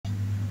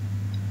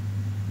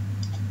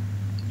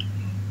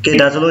cái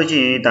đó rồi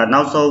chỉ đã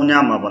nấu sâu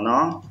nha mà bọn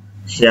nó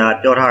sẽ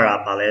cho ra là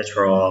bà lấy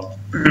cho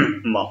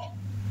một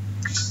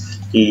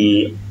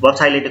thì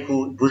website lấy được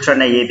khu Bootstrap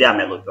này dễ bịa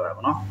mẹ rồi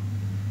bọn nó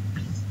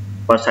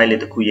website lấy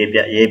được khu dễ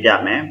bịa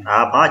mẹ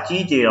bà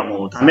chỉ là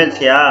một thằng em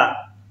sẽ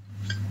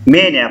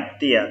mẹ nè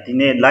thì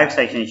này live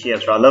section sẽ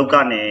cho lâu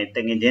cái này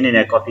từng cái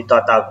này copy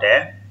tạo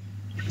đấy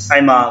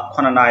ai mà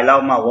con này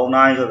lâu mà vốn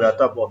này rồi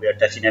tôi bảo việc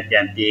test này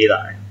biến đi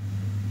lại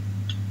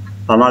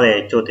bà mà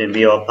để cho tiền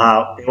biểu bà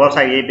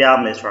website dễ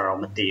bịa mẹ rồi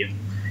mà tiêu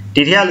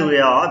tiếp theo lưu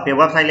đó về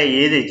website lấy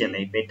dễ gì chẳng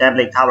này về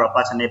template thao ra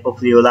personal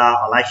portfolio là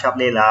online shop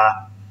lấy là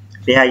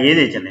về hay dễ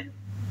gì chẳng này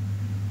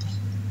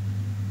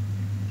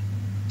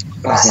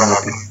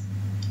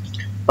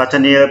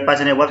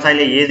personal website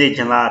lấy dễ gì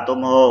chẳng là tôi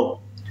mua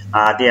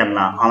điểm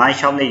là online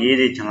shop lấy dễ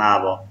gì chẳng là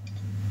bộ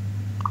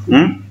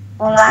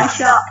online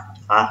shop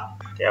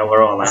thì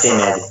overall online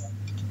shop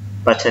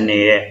personal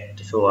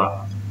số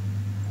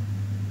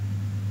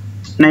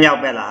này giao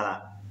về là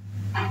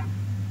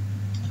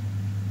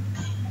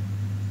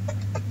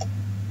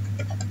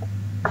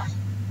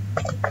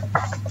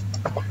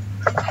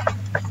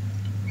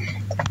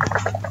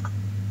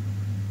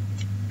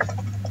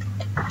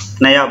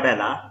này giao về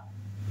là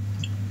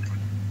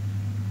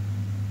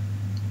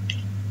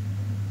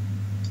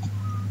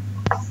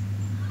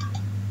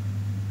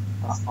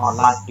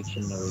online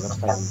dictionary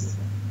website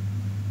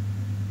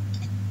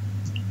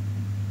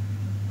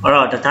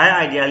rồi thật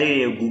thái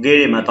ideally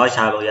Google mà tôi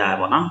xài rồi dài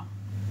bọn nó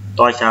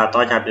tôi xài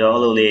bây giờ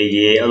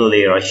ở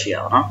lối rồi xíu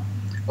nó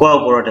qua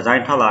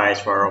design thoát lại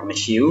for một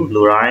xíu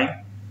lối right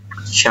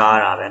xài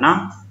ra vậy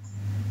nó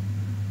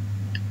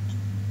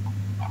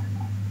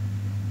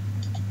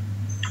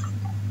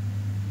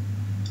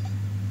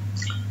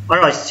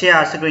rồi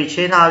share screen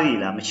share thao gì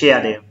là mà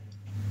share đi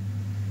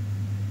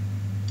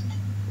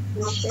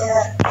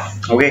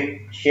ok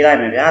share lại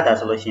mình đã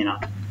solution nào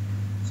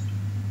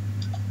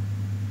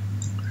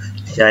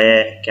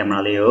share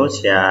camera liu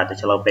share để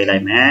cho nó play lại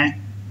mẹ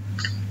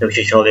được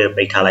show liu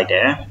play khai lại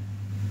đấy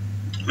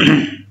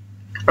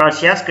rồi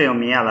share screen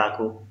mình là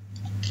cô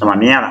sao mà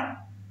mình là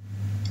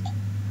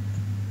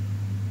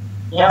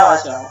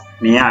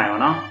mình rồi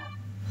nó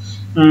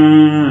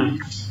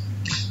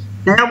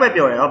nếu bây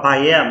giờ là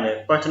bài em này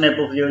personal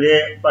portfolio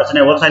đấy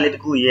personal website lấy được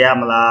gì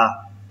em là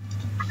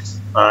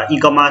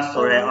eCommerce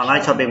rồi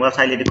online shopping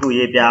website lấy được gì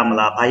em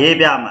là bài em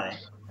này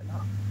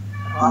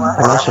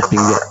online shopping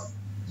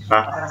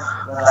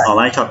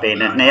online shopping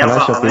này nếu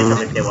online shopping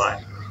thì vậy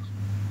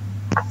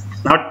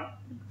nó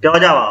ပြော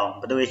ကြပါဦး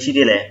ဘယ်လိုရှိ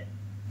သေးလဲ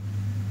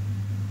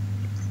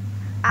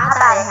အား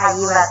တာရဟာ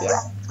ကြီးပါဗျာ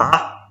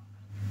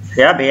ဆ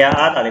ရာဘယ်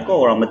အားတာလဲကိုယ်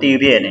ကတော့မသိ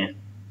ပြည့်နေ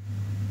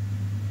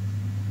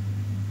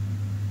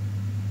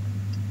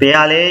ဘယ်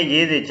ဟာလဲ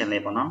ရေးစေချင်လဲ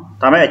ပေါ့နော်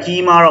ဒါပေမဲ့အ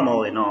ကြီးမားတော့မဟု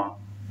တ်ရင်တော့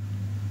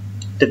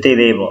တသေး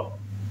သေးပေါ့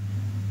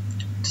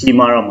ကြီး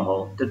မားတော့မဟု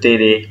တ်တသေး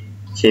သေး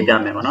ရှင်းပြ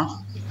မယ်ပေါ့နော်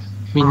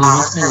mini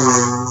website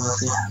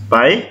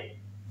ဘာ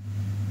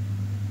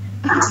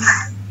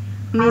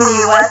mini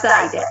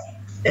website တဲ့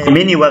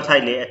mini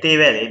website လေအသေး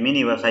ပဲလေ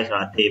mini website ဆို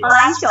တာအသေးပဲ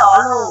online shop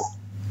လို့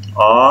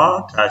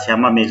ဒါဆရာ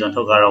မမေဇွန်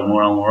ထုတ်ကတော့ငို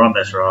တော့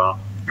ပဲဆိုတော့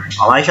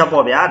online shop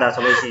ပေါ့ဗျာဒါ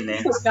ဆိုလို့ရှိရင်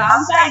ကော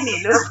င်းဆိုင်နေ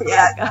လို့ဆ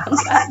ရာကောင်း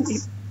ဆိုင်နေ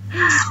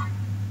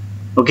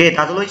Okay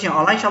ဒါဆိုလို့ရှိရင်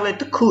online shop လေး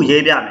တစ်ခု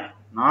ရေးပြမယ်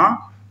နော်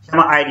ဆရာ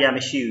မ idea မ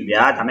ရှိဘူး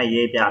ဗျာဒါမဲ့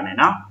ရေးပြမယ်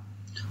နော်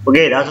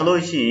Okay ဒါဆို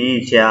လို့ရှိရင်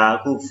ဆရာအ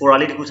ခု fora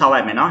လေးတစ်ခုဆောက်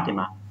လိုက်မယ်နော်ဒီ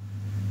မှာ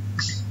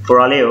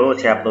fora လေးကို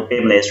ဆရာဘယ်လို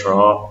ပေးမလဲဆို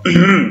တော့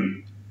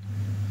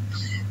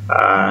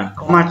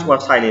commerce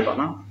website လေးပေါ့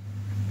နော်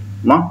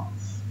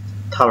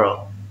ထားတော့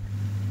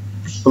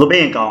ဘယ်လိုပေး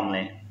ရင်ကောင်းမ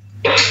လဲ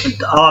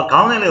ခေါ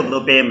င်းလေးလေးဘယ်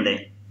လိုပေးမလဲ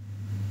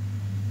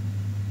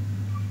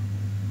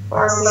ဟ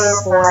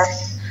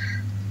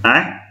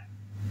မ်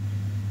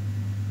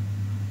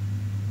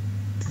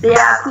ဆ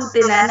ရာအခုတ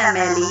င်တဲ့နာမ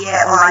ည်လေးရဲ့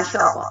online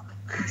shop ပေါ့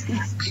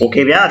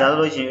Okay ဗျာဒါဆို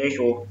လို့ရှိရင်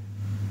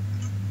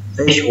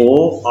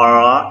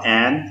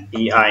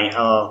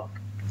HORNBIL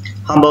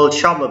humble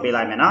shop လို့ပေး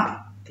လိုက်မယ်နော်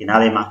ဒီနား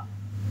လေးမှာ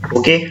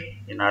Okay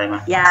ဒီနားလေးမှာ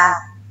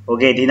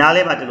Okay ဒီနား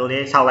လေးမှာဒီလို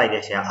လေးဆောက်လိုက်တ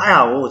ယ်ဆရာအဲ့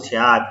ဒါကိုဆ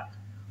ရာ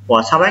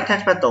subject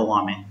text ပဲတုံးရ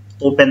မယ်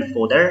open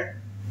folder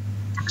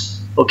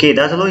Okay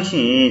ဒါဆိုလို့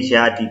ရှိရင်ဆ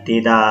ရာဒီ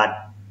data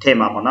ထဲ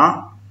မှာပေါ့နော်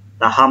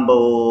ဒါ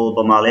humble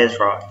ပုံမှန်လေးဆို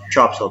တော့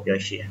shop ဆိုပြော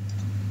ရှိတယ်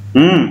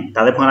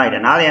ဒါလေးဖွင့်လိုက်တ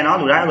ယ်နားလည်နော်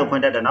လူတိုင်းအဲ့လိုဖွ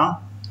င့်တတ်တယ်နော်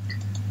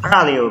အဲ့ဒါ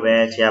လေးကိုပဲ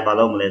ဆရာဘာ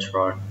လုပ်မလဲဆို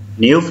တော့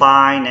new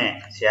file နဲ့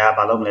ဆရာ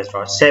ဘာလုပ်မလဲဆို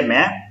တော့ set မ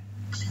ယ်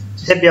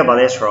set ပြပါ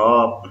လဲဆို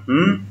တော့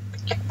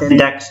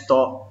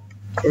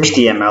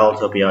index.html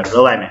ဆိုပြီးတော့လု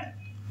ပ်လိုက်မယ်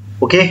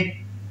okay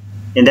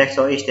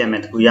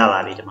index.html ကိုရလာ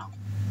ပြီဒီမှာ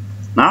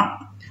နော်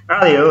အဲ့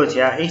ဒါလေးကိုဆ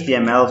ရာ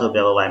html ဆို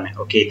ပြီးလုပ်လိုက်မယ်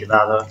okay ဒီ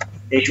လားဆို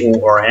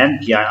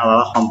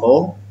HORNBIL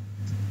humble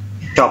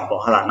shop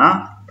ပေါ့ဟုတ်လားနော်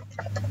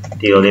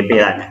ဒီလိုလေး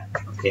ပေးလိုက်မယ်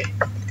okay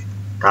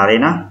ဒါ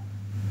လေးနော်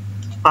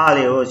အား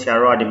လေးကိုဆရာ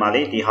တို့ကဒီမှာ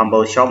လေးဒီ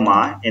humble shop မှာ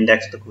index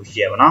တစ်ခုရှိ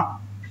ရပါတော့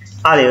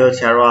အားလေးကိုဆ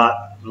ရာတို့က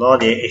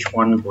log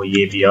h1 ကို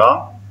ရေးပြီးတော့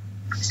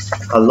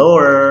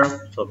lower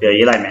ဆိုပြီး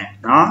ရေးလိုက်မယ်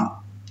နော်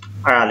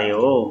အဲ့ဒါလေး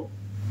ကို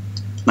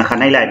နှခါ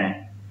နှိပ်လိုက်မယ်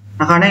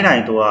နှခါနှိပ်လိုက်ရ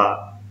င်သူက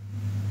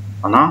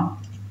ဟောနော်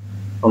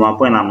Poma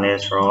point lamle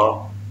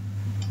so.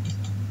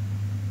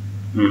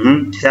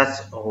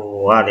 Just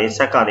what is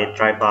a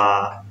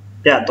driver.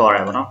 Yeah, Dora.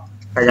 I don't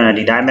know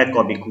the diamond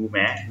copy cool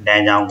man.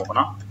 Then down.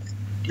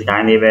 The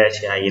diamond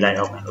share you like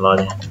open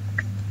lodge.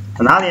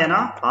 Another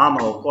no, I'm a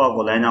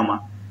go Lanama.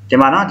 The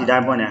man the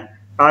diamond.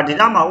 The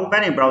Dama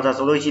opening browser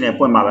solution and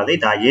point my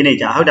later. You need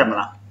to hold them.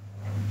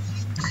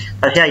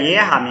 I say,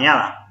 yeah,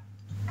 Hamia.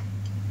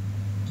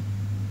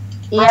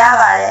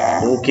 Yeah,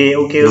 Okay.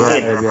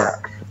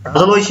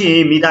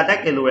 Solution, meet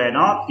attack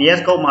no?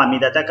 Yes, go my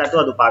meet attack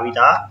to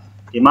Pavita.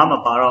 The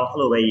mama paro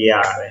over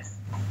here.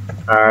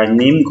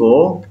 Name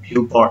go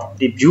viewport.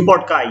 The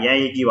viewport guy, yeah,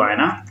 you are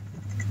na.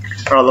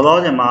 For the law,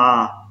 the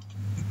ma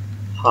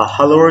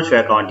hello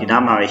track on the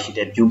Dama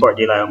the viewport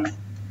de la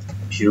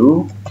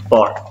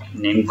viewport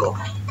name go.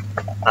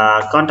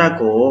 Contact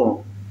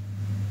go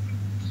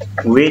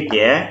wait,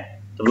 yeah.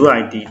 The blue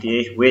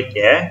ID wait,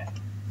 yeah.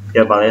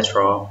 The balance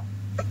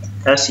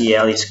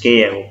SCL is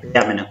scale,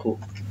 Yaminaku.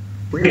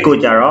 We go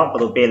Jaro,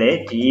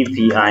 Pele,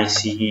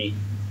 DVICE.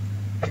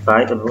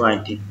 By the blue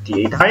ID.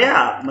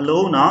 Taya,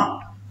 Malona,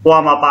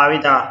 Wama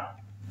Pavita.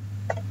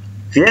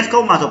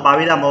 Fiesco Mato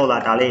Pavita Mola,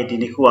 Dale,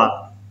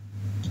 Dinikua.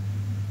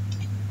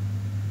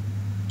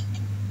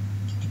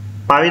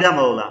 Pavita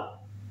Mola.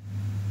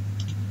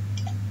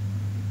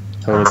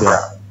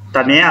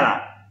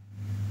 Taniela.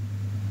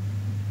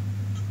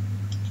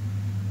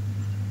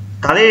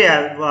 Tali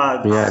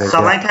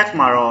subline text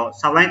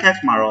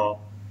maro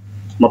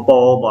mapo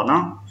bono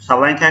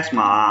subline text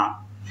ma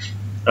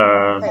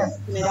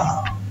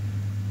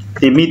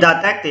the meta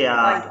text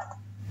ya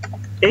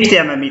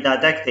HTML meta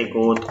text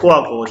ko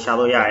ko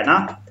shadow ya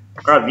na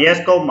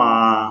VS Code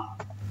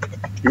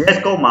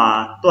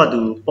ma to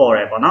du po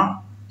re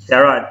bono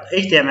sara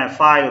HTML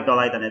file ကိုပြော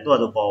လိုက်တဲ့နဲ့သူ့အ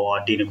တူပေါ်ပေါ်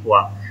ဒီတစ်ခုက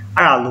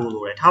အဲ့ဒါလို့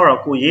လို့ရထားတော့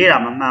ကိုရေးတာ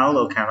မမှန်ဘူး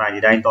လို့ခံစားဒီ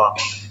တိုင်းတော့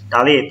ဒါ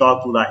လေးတော့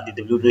ကူလိုက်ဒီ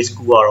W3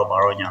 school ကတော့ပါ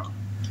တော့ညာ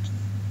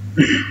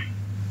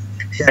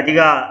ဆရာအဓိ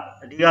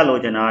ကလို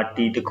ချင်တာ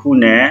ဒီတစ်ခု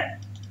နဲ့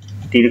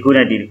ဒီတစ်ခု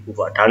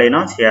ပေါ့ဒါလေး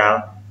နော်ဆရာ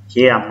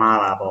ရေးရမှား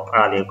တာပေါ့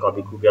အဲ့ဒါလေး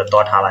copy ကူပြီး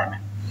တော့ထားလိုက်မ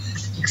ယ်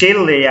scale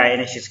လို့ရရင်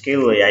initial scale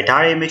လို့ရဒါ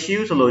တွေမရှိ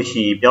ဘူးဆိုလို့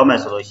ရှိရင်ပြောမယ်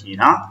ဆိုလို့ရှိရင်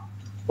နော်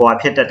ဟို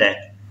ဖြစ်တတ်တယ်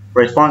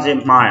responsive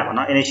မှားရပါ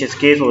နော် initial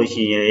scale ဆိုလို့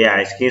ရှိရင်ရ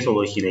scale ဆို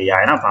လို့ရှိရင်ရ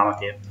ရနော်ဘာမှ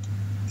ဖြစ်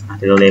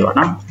ဒီလိုလေးပါ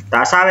နော်ဒါ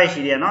အစားပဲ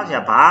ရှိတယ်နော်ဆ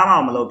ရာဘာမှ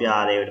မလုပ်ပြရ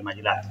သေးဘူးဒီမှာကြ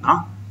ည့်လိုက်နော်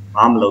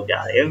ဘာမှမလုပ်ပြရ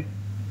သေးဘူး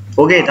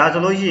okay ဒါ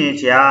ဆိုလို့ရှိရင်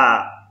ဆရာ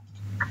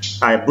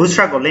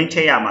Bootstrap ကို link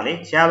ချိန်ရမှာလေ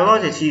ဆရာလောလော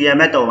ဆယ် CDM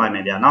နဲ့တုံလိုက်မ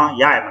ယ်ဗျာနော်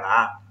ရရမ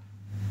လား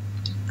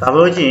ဒါ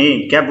လို့ရှိရင်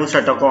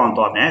getbootstrap.com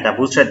တော့မယ်ဒါ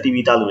Bootstrap TV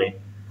တောက်လို့လေ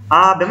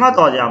ဘယ်မှာ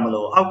တော့ကြမ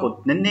လို့အောက်ကို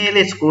နည်းနည်း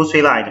လေး scroll ဆွဲ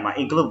လိုက်ဒီမှာ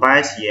include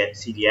bias ရဲ့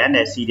CDM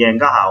နဲ့ CDM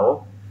ကဟာကို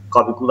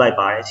copy ကူးလိုက်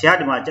ပါတယ်ဆရာ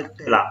ဒီမှာတက်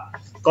လာ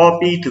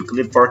copy to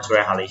clipboard ဆို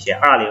တဲ့ဟာလေးဆရာ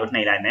အဲ့ဒါလေးကို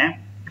နှိပ်လိုက်မယ်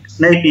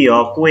နှိပ်ပြီး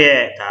တော့ကိုယ့်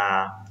ရဲ့ဒါ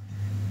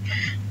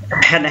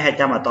head နဲ့ head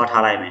ကြမှာတော့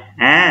ထားလိုက်မယ်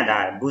ဒါ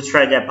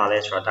Bootstrap ရဲ့ဘာလဲ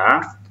ဆိုတာ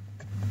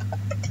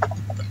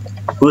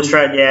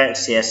Bootstrap ရဲ့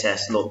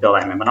CSS လို့ပြော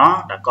လိုက်မယ်မနော်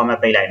ဒါ comment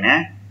ပိတ်လိုက်မယ်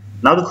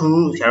နောက်တစ်ခု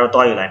ဆရာတို့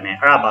တွားယူလိုက်မယ်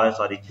အဲ့ဒါဘာလဲ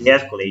ဆိုတော့ဒီ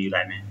JS ကိုလေးယူ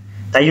လိုက်မယ်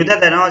ဒါယူတတ်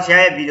တယ်နော်ဆရာ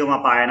ရဲ့ဗီဒီယိုမှာ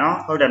ပါတယ်နော်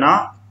ဟုတ်တယ်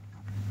နော်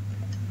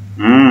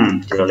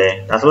ဒီလိုလေ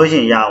ဒါဆိုလို့ရှိ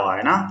ရင်ရပါတ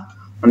ယ်နော်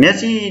မျက်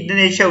စိနည်း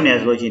နည်းရှုပ်နေ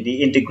ဆိုလို့ရှိရင်ဒီ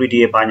integrity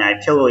ရဲ့ဘာညာ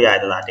ဖြုတ်လို့ရ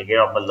တယ်လားတကယ်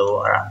တော့မလို့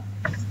အဲ့ဒါ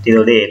ဒီ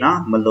လိုလေးနော်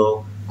မလို့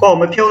ကို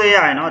မဖြုတ်လို့ရရ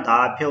င်နော်ဒါ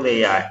ဖြုတ်လို့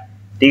ရတယ်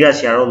ဒီကဆ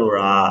ရာတို့လို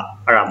တာ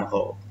အဲ့ဒါမ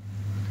ဟုတ်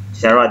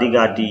ဆရာတို့အဓိက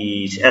ဒီ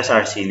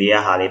SRC လေး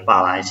ဟာလေးပါ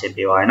လာရင်စစ်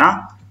ပြပါရနော်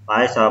ဘာ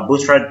လဲဆိုတော့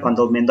bootstrap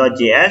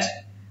bundle.js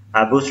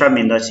bootstrap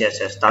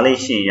main.css ဒါလေး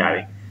ရှင်းရ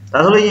ပြီဒါ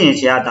ဆိုလို့ရှိရင်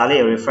ဆရာဒါ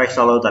လေး refresh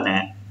လုပ်တဲ့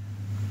နဲ့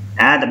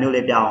တမျိုး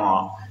လေးပြောင်းအော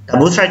င်ဒါ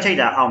bootstrap ချိန်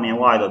တာအောင်မြင်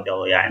သွားလို့ပြော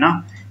လို့ရတယ်နော်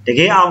တက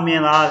ယ်အောင်မြ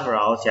င်လားဆို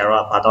တော့ဆရာ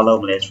တို့ကဘာတော့လု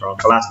ပ်မလဲဆိုတော့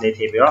class လေးထ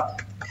ည့်ပြီးတော့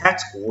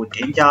text ကို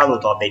danger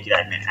လို့တော့ပေးကြည့်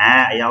လိုက်မယ်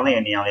အရောင်လေး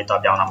အနေအောင်လေး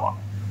တော့ပြောင်းတာပေါ့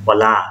ဝ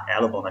လာအဲ့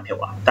လိုပုံစံဖြစ်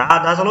သွား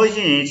ဒါဆိုလို့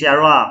ရှိရင်ဆရာ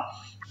တို့က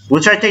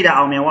bootstrap ချိန်တာ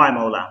အောင်မြင်သွားရမ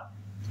ဟုတ်လား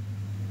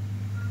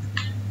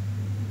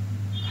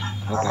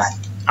ဟုတ်ကဲ့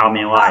အောင်မြ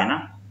င်သွားရ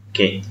နော်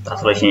okay ဒါ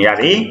ဆိုလို့ရှိရင်ရ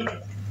ပြီ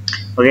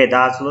okay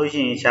ဒါဆိုလို့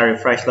ရှိရင် share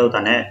refresh လုပ်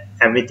တာနဲ့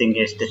everything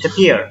is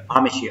disappear ဘာ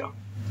မှမရှိအောင်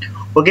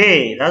okay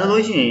ဒါဆို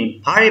လို့ရှိရင်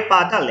ဘာတွေပါ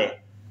တတ်လဲ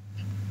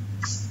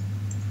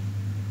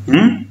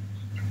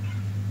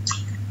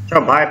ကျွန်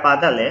တော်ဘာတွေပါ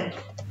တတ်လဲ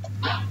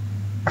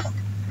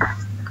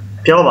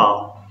ပြောပါဦး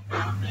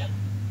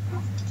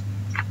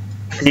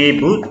ဒီ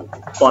boot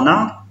ပေါ်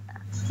နော်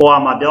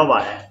ပေါ်မှာပြောပါ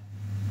တ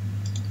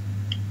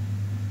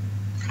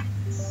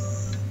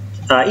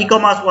ယ်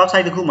e-commerce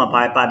website တခုမှာ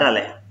ဘာတွေပါတတ်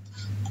လဲ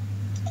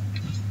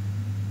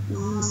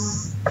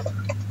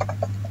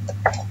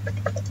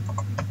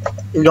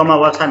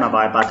e-commerce website မှာ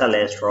ဘာတက်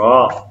လဲဆို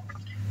တော့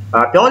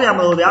ပြောကြမ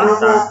လို့ဗျာ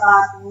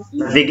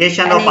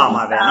navigation တော့ပါ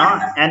မှာပဲเนาะ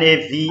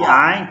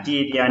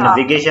navigation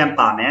navigation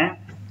ပါမယ်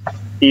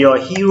ပြီးတော့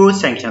hero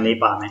section လေး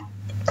ပါမယ်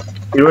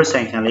ပြီး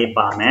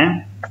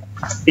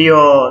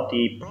တော့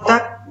ဒီ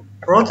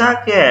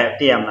product ရဲ့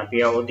တရားမလား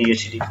ပြီးတော့ဒီ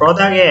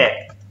product ရဲ့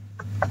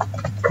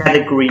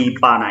category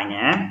ပါနိုင်တ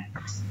ယ်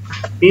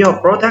ပြီးတော့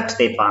products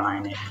တွေပါနို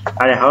င်တယ်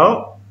အဲ့ဒါဟုတ်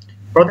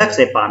products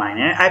တွေပါနိုင်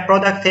တယ်အဲ့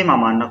product တွေ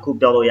မှာနှစ်ခု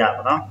ပြောလို့ရ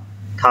ပါတော့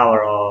ထား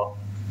တော့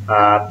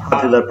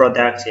popular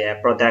products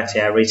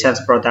here, recent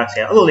products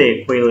here. Oh,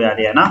 they quite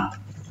there now.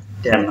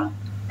 Then,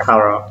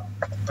 our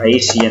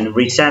Asian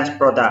recent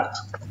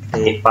products.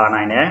 They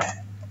are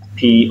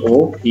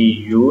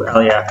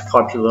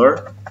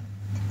popular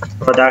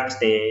products.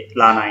 They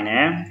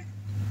are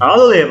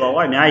all the above.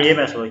 I mean, I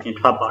am so in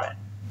trouble.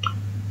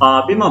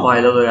 Be my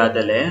boy, look at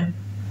the lay.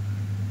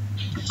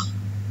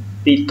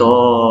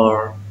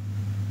 Pitor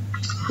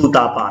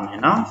Futapame,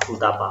 no?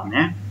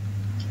 Futapame.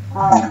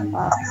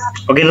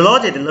 Okay,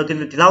 Lord, the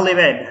Lord,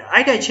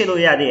 I can chill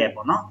ya the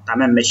no? I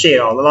mean,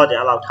 Michelle or Lord,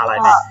 allow Talai.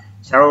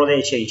 Sarah,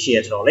 they change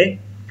here, sorry.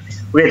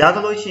 Without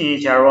the Lucian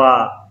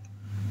Jarwa,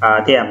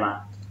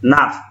 Diama,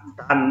 NAV,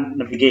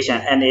 navigation,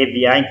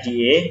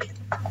 NAVIGA,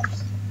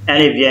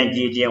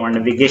 NAVIGA, or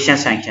navigation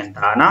sanction,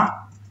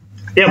 Tana.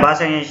 They are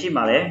Basang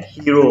Shimale,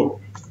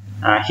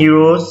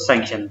 hero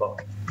sanction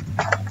board.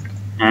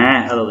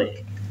 Hello,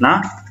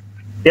 now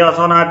they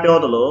also not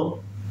build low.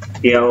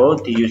 PO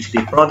to use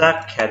the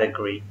product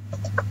category.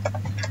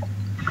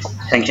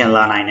 Sanction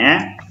la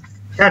nine.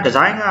 Yeah,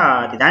 design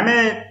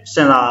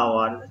send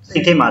one.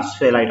 Say came out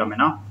straight like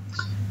domino.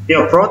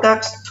 Your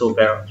products to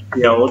bear.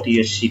 PO to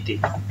use city.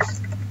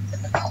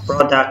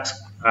 Product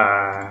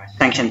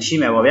sanction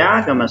team.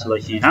 Yeah, come as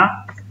solution.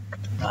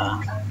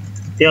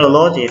 Your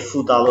logic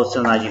food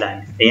download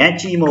line. The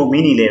anti-mo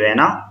mini level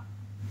now.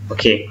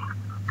 Okay.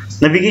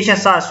 Navigation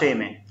starts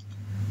swimming.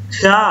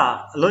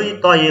 Sa loy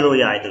to yellow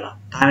yidla.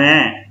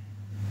 Time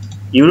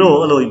you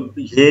know,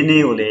 ye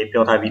new lay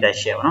Piota Vida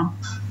share, no?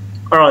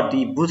 Or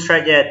the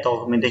bootstrap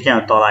documentation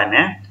of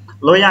Toline,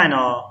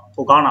 Loyano,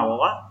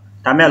 Pugana,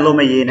 Tame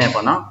Lome ye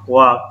never, no?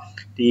 Or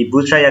the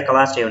bootstrap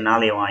class of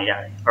Nali one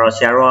yard, or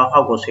Sierra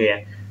August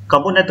here.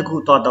 Component to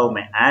good dome,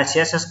 as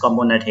CSS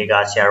component he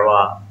got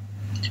Sierra.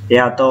 They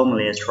are dome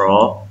list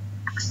raw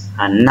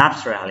and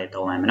naps rally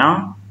dome,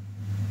 no?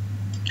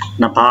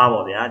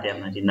 Napavo, the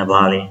Adam, in the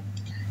valley.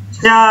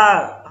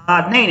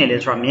 Yeah, name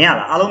is from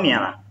Miala,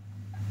 Alumiala.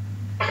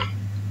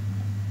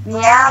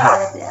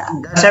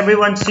 Yeah. Does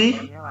everyone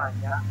see?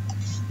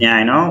 Yeah,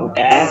 I know.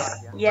 Okay.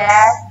 Yes.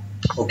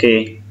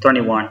 Okay,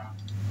 21.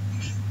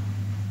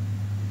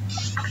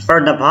 For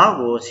the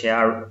Bago,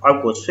 share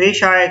I could switch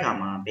shy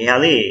come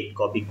Biali,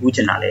 copy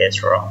Gujanale as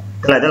well.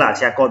 Tela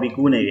share copy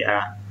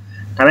Gunia.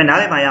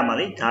 Tavenale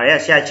Mayamali, Taria,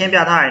 share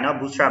champion high, no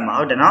bootstrap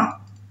out, no?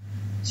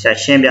 Share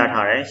champion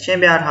high,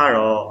 champion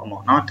haro,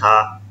 not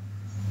ha.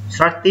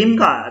 Short team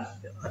got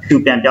a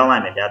few pen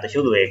down the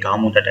should way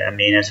come that a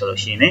main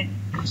solution.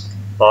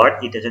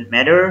 But it doesn't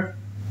matter.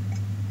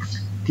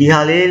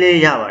 Tihalele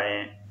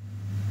Yavare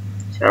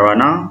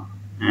Sarana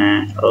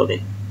and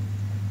Ode.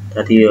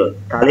 That you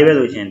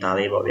Talivolution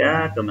Talibo,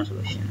 yeah, come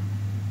solution.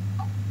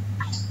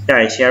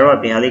 Yeah, Sierra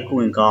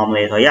Bihaliku in calm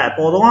later. Yeah,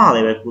 Polo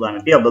Halibu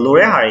Kulan, be a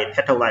Balure Harry,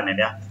 Petal Line,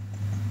 yeah.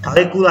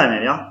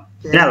 Talikula, yeah.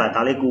 Nella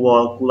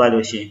Taliku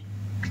Kulalushi.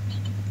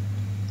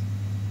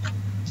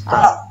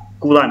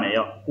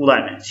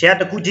 Kulame. She had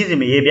the Kujizim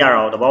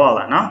Yabiara of the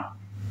Bawala, no?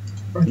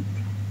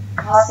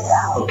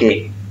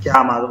 Okay,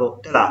 Jama,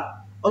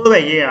 Tella. All the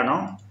way here,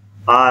 no?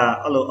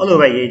 All the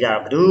way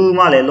here, do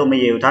Male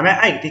Lume, Tame,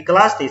 I the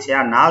class this year,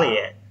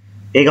 Nali.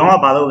 They go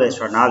up below this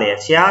for Nali.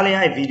 Siali,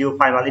 I video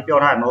 5 Alipio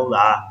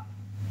Mola.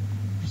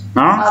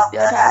 No?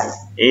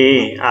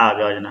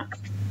 Biojana.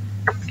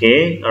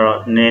 Okay,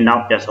 or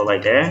now just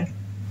like that.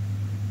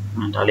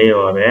 And a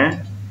little of it.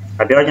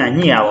 A Biojana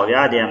near our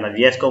Yadiam, a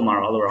Viesco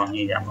Mar all around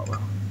here.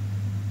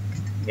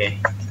 Okay.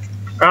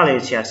 Early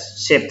it's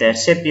just ship the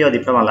Sepio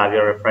diploma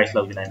library price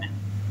log line.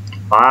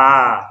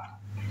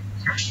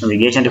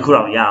 Navigation to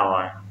Kuram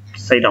Yawa.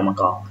 Say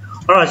Domaka.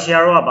 Or a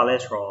Sierra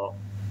Balletro.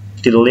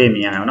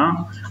 Tidolemia,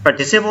 no? But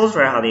disables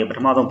were how they but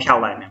model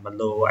Pialine, but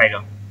low I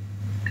go.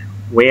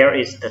 Where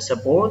is the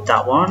support?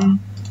 That one.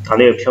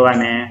 Talio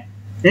Pialine.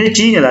 Then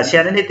genius, she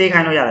had any take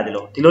I know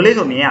Yadilo.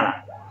 Tiloleto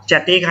Miala.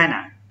 Chatty kind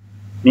of.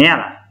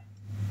 Miala.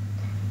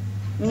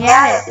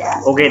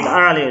 Okay, the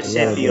earlier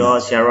Sepio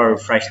Sierra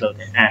fresh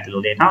loaded and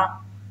loaded, huh?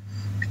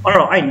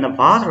 Alright, in the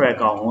past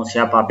record,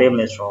 Siapa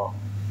Bameless or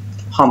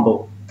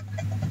humble.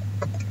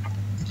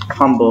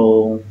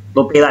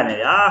 Look,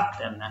 yeah,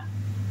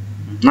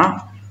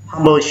 no?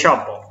 Humble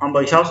shop,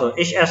 so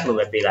HS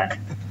look at Pilan.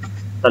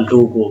 The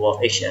logo of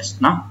HS,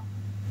 no?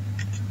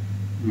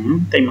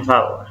 Take my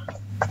flower.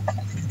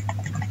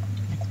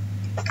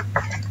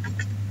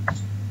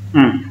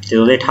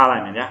 Still late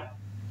time, yeah.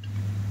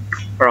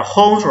 For a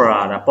home for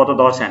a bottle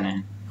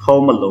dozen,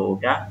 home low,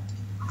 yeah.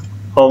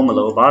 Home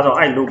low, but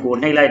I look good,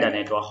 nay like that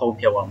to a home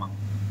here, woman.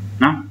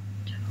 No?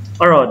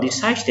 Or the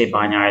size they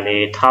buy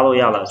nearly Talo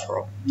Yalas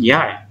for,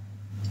 yeah.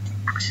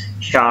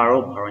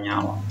 Sharo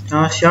Paranyama.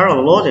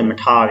 Sharo Lord in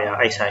Metaria,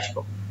 I size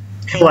go.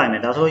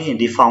 Pilane, that's what in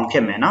the found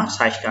Pimena,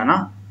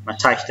 Saishkana,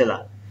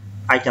 Matsaistilla.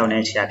 I don't know,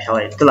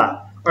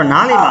 Shapella. Or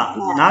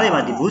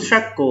Nalima, the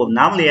bootstrap go,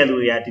 Namli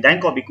Aluya, the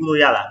Danko Bikulo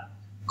Yala.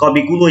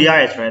 Kobikulo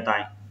Yara is right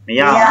time.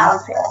 Yeah,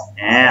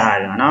 I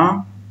don't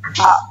know.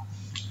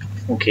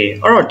 Okay,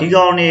 or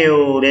Digoni,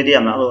 Lady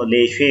Amalo,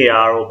 Lay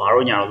Share, or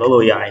Baronia, Lolo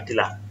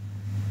Yaitilla.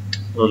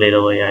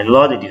 Lolo,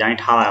 Lord, the design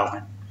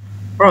tile.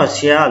 rồi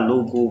share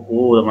logo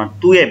của mà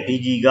tôi là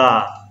BG ga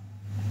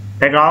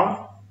background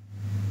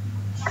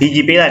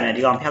BG bây lại này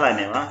thì còn theo lại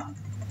này mà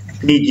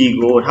BG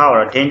của thao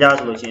là thêm ra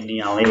solution đi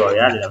အောင်လေးပေါ့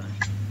ဗျာဒီလို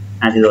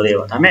အဲဒီလိုလေး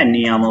ပေါ့ဒါပေမဲ့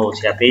နေရာမဟုတ်ဆ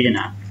ရာပေးနေ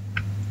တာ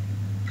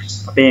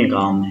အပေးရင်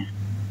ကောင်းတယ်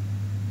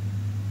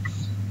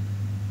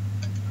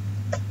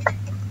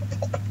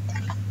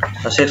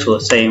ဆက်ဆို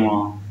စိန်ဝ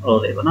င်ဟု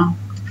တ်တယ်ပေါ့နော်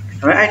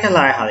ဒါပေမဲ့အဲ့ထက်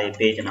လာတဲ့ဟာလေး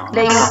ပေးချင်တော့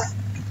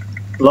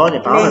လောတ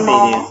ယ်ဘာမှမပေး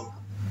သေးဘူး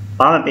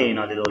ဘာမှပေးရင်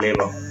တော့ဒီလိုလေး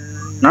ပေါ့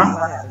နော်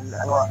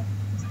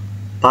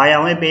ဘာရော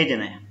င်လေးပေးချင်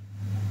လဲ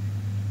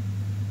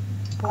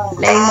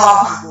လိမ္မော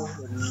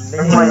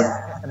ရဲ့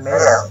အမဲ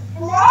ရ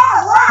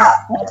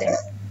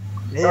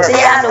ဆ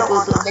ရာလိုကို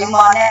ဆိုလိမ္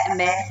မောနဲ့အ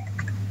မဲ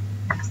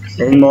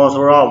လိမ္မော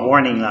ဆိုတော့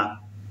warning လား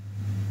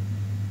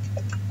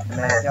အ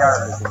မဲကြား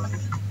လို့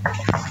ကို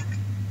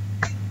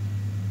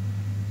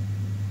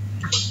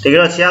တကယ်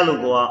တော့ဆရာလူ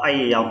ကအဲ့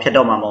ဒီရောင်ဖြစ်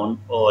တော့မှာမဟုတ်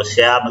ဟိုဆ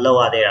ရာမလုပ်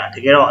ရသေးတာတ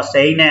ကယ်တော့အ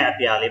စိမ်းနဲ့အ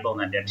ပြာလေးပုံ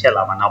စံပြန်ဖြစ်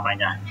လာမှာနောက်ပိုင်း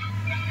ကျရင်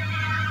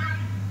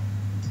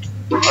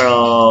အဲ့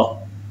တော့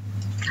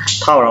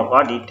ထားတော့ကွာ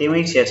ဒီ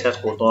teaming CSS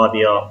ကိုတော့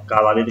ပြီးတော့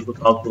color လေးတခု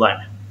တောက်ပြလိုက်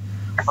မယ်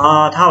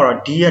ထားတော့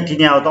ဒီ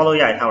နေရာကိုတောက်လို့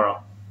ရတယ်ထားတော့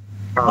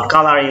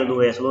color ရေလို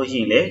ရဆိုလို့ရှိ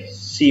ရင်လေ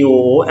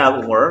COL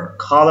over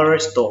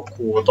colors တော့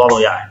ကိုတောက်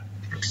လို့ရတယ်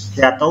ဆ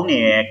ရာသုံးနေ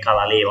တဲ့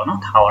color လေးပေါ့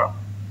နော်ထားတော့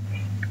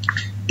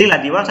တိလာ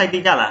ဒီ website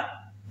တိကျလား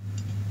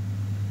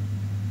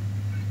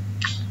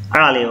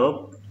အဲ့ဒါလေးကို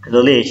ဒီ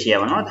လိုလေးရှင်းရ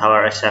ပါတော့ဒါပါ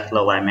set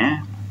လုပ်လိုက်မယ်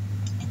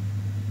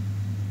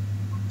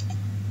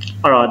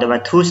အဲ့တော့ဒီမှာ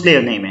tools လေး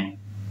ကိုနှိပ်မယ်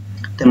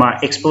ဒီမှာ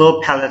explore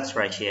palettes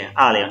right here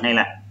အားလေးကိုနှိပ်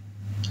လိုက်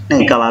နှိ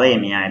ပ် color လေး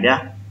မြင်ရတယ်ဗျာ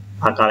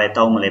ဘာ color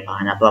တောင်းမလဲဘာ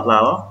ညာ blah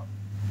blah တော့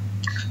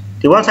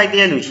ဒီ website တ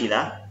ည်းလူရှိ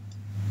လား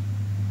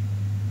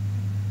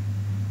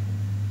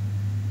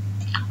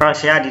အဲ့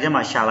ဆရာဒီထဲ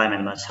မှာရှာလိုက်မယ်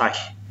ဒီမှာ search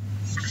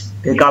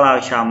ဒီ color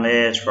ရှာမလဲ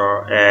ဆိုတော့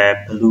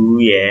blue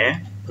ရယ်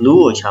blue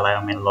ကိုရှာလိုက်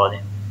အောင်မယ်လို့တ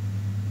ယ်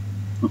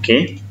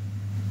Okay,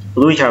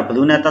 blue chart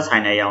blue နဲ့သက်ဆို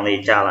င်တဲ့အရောင်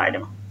လေးကြားလိုက်တ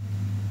ယ်မှာ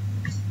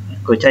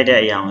ကိုကြိုက်တဲ့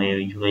အရောင်လေး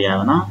ကိုယူလို့ရ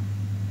ပါတော့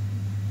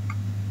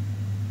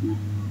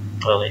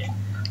ဟုတ်လေ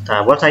ဒါ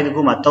website တစ်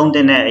ခုမှာတုံးတ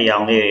င်တဲ့အရော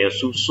င်လေးကို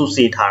စုစ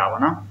ည်းထားတာပါ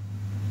နော်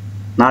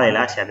နားလေ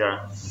လားဆရာပြောတာ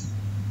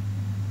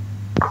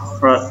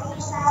ဟုတ်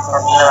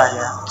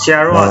ဆရာ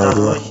တို့ကဆို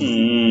လို့ရှိ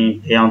ရင်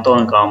ဘယ်အောင်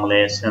တုံးကောင်းမ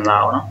လဲစဉ်း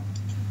စားအောင်နော်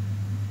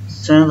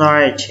စဉ်းစား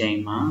တဲ့အချိန်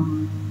မှာ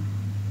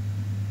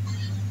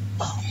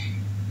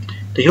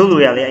တချို့လူ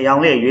ရလေအယောင်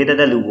လေးရွေးတတ်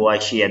တဲ့လူဘော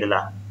ရှိရတယ်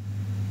လား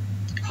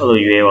ဟုတ်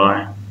လို့ရွေးပါတ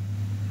ယ်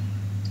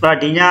အဲ့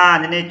ဒီည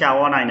နည်းနည်းကြာဝ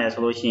နိုင်တယ်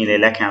ဆိုလို့ရှိရင်လေ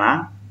လက်ခံလား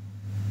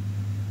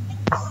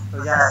ဟု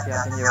တ်ရပါဗျာ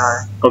တင်ပြပါ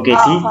โอเค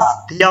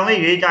ဒီအောင်လေး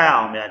ရွေးကြရ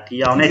အောင်ဗျာဒီ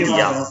အောင်နဲ့ဒီ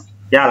အောင်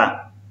ရလား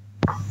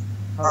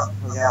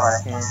ဟုတ်ရပါ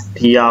ရှင်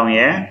ဒီအောင်ရ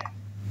ယ်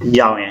ဒီ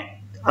အောင်ရယ်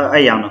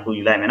အဲ့အောင်ကို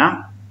ယူလိုက်မယ်နော်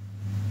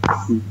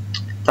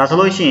ဒါဆို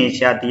လို့ရှိရင်ဆ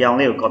ရာဒီအောင်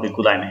လေးကို copy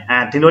ကူးလိုက်မယ်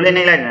ဒီလိုလေး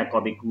နှိပ်လိုက်တယ်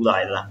copy ကူးလာ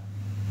ရလား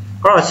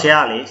အဲ့တော့ဆရာ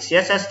လေ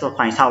CSS တော့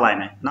file ဆောက်လိုက်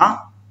မယ်နော်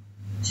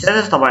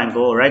CSS တော့ file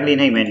ကို right click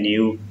နှိပ်မယ်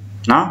new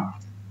နော်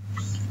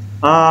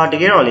တ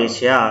ကယ်တော့လေဆ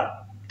ရာ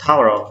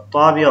ထားတော့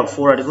သွားပြီးတော့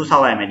folder တခုဆော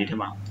က်လိုက်မယ်ဒီထဲ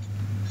မှာ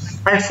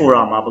အဲ့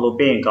folder မှာဘယ်လို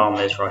ပေးရင်ကောင်းမ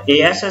လဲဆိုတော့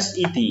access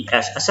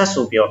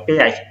ဆိုပြီးတော့ပေး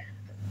လိုက်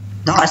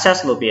နော် access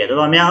လို့ပေးရတော်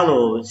တော်များအဲ့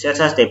လို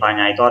CSS တွေပိုင်း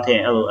ညာကြီးတော့ထည့်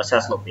အဲ့လို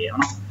access လို့ပေးရ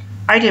နော်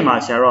အဲ့ဒီမှာ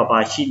ဆရာတော့ဘာ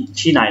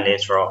ရှိနိုင်လဲ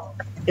ဆိုတော့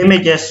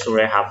images ဆို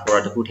တဲ့ဟာ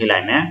folder တခုထည့်လို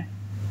က်မယ်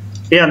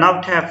ပြီးတော့နောက်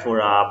ထပ်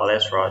folder ဘာလဲ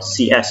ဆိုတော့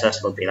CSS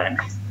လို့ပေးလိုက်မ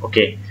ယ်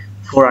okay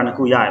folder တစ်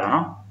ခုရရပါ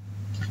နော်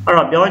အဲ့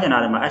တော့ပြောချင်တာ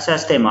ဒီမှာ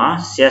access တဲ့မှာ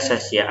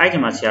CSS ရအဲ့ဒီ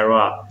မှာဆရာ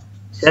တို့က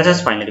CSS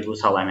file လေးတစ်ခု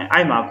ဆောက်လိုက်မယ်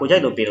အဲ့မှာကိုကြို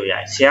က်လို့ပေးလို့ရတ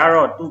ယ်ဆရာ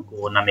တော့သူ့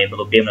ကိုနာမည်ဘယ်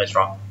လိုပေးမလဲဆို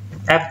တော့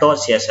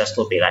app.css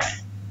လို့ပေးလိုက်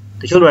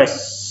တချို့တော့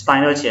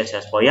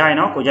style.css ပေါ်ရရင်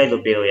တော့ကိုကြိုက်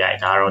လို့ပေးလို့ရတယ်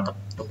ဒါတော့တ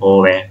ဘော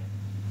ပဲအဲ့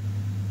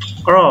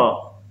တော့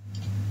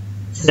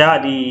ဆရာ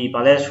ဒီ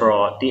ဘာလဲဆို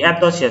တော့ဒီ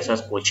app.css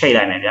ကိုချိန်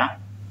လိုက်မယ်ဗျာ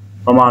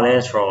ဘာမှလဲ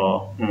ဆိုတော့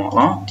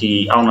နော်ဒီ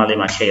အောင်နာလေး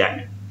မှာချိန်လိုက်မ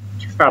ယ်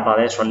အဲ့ဒါဘာ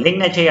လဲဆိုတော့ link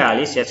နဲ့ချိန်ရတာ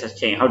လေ CSS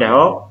ချိန်ဟုတ်တယ်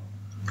ဟုတ်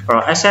အဲ့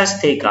တော့ access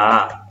take က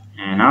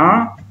နော်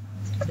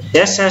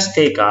CSS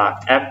take က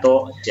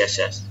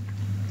app.css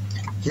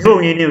ဒီလို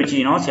ရေးနေကိုကြ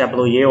ည့်နော်ဆရာဘယ်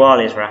လိုရေးသွား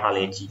လဲဆိုတဲ့ဟာ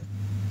လေးကြည့်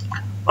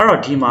အဲ့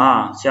တော့ဒီမှာ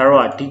ဆရာ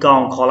တို့ကဒီကော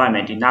င်ခေါ်လိုက်မ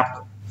ယ်ဒီ nav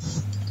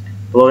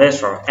ဘယ်လိုလဲ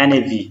ဆိုတော့ nav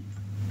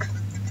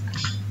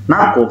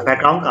nav ကို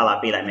background color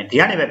ပေးလိုက်မယ်ဒီ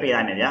ကနေပဲပေး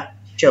လိုက်မယ်ဗျာ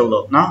ရှုပ်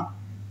လို့နော်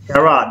ဆရာ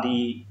တို့ကဒီ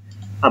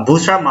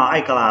Bootstrap မှာ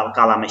အဲ့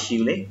color မရှိ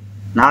ဘူးလေ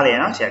နားလေ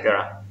နော်ဆရာပြော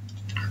တာ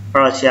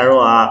အဲ့တော့ဆရာ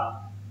တို့က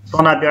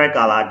စောနာပြောတဲ့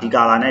color ဒီ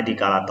color နဲ့ဒီ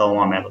color သုံး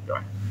ရမယ်လို့ပြော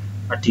တ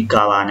ယ်ဒီ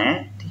color နဲ့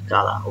ဒီ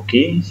color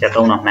okay ဆရာ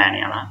သုံးတော့မှန်နေ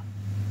ရလား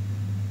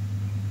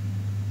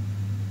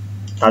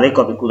ဒါလေး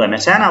copy ကူးလိုက်မ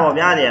ယ်ဆန်းတာပေါ့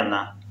ဗျာတယ်မ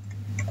လား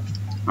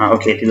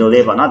okay ဒီလို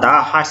လေးပေါ့နော်ဒါက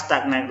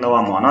hashtag နဲ့လောက်ရ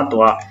မှာနော်သူ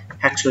က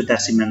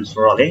hexadecimal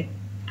ဆိုတော့လေအဲ့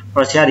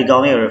တော့ဆရာဒီကော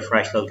င်လေး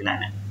refresh လုပ်ကြည့်လို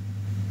က်မယ်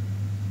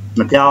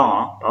မပြောင်း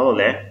အောင်ဘာလို့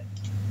လဲ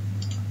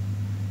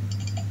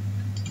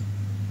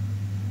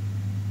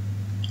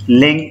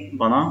link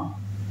ဘာနော်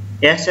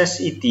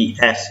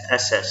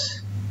SSETSSS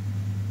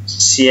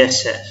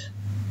CSS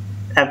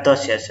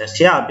app.css ဆ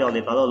ရာပြော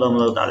လေဘာလို့လုံးမ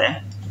လုပ်တာလဲ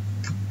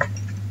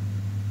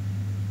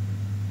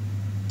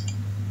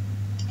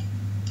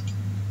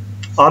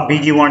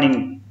BG warning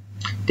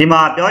ဒီ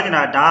မှာပြောချင်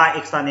တာဒါ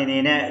external နေ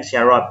နဲ့ဆ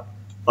ရာတို့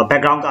က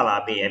background color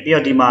ပေးရပြီး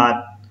တော့ဒီမှာ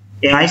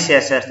AI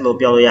CSS လို့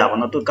ပြောလို့ရပါ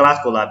တော့သူ class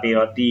ကိုလာပြီး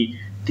တော့ဒီ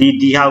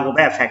ဟာကို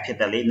ပဲ effect ဖြစ်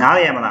တယ်လေနားရ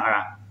ရမလားအဲ့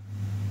ဒါ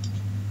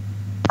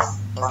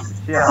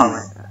ရှင်းအောင်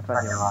ဖ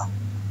တ်ကြပါ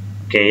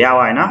Okay ရ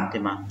ပါရဲ့နော်ဒီ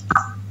မှာ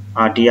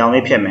ဒီအောင်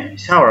လေးဖြစ်မယ်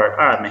ဆောက်ရ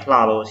အဲ့ဒါမလှ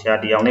လို့ဆရာ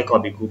ဒီအောင်လေး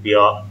copy ကူးပြီး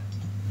တော့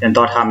ပြန်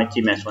တော့ထားမယ်ကြ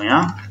ည့်မယ်ဆိုရ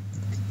င်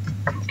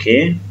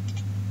Okay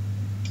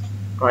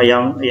အရော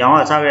င်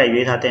ကစားရ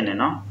ရွေးထားတဲ့နေ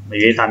နော်မ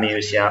ရွေးထား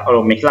မျိုးဆရာအဲ့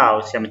လိုမလှအော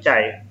င်ဆရာမကြို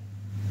က်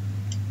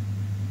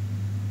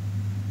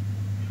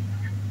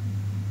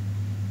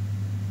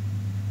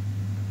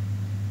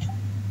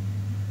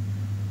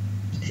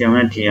ဒီအောင်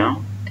နဲ့ဒီအောင်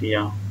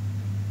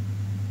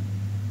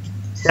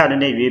ဆရာ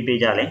တို့နေရွေးပေး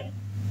ကြလေ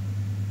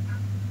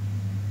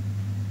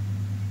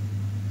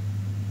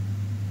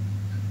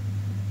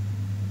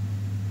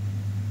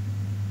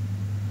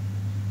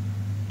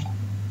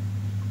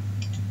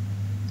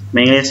မ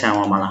င်းလေးဆန်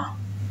ပါမလား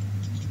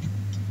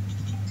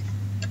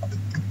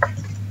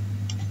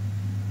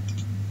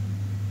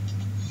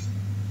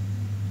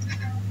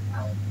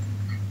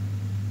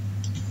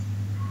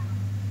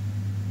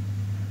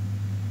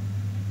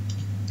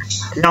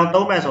ဒီအောင်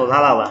သုံးမယ်ဆို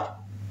သားလားပါ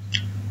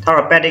ထား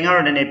တော့ padding က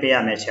တော့နည်းနည်းပေးရ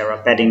မယ်ဆရာ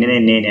padding နည်းန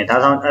ည်းနေနေဒါ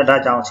ကြော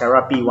င့်ဆ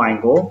ရာ py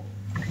ကို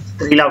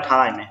3လောက်ထား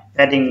လိုက်မယ်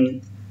padding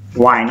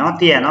y เนาะ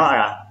တည့်ရเนาะအဲ့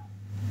ဒါ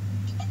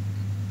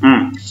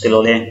ဒီ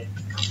လိုလေး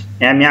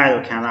အများ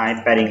ကြီးခံလိုက်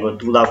padding ကို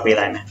2လောက်ပေး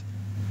လိုက်မယ်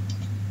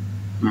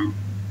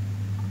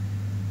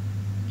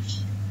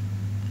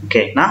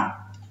Okay နော်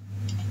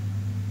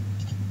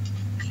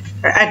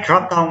အဲ့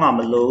drop down ကမ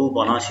လိုဘူး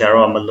ပေါ့နော်ဆရာ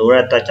တော့မလို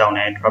တဲ့အတွက်ကြောင့်လ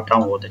ည်း drop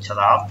down ကိုတစ်ချက်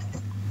တော့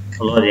ဘ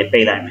လို့ဒီပိ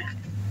တ်လိုက်မယ်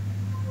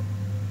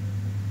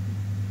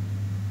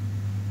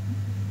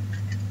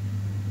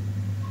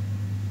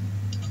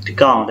ဒီ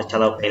ကောင်တစ်ချက်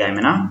တော့ပိတ်လိုက်မ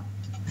ယ်နော်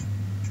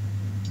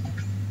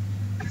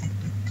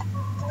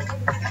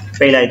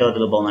ပိတ်လိုက်တော့ဒီ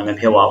လိုပုံစံမျိုး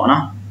ဖြစ်သွားပါ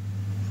တော့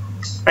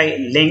အဲ့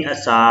link အ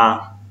စား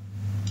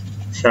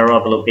ဆရာ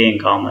တော့ဘလို့ပြင်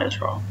ကောင်းမလဲ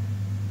ဆိုတော့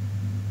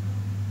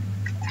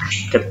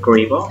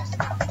category ပေါ့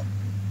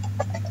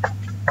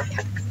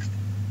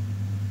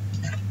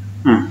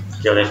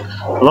ကျော်လေ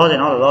လောတယ်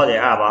နော်လောတယ်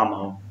အားပါမ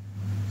ဟုတ်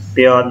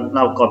ပြီးတော့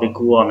နောက် copy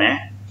ကူးရမယ်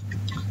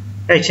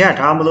အဲ့ချက်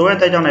ထားမလို့တဲ့အ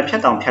တွက်ကြောင့်လည်းဖြ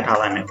တ်တောင်ဖြတ်ထား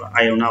လိုက်မယ်ကွာ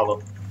အာယုံနောက်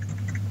လို့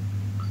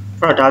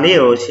အဲ့တော့ဒါလေး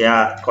ကိုဆရာ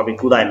copy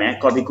ကူးလိုက်မယ်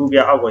copy ကူး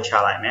ပြီးအောက်ကိုချ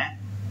လိုက်မယ်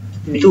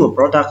ဒီသူ့ကို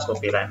product ဆို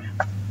ပေးလိုက်မယ်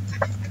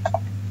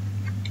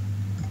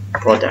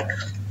product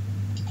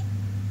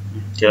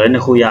ကျော်နှ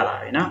စ်ခုရလာ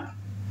ပြီနော်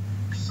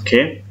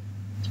okay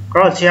အဲ့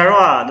တော့ဆရာတို့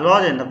ကလော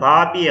တယ်တဘာ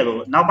ပြည့်ရ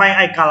လို့နောက်ပိုင်း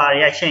အဲ့ color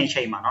တွေက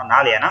ချိန်မှာနော်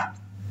နားလေနော်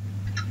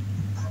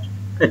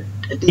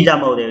တိကျ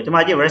မဟုတ်သေးဘူးဒီ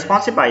မှာကြည့်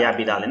responsive ပါရ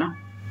ပြီလားလေနော်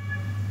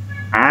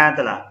တ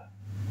လား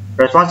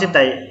responsive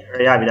တိုင်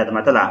ရပြီလားဒီ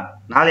မှာတလား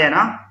နားလေ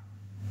နော်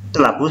တ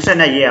လား Bootstrap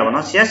နဲ့ရေးရပါ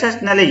နော် CSS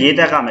နဲ့လည်းရေး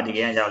တတ်ကြမယ်ဒီက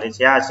နေ့ကြောင့်လေဆ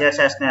ရာ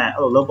CSS နဲ့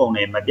အဲ့လိုလုပ်ပုံ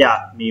တွေမပြ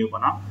မိဘူး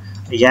ပေါ့နော်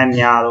အရန်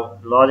များလို့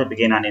logic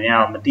beginner အနေနဲ့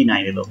တော့မသိနို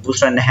င်ဘူးလို့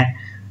Bootstrap နဲ့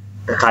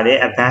တခါလေး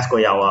advanced ကို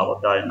ရောက်သွားပေါ့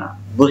ပြောရင်နော်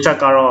Bootstrap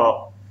ကတော့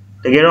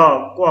တကယ်တော့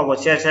ကိုယ့်အကို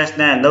CSS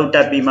နဲ့လုပ်တ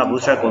တ်ပြီးမှ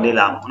Bootstrap ကိုလေ့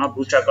လာမှာပေါ့နော်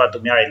Bootstrap ကသူ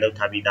များတွေလုပ်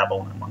ထားပြီးသားပုံ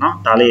စံပေါ့နော်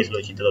ဒါလေးဆို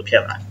လို့ရှိရင်ဒီလိုဖြ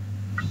စ်လာ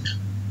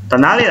တ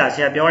နားလေလားဆ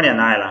ရာပြောနေတာ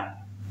နားရလား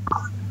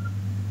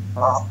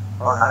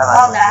ဟုတ်နားလေပါ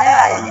လေ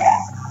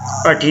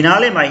အဲ့ဒီနား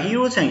လေးမှာ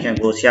hero section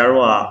ကိုဆရာ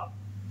တို့က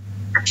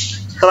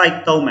slide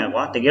သုံးမယ်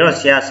ကွာတကယ်တော့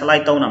ဆရာ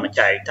slide သုံးတာမ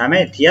ကြိုက်ဘူးဒါပေ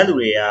မဲ့ဒီကလူ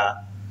တွေက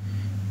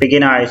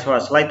beginner တွေဆိုတာ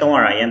slide သုံးရ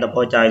တာအရင်သ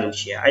ဘောကျလို့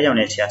ရှိရအဲ့ကြောင့်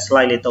လည်းဆရာ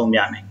slide လေးသုံးပြ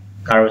မယ်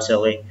carousel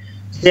လေး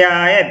ဆရာ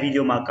ရဲ့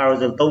video မှာ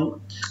carousel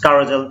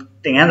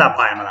သင်ခန်းစာ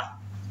ပါရမလား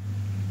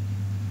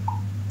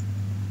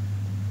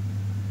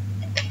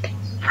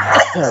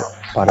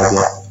ပါတယ်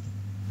ဗျ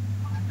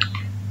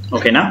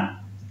Okay နော်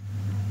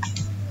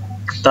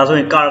ဒါဆို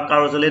ရင်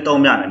carousel လေး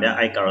သုံးပြမယ်ဗျ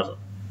အဲ့ carousel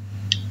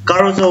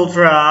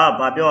ဆိုတာ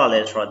ဘာပြောရလဲ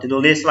ဆိုတော့ဒီလို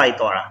လေး slide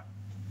တော့တာ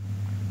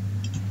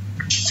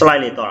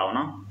slide လေးတော့တာပေါ့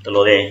နော်ဒီ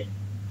လိုလေး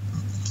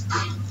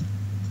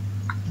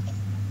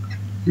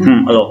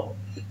အဲ့လို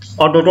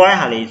auto တွားရ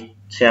ဟာလေး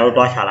ဆရာတို့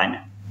တွားချလိုက်မ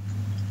ယ်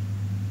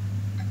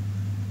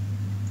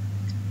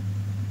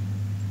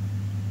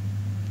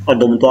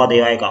auto မတွား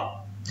သေးအဲ့ကောင်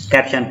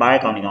caption ပါ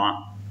တဲ့ကောင်ဒီကောင်က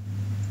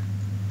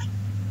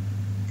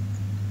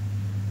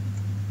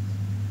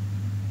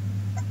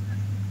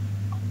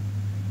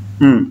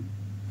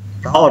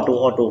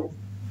auto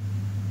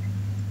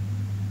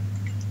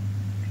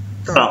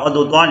အဲ့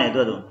auto တွားနေ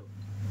တွေ့လို့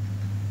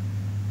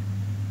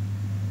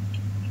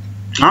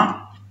နော်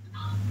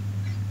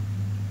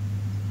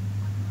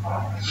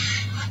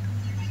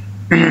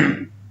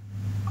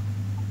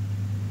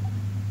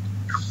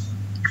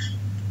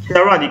ဆ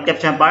ရာတို့ဒီ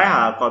caption ပါ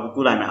ဟာ copy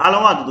ကူးလိုက်မယ်အား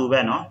လုံးကတူတူပဲ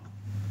နော်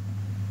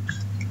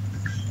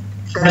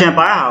caption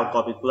ပါဟာ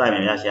copy ကူးလိုက်မ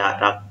ယ်ဗျာဆရာ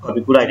ဒါ copy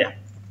ကူးလိုက်တယ်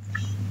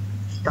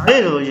ဒါ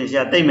လေးဆိုလို့ရှိရင်ဆ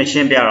ရာတိတ်မရှ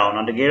င်းပြတော့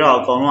နော်တကယ်တော့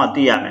အကုန်လုံးက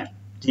သိရမယ်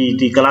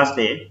ဒီ class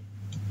တွေ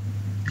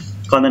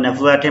content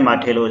flow ထဲမှာ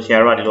ထည့်လို့ဆရာ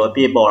တို့ကဒီလိုအပြ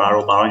ည့်ပေါ်လာ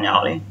တော့ဘာလို့ညာ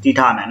အောင်လေတီး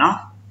ထားမယ်နော်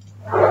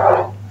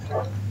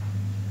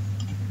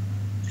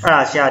အဲ့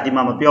ဒါဆရာဒီ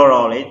မှာမပြော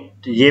တော့လေ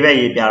ရေးပဲ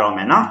ရေးပြတော့မ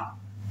ယ်နော်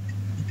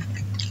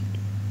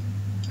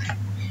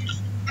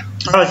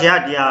rồi sẽ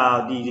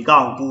đi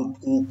con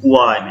cu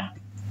ai mẹ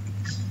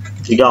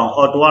đi con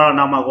auto là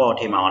nào mà có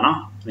thêm mà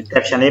nó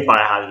caption lấy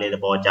bài hàng lấy được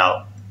bao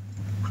cháu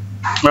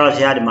rồi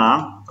sẽ đi mà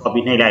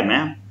copy này lại mẹ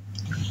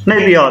này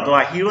bây giờ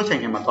tôi hero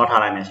thành mà tôi thay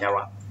lại mẹ sẽ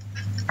rồi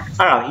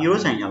à hero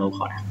thành nhà đâu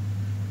khỏi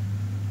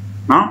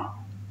nó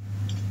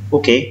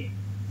ok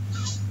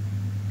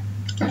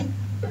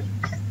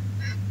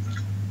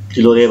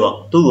thì rồi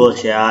bảo tôi có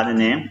sẽ này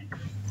nè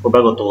có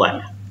bao nhiêu tuổi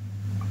mẹ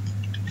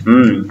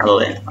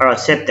rồi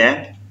sếp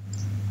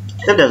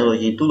rồi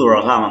thì tôi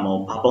rồi làm mà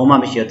một bông mà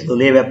mình tôi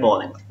lấy về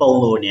bỏ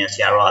bông luôn nè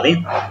sẽ rồi đi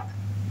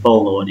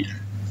bông luôn nè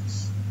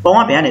bông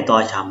mà bé này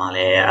to chả mà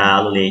lấy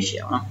lấy sẽ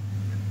nó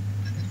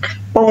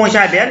bông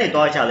sai bé này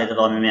to chả lấy được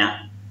đâu mẹ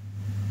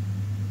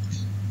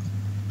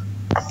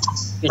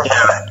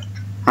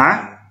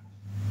hả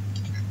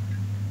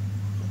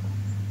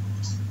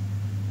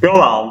ပြော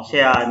ပါအောင်ဆ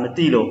ရာမ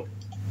သိလို့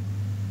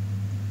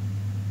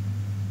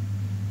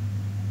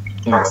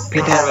ဖိ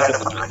ထားရတယ်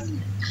ဟ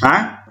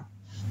မ်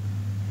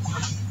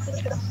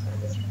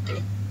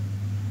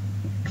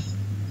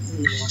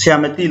ဆရာ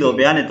မသိလို့ဘ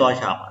ယ်ကနေသွား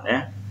ချပါလဲ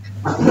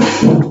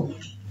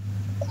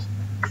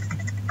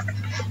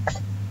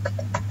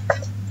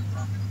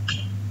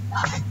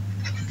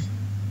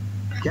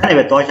ကျန်နေ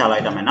ပဲသွားချလို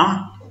က်တော့မယ်နော်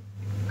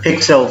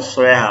pixel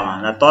ဆွဲဟာမှာ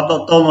တော့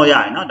သုံးလို့ရရ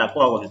င်နော်ဒါ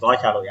ကိုယ့်အကိုသွား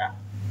ချလို့ရ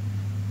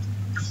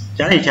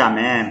ကျန်နေချမ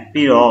ယ်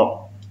ပြီးတော့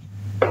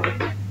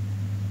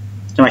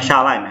ကျွန်တော်ရှာ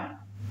လိုက်မယ်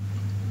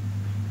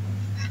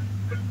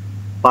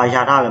ပါ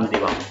ရှာထားလည်းမသိ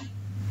ပါ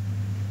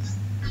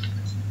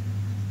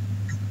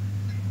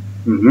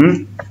ဘူး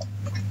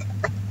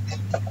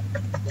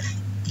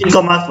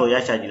eCommerce ကိုရ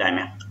ရှာကြည့်လိုက်မ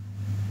ယ်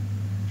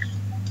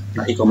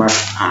eCommerce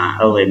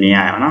ဟုတ်ပြီမြင်ရ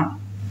အောင်နော်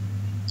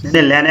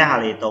ဒီလမ်းတဲ့ဟာ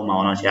လေးတုံးပါ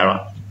အောင်နော်ဆရာ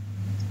တော့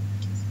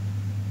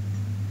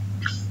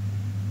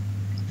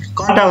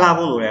contact လာ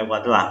ဖို့လိုတယ်ကွာ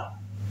သူ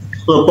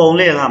ကပုံ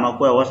လေးလာမှာ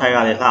ကိုယ့် website က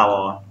လေးလာပါ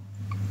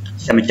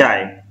ဆရာမကြို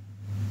က်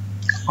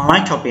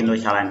online shopping လို့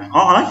ရှာလိုက်မယ်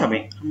online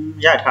shopping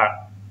ရထား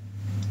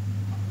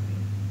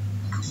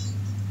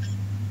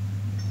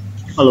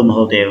အဲ့လိုမ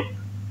ဟုတ်သေးဘူး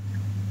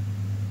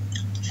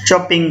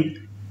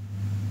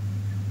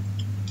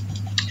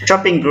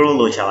shopping grow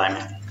လို့ရှာလိုက်မ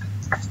ယ်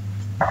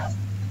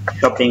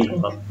shopping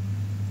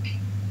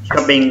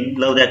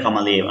လုပ်တဲ့ကောင်မ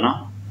လေးပေါ့နော်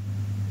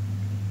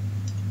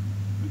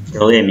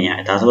ပြောရမြင်ရတ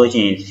ယ်ဒါဆိုလို့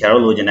ရှိရင်ဆရာ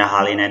တို့လိုချင်တဲ့ဟာ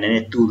လေးနဲ့နည်းန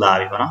ည်းတူလာ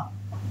ပြီပေါ့နော်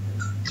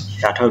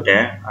ရှာထုတ်တ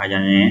ယ်အားကြော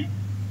င့်ね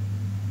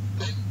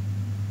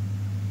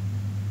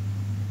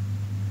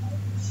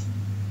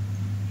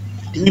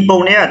ဒီပုံ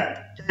လေးက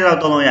ကျတော့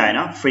သုံးလို့ရရင်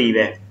နော် free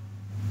ပဲ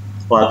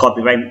ဟို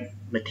copyright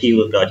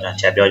material ပြောချင်တာ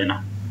ဆရာပြောချင်တာ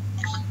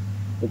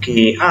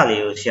okay အား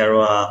လေးကိုဆရာ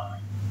တို့က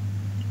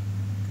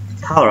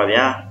ထားရ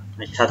ဗျာ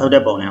ရှာထုတ်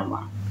တဲ့ပုံနဲ့ဟို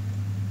မှာ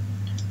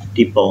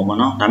ဒီပုံပေါ့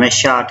နော်ဒါပေမဲ့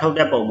ရှာထုတ်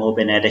တဲ့ပုံမဟုတ်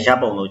ဘဲနဲ့တခြား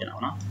ပုံလို့ကျင်တာ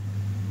ပေါ့နော်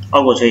အော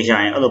က်ကိုဆွဲရှာ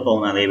ရင်အဲ့လိုပုံ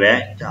စံလေးပဲ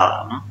ကြာတာ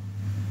နော်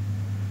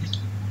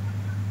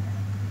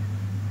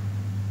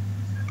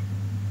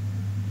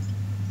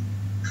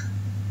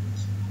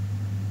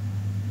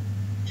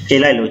ခြေ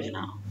လိုက်လို့ကျင်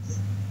တာ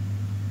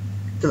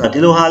ဒီ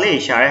လိုဟာလေး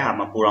ရှာတဲ့ဟာ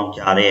မှာပိုအောင်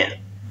ကြာတဲ့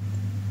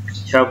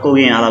ရှာကို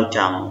ရင်အားလောက်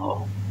ကြာမှာမဟု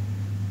တ်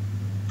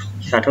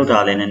ရှာထုတ်တာ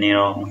လည်းနည်းနည်း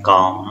တော့မ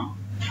ကောင်းဘူးနော်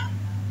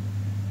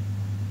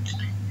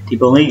ဒီ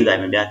ပုံလေးယူလို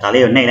က်မယ်ဗျာဒါ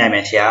လေးကိုနှိပ်လိုက်မ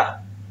ယ်ဆရာ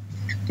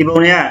ဒီပုံ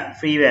လေးက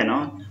free ပဲ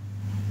နော်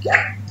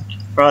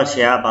တော့ဆ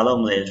ရာဘာလုပ်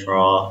မလဲဆို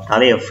တော့ဒါ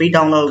လေးကို free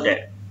download တဲ့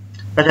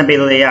present ပေး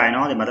လို့ရရင်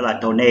နော်ဒီမှာတက်လာ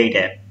donate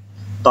တဲ့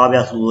တော့ပြ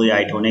ဆိုလို့ရ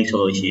ရင် donate ဆို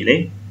လို့ရှိရင်လေ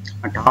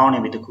down နေ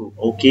ပြီတခု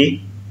okay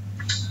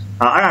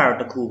အဲ့ဒါတော့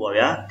တခုပေါ့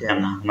ဗျာတင်မ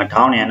လားမ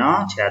down နေနော်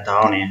ဆရာ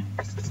down နေ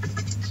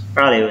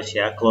အဲ့ဒါလေးကိုဆ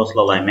ရာ close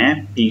လုပ်လိုက်မယ်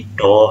ပြီး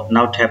တော့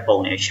နောက်ထပ်ပုံ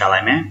လေးရှာ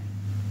လိုက်မယ်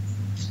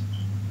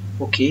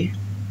okay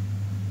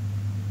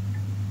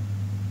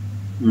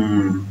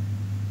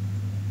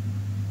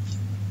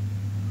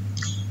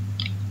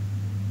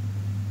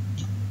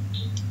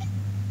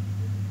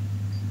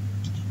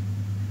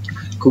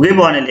Google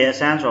ပေါ်နဲ့လေအ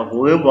စမ်းဆိုတော့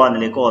Google ပေါ်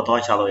နဲ့လေကိုယ်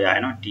တော့ချလို့ရတ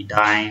ယ်နော်ဒီ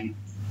တိုင်း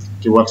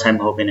ဒီ website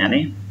မဟုတ်ဘဲနဲ့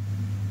လေ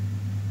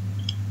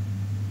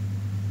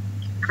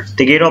တ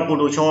ကယ်တော့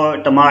Photoshop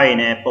တမရည်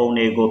နဲ့ပုံ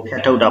တွေကိုဖျ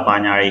က်ထုတ်တာပါ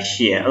ညာတွေ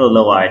ရှိရအဲ့လို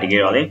လုပ်ရတယ်တက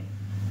ယ်တော့လေ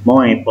မဟု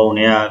တ်ရင်ပုံ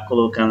တွေကကို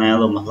လိုကန်လန်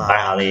အဲ့လိုမလှ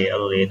တဲ့ဟာလေးအဲ့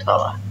လိုလေးထား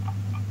ပါ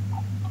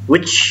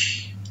which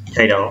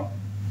ထိုက်တော့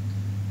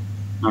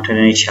နောက်ထပ်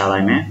နေရှာလို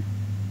က်မယ်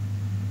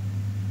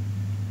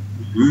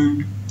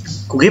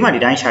Google မှာဒီ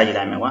တိုင်းရှာကြည့်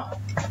လိုက်မယ်ကွာ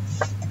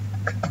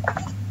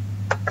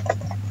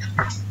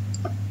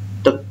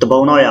တ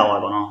ပုံတော့ရပါ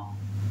ဘောနော်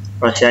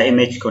Russia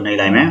image ကိုနှိပ်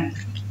လိုက်မယ်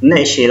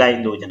နဲ့ရှေ့လိုက်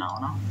လို့ကျင်တာ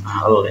ပေါ့နော်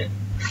အဲ့လိုလေ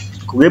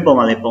Google ပေါ်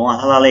မှာလေပုံက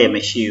လှလှလေးမ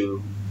ရှိဘူး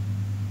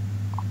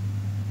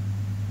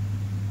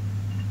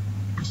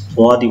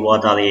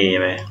water လေး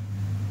ပဲ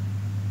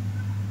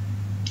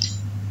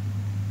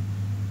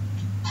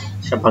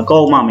စပ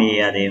ကောမှမရ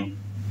ရသေး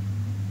ဘူး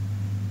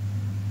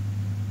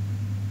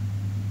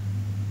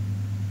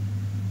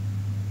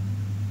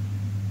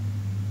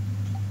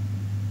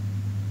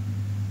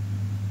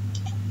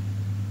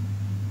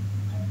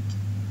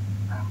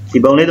ဒီ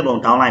ပုံလေးတစ်ပုံ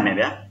down လိုက်မယ်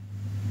ဗျာ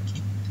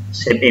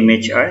save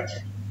image art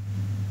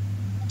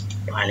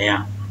ပါလေ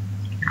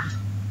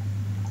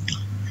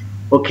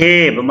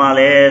Okay,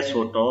 bamale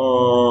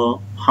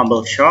soto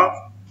humble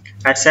shop.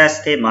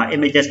 Access tema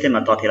images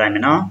tema to thilai me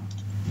no.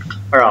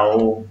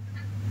 Arao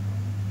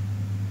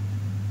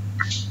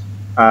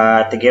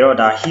tegero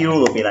da hero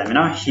lo pi lai me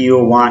no.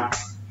 Hero 1.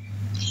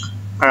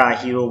 Ara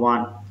hero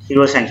 1.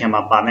 Hero sanction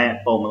ma pa me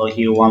pom lo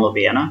hero 1 lo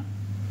pi ya no.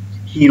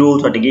 Hero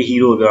so tege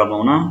hero pyo ra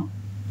mo no.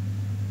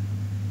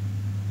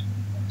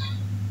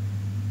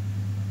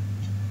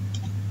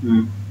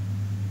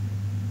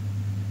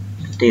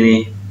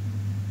 TV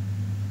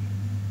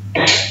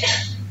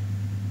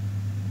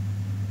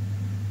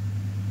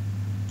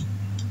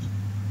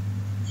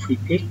free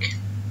pick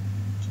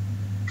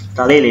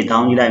tali le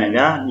down ကြည့်လိုက်မယ်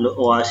ဗျာ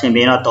ဟိုအရှင်ပ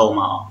င်တော့တုံး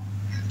ပါအောင်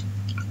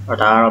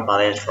ဒါကတော့ပါ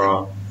လဲဆို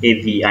တော့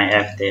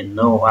AVIF တဲ့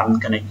no I'm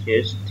gonna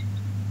use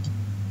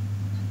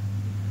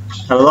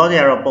လောဆ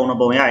ရာတော့ပုံ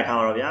ပုံရရ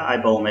ထားတော့ဗျာအဲ့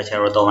ပုံပဲဆရာ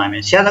တော့တုံးလိုက်မ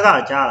ယ်ဆရာစ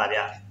ကားကြားလာ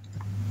ဗျာ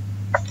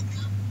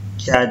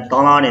ဆရာတော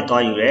င်းလာနေ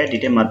တော့ယူတယ်ဒီ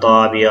တက်မှာ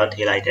တော့ပြီးတော့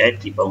ထေးလိုက်တယ်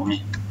ဒီပုံ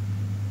နဲ့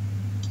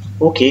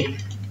okay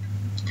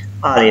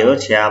အားရတော့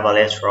ဆရာပါ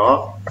လဲဆိုတော့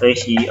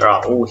 3C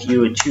အော်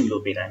hero 2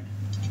လို့ပြလိုက်မယ်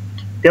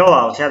ပြော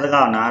ပါဦးဆရာစ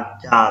ကားနား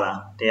ကြားလား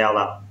တရား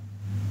လား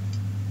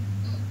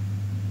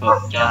ဟု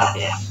တ်ကြားတ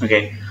ယ်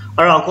okay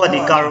အဲ့တော့အခုကဒီ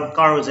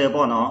carousel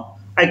ပေါ့နော်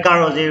အဲ့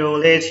carousel ကို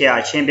လေးဆရာ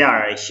ရှင်းပြရ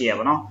ရှိရ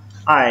ပါတော့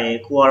အဲ့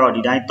ခုကတော့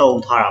ဒီတိုင်းတုံ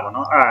ထားတာပေါ့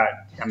နော်အဲ့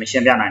ဒါမရှ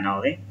င်းပြနိုင်တော့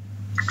လေ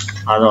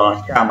အဲ့တော့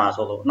ကြာမှာ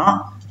ဆိုလို့နော်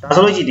ဒါ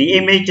ဆိုလို့ရှိရင်ဒီ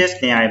images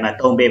နေရာတွေမှာ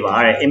တုံပေးပါ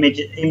တဲ့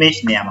image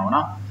နေရာမှာပေါ့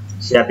နော်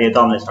ဆရာပြော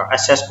တော့မယ်ဆိုတော့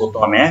access ကို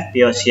တွားမယ်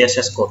ပြီးတော့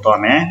css ကိုတွား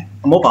မယ်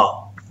အမို့ပါ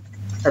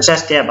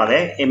access တဲ့ပါလေ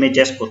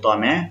images ကိုတွား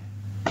မယ်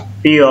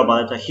ပြီးတော့ပါ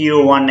တော့ hero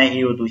 1နဲ့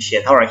hero 2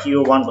 share ထားတာ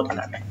hero 1ကိုထည့်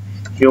လိုက်မယ်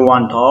hero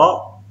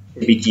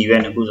 1.pg ပဲ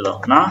နှစ်ခုစလုံး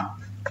နော်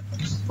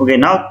okay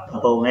နောက်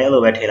ပုံလေးအဲ့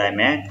လိုပဲထည့်လိုက်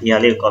မယ်ဒီဟာ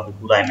လေးကို copy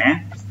ကူးလိုက်မယ်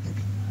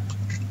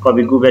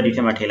copy ကူးပဲဒီထ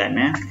က်မှထည့်လိုက်မ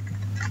ယ်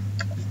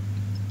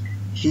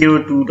hero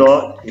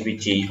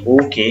 2.pg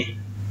okay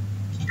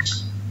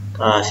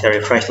ဆရာ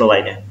refresh လုပ်လို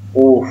က်တယ်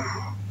oh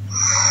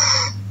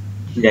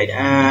ကြည့်လိုက်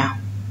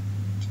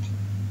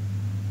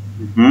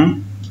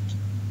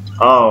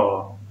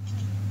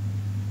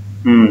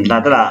ဒါ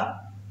တလား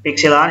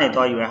pixel ကနေ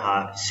တော့ယူရဟာ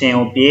စင်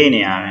ကိုပြေး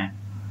နေရတယ်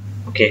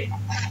okay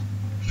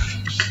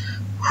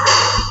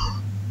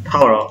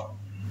ထောက်တော့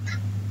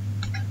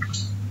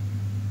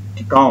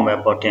ဒီကောင်ကိုပဲ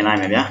ပေါ်တင်လိုက်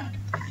မယ်ဗျာ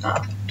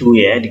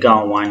2ရဲ့ဒီကော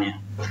င်1ရဲ့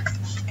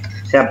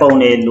ဆရာပုံ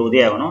နေလို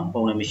သေးရပါတော့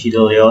ပုံနေမရှိ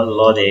တော့ရော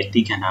လောတယ်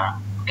တီးခံတာ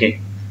okay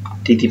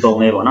ဒီပုံ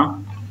လေးပေါ့နော်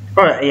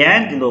အဲ့တော့အရင်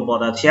ဒီလိုပေါ်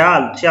တာဆ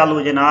ရာလို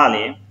ချင်တာက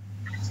လေ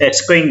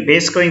screen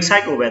base screen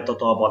site ကိုပဲ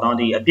တော်ပေါ်တော့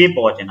ဒီအပြည့်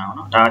ပေါ်ချင်တာเ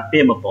นาะဒါအပြ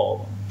ည့်မပေါ်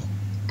ဘူး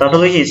ဒါဆို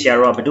လို့ရှိရင်ဆရာ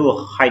တို့ကဘယ်သူ့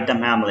height တတ်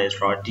မှတ်မလဲဆို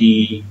တော့ဒီ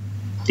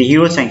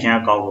hero sanction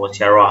အကောင့်ကိုဆ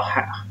ရာတို့က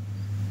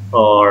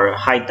or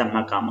height တတ်မှ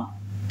တ်ကမှာ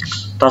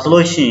ဒါဆို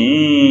လို့ရှိရ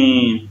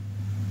င်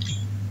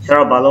ဆရာ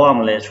တို့ဘာလုပ်ရ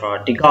မလဲဆိုတော့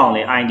ဒီကောင်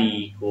လေး ID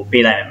ကို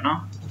ပေးလိုက်မယ်เนาะ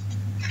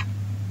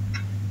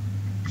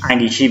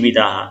ID ရှိပြီး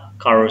သား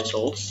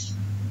carousel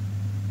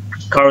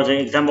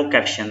example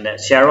caption တဲ့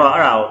ဆရာတို့က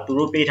အဲ့ဒါကိုသူ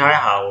တို့ပေးထား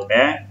တဲ့ဟာကို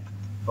ပဲ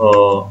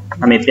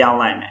အမေပြောင်း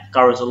လိုက်မယ်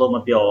carousel လို့မ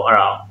ပြောအဲ့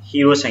ဒါ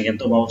hero sanction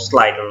တော့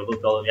slider လို့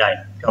ပြောလို့ရတယ်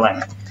ပြောလိုက်မ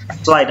ယ်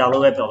slider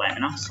လို့ပဲပြောလိုက်မ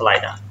ယ်နော်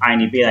slider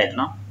id ပေးလိုက်တယ်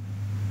နော်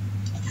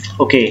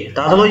okay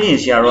ဒါဆိုလို့ရှိရင်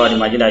ဆရာတို့ကဒီ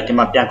မှာကြည့်လိုက်ဒီ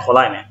မှာပြန်ခေါ်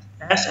လိုက်မယ်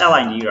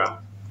slid ရာ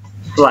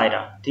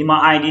slider ဒီမှာ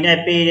id နဲ့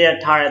ပေးတဲ့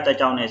ထားတဲ့အတွက်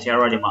ကြောင့်ねဆရာ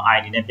တို့ကဒီမှာ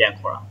id နဲ့ပြန်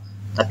ခေါ်တာ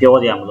ဒါပြော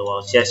စရာမလိုပါ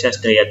ဘူး css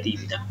တွေရတည်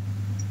ပြီးသား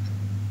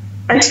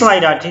အဲ့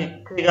slider ဒီ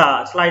က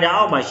slider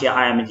အောက်မှာရှိရ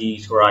img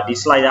ဆိုတာဒီ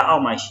slider အော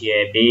က်မှာရှိရ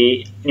ဘေး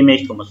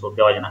image ကိုမဆို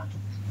ပြောချင်တာ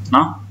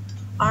နော်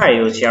အဲ့ဒါ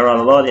ကိုဆရာတို့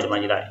လောဒီမှာ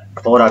ကြည့်လိုက်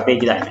border ပေး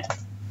ကြည့်လိုက်မယ်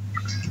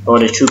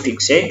border 2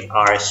 pixel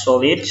are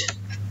solid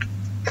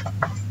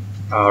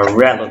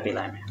red လို့ပေး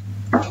လိုက်မယ်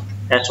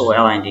solid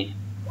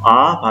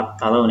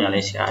ဘာလို့နေ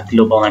လဲဆရာဒီ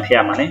လိုပုံလိုက်ဖြစ်ရ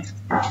မှာလေ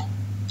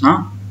နော်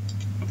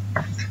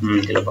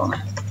ဒီလိုပုံလို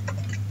က်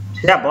ဆ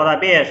ရာ border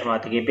ပေးရဆိုတာ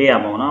တကယ်ပေးရ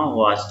မှာနော်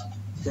ဟို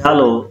ဆရာ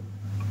လို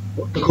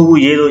တခုခု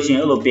ရေးလို့ရှိရ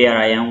င်အဲ့လိုပေးရ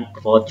တာရန်သ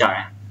ဘောကျတ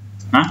ယ်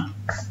နော်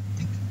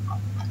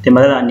ဒီမှာ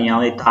လည်းအနေအော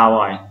င်လေးထား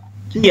ပါရင်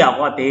ကြည့်ရ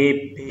ဟောဘေး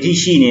ထိ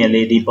ရှိနေ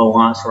လေဒီပုံက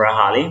ဆိုရ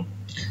ဟာလေ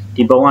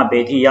ဒီပုံက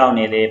ဘေးထိရောက်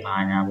နေလေဘာ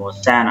ညာပေါ့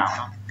စမ်းတာ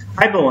နော်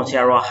အဲ့ပုံကိုဆ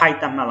ရာတို့ height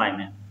တတ်မှတ်လိုက်မ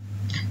ယ်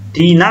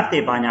ဒီနပ်တွေ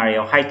ဘာညာတွေ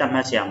ရော height တတ်မှ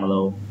တ်ဆရာမ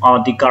လို့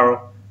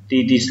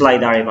ဒီ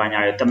slider တွေဘာညာ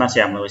တွေတတ်မှတ်ဆ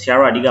ရာမလို့ဆရာ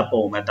တို့အဓိက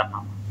ပုံပဲတတ်မှ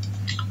တ်မှာ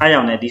အဲ့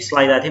ကြောင့်လည်းဒီ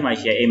slider ထဲမှာ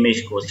ရှိတဲ့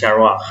image ကိုဆရာ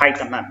တို့က height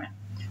တတ်မှတ်မယ်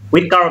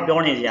width ကတော့ပြော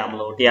နေဆရာမ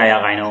လို့100ရာ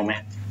ခိုင်နှုန်းပဲ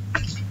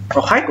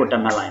height ကိုတ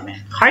တ်မှတ်လိုက်မယ်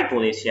height ကို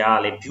လေဆရာက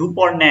လေ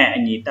viewport နဲ့အ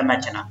ညီတတ်မှတ်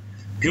ချင်တာ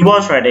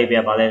viewport ဆိုတဲ့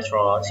data ပါလဲဆို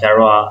တော့ဆရာ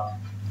တို့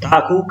ကဒါ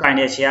အခုကင်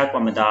တဲ့ဆရာကွ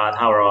န်ပျူတာ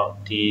ထားတော့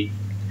ဒီ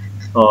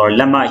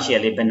လက်မရှိ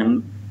လေဘယ်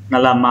နှ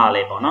လက်မ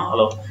လဲပေါ့နော်အဲ့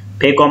လို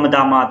ဘေးကွန်ပျူ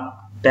တာမှာ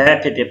ဘယ်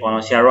ဖြစ်ပေါ့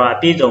နော်ဆရာတို့ကအ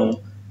ပြည့်စုံ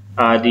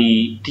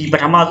ဒီပ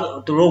ထမ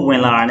သူတို့ဝ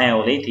င်လာတဲ့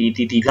ဟိုလေ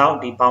ဒီလောက်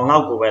ဒီပေါင်လော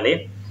က်ကိုပဲလေ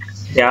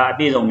ဆရာအ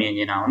ပြည့်စုံမြင်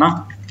နေတာပေါ့နော်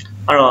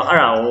အဲ့တော့အဲ့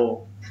ဒါကို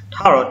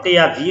ထားတော့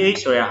 100 VH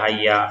ဆိုတဲ့ဟာ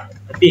ကြီးက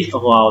အပြည့်ဟို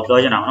ဟာကိုပြော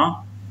ချင်တာပေါ့နော်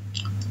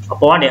အ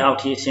ပေါ်ကနေအောက်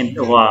ထိအဆင်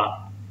ဟိုဟာ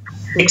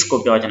fix ကို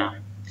ပြောချင်တာ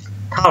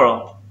ထားတော့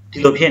ဒီ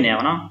လိုဖြစ်နေအော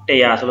င်နော်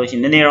100ဆိုလို့ရှိရ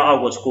င်နည်းနည်းတော့အော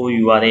က်ကို score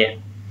ယူပါသေးတယ်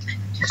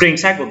ဆ string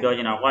size ကိုပြောချ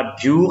င်တာက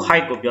view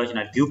height ကိုပြောချင်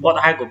တာ viewport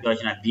height ကိုပြော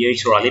ချင်တာ vh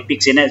ဆိုတာလေ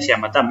pixel နဲ့ဆရာ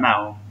မတတ်မှတ်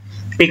အောင်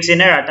pixel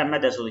နဲ့တတ်မှ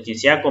တ်တယ်ဆိုလို့ချင်း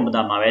ဆရာကွန်ပျူ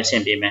တာမှာပဲအဆ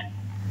င်ပြေမယ်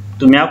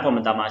သူများကွန်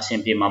ပျူတာမှာအဆင်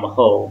ပြေမှာမ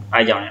ဟုတ်ဘူး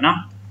အဲကြောင့်လေနော်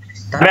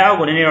ဒါပေမဲ့အောက်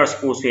ကိုနည်းနည်းတော့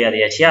support ဆွဲရတ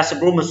ယ်ဆရာ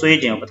support မဆွဲ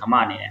ခြင်းကိုပထမ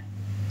အနေနဲ့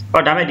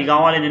ဟောဒါပေမဲ့ဒီကော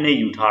င်ကလည်းနည်းနည်း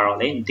ယူထားတော့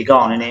လေဒီကော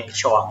င်ကနည်းနည်း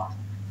ချော့အောင်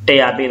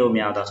100ပေးလို့မ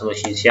ရတော့ဆိုလို့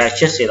ရှိရင်ဆရာ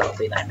80လောက်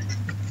ပေးလိုက်မယ်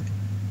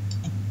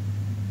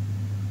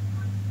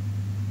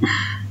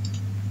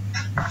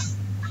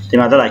ဒီ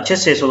မှာတော့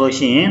80ဆိုလို့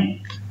ရှိရင်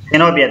ကျွ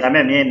န်တော်ပြဒါ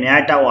ပေမဲ့အ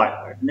များကြီးတောက်ရ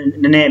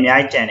နည်းနည်းအများ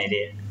ကြီးကြံနေတ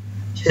ယ်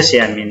80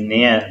ရမြင်နေ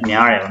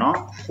များတယ်ပေါ့နော်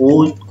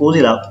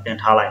90လောက်ပြန်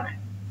ထားလိုက်မယ်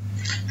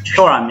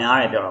ချော့တာများ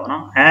တယ်ပြောတော့ဗော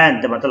နော်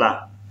ဒီမှာတက်လာ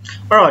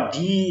အဲ့တော့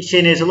ဒီရှ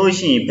င်နေဆိုလို့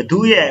ရှိရင်ဘသူ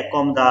ရဲ့ကွ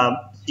န်ပျူတာ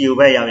စီကို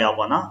ပဲရောက်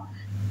ပေါ့နော်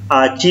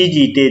ကြီး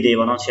တေး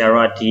ပေါ့နော်ဆရာ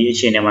တို့ကဒီအ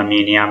ရှင်ထဲမှာမြ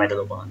င်နေရမယ်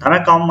လို့ပေါ့နော်ဒါပေ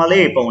မဲ့ကောင်မ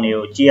လေးပုံလေး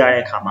ကိုကြည့်ရ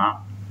တဲ့အခါမှာ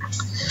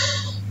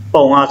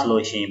ပုံကဆို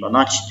လို့ရှိရင်ပေါ့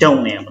နော်ကျုံ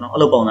နေပေါ့နော်အဲ့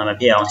လိုပုံစံမ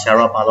ဖြစ်အောင်ဆရာ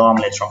တို့ကဘာလုပ်ရမ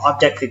လဲဆိုတော့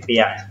object click ပေး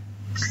ရတယ်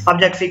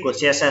object click ကို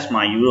CSS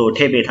မှာ euro ထ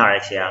ည့်ပေးထားတ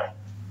ယ်ဆရာ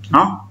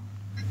နော်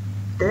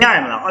တင်ရတ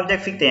ယ်မလား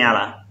object click တင်ရ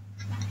လား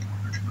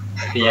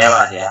တင်ရ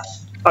ပါဆရာ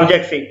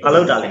object click ဘာလု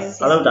ပ်တာလဲ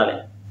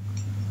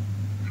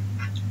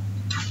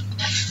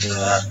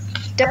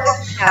တက်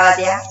ပါ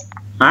ဗျာ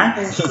ဟမ်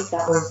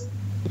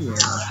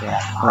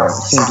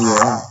စင်တီ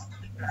ရော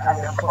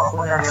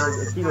ပုံစံမျိုးကြ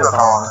ည့်လို့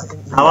ကောင်း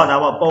အောင်ဒါ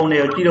ပေါ့ပုံတွေ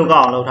ကိုကြည့်လို့ကော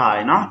င်းအောင်လုပ်ထားတ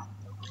ယ်နော်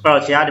အဲ့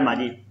တော့ဆရာဒီမှာ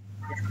ကြည့်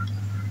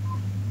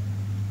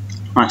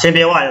ဆင်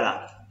ပြေဝရလား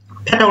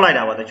ဖြတ်ထုတ်လိုက်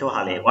တာပေါ့တချို့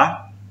ဟာလေးကွာ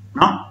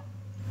နော်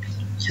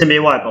ဆင်ပြေ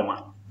ဝရပုံမှာ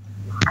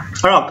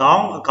အဲ့တော့ခေါ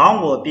င်း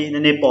ကိုအပြည့်န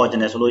ည်းနည်းပေါ်ကျ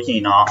င်တယ်ဆိုလို့ရှိရ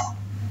င်တော့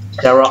ဆ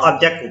ရာတို့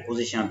object ကို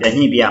position ပြန်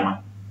ညှိပြရမှာ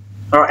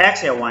အဲ့တော့ x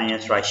ရ y ရ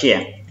ဆိုတာရှိရ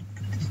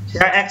ဆ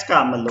ရာ x က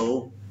မလို့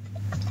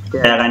ဆ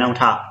ရာခိုင်းတော့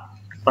ထား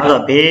ဘာ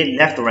လို့ဘေး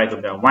left to right ကို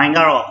ပြော y က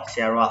တော့ဆ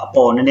ရာတို့ကအ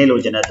ပေါ်နည်းနည်းလို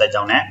ချင်တဲ့အတွက်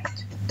ကြောင့်ね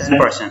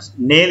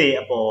 10% နည်းလေ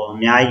အပေါ်အ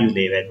များကြီးယူ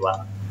လေပဲသူက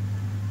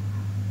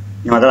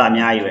ညီမတို့အ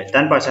များကြီးပဲ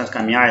 10% က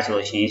များရဆို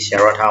လို့ရှိရင်ဆရာ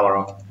တို့ထားပါ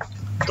တော့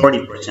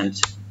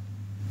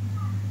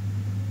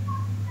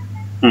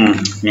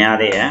 30% များ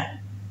တယ်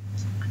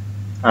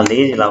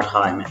40လောက်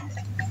ထားလိုက်မယ်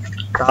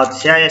ဒါ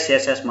ဆရာရဲ့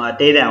CSS မှာအ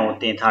သေးတန်ကို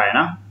တင်ထားရ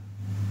နော်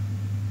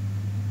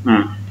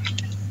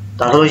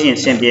ဒါဆိုရင်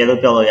စင်ပြေလို့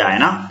ပြောလို့ရရ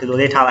င်နော်ဒီလို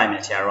လေးထားလိုက်မ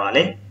ယ်ဆရာတို့က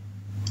လေ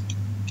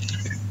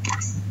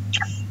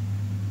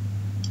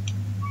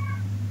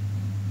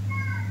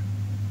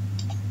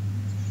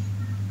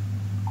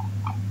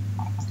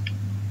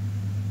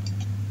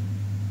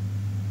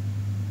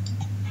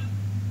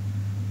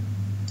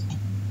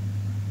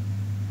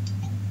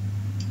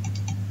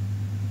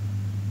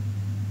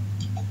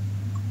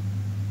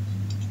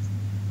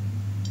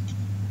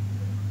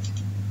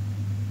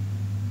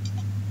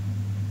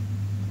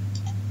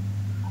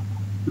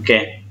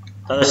Okay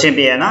ဒါဆိုရှင်း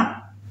ပြရနော်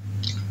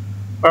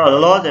အဲ့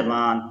တော့လောတယ်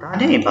မှာဒါ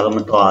နဲ့ဘာလို့မ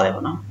တော်ရလဲ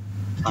ပေါ့နော်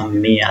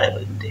မင်းရတယ်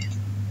ပေါ့ဒီ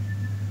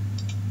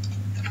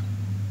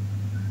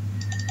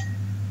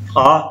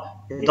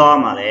တော့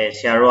မှာလေဆ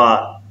ရာတို့က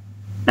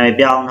နိုင်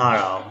ပြောင်းထား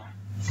တာ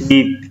ဒီ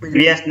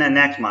previous နဲ့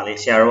next မှာလေ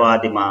ဆရာတို့က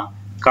ဒီမှာ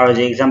current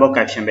example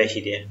caption ပဲရှိ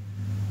တယ်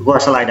အခုက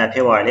slider ဖြ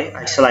စ်သွားတယ်လေ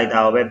အဲ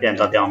slider ကိုပဲပြန်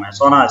တော့ပြောင်းမယ်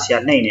စောနာဆရာ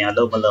နှိမ့်နေတာ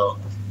လို့မလို့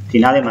ဒီ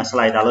နားလေးမှာ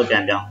slider လို့ပြ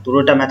န်ပြောင်းသူ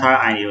တို့တက်မှတ်ထား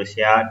တဲ့ ID ကိုဆ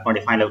ရာ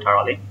modify လုပ်ထား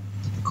တော့လေ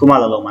ခုမှ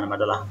လုံးမှာမ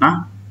တလားနော်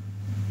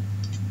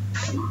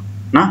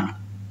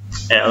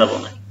အဲ့လိုပုံ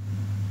နဲ့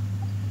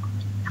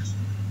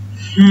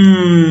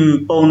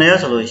ပုံနေ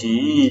ဆိုလို့ရှိရ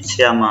င်ဆ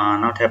ရာမ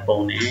နောက်ထပ်ပုံ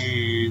နေ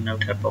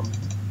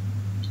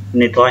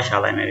နေတော့ရှာ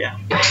လိုက်မယ်ဗျာ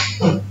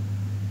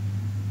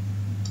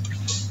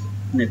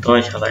နေတော့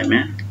ရှာလိုက်မ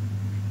ယ်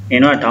အ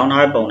င်းတော့ down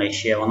ထားပုံလေး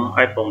share ပါနော်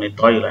အဲ့ပုံလေး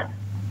တော့ယူလိုက်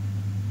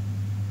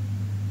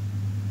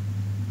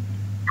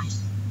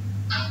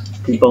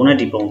ဒီပုံနဲ့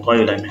ဒီပုံတော့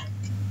ယူလိုက်မယ်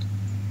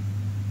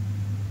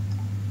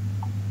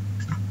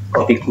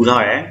copy ကူ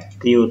ထားတယ်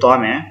ဒီကိုသွား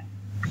မယ်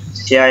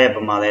ဆရာရဲ့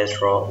ပုံမှာလဲဆို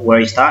တော့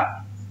where is that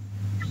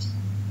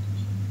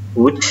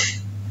boot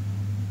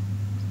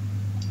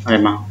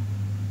အဲ့မှာ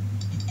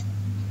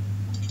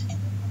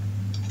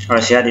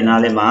ဆရာဒီနား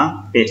လေးမှာ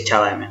page ချ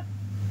လိုက်မယ်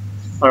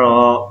အဲ့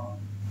တော့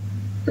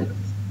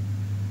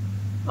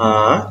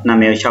နာ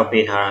မည်ကို6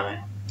ပေးထားတာပဲ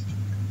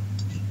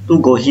သူ့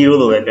ကို hero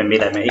လို့ပဲပြန်ပေး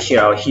လိုက်မယ်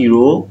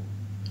hero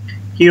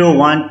 1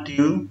 2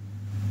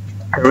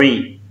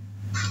 3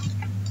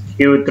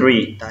 hero 3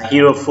 ဒါ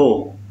hero 4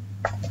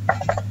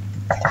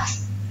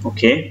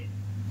 okay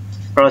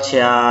အဲ့တော့ဆ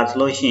ရာဆို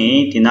လို့ရှိရ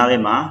င်ဒီနား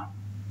လေးမှာ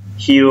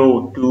hero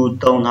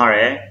 2 သုံးထားတ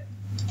ယ်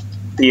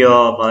ပြီး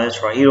တော့ဘာလဲ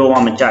ဆိုတော့ hero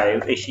 1မကြိုက်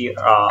ဘူး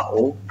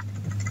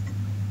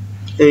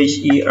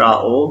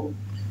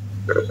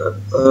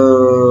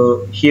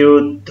hero hero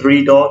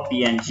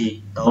 3.png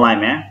သုံးလိုက်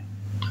မယ်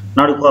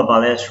နောက်တစ်ခုကဘာ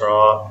လဲဆို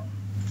တော့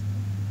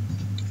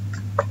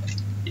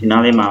ဒီ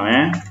နားလေးမှာပဲ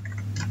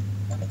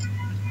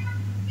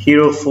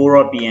hero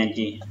 4.png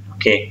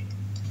okay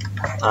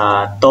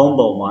 3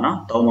ပုံပေါ့နော်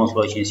3ပုံဆို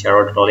လို့ရှိရင်ဆရာ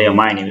တို့တော်တော်လေး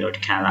မိုက်နေပြီလို့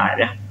ခံစားရတယ်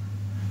ဗျာ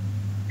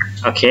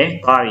okay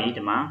ပါပြီ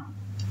ဒီမှာ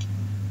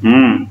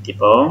ဒီ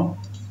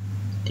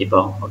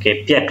ပုံ okay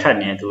ပြတ်ခတ်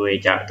နေသူတွေ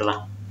ကြတယ်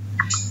လား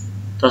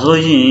ဒါဆို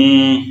ရ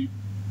င်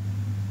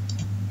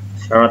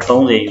ဆရာ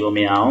တို့30ယူလို့မ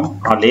ရအောင်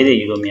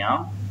40ယူလို့မရအော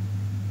င်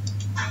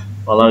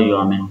follow you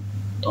on me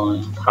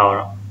don't power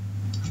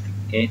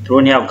okay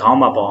through here count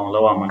mà bong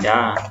lâu mà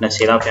đã nó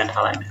sẽ laoပြန်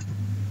ထားလိုက်မယ်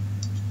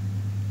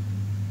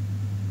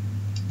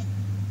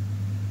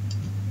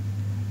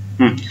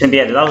စင်ပြေ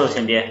တယ်လို့ဆိုစ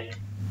င်ပြေ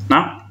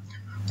နော်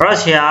အဲ့တော့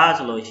ဆရာ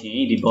ဆိုလို့ရှိရ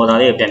င်ဒီ border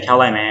လေးကိုပြန်ဖြောက်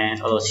လိုက်မယ်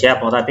အဲ့လိုဆရာ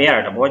border ပေးရတ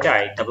ယ်တဘောကြို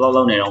က်တဘလောက်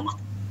လုံးနေတော့မှာ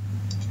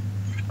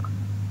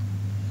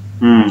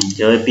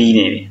ကျော်ပြီး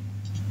နေပြီ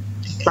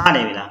လှ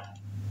နေပြီလား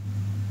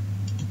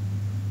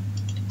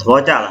သဘော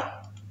ကျလား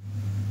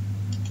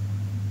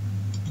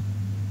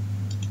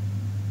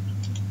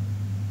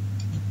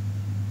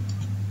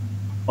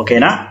โอเค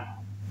นะ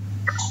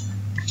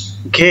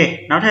โอเค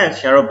နောက်ထပ်ဆ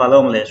ရာတို့ဘာလု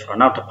ပ်မလဲဆိုတော့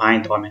နောက်တစ်ပို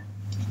င်းသွားမယ်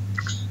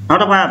နော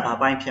က်တစ်ပိုင်းကဘာ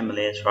ပိုင်းဖြစ်မ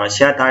လဲဆိုတော့ဆ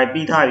ရာဒါ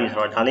ပြီးထားပြီဆို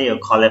တော့ဒါလေးကို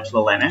collapse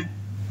လုပ်လိုက်မယ်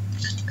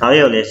ဒါ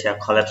လေးကိုလည်းဆရာ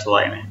collapse လုပ်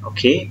လိုက်မယ်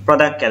okay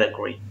product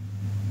category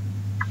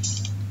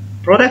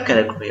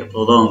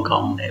ကိုဘယ်လိုလုပ်ကော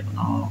င်းလဲပေါ့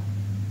နော်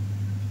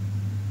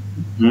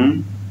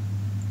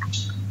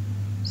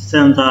စ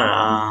ဉ်းစား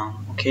တာ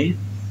okay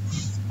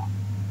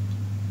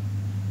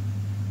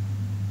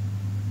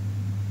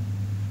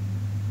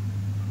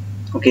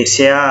okay ဆ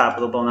ရာဘ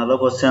ယ်လိုပုံစံလု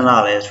ပ်ဖို့စဉ်း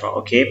စားလဲဆိုတော့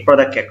okay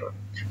product category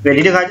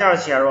ဒီတစ်ခါကျတော့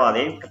ဆရာတို့က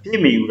လေအပြ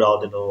ည့်မယူတော့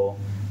ဒီလို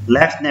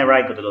left နဲ့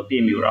right ကိုဒီလိုပြ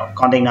ည့်မယူတော့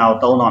container ကို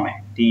သုံးတော့မယ်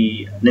ဒီ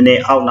နည်းန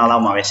ည်းအောက်နားလော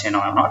က်မှာပဲဆင်း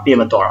တော့မယ်เนาะအပြည့်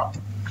မတော့တော့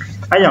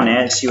အဲကြောင့်လ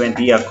ည်း CNP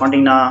က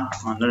container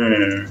no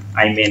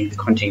I mean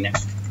container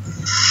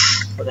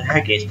what the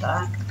heck is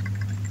that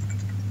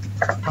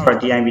အဲ့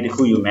DIB တ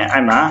ခုယူမယ်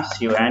အဲ့မှာ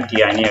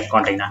CONDI နဲ့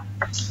container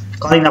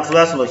full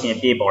ဆိုလို့ရှိရင်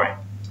ပြေးပေါ်တယ်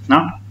เนา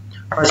ะ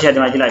အဲ့ဆရာဒီ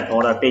မှာကြည့်လိုက်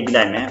border ပေးကြည့်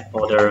လိုက်မယ်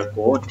border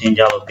ကိုတင်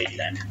ကြလို့ပေးကြည့်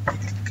လိုက်မယ်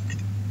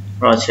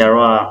အဲ့ဆရာ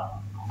တို့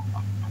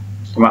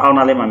ကဒီမှာအောက်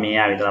နားလေးမှာမြင်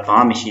ရပြီဒါဘာ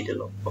မှမရှိသေး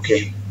လို့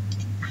okay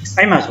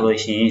အဲ့မှာဆိုလို့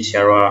ရှိရင်ဆ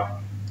ရာတို့က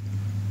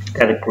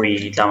category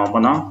တောင်းပါ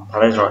ပေါ့နော်ဘာ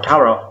လဲဆိုတော့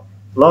ထားတော့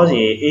loss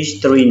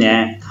h3 နဲ့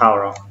ထား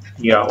တော့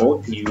u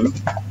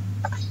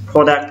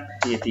product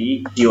ဒီ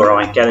URL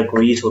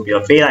category ဆိုပြီး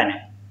တော့ပေးလိုက်မ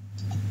ယ်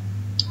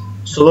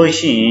ဆိုလို့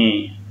ရှိရင်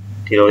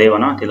ဒီလိုလေး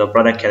ပေါ့နော်ဒီလို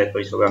product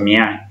category ဆိုပြီးမြင်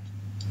ရတယ်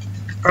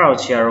အဲ့တော့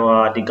ဆရာတို့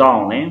ကဒီကော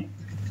င်လေ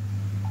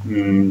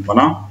ပေါ့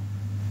နော်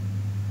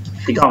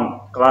ဒီကောင်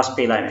class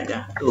ပေးလိုက်မယ်ဗျာ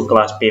သူ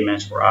class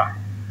payment ဆိုတာ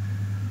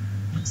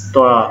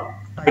တော့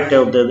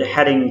title the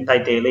heading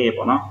title လေး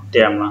ပေါ့နော်တ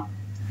င်မလား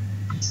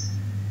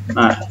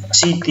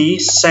CT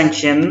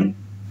sanction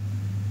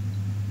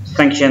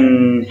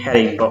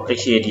heading ပေါ့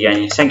HADI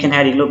sanction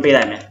heading လို့ပေး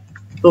လိုက်မယ်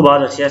သူ့ဘာ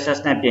လို့ CSS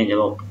နဲ့ပြင်ကြ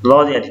လို့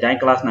loss ရဲ့ဒီတိုင်း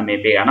class နာမည်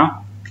ပေးတာနော်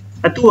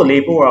အတူအ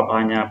လေးပို့တာဘာ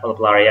ညာ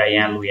blah ရအရ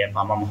င်လူရဲ့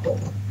ဘာမှမဟုတ်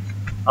ဘူး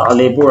အ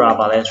လေးပို့တာ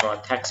ဘာလဲဆိုတော့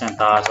text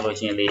center ဆိုလို့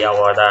ရှိရင်လေရ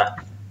ဝါတာ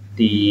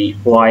ဒီ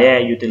ဟိုရဲ့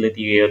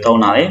utility တွေကို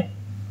သုံးတာလေ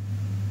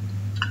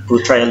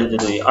Bootstrap လို့တူ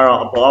တူအဲ့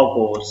တော့အပေါ်အောက်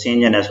ကိုဆင်း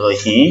ကျင်တယ်ဆိုလို့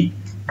ရှိရင်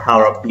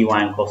power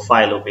p1 ကို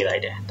file လို့ပေးလို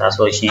က်တယ်ဒါ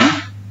ဆိုလို့ရှိရင်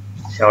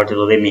ဆရာတို့ဒီ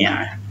လိုလေးမြင်ရ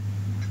တယ်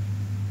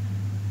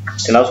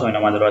ဒီလောက်ဆိုရင်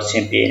တော့မှတို့ဆ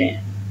င်းပြေးနေ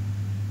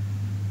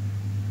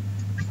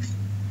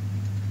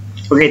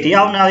okay ဒီ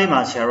အောက်နားလေးမှာ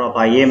ဆရာတို့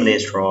ဘာရေးမလဲ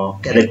ဆိုတော့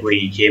category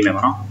ရေးမယ်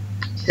ပေါ့နော်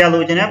ဆရာ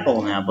လိုချင်တဲ့ပုံ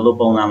စံဘယ်လို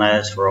ပုံစံလဲ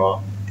ဆိုတော့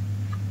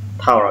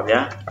ထားတော့ဗျာ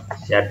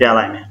ဆရာပြ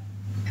လိုက်မယ်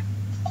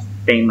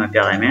paint မှာပြ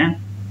လိုက်မယ်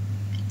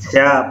ဆ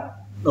ရာ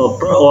ဟို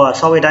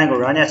software တိုင်းကို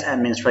run as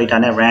administrator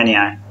နဲ့ run နေရ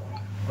တယ်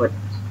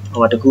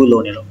ဟိုတကူ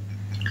လိုနေလို့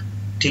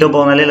ဒီလို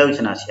ပုံစံလေးလုပ်ချ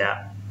င်တာဆရာ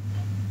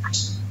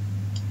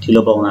ဒီ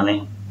လိုပုံစံ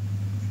လေး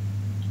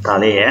ဒါ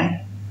လေးရယ်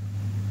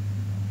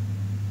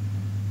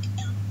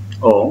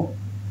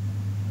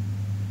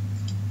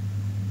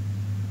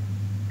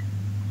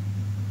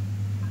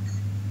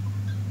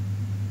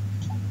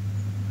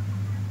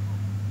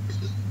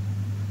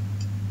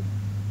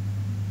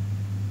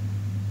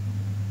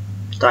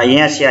ဒါရ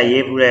င်ဆရာ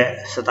ရေးဘူးတဲ့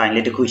style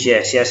လေးတစ်ခုရှိရ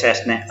CSS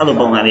နဲ့အဲ့လို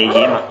ပုံစံလေး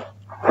ရေးမှာ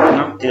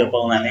နော်ဒီလို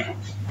ပုံစံလေး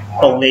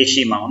ပုံလေး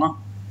ရှိမှာပေါ့နော်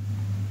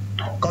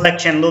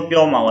collection လို့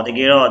ပြောမှာပေါ့တက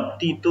ယ်တော့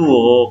တီတူ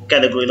ကို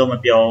category လို့မ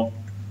ပြော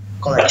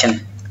collection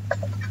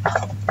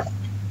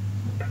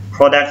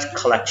product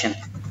collection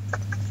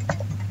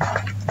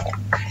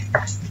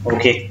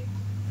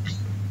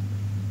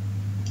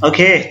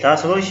okay ဒါ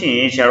ဆိုလို့ရှိ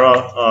ရင်ဆရာတို့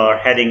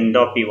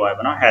heading.py ပေါ့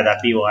နော်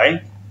header.py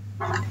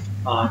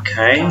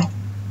okay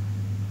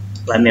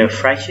let me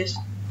refresh this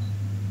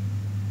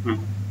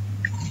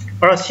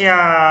အဲ့တော့ဆရာ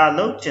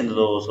လုပ်ချင်တယ်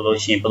လို့ဆိုလို့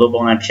ရှိရင်ဘယ်လို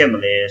ပုံစံဖြစ်မ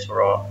လဲဆို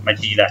တော့မ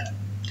ကြည့်လိုက်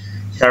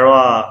ဆရာတို့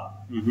က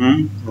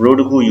row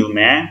တစ်ခုယူမ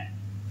ယ်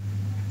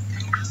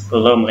ဘ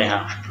ယ်လိုလုပ်မလဲဟာ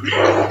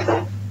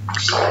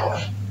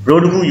row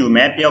တစ်ခုယူမ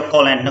ယ်ပြီးတော့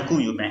column နှစ်ခု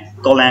ယူမယ်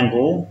column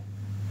ကို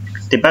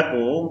ဒီဘက်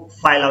ကို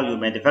5လောက်ယူ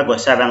မယ်ဒီဘက်ကို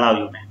7လောက်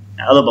ယူမယ်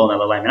အဲ့လိုပုံစံ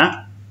လုပ်လိုက်မယ်နော်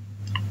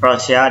အဲ့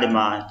တော့ဆရာဒီ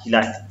မှာကြည့်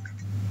လိုက်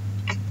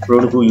row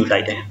တစ်ခုယူလို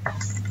က်တယ်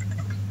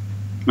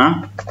နော်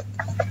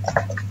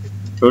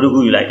row တစ်ခု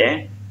ယူလိုက်တယ်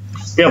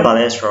ပြီးတော့ဗာ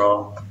လဲဆိုတော့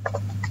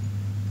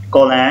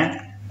column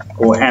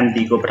ကို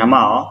empty ကိုပထမ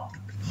အောင်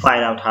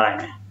5လောက်ထားလိုက်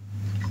မယ်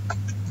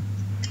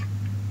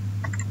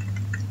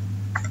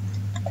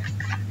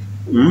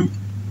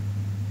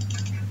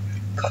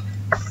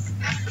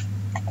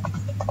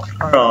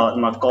အဲ့တော့ဒီ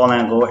မှာ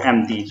column ကို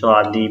empty ဆို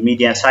တာဒီ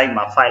medium size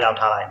မှာ5လောက်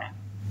ထားလိုက်မယ်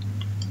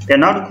ပြန်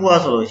နောက်တစ်ခုอ่ะ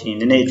ဆိုလို့ရှိရင်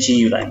နည်းနည်းကြီး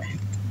ယူလိုက်မယ်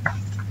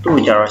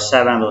 2 jar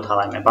 7 လို့ထား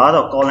လိုက်မယ်ဘာ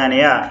လို့ column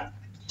တွေက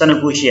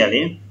12ခုရှိရ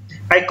လေ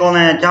အဲ့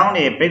column အကြောင်း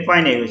တွေ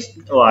breakpoint တွေကို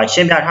ရှ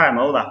င်းပြထားရမ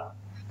ဟုတ်လား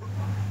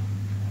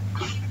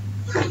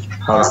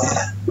ဟုတ်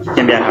ရှ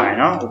င်းပြထားရ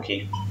နော် okay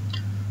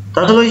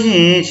ဒါဆိုလို့ရှိ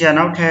ရင်ဆရာ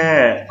နောက်ထပ်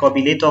copy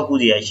လေးတော့ခု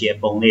စီရရှိရ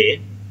ပုံလေး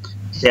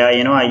ဆရာအရ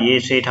င်တော့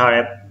ရေးဆွဲထား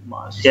တဲ့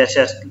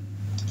CSS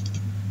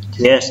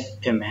JS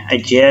ဖြစ်မယ်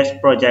အဲ့ JS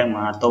project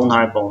မှာသုံး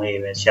ထားတဲ့ပုံလေး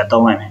ပဲဆရာ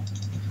သုံးလိုက်မယ်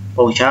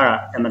ပုံချတာ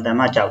အမှန်တမ်း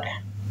မှကြောက်တယ်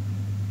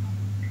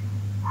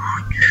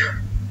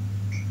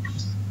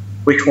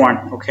which one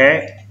okay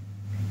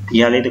ဒီ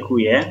ဟာလေးတစ်ခု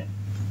ရယ်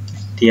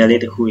ဒီဟာ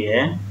လေးတစ်ခုရ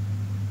ယ်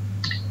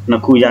နှ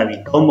စ်ခုရပြီ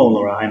သုံးပုံ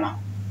လို့ရအဲ့မှာ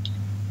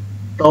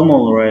သုံးပုံ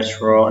လို့ရ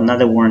ဆိုတော့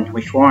another one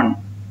which one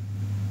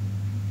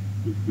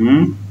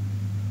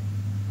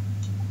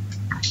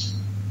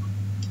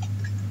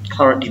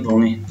ခေါ်ဒီပုံ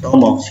လေးသုံး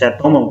ပုံဆရာ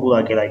သုံးပုံခုလာ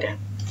ကြည့်လိုက်တယ်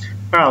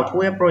အဲ့တော့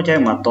ကိုယ့်ရဲ့ project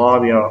မှာတော့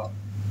ပြီးတော့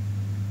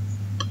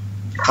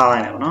ထားလို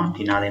က်မယ်ပေါ့နော်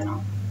ဒီနားလေးမှာ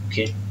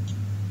okay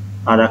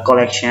other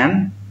collection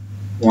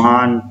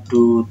 1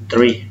 2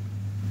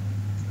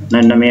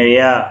 3နာမည်ရ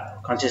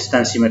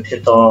consistency မဖြ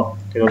စ်တော့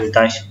ဒီလို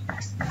dash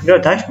ဒီလို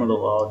dash မ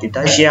လို့ဒီ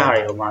dash ရဟာ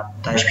တွေကိုမှ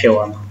dash ဖြစ်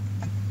သွားမှာ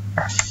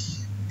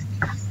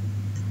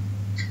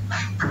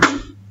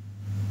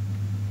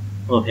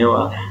ဟိုပြော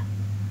ပါလေ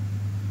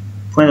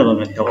ဖွင့်တယ်လို့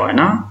ပြောပါ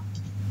နော်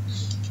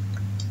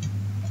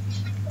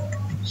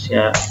ဆ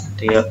ရာ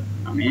ဒီ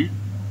နာမည်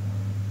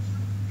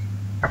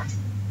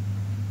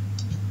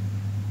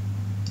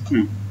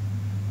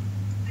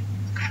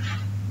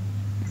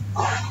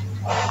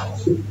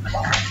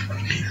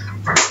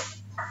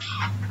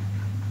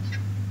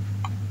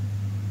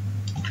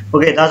โอ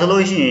เคဒါဆို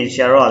လို့ရှိရင်ဆ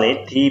ရာတို့ကလေ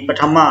ဒီပ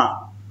ထမ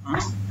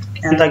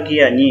ကန်တကီ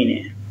ကညင်းနေ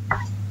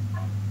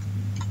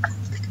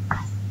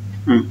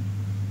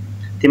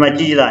ဒီမှာ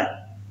ကြည့်လိုက်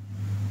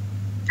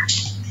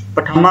ပ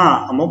ထမ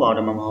အမဟုတ်ပါ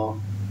ဘူးမဟုတ်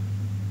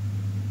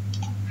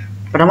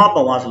ပထမ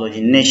ပုံကဆိုလို့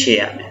ရှိရင်နှစ်ရှေ့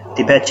ရမယ်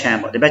ဒီဘက်ချမ်း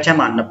ပေါ့ဒီဘက်ချမ်း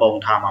မှာနှစ်ပုံ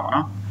ထားမှာပေါ့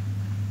နော်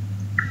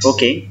โอ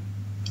เค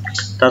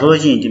ဒါဆို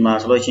လို့ရှိရင်ဒီမှာ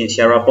ဆိုလို့ရှိရင်ဆ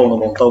ရာတို့ပုံ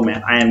သုံးမယ်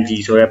img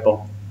ဆိုတဲ့ပုံ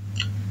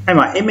အဲ့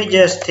မှာ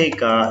images take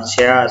ကဆ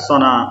ရာဆော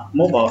နာ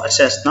mobile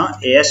access နော်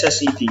access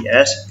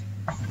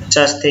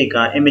access take က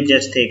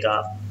images take က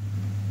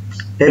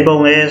ဘယ်ပုံ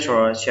လဲဆို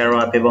တော့ဆရာ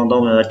တို့ဘယ်ပုံ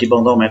သုံးလဲဒီပုံ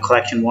သုံးမယ်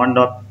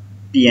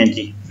collection1.png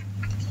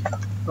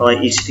or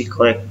easy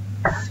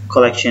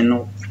collection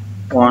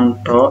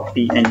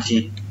 1.png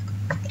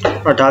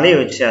အဲ့ဒါလေး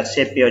ကိုဆရာ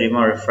save ပြီးတော့ဒီ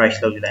မှာ refresh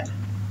လုပ်ကြည့်လိုက်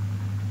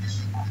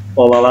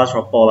ပေါ်လာလားဆို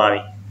တော့ပေါ်လာပြီ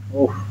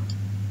အိုး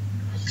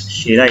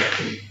ရှင်းလိုက်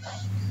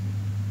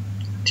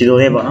ဒီလို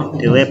လေးပေါ့နော်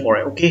ဒီလိုလေးပေါ်တ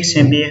ယ် okay ဆ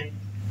င်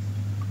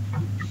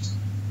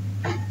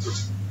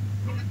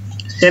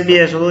ပြေ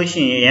ဆိုလို့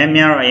ရှိရင်အရင်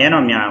များတော့အရင်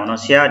တော့များအောင်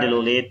နော်ဆရာဒီ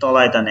လိုလေးတောက်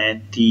လိုက်တဲ့နဲ့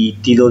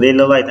ဒီလိုလေး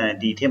လောက်လိုက်တဲ့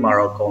ဒီထစ်မှာ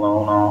တော့အကုန်လုံး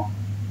တော့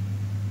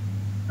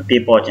အပြ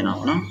ည့်ပေါ်ကျင်တာ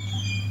ပေါ့နော်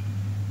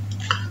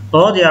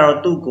တော့ဒီကတော့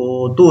သူ့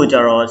ကိုကြ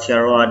တော့ဆရာ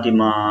တို့ကဒီ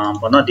မှာ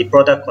ပေါ့နော်ဒီ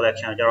product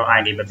collection ကိုကြတော့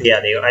ID မပေးရ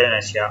သေးဘူးအဲ့ဒါ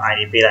နဲ့ဆရာ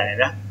ID ပေးလိုက်တယ်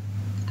ဗျာ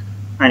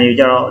ID ကို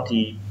ကြတော့ဒီ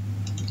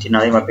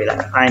နားလေးမှာပေးလိုက်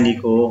ID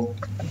ကို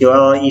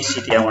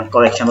ectr1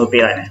 collection လို့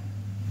ပေးလိုက်တယ်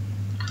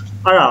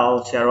အဲ့ဒါကို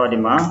ဆရာတို့ကဒီ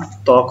မှာ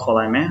တော့ခေါ်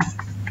လိုက်မယ်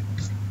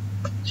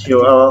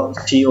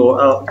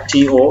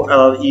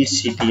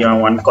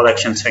golectr1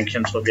 collection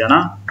section ဆိုပြန်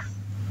နော်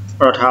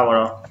အဲ့တော့ထားပါ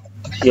တော့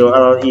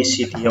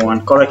golectr1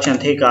 collection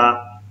ထိက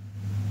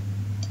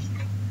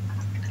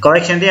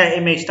collection တဲ့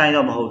image တိုင်း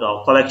တော့မဟုတ်တော့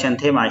collection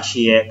ထဲမှာ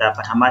ရှိရဲ့ဒါပ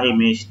ထမ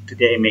image ဒု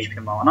တိယ image ဖြ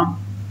စ်မှာပေါ့နော်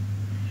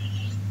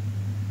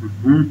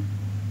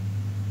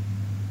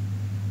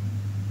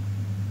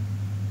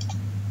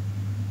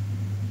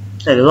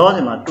အဲ့တော့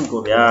ဒီမှာသူ့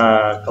ကိုဗျာ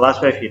class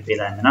web ပေး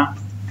လိုက်မယ်နော်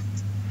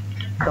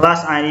class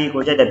id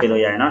ကိုကြက်တက်ပေး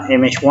လို့ရရင်နော်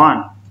image1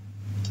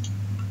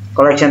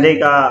 collection တွေ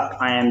က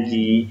img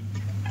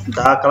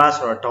ဒါ class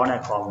ဆိုတော့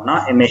 .net ခေါ်မှာ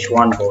နော်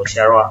image1 ကိုဆ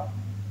ရာတို့က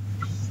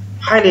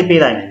height လေး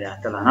ပေးလိုက်မယ်ဗျာ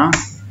တက်လားနော်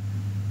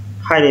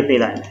height လေးပေး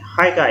လိုက်မယ်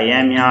height ကအရ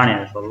င်များနေ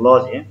တယ်ဆိုတော့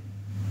loss ရင်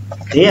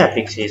100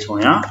 pixel ဆို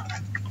ရင်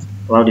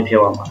ဘယ်လောက်ဒီဖြ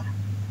စ်သွားမှာလဲ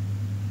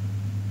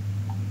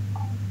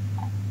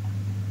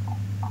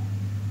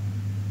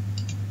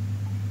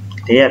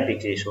100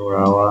 pixel ဆို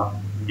တာက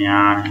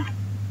များနေ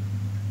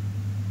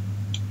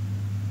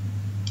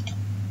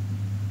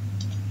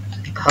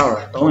ခေါ်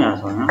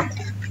300ဆိုနော်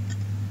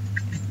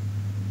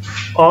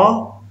အော်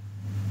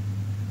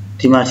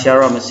ဒီမှာ share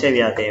ရမဆက်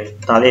ရသေးဘူး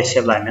ဒါလေးဆ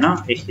က်လိုက်မယ်နော်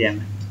html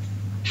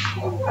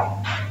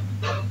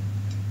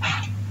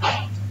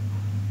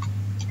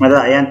မဒါ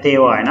အရင်တေး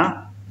သွားရနော်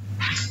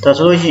ဒါ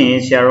ဆိုလို့ရှိရ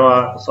င် share ရ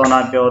စောနာ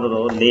ပြောသ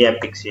လို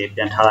400 pixel ပြ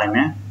န်ထားလိုက်မ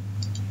ယ်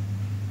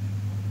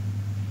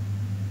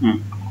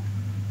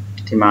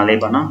ဒီမှာလေး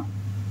ပါနော်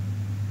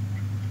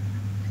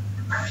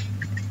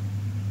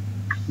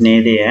နေ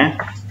သေးရ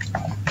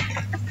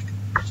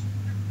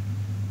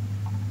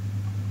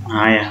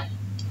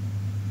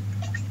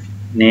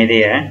900နေ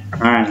သေးရ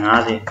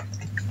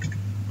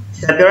950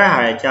ဆက်ပြောရဟာ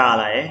ကြား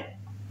လာရဲ့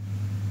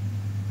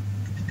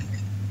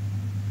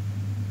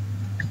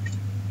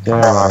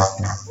ကြားပါ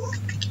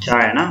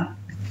ကြားရနော်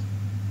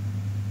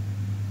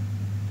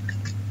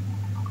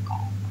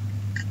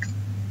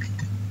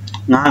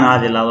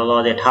950လောက်လောလော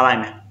ဆယ်ထားလိုက်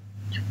မယ်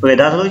Okay,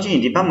 that's what you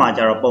need. Depend on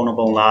your bone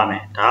lame.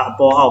 That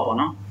ball out,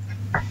 no?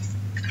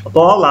 A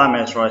ball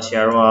lame is for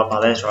Sierra,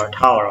 Palace or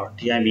Tower,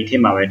 DMB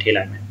team away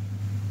Tilame.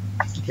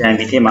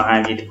 DMB team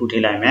and it put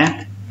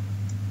Tilame.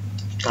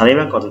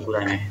 Taliban got the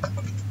good.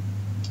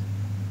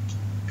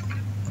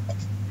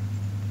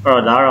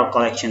 Or Dara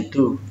collection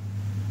 2.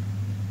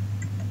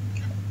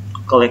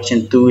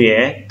 Collection 2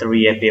 year, 3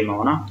 year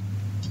payment.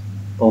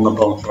 Bone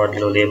for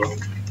the label.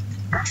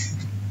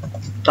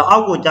 The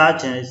output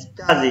does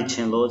it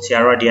change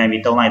Sierra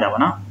DMB don't like that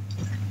one.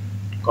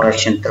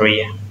 Collection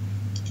 3.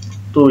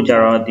 2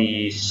 jar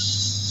the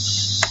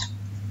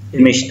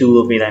image 2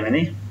 will be like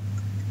many.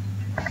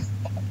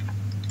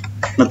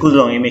 The good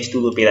long image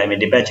 2 will be like me.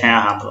 The best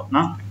channel,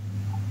 no?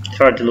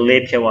 Try to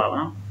lay here,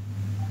 no?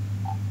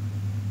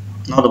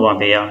 Not the one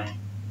there.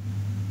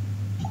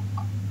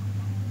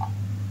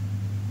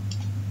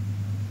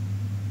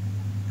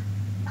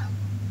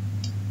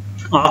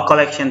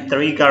 Collection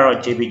 3 car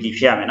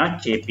JPG,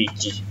 not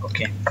JPG.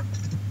 Okay.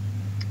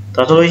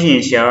 The solution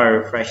is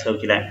here refresh the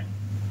line.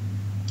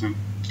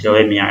 So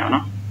let me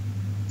know.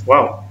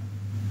 Wow.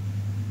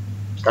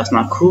 That's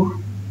not cool.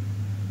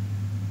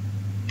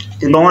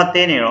 The long at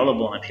the all the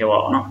bone appear,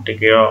 no? Take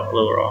care of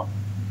little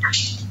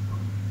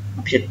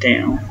appear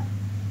down.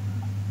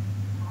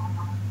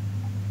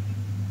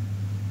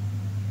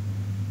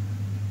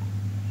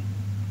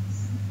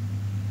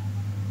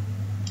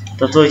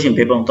 The solution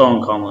people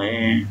don't come.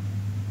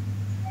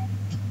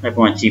 I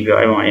want to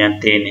I want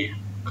antenna.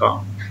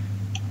 Come.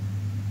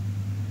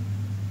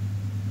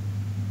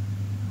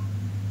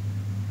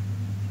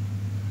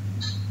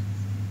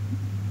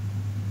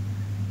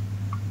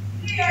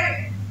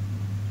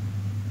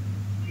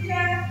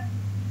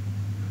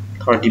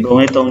 Thôi đi bông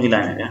ấy tông như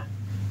này nhé.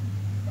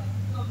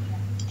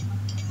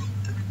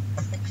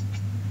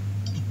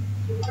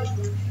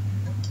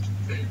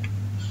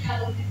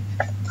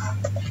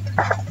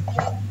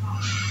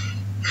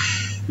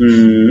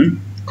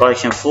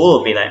 Collection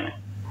full bị lại này.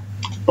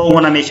 Bông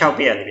con này mới chào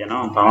bia thì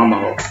nó bảo mà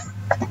hộ.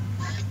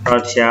 Rồi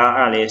chia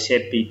ở đây sẽ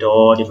bị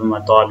đồ thì mà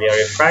to bị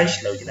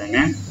refresh lâu như này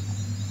nhé.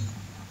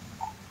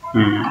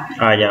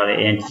 Ở giờ đây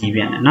anh chỉ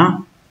biết này nó.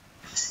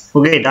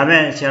 Okay, that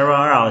means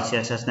Sarah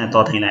CSS net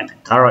dot in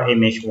Tara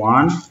image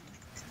 1,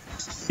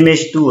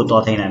 image 2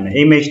 dot in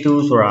image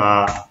 2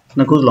 sura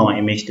na good long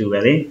image 2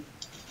 very.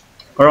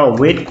 Or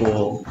weight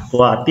go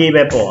to a pay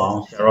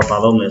po Sarah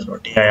balloon or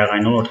tia I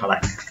know how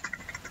like.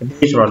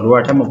 This or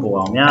lower time of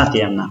ya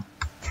tiana.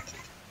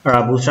 Or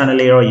a bootstrap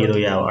layer you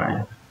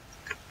yawa.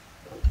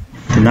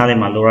 Now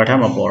my lower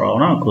time of borrow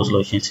no go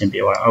solution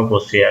simply or I'll go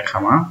see a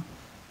comma.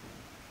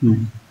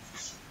 To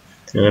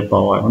the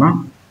power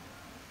no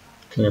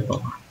to the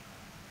power.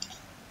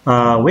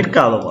 With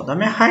color, that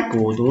may high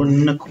go to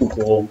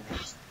Nakuko.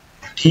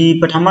 Tea,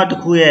 but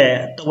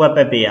Hamatuku, the web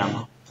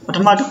but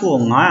Hamatuku,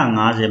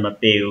 Nanga, them a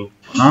bill,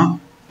 no?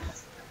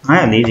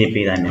 I am easy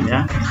pay them,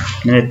 yeah.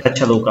 No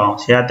touch a look on,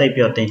 see, I type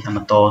your things on the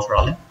doors,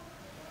 rolling.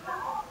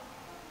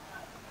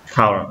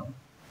 Tower.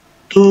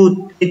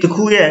 To it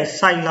cool,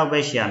 side love,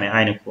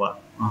 I know,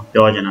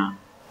 Georgiana.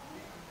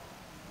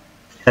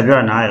 Have you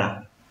an island?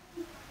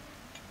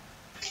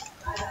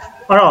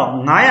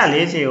 Ồ, ngái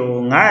lý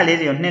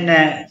xìu nên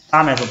nè,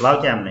 ta mẹ sụp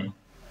lão chèm này.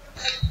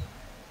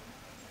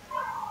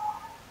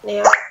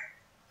 Nếu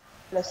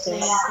là xìu.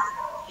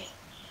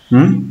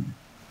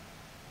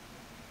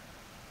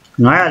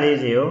 Ngái lý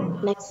xìu.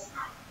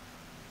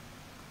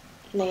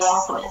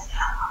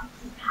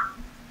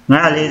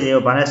 Ngái lý xìu,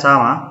 bạn ấy sao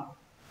mà?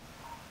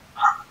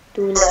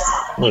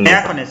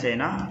 Nè con này xìu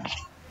nó.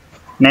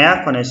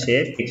 Nè con này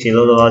xìu, pixel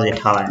lô lô gì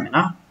thảo lại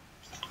nó.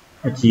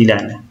 Chỉ là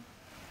này.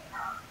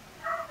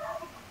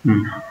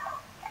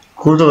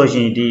 Cool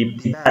solution the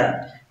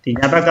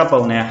Nabaka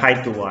bone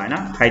height to one,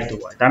 height to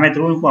one. Damn it,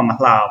 room for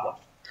Matlava.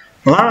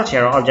 Lara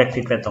share object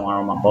fit on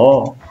our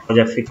ball,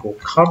 object fit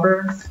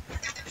cover.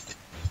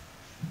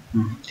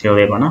 So,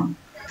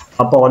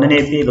 upon an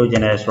AP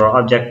loginess or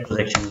object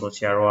position go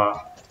share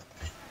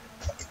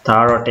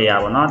Taro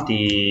Teavana,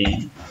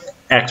 the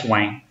X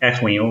wing,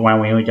 one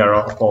wing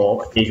jar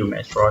for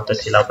issues for the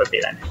Silapa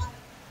Bilan.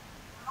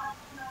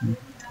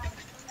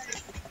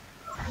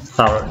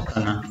 Tower.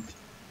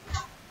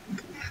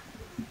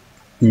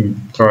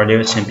 Rồi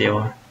đều xem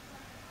biểu.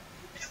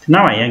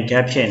 Nào mà anh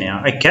kẹp trên này,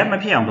 ai kẹp mà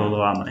phía ông đồ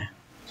làm này.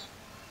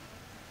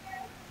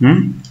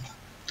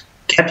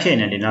 Kẹp trên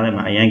này thì nào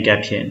mà anh kẹp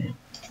trên này.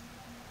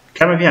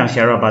 Kẹp mà phía ông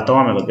sẽ ra bắt đầu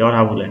mà có biểu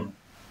thao lên.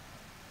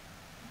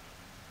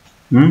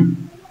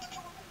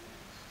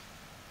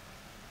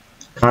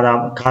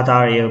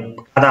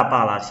 Kada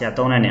pala sẽ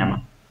tông này mà.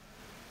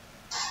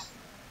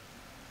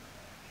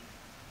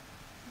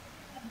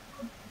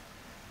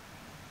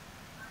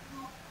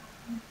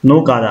 No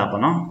gada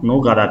no? No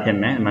gada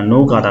pemme, ma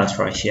no gada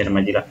stra share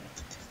majila.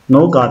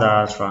 No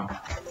gada stra.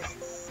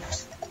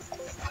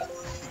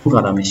 No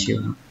gada monsieur.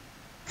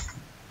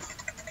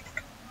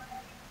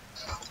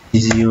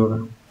 Easy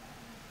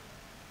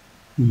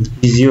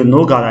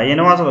no gada. You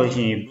know what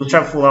solution?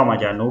 Bootstrap5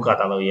 maja no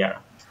gada lo ya.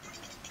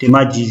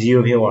 Tima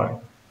G0 phe wa.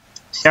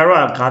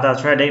 Sarah gada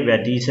stra date be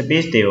di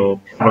space တွေကို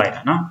ဖြတ်လိုက်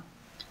တာနော်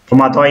။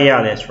 မှာတွားရရ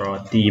တယ်ဆိုတော့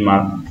ဒီမှာ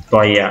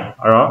တွားရ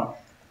အဲ့တော့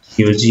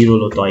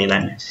0 လို့တွားရလို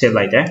က်မယ် save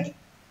လိုက်တယ်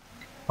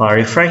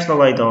refresh လု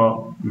ပ်လိုက်တော့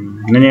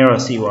နည်းနည်း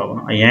တော့စီးသွားပါ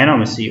တော့အရင်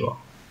တော့မစီးပါ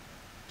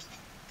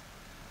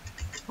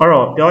အဲ့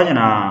တော့ပြောချင်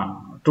တာ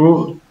သူ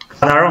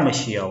ဒါတော့မ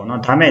ရှိရဘူးเนาะ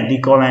ဒါမဲ့ဒီ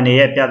column တွေ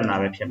ရဲ့ပြဿနာ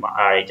ပဲဖြစ်မှာ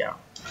အားရကြအောင်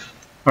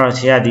အဲ့တော့ဆ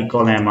ရာဒီ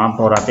column မှာ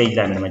border page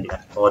လိုက်မယ်ဒီ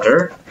border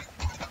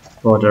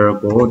ကို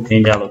တ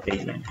င်ကြလို့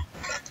page လိုက်မယ်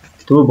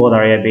သူ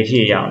border ရဲ့ page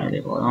ရအောင်လေ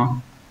ပေါ့เนาะ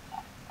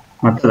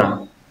မဟုတ်လား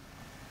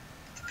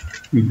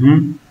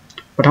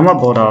ပထမ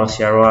border ဆ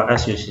ရာတို့က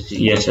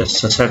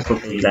successful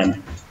page လိုက်မ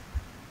ယ်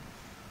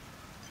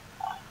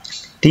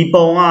ဒီ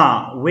ပုံက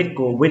width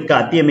က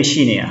အပြည့်မ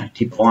ရှိနေတာ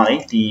ဒီပုံကလေ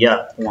ဒီက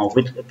ပုံက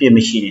width အပြည့်မ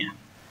ရှိနေတာ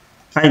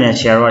အဲ့နဲ့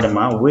ဆရာတို့ကဒီ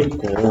မှာ width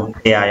ကို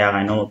100ရာ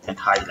ခိုင်နှုန်းလို့ပြန်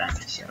ထားလိုက်မ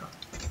ယ်ဆရာတို့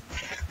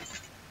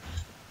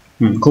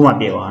ခုမှ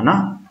ပြေပါ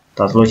နော်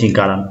ဒါဆိုလို့ရှိရင်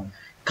ကာတာ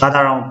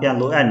တော့ပြန်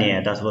လိုအပ်နေတ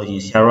ယ်ဒါဆိုလို့ရှိရ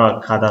င်ဆရာတို့က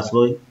ကာတာဆို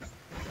လို့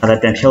ကာတာ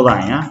ပြန်ဖြုတ်လို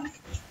က်ရင်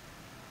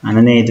န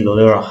ည်းနည်းဒီလို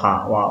လေးတော့ဟာ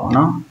ဝါအောင်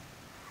နော်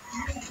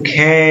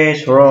okay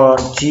ဆိုတော့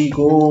G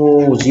ကို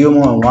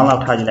 0.1 လော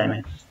က်ထားကြည့်လိုက်မ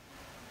ယ်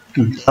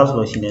ဒါဆို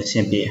လို့ရှိရင်ဆ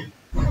င်ပြေ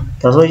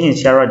ဒါဆိုရင်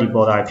ဆရာတို့ဒီ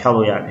border ဖြောက်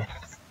လို့ရတယ်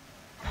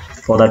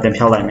border ပြန်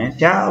ဖြောက်လိုက်မယ်ဆ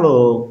ရာအဲ့လို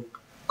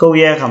ကုတ်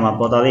ရဲ့အခါမှာ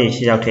border လေး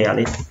ရှေ့ရောက်ထည့်ရ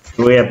လေ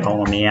သူရဲ့ဘောင်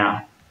မမြင်ရ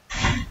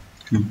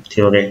ဒီ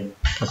လိုလေး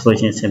ဒါဆို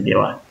ရင်ဆင်ပြေ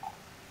ပါတယ်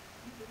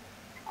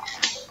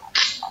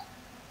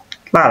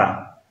လာလား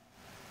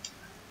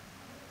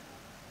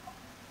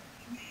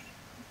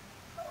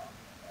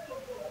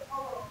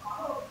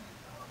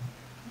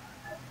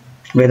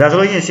ဝေဒါ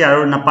ဆိုရင်ဆရာ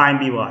တို့နှစ်ပိုင်း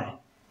ပြီးပါတယ်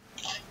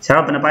ဆရာ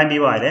တို့ဘယ်နှပိုင်း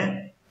ပြီးပါတယ်လဲ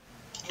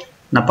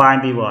နှစ်ပိုင်း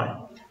ပြီးပါတယ်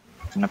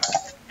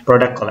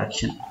product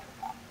collection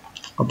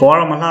အပေါ်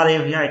တော့မလှသေး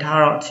ဘူးရိုက်ထား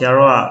တော့ဆရာ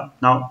တို့က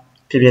နောက်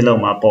ဖြည်းဖြည်း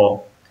လုံးမှာပေါ်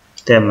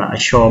တယ်မလားအ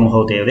ရှော်မဟု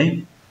တ်သေးဘူးလေ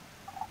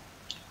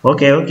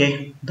okay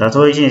ဒါ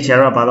ဆိုရင်ဆရာ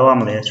တို့ကဘာလုပ်ရ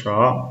မလဲဆို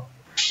တော့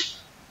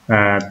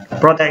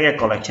product ရဲ့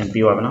collection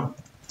ပြီးပါမယ်နော်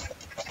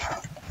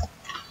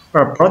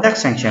product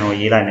section ကို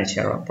ရေးလိုက်မယ်ဆ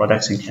ရာတို့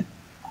product section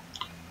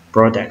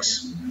products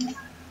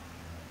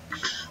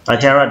ဆ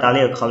ရာတို့ဒါ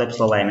လေးကို collapse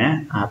လုပ်လိုက်မယ်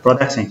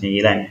product section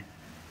ရေးလိုက်မယ်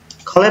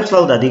collapse လု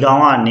ပ်တာဒီကောင်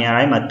ကနေရာ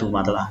တိုင်းမှာတူ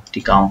မှာတလား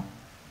ဒီကောင်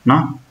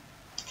နော်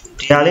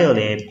ဒီဟာလေးကို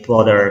လေ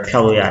border ဖြော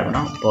က်လို့ရတယ်ပေါ့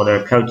နော် border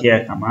ဖြောက်ကြည့်ရ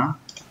တဲ့အခါမှာ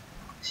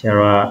ဆရာ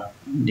တို့က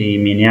ဒီ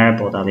မြင်ရတဲ့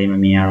border လေးမ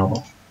မြင်ရတော့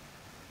ဘူး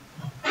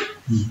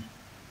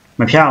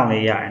မဖြောက်အောင်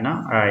လေးရတယ်နော်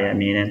အဲ့ဒါရအ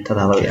မြင်နဲ့ထပ်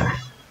ထားလို့ရတယ်အဲ့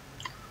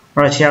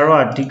တော့ဆရာ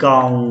တို့ကဒီကော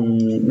င်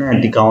နဲ့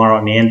ဒီကောင်က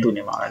တော့အမြင်တူ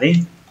နေပါပဲလေ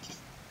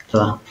ဟုတ်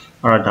လား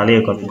အဲ့တော့ဒါလေး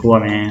ကို copy ကိုရ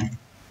မယ်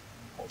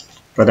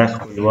product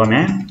ကိုယူရမ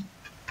ယ်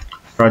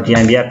အဲ့တော့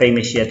DMB က page မ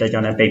ရှိတဲ့အတွက်ကြော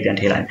င့်လည်း page ပြန်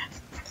ထည့်လိုက်မယ်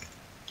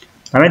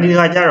ဒါပေမဲ့ဒီ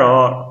ခါကျ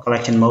တော့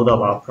collection mode တော့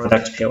ပါ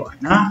products ဖြစ်သွားပြီ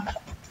နော်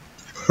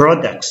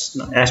products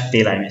s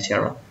ပေးလိုက်မယ်ဆရာ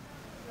တို့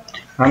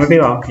ဘာမ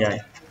ပေးပါဘူးခင်ဗျာ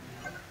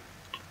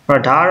အဲ့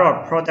တော့ဒါကတော့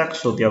products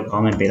ဆိုပြီး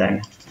comment ပေးလိုက်မ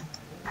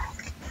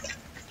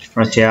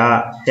ယ်ဆရာ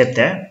step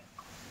တဲ့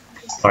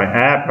sorry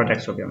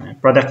product ဆိုပြီးမယ်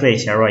product လေး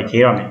ဆရာတို့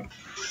ရေးရမယ်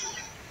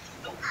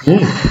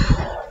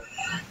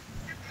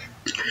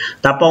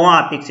ဒါပုံက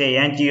pixel ရ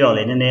မ်းကြည့်တော့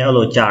လေနည်းနည်းအဲ့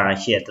လိုကြာတာ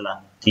ရှိရတလား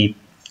ဒီ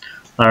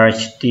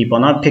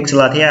ပေါ်တော့ pixel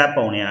ထဲက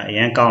ပုံတွေအရ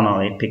င်ကောင်းတော့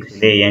လေ pixel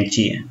လေးအရင်ကြ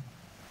ည့်ရင်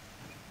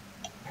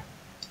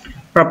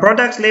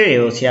products လေးတွေ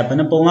ကိုဆရာဘယ်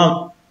နှပုံလောက်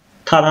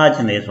ထားခြ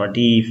င်းလဲဆိုတော့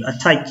ဒီအ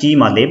ထိုက်ကြီး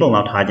မှာ၄ပုံ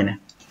လောက်ထားခြင်းတယ်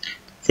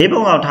၄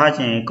ပုံလောက်ထား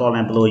ခြင်း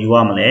column ဘယ်လိုယူရ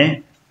မလဲ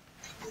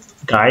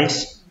guys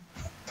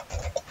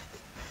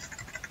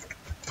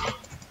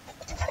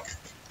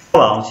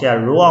ဟောအောင်ဆရာ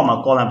row အောက်မှာ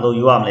column ဘယ်လို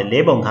ယူရမလဲ၄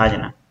ပုံထားခြ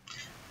င်းလား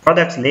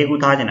products ၄ခု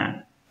ထားခြင်းလား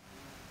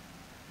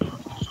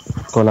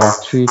column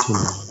 3 to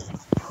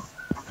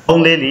ပုံ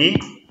လေးလီ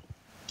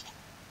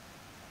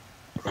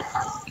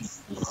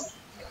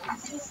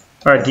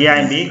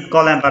DIB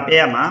column ပါပြ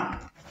ရမှာ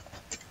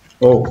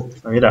။အိုး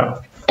ဘာဖြစ်တာ။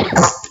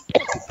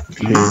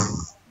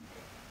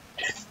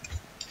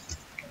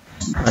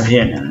ဘာဖြ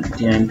စ်နေလဲ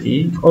DIB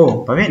အိုး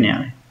ဘာဖြစ်နေ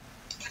လဲ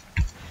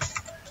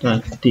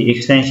။ဒီ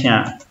extension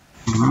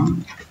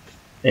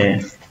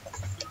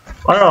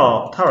အဲ့တော့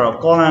ထားတော့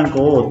column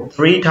ကို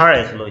3ထားရ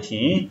ဆိုလို့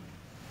ရှိရင်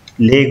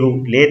4ခု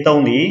4 3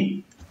လီ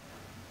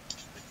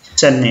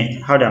စနစ်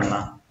ဟုတ်တယ်မ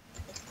လား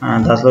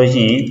။ဒါဆိုလို့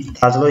ရှိရ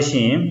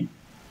င်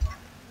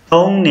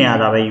3နေရာ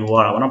ဒါပဲယူရ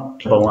တာပေါ့နော်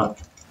ဒီပုံက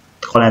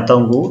column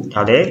 3ခု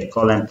ဒါလည်း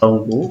column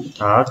 3ခု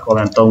ဒါ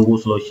column 3ခု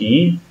ဆိုလို့ရှိရ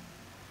င်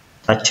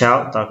ဒါ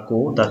6ဒါ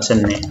9ဒါ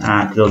7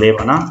ဒီလိုလေး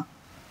ပါနော်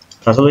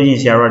ဒါဆိုလို့ရှိရင်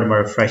ဆရာတို့ဒီမှာ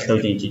refresh လု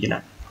ပ်ကြည့်ကြည့်လို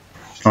က်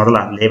ဟုတ်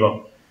လားလေးပေါ့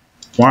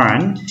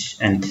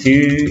1 and 2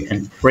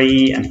 and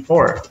 3 and 4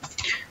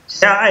ဆ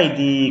ရာအဲ့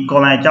ဒီ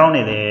column အကြောင်း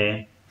နေလေ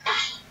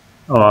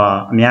အ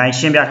များကြီး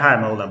ရှင်းပြထားရ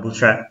မဟုတ်လား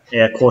Bootstrap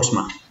course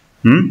မှာ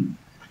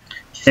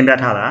ရှင်းပြ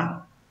ထားလား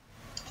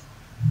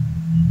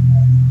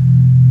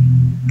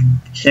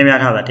ရှင်းပြ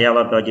ထားတာတရား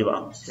တော့ပြောကြည့်ပါ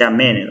ဦးဆရာ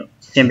မင်းနေတော့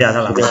ရှင်းပြ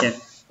ထားလားမရှင်း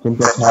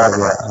ပြထားတယ်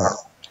ဗျာ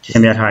ရှ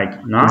င်းပြထားတယ်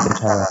နော်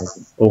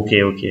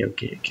okay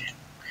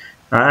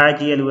အား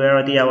ကြီးလူ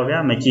ရောတရားပါဗျာ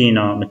မကြည့်ရင်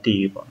တော့မသိ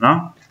ဘူးပေါ့နော်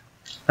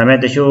ဒါပေမဲ့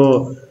တချို့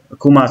အ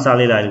ခုမှစ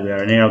လေးလာလူရော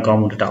နည်းတော့ကောင်း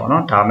မှုတတ်ပါ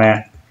နော်ဒါပေမဲ့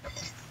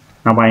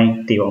နောက်ပိုင်း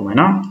သိပါမယ်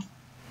နော်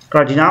အဲ့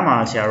တော့ဒီနားမှာ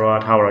ဆရာတော်က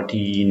ထားတော့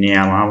ဒီနေ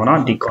ရာမှာပေါ့နော်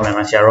ဒီ column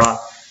မှာဆရာတော်က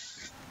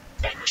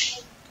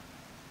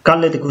card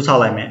လေးတစ်ခုဆော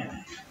က်လိုက်မယ်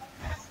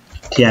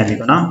TIB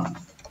ပေါ့နော်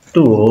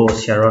သူ့ကို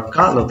ဆရာတို့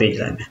card လို့ပေး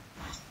လိုက်မယ်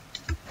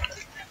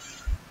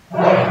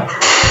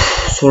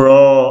ဆို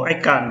တော့အဲ့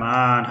card မှာ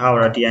ထားပါ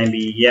တော့ TIB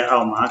ရဲ့အော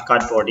က်မှာ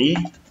card body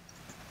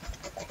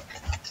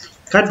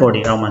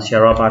အောက်မှာဆရာ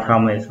တို့ဘာထား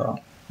မလဲဆိုတော့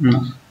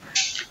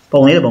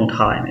ပုံလေးတစ်ပုံ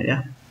ထားလိုက်မယ်ဗျာ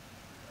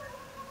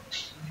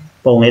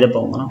ပုံလေးတစ်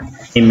ပုံပေါ့နော်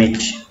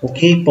image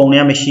okay ပုံ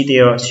လေးမရှိ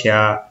သေးတော့ဆရာ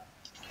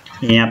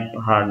မြင်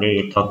ဟာ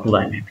လေးတော့ကူ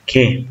လိုက်မယ်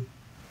okay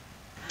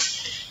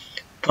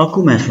တော့ကူ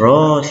မယ်ဆို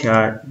တော့ဆရာ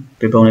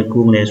ဒီပုံလေးကူ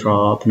မလဲဆို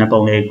တော့ဘယ်နှ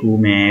ပုံလေးကူ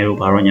မယ်လို့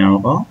ဘာလို့ညာ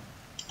တော့ပေါ့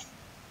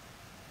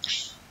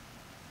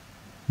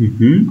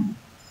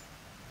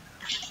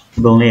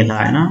ပုံလေးလာ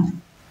နော်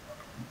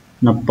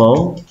နှစ်ပုံ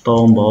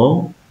သုံးပုံ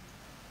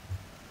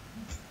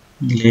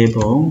လေး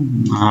ပုံ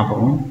ငါး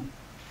ပုံ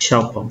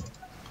6ပုံ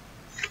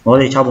ဟော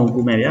ဒီ6ပုံ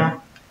ကူမယ်ဗျာ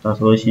ဒါ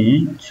ဆိုလို့ရှိရ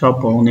င်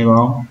6ပုံနေ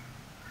ပါ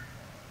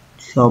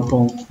6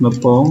ပုံ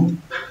2ပုံ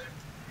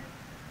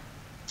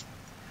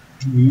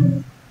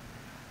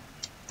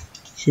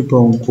10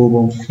ပုံ9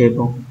ပုံ10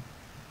ပုံ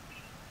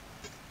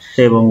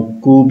10ပုံ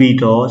ကူပြီး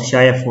တော့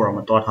ရှားရဲ့ forum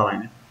မှာတွားထားလိုက်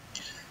မယ်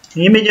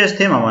images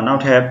ထဲမှာနော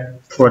က်ထပ်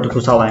product တစ်ခု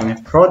ဆောက်လိုက်မယ်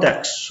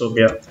products ဆို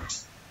ပြီး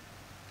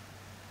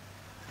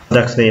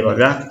products တွေပါ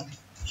ဗျာ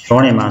ရော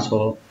နေမှာ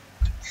ဆို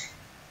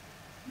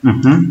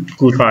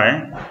ကူထားတယ်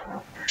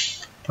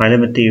ဘာလဲ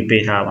မသိဘူး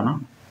ပေးထားပါနော်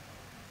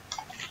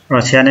အဲ့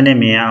တော့ဆရာနဲ့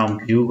မြင်အောင်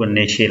view ကို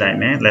နေရှင်းလိုက်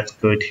မယ် let's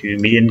go to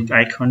Myint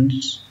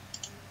icons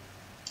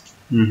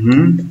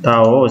ဒါ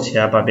ကိုဆ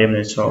ရာပါပေးမ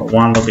ယ်ဆိုတော့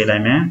1လုပ်ပေးလို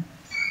က်မယ်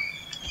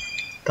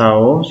ဒါ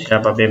ကိုဆရာ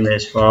ပါပေးမယ်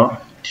ဆိုတော့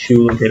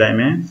2လုပ်ပေးလိုက်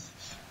မယ်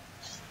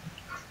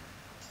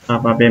ဒါ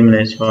ပါပေးမ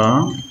ယ်ဆို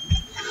တော့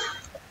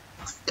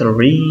3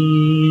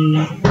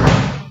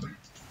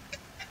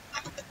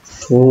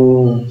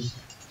 4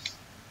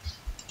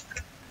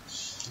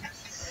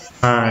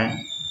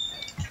 5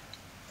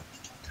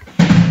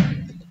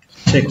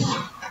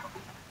 6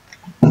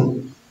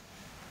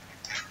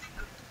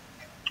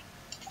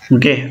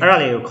 okay အဲ့ဒါ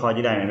လေးကိုခေါ်ကြ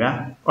ည့်လိုက်မယ်ဗျာ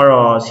အဲ့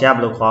တော့ဆရာဘ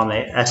ယ်လိုခေါ်မလဲ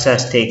access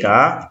state က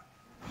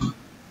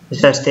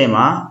access state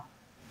မှာ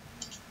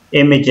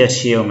images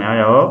ရှိအောင်များ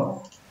တော့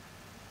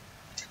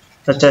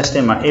access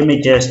state မှာ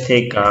images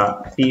state က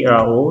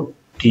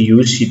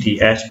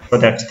products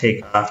product state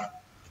က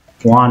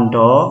 1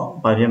 dot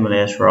ဘာဖြစ်မ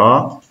လဲဆိုတော့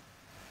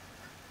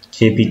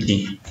jpg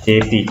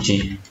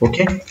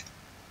okay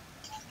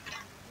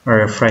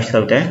refresh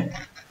လုပ်တယ်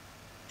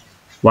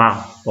wow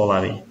ပေါ်လာ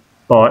ပြီ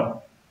ပေါ်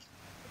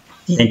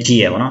ရင်ကြ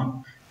ည့်ရပါတော့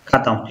ခ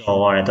တ်တောင်ပေါ်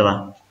သွားတယ်တလား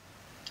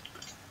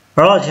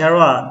အဲ့တော့ဆရာ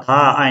တို့ကဒါ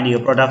ID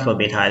ကို product လို့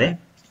ပေးထားတယ်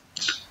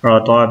အဲ့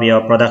တော့တွားပြီး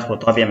တော့ product ကို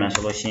တွားပြမယ်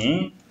ဆိုလို့ရှိရင်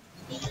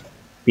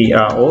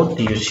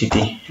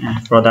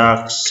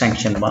product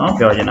sanction ပေါ့နော်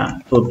ပြောချင်တာ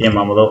သူ့ပြင်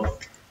မှာမလို့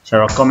ဆရာ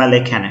တို့ comment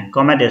လေးခံတယ်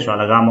comment တွေဆိုတာ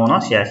၎င်းမို့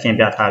နော်ဆရာရှင်း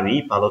ပြထား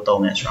ပြီးဘာလို့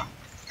သုံးလဲဆိုတော့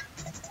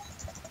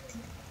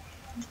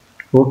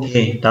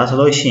okay ဒါဆို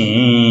လို့ရှိရ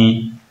င်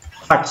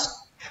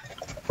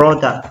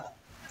product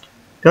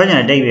ပြောချ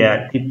င်တဲ့ date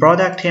ကဒီ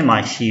product ထဲမှာ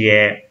ရှိ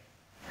ရဲ့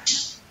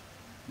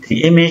ဒီ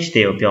image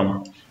တွေကိုပြောမှာ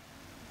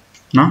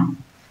နော်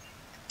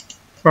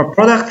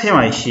product ထဲ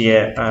မှာရှိ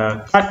ရဲ့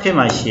card ထဲ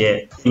မှာရှိရဲ့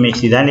image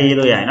ဒီတိုင်းလေးရေး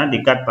လို့ရရင်နော်ဒီ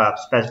card bar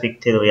specific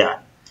ထည့်လို့ရတယ်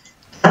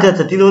အဲ့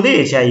ဒါဒီလို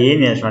လေးဆရာရေး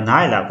နေဆိုတာ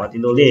နားရလားကွာဒီ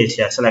လိုလေးဆ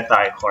ရာ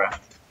selector တွေခေါ်တာ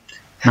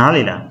နား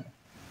လေလား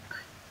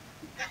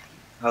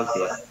ဟုတ်တ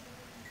ယ်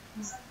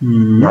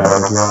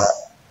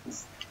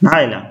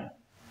နားရလား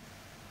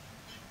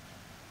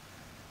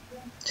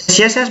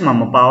CSS မှာ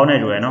မပါအောင်နဲ့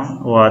တူရယ်နော်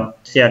ဟိုက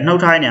ဆရာနှု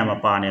တ်ထားတဲ့နေရာမှာ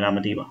ပါနေလားမ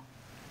သိပါ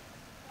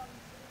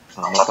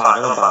မပါ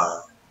တော့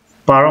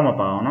ပါတော့မ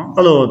ပါအောင်နော်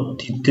အဲ့လို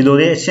ဒီလို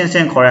လေးအရှင်းရှ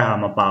င်းခေါ်တဲ့ဟာ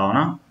မပါအောင်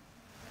နော်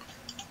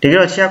တကယ်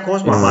တော့ share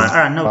course မှာပါ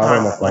အဲ့ဒါနှုတ်ထား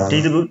ကွာဒီ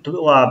ဟို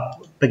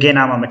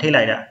beginner မှာမထိ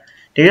လိုက်တာ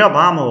တကယ်တော့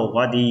ဘာမှမဟုတ်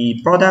ကွာဒီ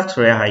product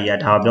ဆိုတဲ့ဟာကြီး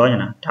ကဒါပြောချင်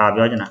တာ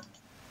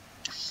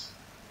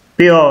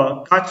ပြီးတော့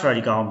card ဆိုတာ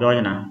ဒီကောင်ပြောချ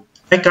င်တာ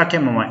အဲ့ card ထဲ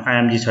မှာ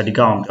img ဆိုတာဒီ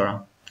ကောင်ပြောတာ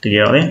တက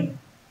ယ်တော့လေ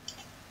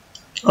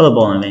အဲ့လို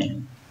ပုံနေလေ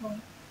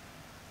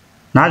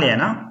နားလည်ရ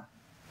နော်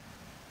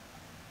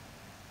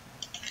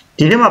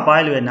ဒီထဲမှာပါ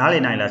လို့ရနားလ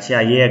ည်နိုင်လားဆရာ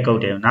ရေးရဲ့ code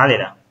တွေကိုနားလည်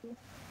လား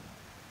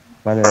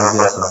ဘာလဲ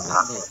ပြောစမ်း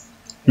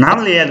နားမ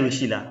လည်ရလို့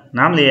ရှိလား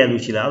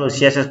အဲ့လို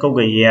CSS code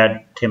ကိုရေးရ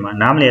ထဲမှာ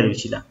နားမလည်ရလို့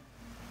ရှိလား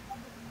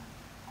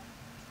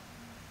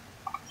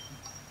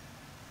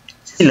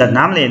ရှိလား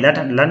နားမလည်လ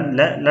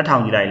က်ထော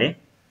င်ကြည့်လိုက်လေ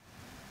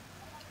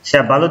ဆ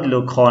ရာဘာလို့ဒီ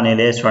လိုခေါ်နေ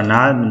လဲဆိုတာ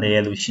နားမလည်ရ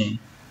လို့ရှိရင်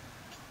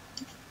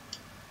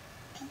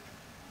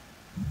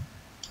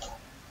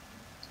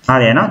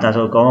နားလည်နော်ဒါ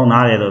ဆိုအကုန်လုံး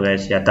နားလည်လို့ပဲ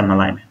ဆရာတတ်မှတ်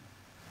လိုက်မယ်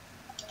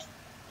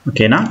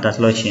okay နော်ဒါ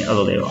ဆိုလို့ရှိရင်အဲ့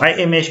လိုလေးပေါ့အဲ့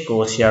image ကို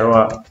ဆရာတို့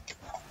က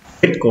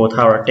fit ကို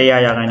ထားတော့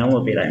100%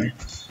ကိုပေးလိုက်မယ်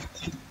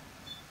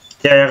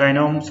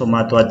100%ဆိုမှ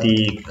တော့ဒီ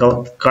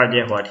card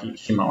ရဲ့ဟိုအထိ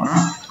ရှိမှာပါ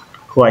နော်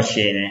ခုက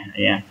share နေ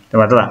အရင်ဒီ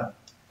မှာတော့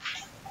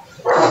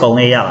ပုံ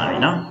လေးရလာပြီ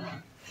နော်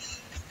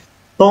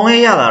ပုံ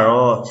လေးရလာ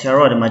တော့ဆရာ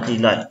တို့ကဒီမှာကြ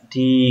ည့်လိုက်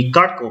ဒီ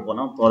card ကိုပေါ့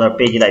နော် border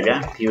ပေးကြည့်လိုက်ဗျာ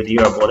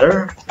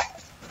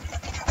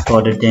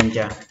border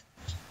danger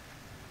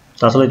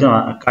ဒါဆိုလို့ကျွန်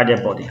တော် card ရဲ့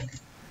body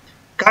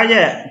card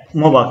ရဲ့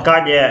မဟုတ်ပါ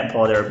card ရဲ့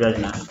border ပြောချ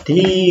င်တာဒီ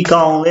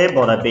ကောင်လေး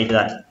border ပေးကြ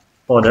လိုက်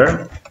border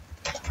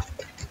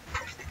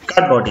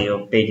cut body ကို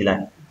ပေးကြည့်လို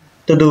က်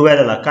တူတူပဲ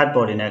လား cut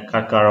body နဲ့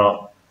cut ကတော့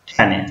ထ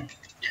ပ်နေအဲ့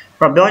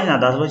တော့ပြောချင်တာ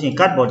ဒါဆိုလို့ရှိရင်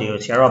cut body ကို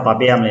ဆရာတို့ကဗာ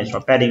ပေးရမလဲဆို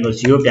တော့ padding ကို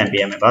 0 ပြန်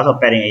ပေးရမယ်ဘာလို့ဆို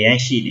padding အရင်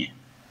ရှိနေ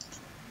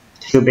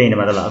0ပေးနေ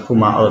မှာလားအခု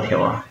မှအဲ့လိုဖြစ်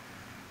သွား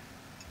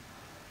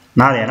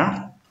နားလည်နော်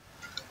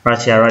အဲ့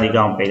ဆရာတို့ဒီ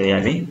ကောင်ပေးလို့ရ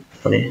ပြီ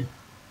ဟုတ်တယ်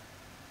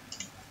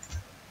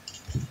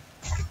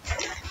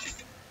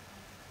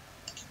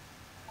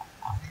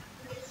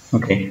โอ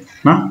เค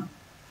နော်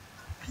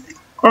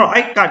အဲ့တော့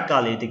အဲ့ cut က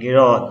လေတကယ်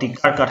တော့ဒီ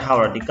cut ကထား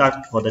တော့ဒီ cut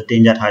ဟိုတ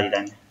င်ကြထားကြည့်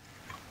တိုင်း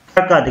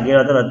cut ကတကယ်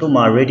တော့သူ့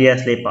မှာ radius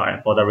လေးပါတယ်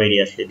border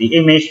radius လေးဒီ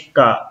image က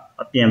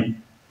အပြင်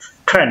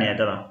ထွက်နေတယ်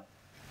တော့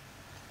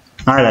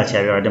အားလာချ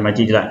က်ပြောဒီမှာ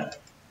ကြည့်ကြလိုက်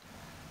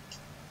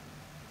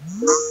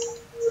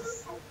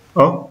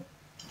ဟုတ်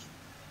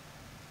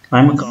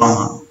I'm a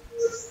gong.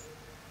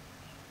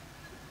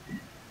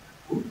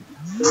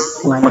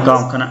 I'm a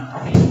gong. Can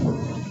I?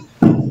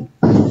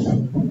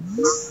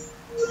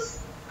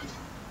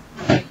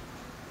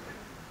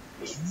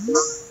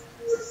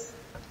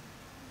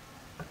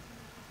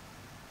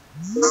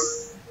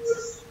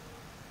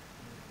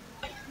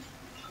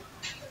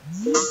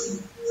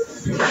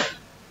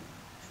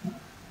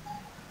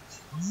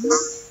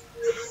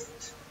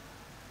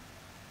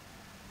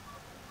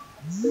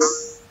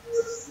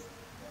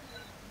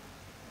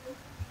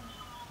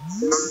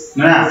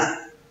 Nah.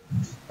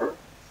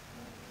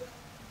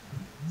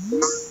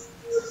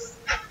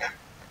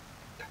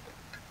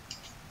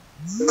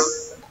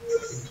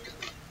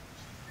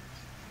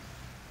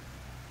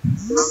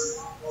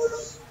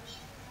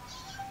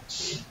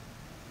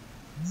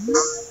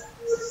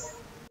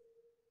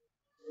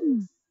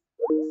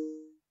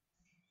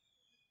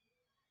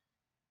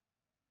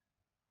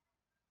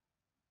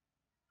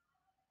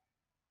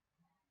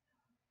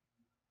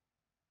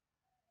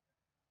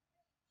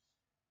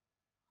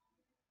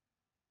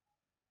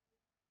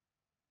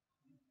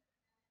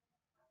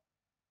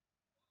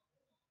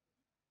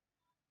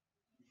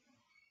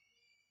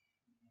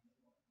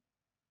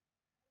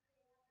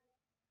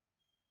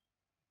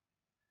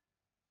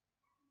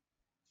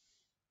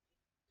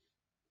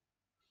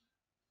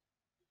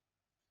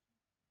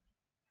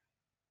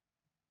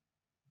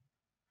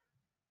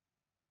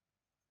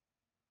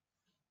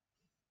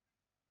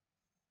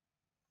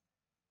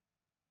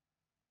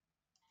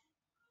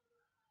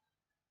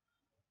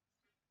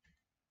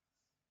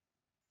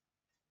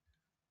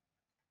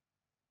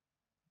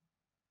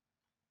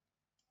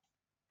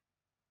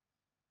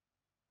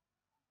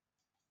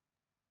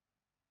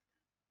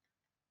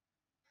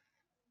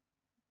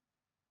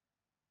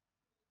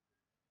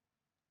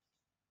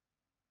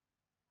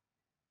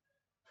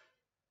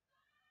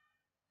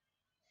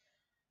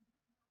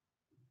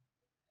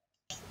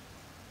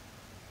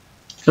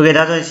 Okay,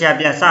 that's what she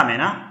has done,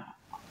 na.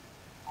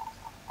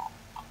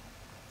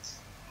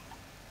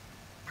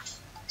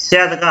 She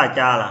has got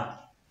jala.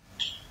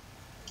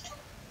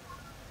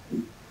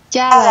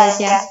 Jala,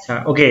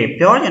 Okay,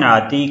 pure,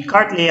 the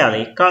cart layer,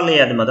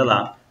 the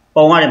mother,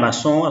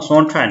 Pongari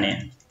son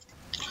training.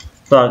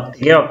 So,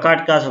 here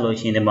cart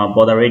solution, the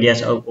border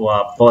radius or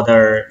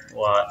border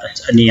or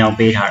a neon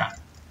beta.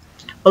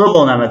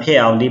 Although I'm a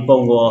pair of the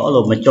bongo,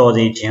 although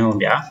majority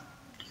geometry.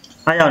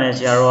 I don't know if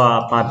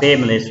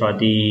payment for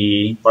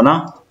the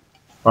bona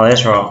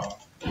cholesterol.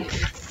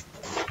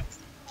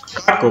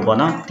 Card go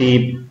bona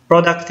the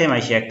product same I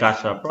share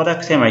cash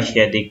product same I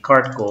share the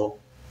card go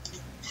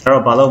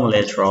zero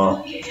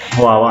cholesterol.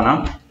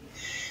 Hoa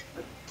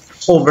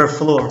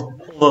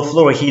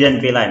overflow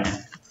hidden behind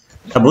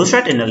the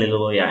bootstrap in the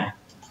little yeah.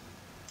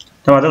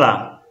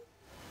 Tamatala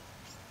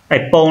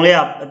I pong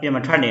up a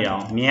bit turn it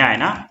on me I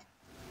na.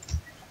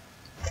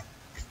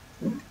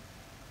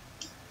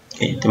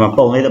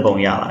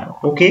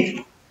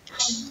 Okay,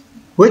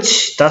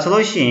 which that's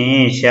what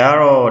she share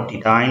or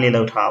the tiny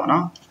little town.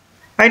 No,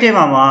 I tell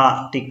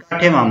mama the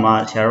cut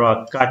mama share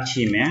a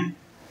catchy man.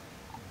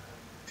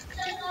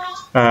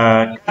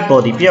 Cut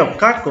body be of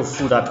cut go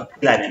food up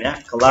like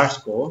colors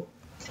go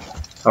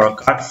or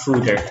cut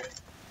fooder.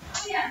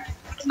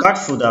 Cut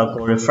food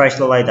go refresh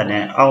the light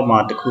and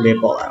alma the cool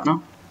ball.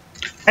 No,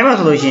 I'm a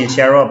solution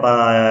share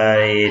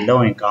by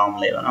low income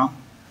level. No.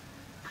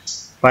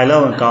 By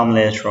low income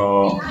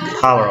cholesterol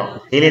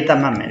power daily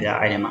tamam ya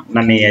item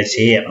name ya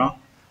see no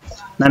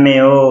name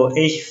o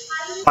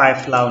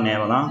h5 low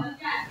level no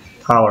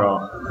power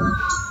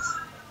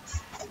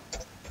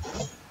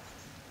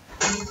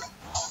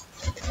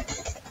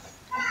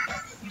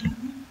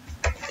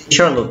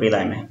sure look be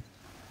like me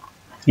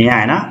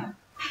yeah na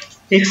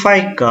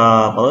h5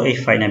 ka balo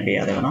h5 na be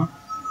ya no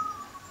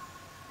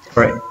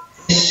right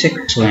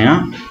 6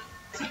 na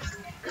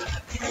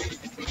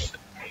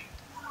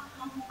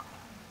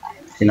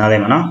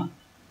Another man,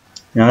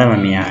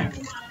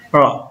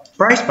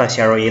 price per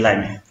share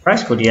me.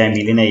 Price could be a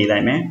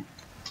million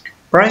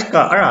price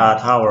got a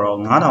tower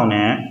not on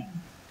it.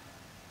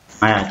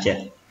 I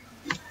jet.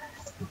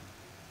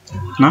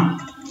 No,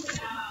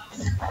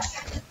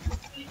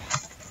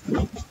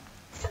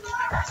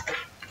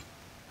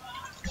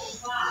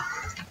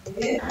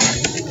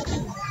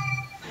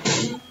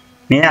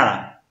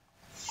 yeah.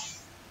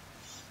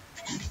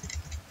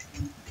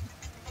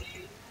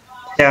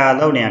 share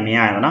လုပ်နေရမြင်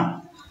ရတယ်နော်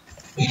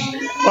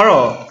အဲ့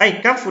တော့အဲ့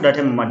cut footer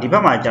ထဲမှာဒီဘ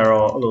က်မှာကျ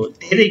တော့အဲ့လို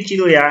တေးလေးကြည့်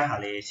လို့ရတဲ့ဟာ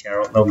လေး share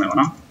လုပ်မယ်ပေါ့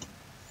နော်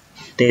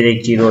တေးလေး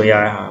ကြည့်လို့ရ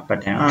တဲ့ဟာ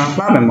pattern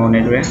မှားမယ်မဟုတ်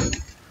နဲ့တွေ့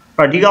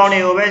အဲ့ဒီကောင်တွေ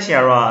ကိုပဲ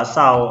share ကအစ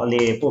အ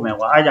လေးပို့မယ်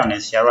ကွာအဲ့ကြောင့်လ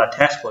ည်း share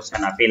text ကို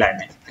center ပေးလိုက်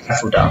မယ် cut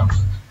footer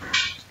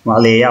မ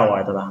လေးရောက်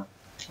သွားတယ်လား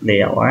လေး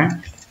ရောက်သွား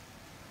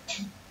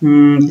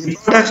ဒီ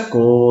text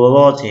ကို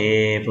တော့ခြေ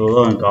ဘယ်လို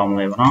လုပ်ရင်ကောင်းမ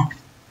လဲပေါ့နော်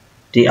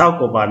ဒီအောက်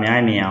ကိုပါအများ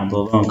ကြီးမြင်အောင်ဘ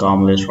ယ်လိုလုပ်ကောင်း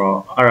မလဲဆိုတော့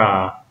အဲ့ဒါ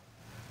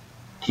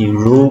ဒီ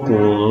row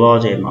ကိုလော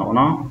ခြေမှာပေါ့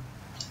နော်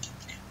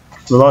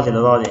လောခြေ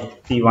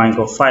p1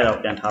 ကို file လောက်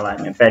ပြန်ထားလိုက်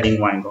မယ် padding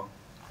 1ကို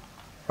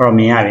အဲ့တော့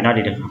မြင်ရပြီနော်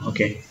ဒီတစ်ခါ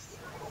okay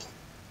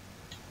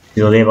ဒီ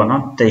လိုလေးပေါ့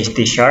နော်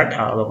t-shirt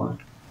အားလုံးပါအဲ့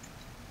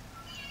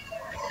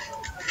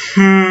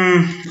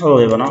လို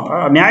လေးပေါ့နော်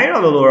အများကြီး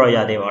တော့လုပ်လို့ရ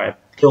သေးပါတယ်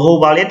ဒီဟို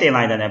ပါလေးတင်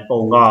လိုက်တဲ့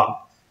ပုံက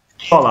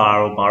ထောက်လာ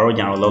တော့ဘာလို့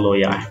ကြံလို့လုပ်လို့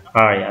ရတယ်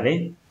အားရလေ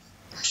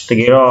တ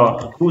ကယ်တော့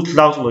အခု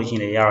လောက်ဆိုလို့ရှိရ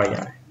င်လည်းရရတ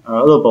ယ်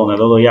အဲ့လိုပုံနဲ့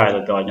လုပ်လို့ရတယ်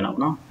လို့ပြောကြတာ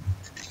ပေါ့နော်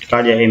ဒါ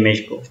ကြ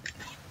image ကို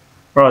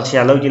အဲ့တော့ဆ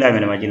ရာလုပ်ကြည့်လိုက်မ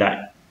ယ်ဒီမှာကြည့်လိုက်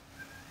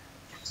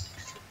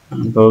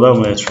ဘယ်လိုလုပ်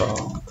မလဲဆိုတော့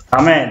ဒါ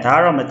မဲ့ဒါက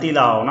တော့မသိ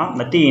လောက်အောင်နော်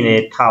မသိရင်လ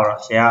ည်းထားတော့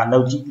ဆရာလု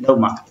ပ်ကြည့်လုပ်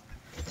မှာ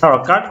ထား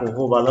တော့ card ကို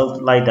ဟိုဘာလုပ်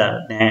လိုက်တာ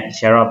နဲ့ဆ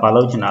ရာကဘာ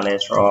လုပ်ချင်တာလဲ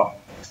ဆိုတော့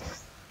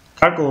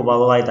card ကိုဘာ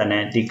လုပ်လိုက်တာ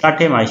နဲ့ဒီ card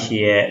ထဲမှာရှိ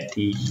ရဲ့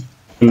ဒီ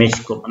image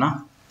ကိုပေါ့နော်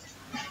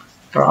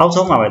အဲ့တော့အောက်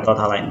ဆုံးမှာပဲတောက်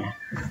ထားလိုက်မယ်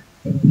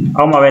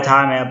အောက်မှာပဲ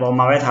ထားမယ်အပေါ်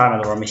မှာပဲထားမယ်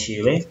လို့တော့မရှိ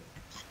ဘူးလေ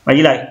မကြ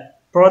ည့်လိုက်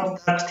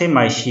product ထဲ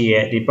မှာရှိ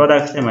ရဲ့ဒီ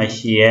product ထဲမှာ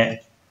ရှိရဲ့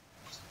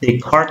ဒီ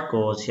card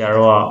ကိုဆရာ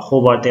တို့ကဟို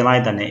ဘာတင်လို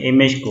က်တဲ့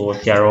image ကို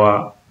ဆရာတို့က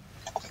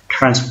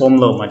transform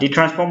လုပ်မှာဒီ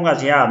transform က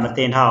ဆရာကမတ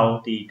င်ထား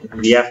ဘူးဒီ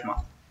PDF မှာ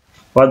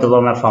web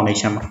development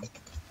foundation မှာဒါ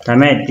ပေ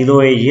မဲ့ဒီလို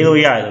ရေးလို့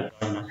ရတယ်လို့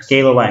ပြောနေတာ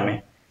scale လုပ်လိုက်မယ်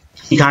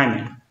ကြီးခိုင်းမ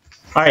ယ်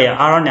အဲ့ရ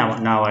အားတော့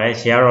နာပါတယ်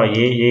ဆရာတော့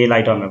ရေးလို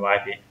က်တော့မယ်ပါ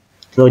ဖြစ်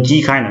ဒီလို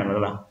ကြီးခိုင်းတယ်မဟု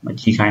တ်လားမ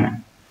ကြီးခိုင်းနိုင်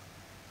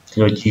ဒီ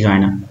လိုကြီးခို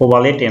င်းတာဟိုဘာ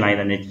လေးတင်လိုက်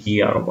တဲ့ကြီး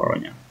ရတော့ပါတော့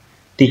ညာ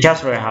ဒီ chat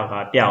ဆိုတဲ့ဟာက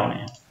ပြောင်းနေ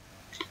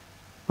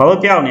ဘာလို့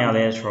ပြောင်းနေရ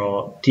လဲဆို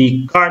တော့ဒီ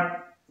card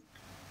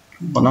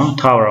ဘောနော်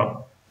ထားတော့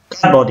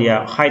card body က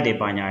height တွေ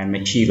ပါညာရမ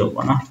ရှိလို့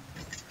ပေါ့နော်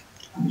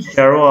ဆ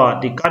ရာတို့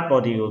ကဒီ card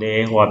body ကိုလ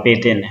ည်းဟိုပေး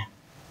တင်တယ်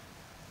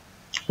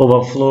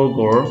overflow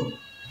ကို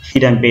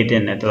hidden ပေးတ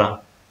င်တယ်တလား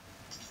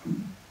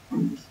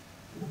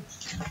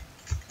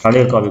ဒါ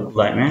လေး copy လုပ်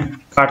လိုက်မယ်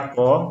card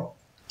ကို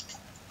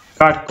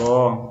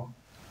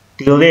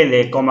ဒီလိုလေး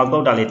လေ comma ကု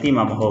တ်တာလေးသိ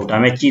မှာမဟုတ်ဒါ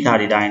ပေမဲ့ကြည့်ထား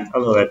တဲ့အတိုင်း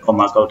အဲ့လိုပဲ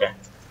comma ကုတ်တယ်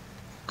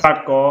card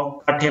ကို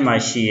card ထဲမှာ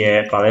ရှိရဲ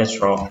ပါလဲဆို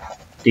တော့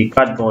ဒီ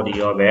card body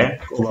ရောပဲ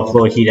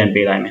overflow hidden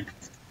ပေးလိုက်မယ်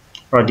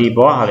အဲ့တော့ဒီ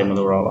ဘောဟာလေးမ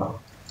လို့တော့ပါ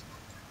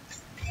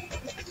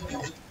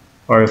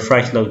or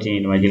refresh လုပ်ကြည့်ရ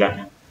င်ဒီမှာကြည့်လိုက်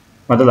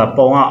မတော်တာ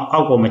ပုံက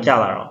အောက်ကိုမကျ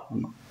လာတော့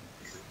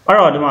အဲ့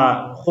တော့ဒီမှာ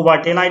ဟိုဘာ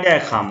တင်လိုက်တဲ့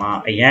အခါမှာ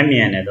အရန်မြ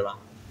န်တယ်တလား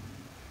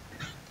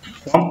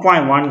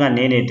 1.1 က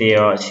နေနေတဲ့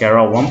ရော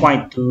share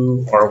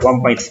 1.2 or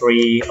 1.3 အဲ့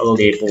လို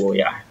လေးပို့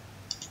ရ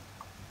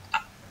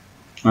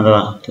မတော်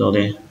လားဒီလို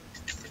လေး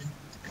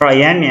အဲ့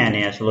ရမ်းမြန်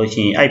နေဆိုလို့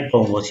ရှိရင်အဲ့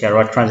ပုံကို share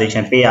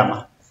transition ပေးရမှာ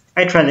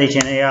အဲ့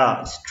transition တွေ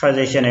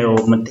ကို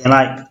မတင်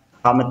လိုက်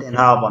မတင်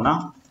ထားဘူးပေါ့နော်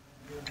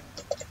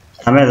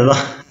ဒါမဲ့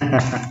တော့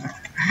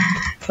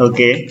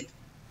okay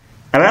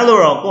ဒါမဲ့လို့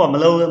တော့ကိုကမ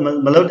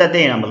လုပ်တတ်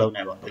တဲ့ရင်မလုပ်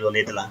နိုင်ပါဘူးဒီလို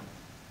လေးတလား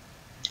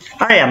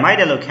အဲ့ရမိုက်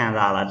တယ်လို့ခံ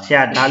စားလားဆ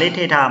ရာဒါလေး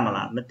ထိထားမ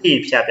လားမသိ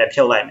ဖြတ်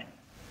ဖြုတ်လိုက်မယ်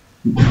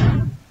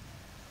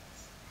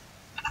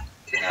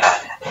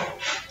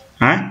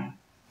ဟမ်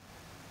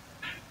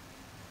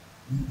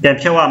ပြန်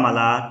ဖြုတ်ရမ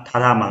လား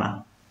ထားမလား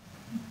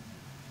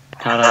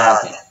ထား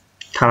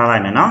လို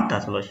က်မယ်နော်ဒါ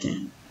ဆိုလို့ရှိရင်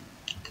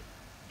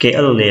ကဲ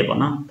အဲ့လိုလေးပေါ့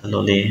နော်အဲ့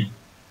လိုလေး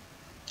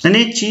နည်းန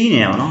ည်းကြီး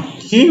နေအောင်နော်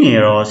ကြီးနေ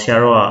တော့ဆရာ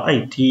တို့က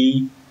အဲ့ဒီ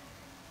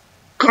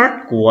card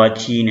ကို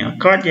ကြီးနေ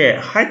card ရဲ့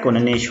height ကိုန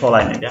ည်းနည်း short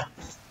လိုက်မယ်ဗျာ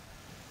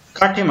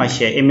card ထဲမှာ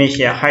share image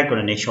ရဲ့ height ကို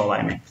နည်းနည်း short လို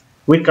က်မယ်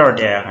width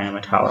တဲ့အခါ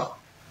မှာထားပါ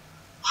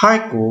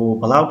height ကို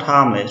ဘယ်လောက်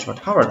ထားမလဲဆိုတော့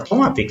ထားပါ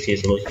300 pixel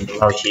ဆိုလို့ရှိရင်ဘယ်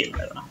လောက်ရှိမ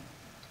လဲနော်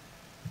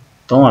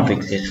300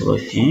 pixel ဆို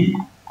လို့ရှိရင်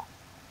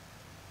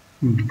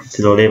ဒီ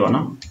လိုလေးပေါ့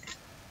နော်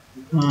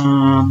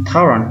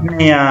ထားပါ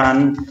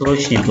200ဆိုလို့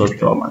ရှိရင်ဘယ်လို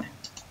ပြောမှာလဲ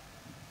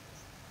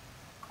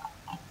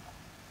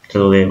ဒီ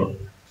လိုလေး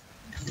ပေါ့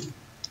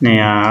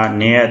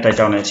200နေရာတက်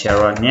ကြောင်းနဲ့ဆရာ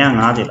တို့က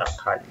250လောက်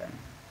ထားကြတယ်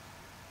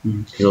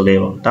ဒီလိုလေး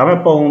ပေါ့ဒါပေမဲ့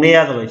ပုံလေးရ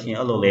ဆိုလို့ရှိရင်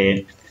အဲ့လိုလေးဘယ်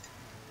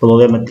လို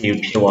လဲမသိ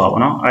ဘူးဖြစ်သွားပါ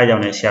တော့အဲ့ကြော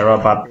င့်လည်းဆရာတို့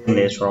ကဘာပြင်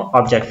လဲဆိုတော့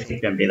object fix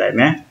ပြန်ပေးလိုက်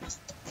မယ်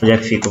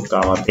object fix ကိုက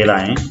ဘာပေးလို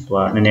က်ရင်သူက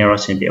နည်းနည်း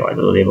တော့ဆင်ပြေသွားတ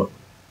ယ်ဒီလိုလေးပေါ့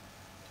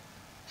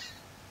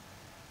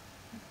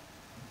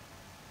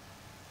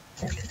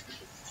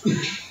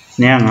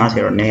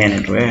250တော့နည်းနေ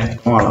တွေ့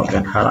300လောက်ပြ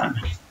န်ထားလိုက်မ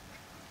ယ်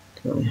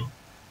ဒီလိုလေး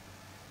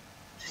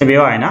ဆင်ပြေ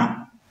သွားရင်နော်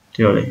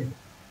ဒီလိုလေး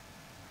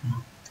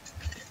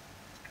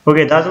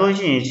Okay ဒါဆိုလို့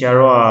ရှိရင်ဆရာ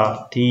တို့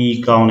ကဒီ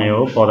ကောင်တွေ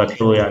ကိုပေါ်တာ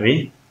ဖြုတ်လို့ရပြီ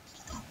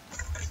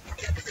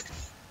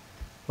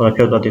ပေါ်တာ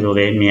ဖြုတ်တော့ဒီလို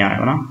လေးမြင်ရတယ်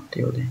ပေါ့နော်ဒီ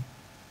လိုလေး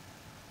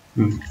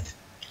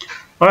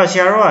ဟောဆ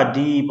ရာတို့က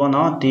ဒီပေါ့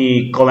နော်ဒီ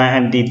column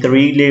empty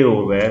 3လေးကို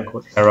ပဲ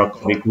ဆရာတို့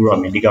copy ကူးရ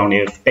မယ်ဒီကောင်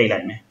လေးပိတ်လို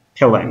က်မယ်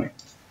ဖြုတ်လိုက်မယ်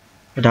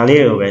ဒါ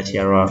လေးကိုပဲဆ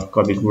ရာတို့က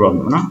copy ကူးရမ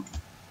ယ်ပေါ့နော်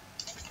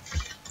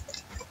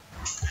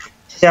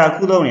ဆ ရာ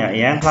ခုလုံးနေအ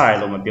ရင်ဖရတယ်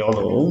လို့မပြော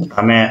လို့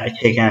ဒါမဲ့အ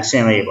ခြေခံအဆ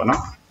င့်လေးပေါ့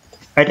နော်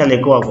အဲ့ထက်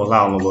လေးကိုယ့်အကိုလှ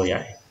အောင်လုပ်လို့ရ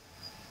တယ်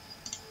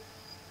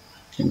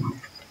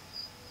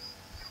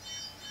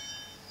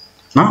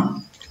နော်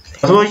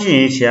ဒါဆိုလို့ရှိရ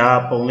င်ဆရာ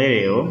ပုံလေး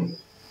တွေကို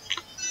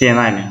ပြင်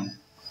လိုက်မယ်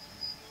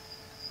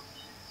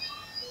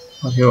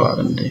ဘာပြောရ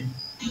လဲမသိ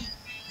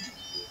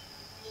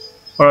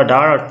အဲ့တော့ဒါ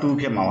ကတော့2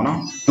ဖြစ်မှာပေါ့နော်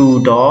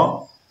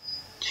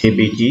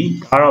 2.jpg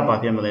ဒါတော့ဘာ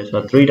ဖြစ်မလဲဆို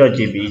တော့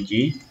 3.jpg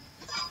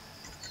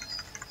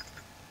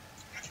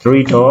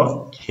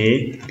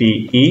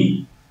 3.jpeg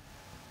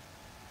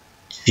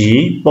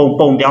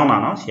ပုံပြောင်းတာ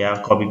နော်ဆရာ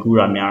copy ကူး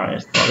တာများရတ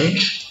ယ်ဆိုတော့လေ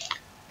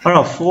အဲ့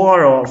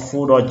တော့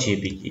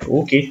 4.jpg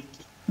okay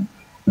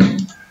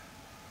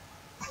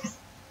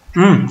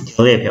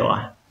ကျော်လေးပြောပါ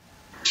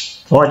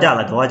သဘောကျ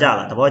လားသ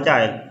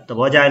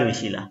ဘောကျလို့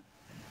ရှိလား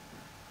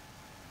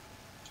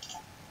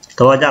သ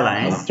ဘောကျလား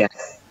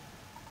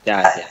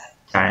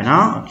ကြား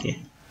နော် okay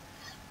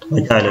သဘော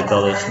ကျလို့ပြော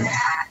လို့ရှိဟ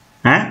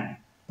မ်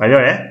ဘာ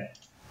ပြောလဲ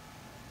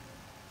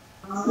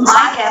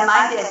မို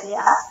က်တယ်ဆ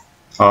ရာ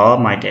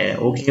မိုက်တယ်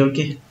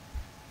okay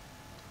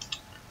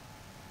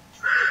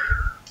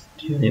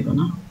ဒီလေးပါ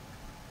နော်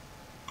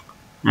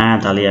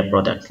ဒါလေးရ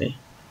product လေး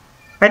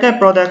အဲ့တဲ့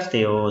products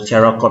တွေကိုဆရာ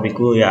တို့ copy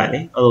ကူးရရတ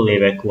ယ်အဲ့လိုလေး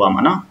ပဲကူးရ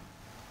မှာနော်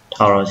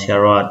ထားတော့ဆရာ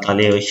တို့ကဒါ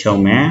လေးကိုရှုံ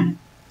မယ်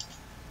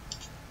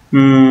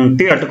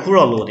ပြီးတော့တခု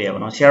တော့လို့တယ်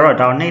ပေါ့နော်ဆရာတို့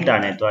ကဒါနှိပ်တာ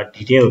နဲ့သူက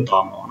detail ကိုတော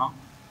င်းမှာပေါ့နော်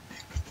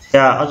ဆ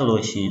ရာအဲ့လို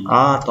ရှင်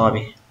သွား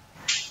ပြီ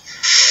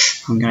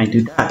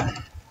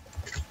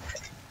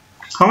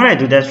how can I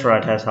do that ဆိုတာ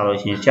ထားဆိုလို့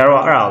ရှင်ဆရာတို့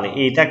ကအဲ့ဒါကိုလေ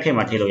a tag ထဲ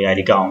မှာထည့်လို့ရတယ်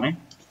ဒီကောင်လေ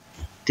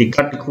ဒီ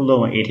cut တစ်ခုလုံး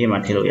ကို a ထဲမှာ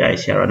ထည့်လို့ရတယ်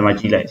ဆရာတို့ဒီမှာ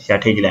ကြည့်လိုက်ဆရာ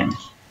ထည့်ကြည့်လိုက်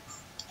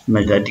မ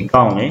ယ်ဒီ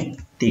ကောင်လေ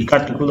ဒီ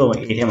cut တစ်ခုလုံးကို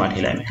a ထဲမှာထ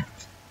ည့်လိုက်မယ်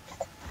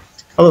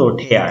အဲ့လို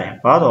ထည့်ရတယ်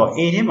ဘာလို့ a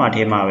ထဲမှာထ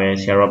ည့်မှာပဲ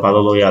ဆရာတို့ဘာ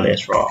လို့လုပ်ရလဲ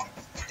ဆိုတော့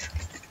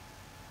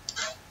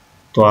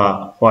သူက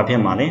ဟိုဖြ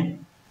စ်မှာလေ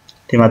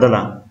ဒီမှာတက်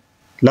လာ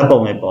လက်ပုံ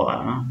လေးပေါ်လာ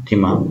နော်ဒီ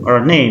မှာအဲ့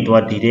တော့နှိမ့်သူက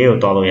ဒီလေးကို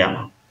တောင်းလို့ရ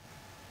မှာ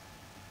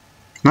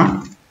နော်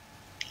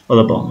အဲ့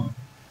လိုပုံအဲ့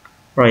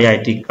တော့ရိုက်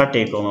ဒီ cut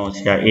တွေအကုန်လုံးဆ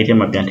ရာ a ထဲ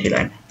မှာပြန်ထည့်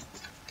လိုက်မယ်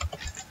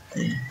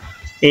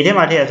a ထဲ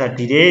မှာထည့်ရဆို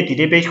ဒီ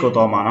လေး page ကို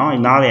တောင်းမှာနော်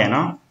နားလေရ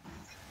နော်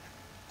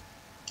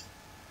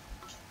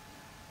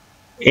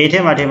a ထဲ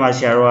မှာဆ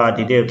ရာတို့က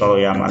ဒီလေးကိုတောင်း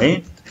လို့ရမှာလေ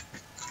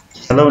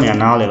စလုံးနေ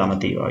နားလေလားမ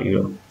သိပါ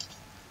ဘူး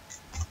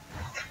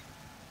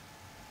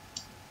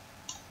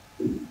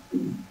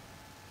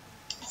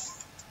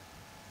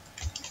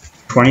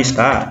 20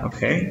 star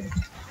okay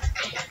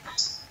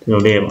ဒီလို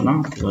လေးပေါ့နော်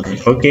ဒီလိုလေး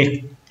okay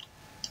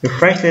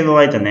refresh လေးလုပ်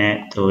လိုက်တဲ့နဲ့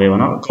ဒီလိုလေး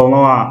ပေါ့နော်အကုန်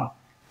လုံးက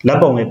လက်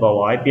ပုံလေးပေါ်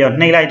သွားပြီပြီးတော့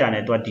နှိပ်လိုက်တာ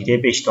နဲ့သူက detail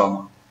page တော့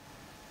မှာ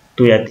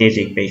သူရ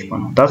basic page ပေါ့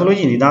နော်ဒါဆိုလို့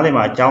ရှိရင်ဒီသားလေး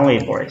မှာအကြောင်း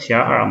လေးပေါ်တယ်ဆရာ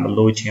အဲ့ဒါမ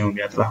လို့ချင်းဘူး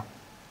ဗျာသလား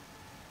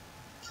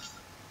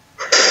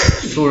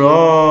ဆို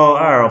တော့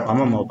အဲ့ဒါဘာ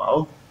မှမဟုတ်ပါ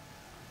ဘူး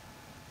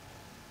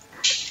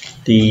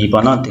ဒီဘာ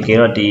နော်တကယ်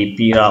တော့ဒီ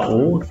PRO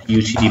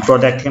UCD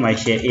product ထဲမှာ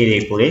share A တွေ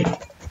ကိုလေ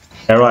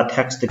ဒါတော့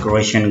text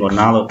decoration ကို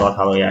နားလို့တော့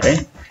ထားလို့ရတယ်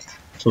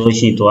ဆိုလို့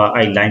ရှိရင်သူက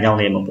အဲ့ line ကြောင်း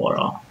လေးမပေါ်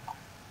တော့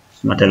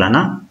မတက်လား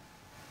နော်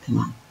ဒီ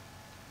မှာ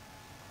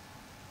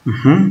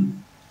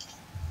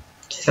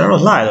ဆရာ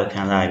တို့လှရလို့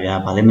ခံစားရဗျာ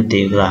ဘာလည်းမတ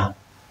ည်ဘူးလား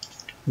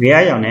ကြရ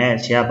အောင်နဲ့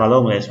ဆရာဘာလု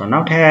ပ်မလဲဆိုတော့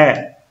နောက်ထပ်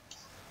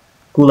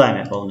ကူးလိုက်မ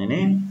ယ်ပုံနေ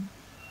နေ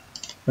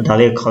ဒါ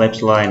လေး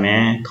collapse လိုက်မ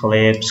ယ်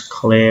collapse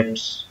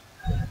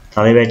ဒါ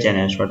လေးပဲကျန်တ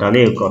ယ်ဆိုတော့ဒါ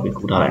လေးကို copy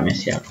ကူးထားလိုက်မယ်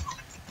ဆရာ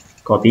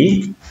copy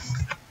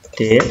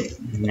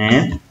 1 နဲ့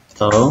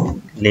3 4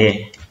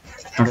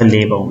နောက်ထပ်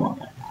4ပုံပေါ့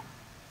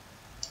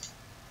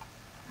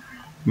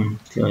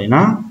ပြောရ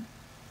နော်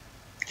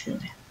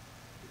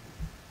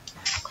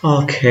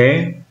okay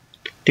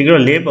ဒီက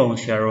တော့4ပုံ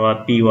ဆရာတို့က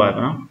ပြီးသွား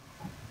ပြီနော်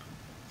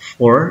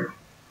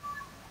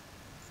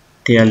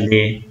4တရား4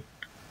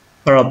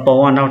အဲ့တော့ပုံ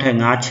ကနောက်ထပ်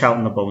5 6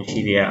နှစ်ပုံရှိ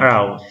သေးတယ်အဲ့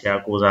ဒါကိုဆရာ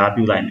ကိုစား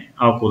ပြုလိုက်မယ်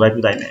ကိုစား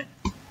ပြုလိုက်မယ်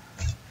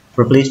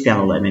replace ပြန်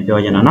လုပ်လိုက်မယ်ပြော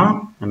ချင်တာနော်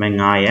နံပါတ်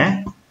5ရယ်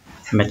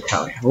နံပါတ်6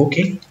ရယ်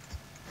okay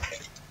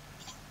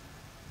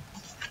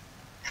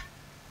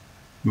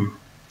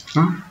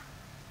နော်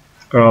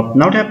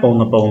နောက်ထပ်ပုံ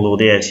နှစ်ပုံလို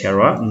သေးတယ်ဆရာ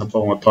တို့ကနှစ်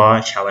ပုံကိုသွား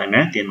ချလိုက်မ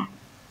ယ်တင်တော့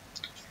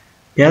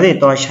ဘယ်လေး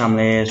သွားချမ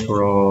လဲဆို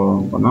တော့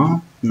ဘောနော်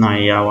နို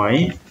င်ရပါ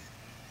ပြီ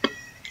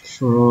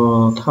ဆို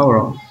တော့ထောက်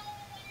တော့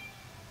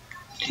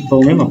ဒီပုံ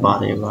လေးမပါ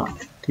သေးဘူး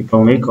ဒီပုံ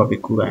လေး copy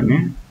ကူးလိုက်မ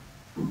ယ်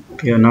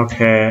ပြီးတော့နောက်ထ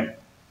ပ်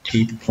ဒီ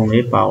ပုံ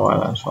လေးပါသွား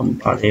လားဆိုတော့မ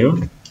ပါသေးဘူး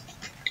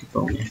ဒီ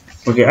ပုံလေး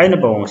okay အဲ့နှ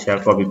စ်ပုံကိုဆရာ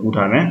copy ကူး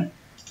ထားမယ်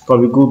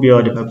copy ကူးပြီး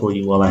တော့ဒီဘက်ကို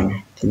ယူသွားလိုက်မ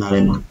ယ်ဒီနား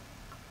လေးမှာ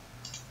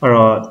အဲ့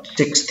တော့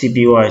 60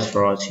 pys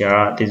for us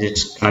here this is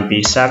gonna be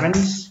 7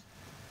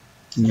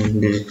 and then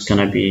this is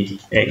gonna be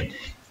 8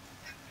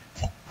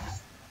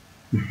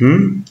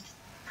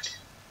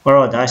 or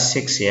that's 6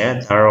 yeah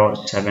there are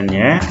 7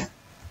 yeah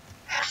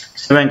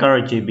 7 karo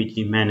gbg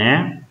man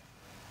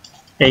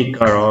 8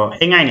 karo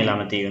 8ငိုင်းနေလား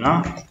မသိဘူးเนาะ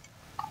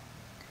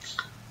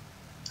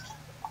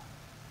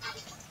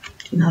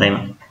ဒီနားလေး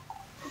မှာ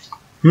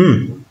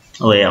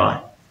ဟုတ်ရပါ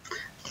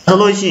ဆို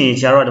လို့ရှိရင်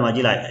ဆရာတို့ဒီမှာကြ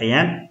ည့်လိုက်အရ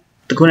င်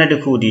တခုနဲ့တ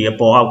ခုဒီအ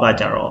ပေါ်အောက်က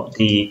ကြတော့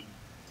ဒီ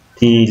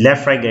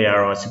left right ကြ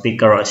တော့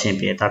speaker ရောအဆင်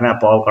ပြေဒါပေမဲ့အ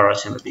ပေါ်အောက်ကတော့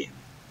အဆင်မပြေ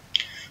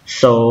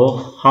so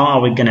how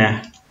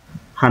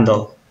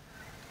handle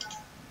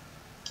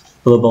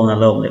ဘယ်လိုပုံစံ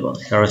လုပ်မလဲပေါ့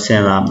ဆရာတို့စ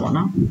ဉ်းစားမှာပေါ့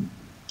နော်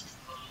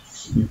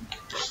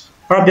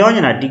အဲ့တော့ပြောချ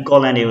င်တာဒီ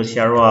column တွေကိုဆ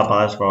ရာတို့ကဘာ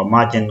လဲဆိုတော့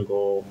margin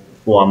ကို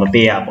ဟိုမ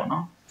ပေးရပေါ့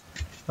နော်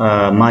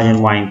margin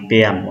y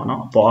ပေးရမှာပေါ့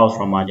နော်ပေါ်အောက်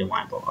from margin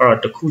y ပေါ့အဲ့တော့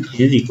တစ်ခုချ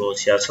င်းစီကို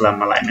ဆရာ select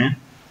မှတ်လိုက်မယ်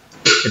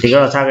ဒီက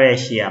တော့စားခဲ့ရ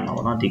ရှိရမှာ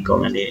ပေါ့နော်ဒီ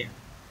column လေး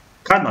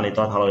ကတ်မှလေး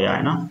တော့ထားလို့ရတ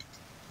ယ်နော်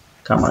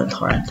ကတ်မှလေး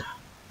ထားရတယ်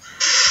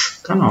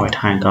ကတ်မှပဲ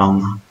ထိုင်ကောင်း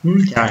မှာ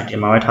ကြားတယ်ဒီ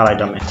မှာပဲထားလိုက်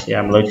တော့မယ်ဆရာ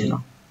မလုပ်ချင်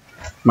တော့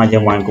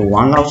margin y ကို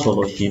1လောက်ဆို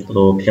လို့ရှိရင်ဘယ်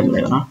လိုဖြစ်မလဲ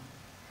နော်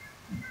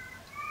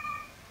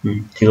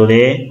ဒီလို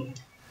လေး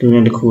တူနေ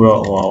တစ်ခုတော့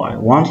ဟောပါ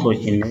1ဆို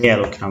ရင်လည်းရ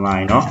လို့ခံပါရ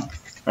င်နော်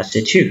that's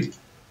it too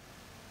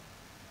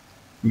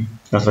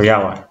ဒါဆိုရ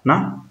ပါတယ်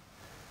နော်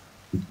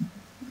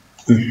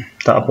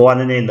တော့အပေါ်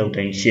ကနေလောက်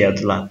တိုင်း share တ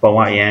လားပေါ်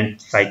မှာအရင်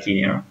site ကြည့်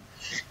နေတော့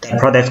the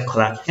product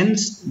collections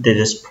this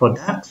is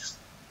products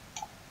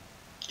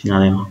ဒီ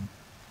နားလေးမှာ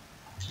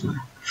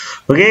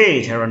okay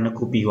ဆရာတို့နှစ်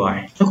ခုပြီးသွားတ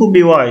ယ်နှစ်ခု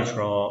ပြီးသွားပြီဆို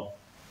တော့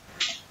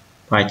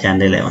ဘာကြံ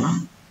တယ်လဲပေါ့နော်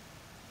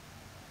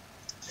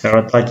ဆရာ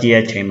တို့တော့ကြည့်ရ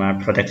ချိန်မှာ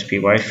products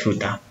ပြီးသွား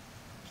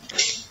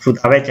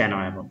footer ပဲကြံ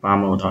တော့ရပေါ့ဘာ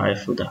မှမဟုတ်တော့အဲ့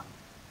footer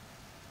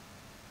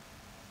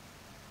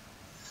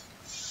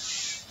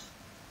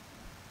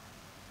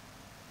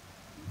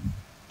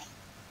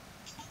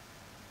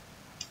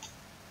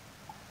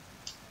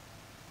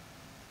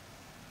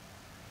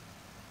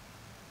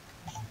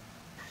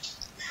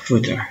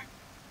footer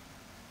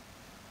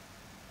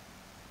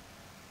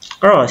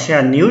အဲ့တော့ဆရာ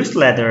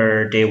newsletter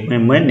တွေ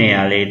ဝင်နေရ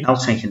လေနော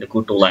က် section တခု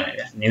တိုးလိုက်မယ်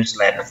ဗျ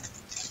newsletter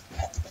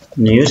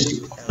news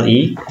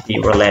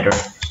letter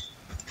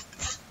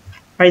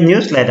အဲ့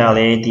newsletter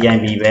လေး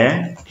DIB ပဲ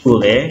သူ့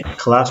လေ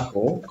class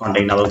ကို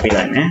container လုပ်ပေး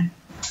လိုက်မယ်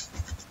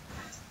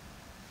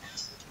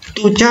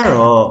သူကြ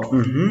တော့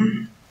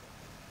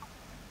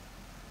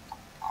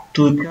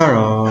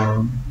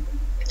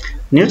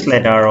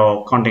newsletter တော့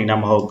container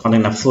မဟုတ်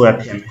container full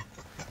ဖြစ်မယ်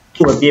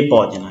သူ့အပြည့်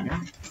ပေါ်ကျင်တာဗျ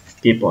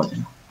ပြည့်ပေါ်ကျ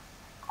င်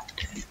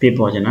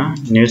တာ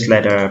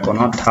newsletter ပေါ်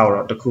တော့ထား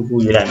တော့တခုခု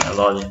ရေးလိုက်မယ်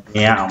လို့မြ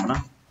င်ရအောင်မ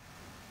နော်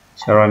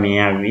ဆရာမြင်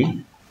ရပြီ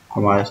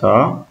ဟိုမှာဆို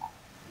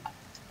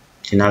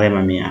ဒီနားလေး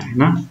မှာမြင်ရတယ်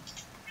နော်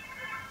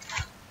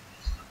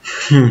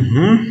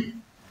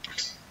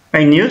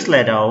အဲ့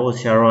newsletter ကို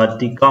ဆရာတို့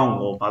ဒီကောင့်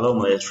ကိုဘာလုပ်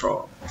မလဲဆို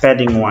တော့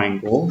padding wine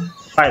ကို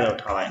file လောက်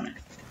ထားလိုက်မယ်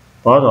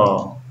ဘာလို့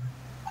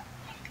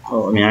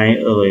ဟိုအများကြီး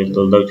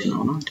လုပ်ချင်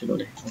အောင်နော်ဒီလို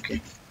လေး okay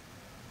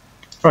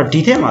အဲ့တော့ဒီ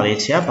ထက်မှာလေး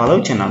ဆရာဘာလု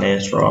ပ်ချင်တာလဲ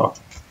ဆိုတော့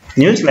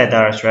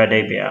newsletter ဆို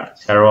တဲ့ပြ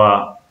ဆရာတို့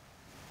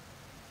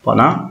ကပေါ့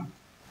နော်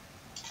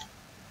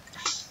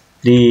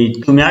ဒီ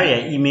သူများ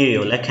ရဲ့ email တွေ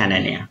ကိုလက်ခံ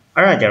တဲ့နေရာ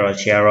အဲ့ဒါကြတော့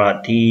ဆရာတို့က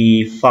ဒီ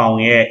form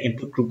ရဲ့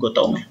input group ကို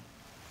တုံးမယ်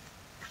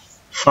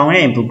form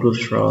ရဲ့ input group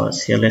ဆိုတော့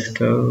let's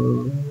go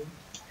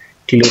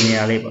ဒီလိုနေ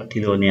ရာလေးပေါ့ဒီ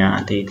လိုနေရာ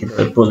ဒီ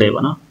လိုပို့လေး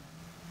ပေါ့နော်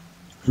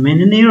အမေ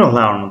နည်းနည်းတော့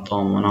လာအောင်မ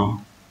တုံးဘူးနော်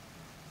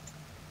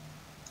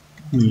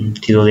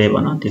ဒီလိုလေး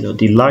ပေါ့နော်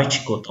ဒီ large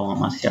ကိုတုံးအော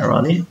င်ပါဆရာ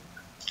တို့လေ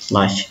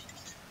large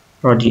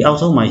တော့ဒီအောက်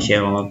ဆုံးမှာ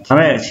share အောင်ဒါပေ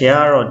မဲ့ share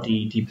ကတော့ဒီ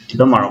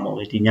ဘက်မှာတော့မဟုတ်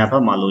ဘူးဒီညာဘ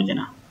က်မှာလိုချင်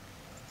တာ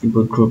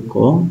input group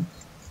ကို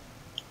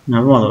ညာ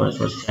ဘက်မှာလို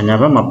ဆိုတော့ညာ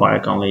ဘက်မှာပါတဲ့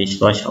အကောင်လေး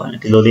သွားရှောက်ရတ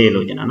ယ်ဒီလိုလေး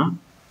လိုချင်တာနော်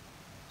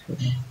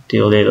ဒီ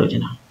လိုလေးလိုချ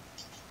င်တာ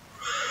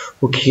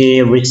okay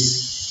with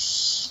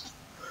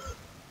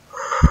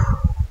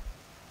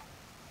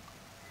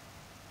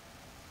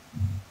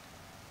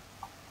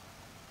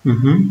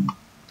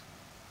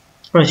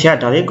အဲ့ရှာ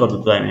ဒါလေး copy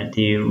ပြလိုက်မယ်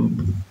ဒီ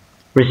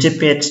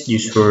recipient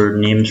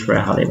username ဆို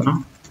တဲ့ဟာလေးပေါ့နော်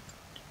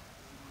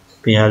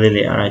ပေးရလေး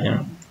လေးအားရကြ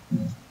တော့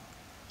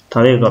ဒါ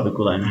လေး copy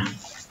ကူလိုက်မယ်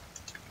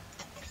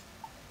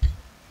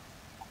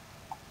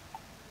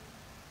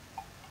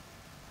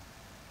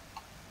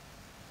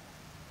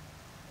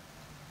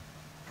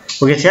โ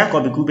อเคဆရာ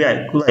copy ကူလိုက်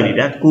ပြီ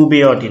ဗျာကူ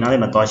ပြီးတော့ဒီနား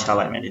လေးမှာသွားချ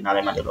လိုက်မယ်ဒီနား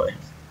လေးမှာလို့ရတယ်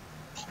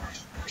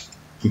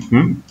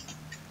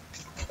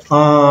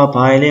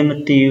ဘာလဲမ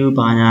သိဘူး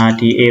ဘာညာ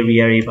ဒီ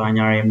area တွေဘာ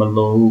ညာတွေမ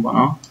လို့ဘူးပေါ့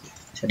နော်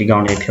ဆက်ဒီကော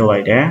င်လေးဖြုတ်လို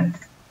က်တယ်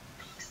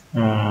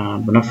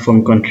ဘယ်နော် from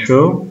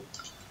control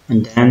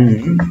and then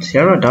ဆ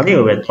ရာတို့ဒါလေး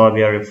ကိုပဲသွား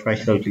ပြီး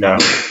refresh လုပ်ကြည့်လိုက်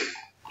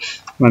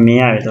အောင်မမြင်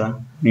ရတယ်တော့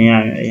မြင်ရ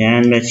အရင်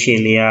လက်ချေ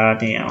လေးရ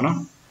တင်အောင်နော်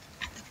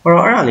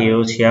အဲ့ဒါလေး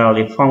ကိုဆရာတို့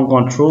လေး from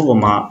control ကို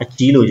မှအ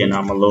ကြီးလိုချင်တာ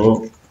မလို့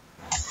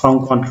from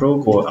control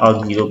ကိုအောက်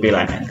ကြီးလို့ပေး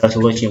လိုက်မယ်ဒါ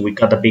ဆိုလို့ရှိရင် we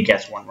got the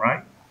biggest one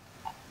right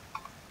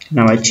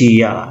နာမည်ကြီး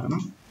ရတာ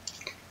နော်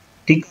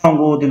ဒီကောင်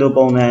ကိုဒီလို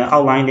ပုံစံ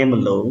outline လေးမ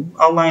လို့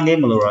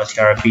တော့ဆ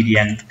ရာ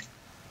PDN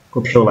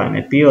ကိုဖြုတ်လိုက်မ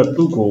ယ်ပြီးတော့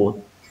သူ့ကို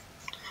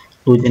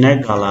လိုချင်တဲ့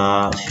color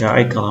ဆရာ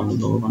အဲ့ color မ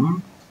လို့ပါနော်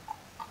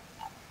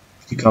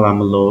ဒီ color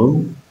မလို့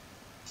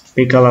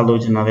ပေး color လို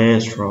ချင်တာလဲ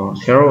ဆိုတော့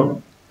ဆရာတို့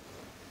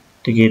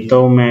တကယ်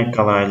သုံးမဲ့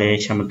color လေး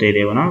ချက်မသေး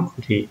သေးဘူးနော်ခု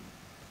ထိ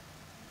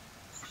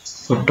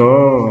photo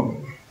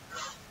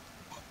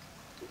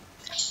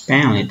ပ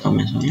န်းအောင်လေးသုံးမ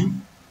ယ်ဆိုရင်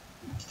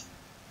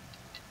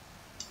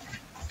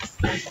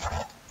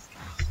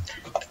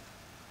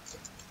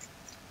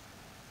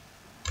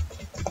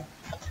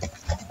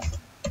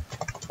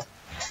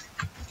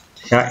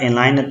ဆရာ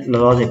inline လော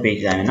လောဆယ်ပေး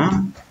ကြတယ်နော်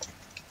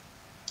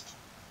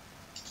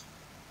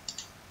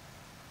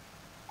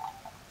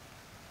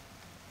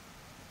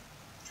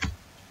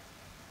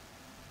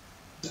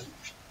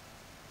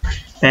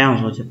အောင်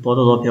ဆိုချင်ပေါ်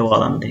တော့ပြောရ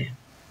တာမသိ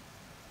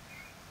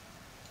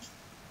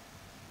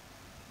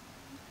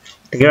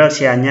တကယ်တော့ဆ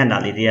ရာညံ့တာ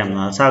လေးသိရမ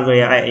လားစကြ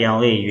ရအဲ့အယောင်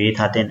လေးရွေး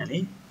ထားတဲ့လေဒါ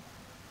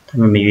ပေ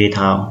မဲ့မရွေး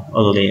ထား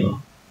အောင်အဲ့လိုလေးပေါ့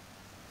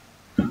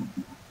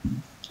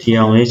ဒီ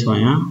အောင်လေးဆို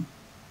ရင်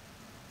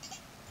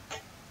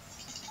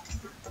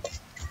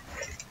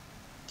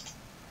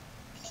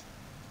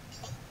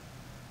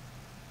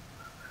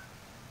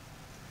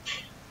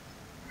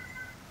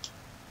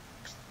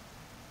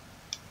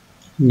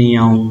နေ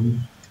အောင်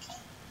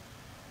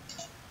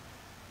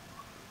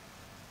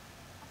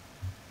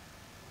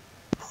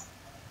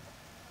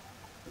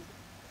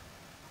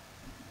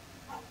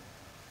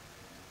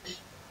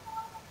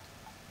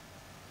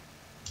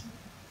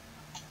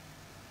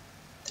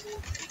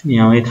နေ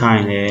အောင်လေးထားရ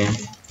င်လည်း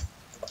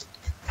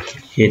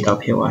ရေတော့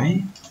ဖြစ်သွားပြီ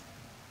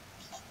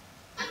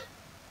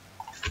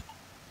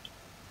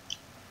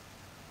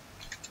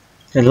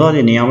ဒါတော့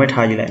ဒီနေအောင်ပဲ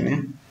ထားကြည့်လိုက်မယ်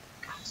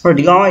အဲ့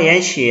ဒီကောင်ကရို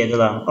က်ရှည်ရသ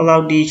လားအဲ့လော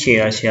က်တီးရှည်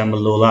ရဆရာမ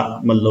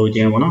လိုခြ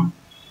င်းပေါ့နော်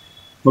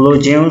မလို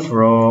ခြင်းဆို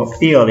တော့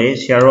ပြီးတော့လေ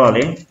ဆရာတို့က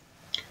လေ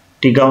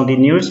ဒီကောင်ဒီ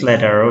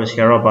newsletter ကိုဆ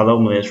ရာတို့ဘာလု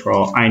ပ်မလဲဆို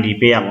တော့ ID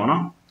ပေးရမှာ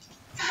နော်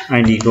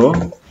ID ကို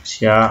ဆ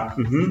ရာ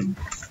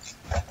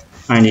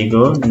ID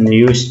ကို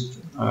news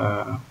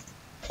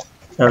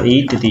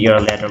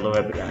letter လို့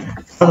ပဲပြရတယ်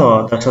အဲ့တော့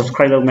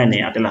subscribe လုပ်မဲ့နေ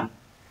ရတယ်လား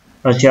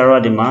အဲ့ဆရာတို့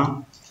ကဒီမှာ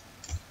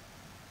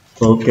ဘ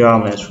ယ်လိုပြောရ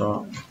မလဲဆို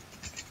တော့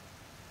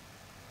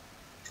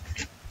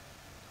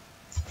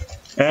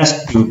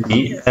SUB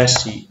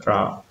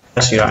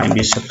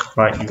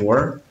subscribe your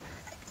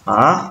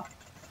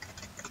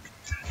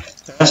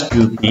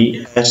SUB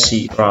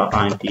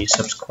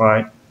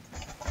subscribe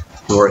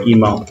your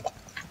email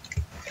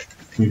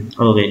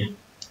okay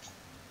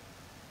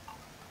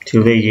ဒီ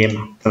လေးရေး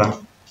မှာဟုတ်လား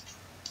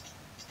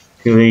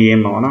ဒီလေးရေး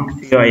မှာနော်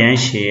ပြီးတော့အရင်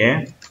ရှည်ရ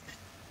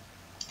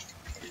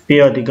ပြီး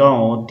တော့ဒီကောင်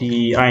ကိုဒီ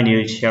ID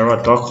ကို share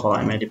တော့ခေါ်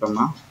လိုက်မယ်ဒီဘက်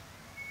မှာ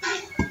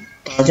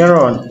ဒါကြ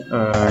တော့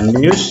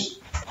news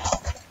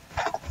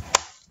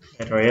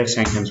letter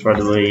sentence for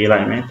the way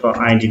like me to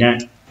ID နဲ့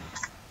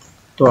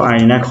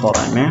ခေါ်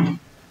လိုက်မယ်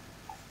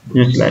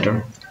newsletter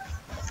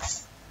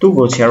သူ့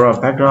ကို share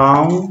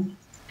background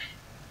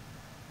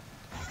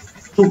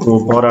သူ့ကို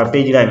border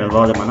page လိုက်မယ်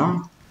လို့ဒီမှာနော်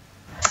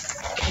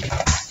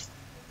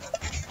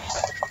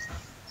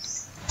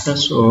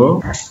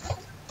so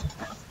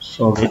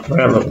we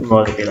try to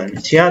load it like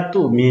ဆရာ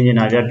သူ့မြင်နေ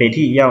တာပြဘယ်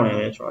ထိရောက်နေ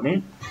လဲဆိုတော့လေ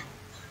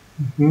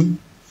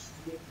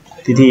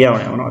ဒီထိရောက်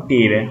နေအောင်နော်အပြ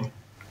ည့်ပဲ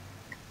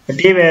အ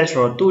ပြည့်ပဲ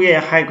ဆိုတော့သူ့ရဲ့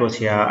height ကိုဆ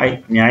ရာအဲ့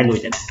အများကြီးလို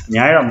ချင်တယ်အ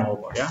များကြီးတော့မဟု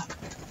တ်ပါဗျာ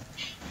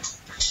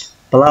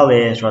ဘယ်လောက်လဲ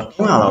ဆိုတော့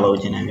300လောက်လို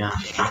ချင်တယ်ဗျာ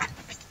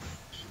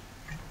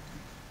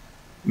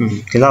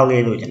ဒီလောက်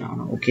လေးလိုချင်တာ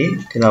နော် okay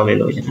ဒီလောက်လေး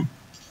လိုချင်တယ်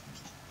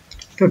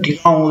တော့ဒီ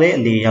ကောင်လေး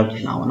အလေးရောက်ချ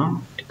င်တာပေါ့နော်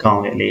ဒီကောင်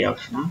လေးအလေးရောက်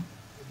ချင်တာ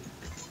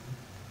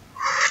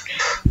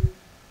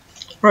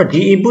အဲ့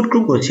ဒီ input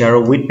group ကိုဆရာ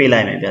တို့ width ပေး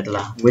လိုက်မယ်ဗျာတ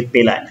လား width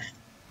ပေးလိုက်မယ်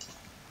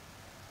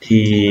ဒီ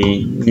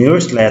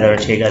newsletter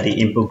ခြေကဒီ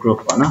input group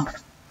ပေါ့နော်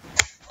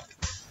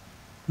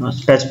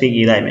specific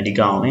ရေးလိုက်မယ်ဒီ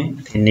ကောင်လေး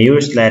ဒီ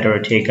newsletter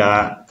ခြေက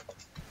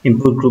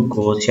input group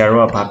ကိုဆရာတို့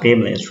ကဘာပေး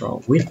မလဲဆိုတော့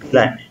width ပေး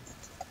လိုက်မယ်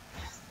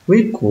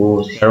width ကို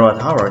ဆရာတို့က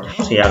ထားတော့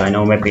60ရာခိုင်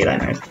နှုန်းပဲပေးလို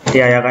က်မယ်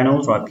100ရာခိုင်နှု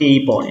န်းဆိုတော့ပြည့်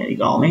ပေါ်နေဒီ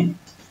ကောင်လေး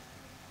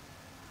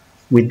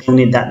we don't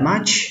need that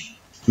much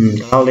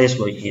ဒါလေး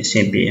ဆိုရင်အဆ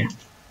င်ပြေ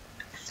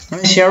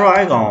ဆရာတို့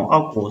အဲ့ကောင်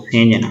အောက်ကိုဆ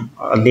င်းနေတာ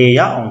အလေရ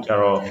အောင်ကြ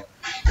တော့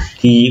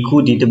ဒီအခု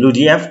ဒီ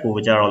WDF ကို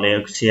ကြတော့လေ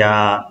ဆရာ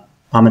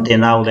ဘာမတင်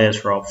ထားဘူးလဲ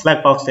ဆိုတော့ flag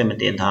box နဲ့မ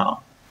တင်ထားအော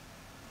င်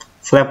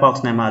flag box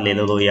နဲ့မှလေ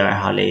လို့ရတဲ့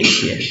ဟာလေး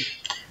ရှိတယ်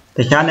တ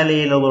ခြားနဲ့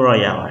လေးလို့တော့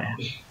ရပါတယ်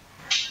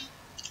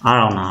အား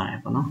အောင်နားတယ်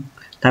ပေါ့နော်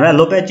ဒါပေမဲ့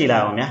လုတ်ပဲကြည့်လို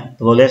က်အောင်ဗျာဘ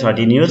ယ်လိုလဲဆိုတော့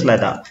ဒီ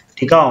newsletter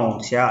ဒီကောင်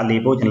ဆရာအလေ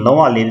ပို့ခြင်းလုံး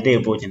ဝလေတိတ်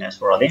ပို့ခြင်းလဲ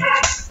ဆိုတော့လေ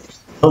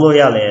လို့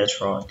ရလဲ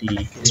ဆိုတော့ဒီ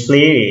display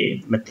တွေ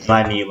မတင်လို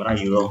က်နေဘူးနော်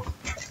ယူတော့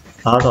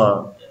ဒါဆို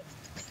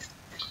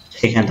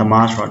ခြေခံသ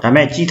မားဆိုတော့ဒါပေ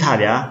မဲ့ကြည့်ထား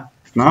ဗျာ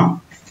နော်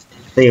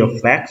display of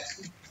flex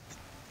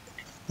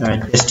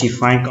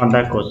justify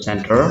contact code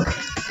center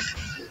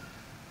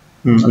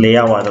အလေးရ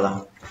သွားသလား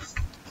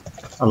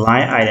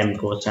align item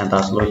code center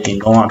ဆိုလို့ရှိရင်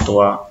တော့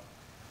တော့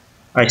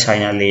အဲ့ဆိုင်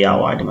ရလေးရ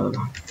သွားတယ်မဟုတ်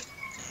လား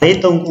လေး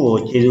သုံးခုကို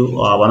ကျေစု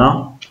ဟောပါနော်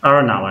အဲ့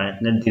တော့နာပါတယ်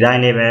ဒီတို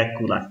င်းလေးပဲ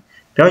ကူလိုက်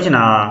ပြောချင်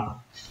တာ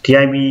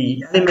DIB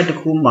element တစ်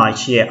ခုမှာ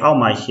ရှိရအောက်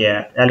မှာရှိရ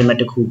element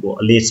တစ်ခုကို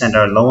အလေး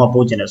center လုံးဝ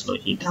ပို့ချင်တယ်ဆို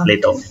လို့ရှိရင်ဒါ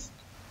လေးသုံးတယ်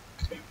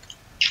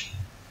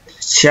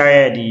ဆရာ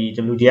ရဲ့ဒီ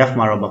WDF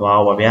မှာတော့မပါ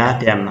ဘူးပါဗျာ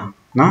ပြန်မလား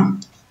နော်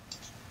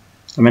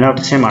ဒါပေမဲ့တော့တ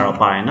စ်ဆင့်မှာတော့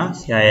ပါတယ်နော်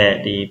ဆရာရဲ့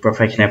ဒီ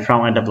professional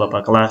front end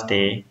developer class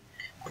တွေ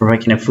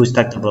professional full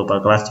stack developer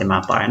class တွေမှာ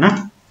ပါတယ်နော်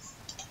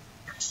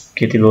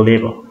okay ဒီလိုလေး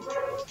ပေါ့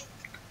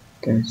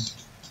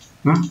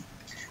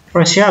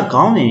နော်ဆရာ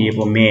ခေါင်းနေရေး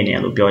ပေါ့မဲနေ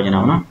လို့ပြောချင်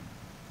တာနော်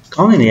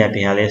ခေါင်းနေလေးကဘ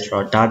ယ်ဟာလဲဆို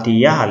တော့ဒါတီ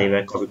ရဟာလေးပဲ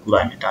copy ကူ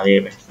လိုက်မယ်ဒါ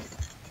လေးပဲ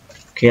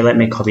okay let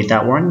me copy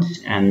that one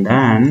and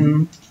then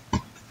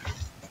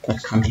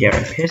let's come here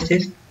and paste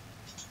it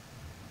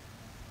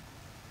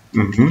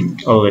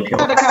all the way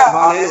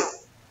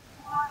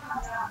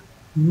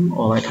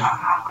all right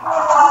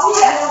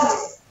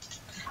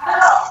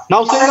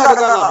now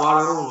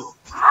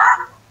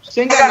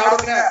single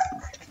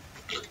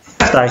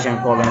station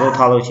column လို့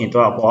ထားလို့ရှိရင်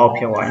တော့အပေါ်အောက်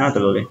ဖြစ်သွားတယ်နော်ဒီ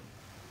လိုလေး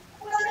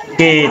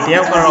Okay တ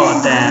ယောက်ကတော့အ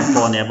တန်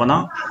ပေါ်နေပါ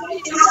နော်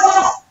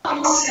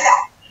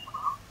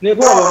နေ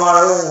ဖို့ဘာမှမ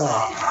လုပ်ဘူးဟာ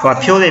ဟို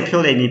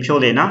ဖြိုးလေညီ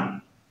ဖြိုးလေနော်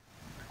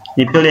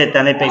ညီဖြိုးလေတ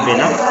န်လေးပိတ်ပေး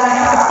နော်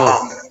ဟုတ်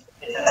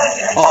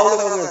အော်ဟုတ်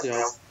ကဲ့ဆရာ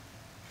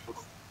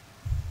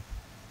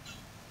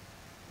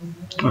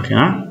Okay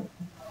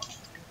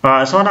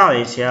နော်ဆောနာ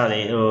လေးဆရာ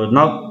လေးဟို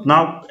နော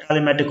က်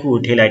element တစ်ခု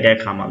ကိုထည့်လိုက်တဲ့အ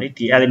ခါမှာလေ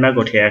ဒီ element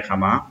ကိုထည့်တဲ့အခါ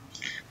မှာ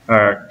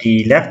ဒီ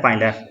left by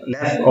left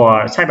or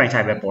side by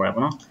side ပဲပေါ်တယ်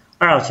ပေါ့နော်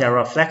အဲ့တော့ဆရာ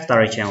တို့ flex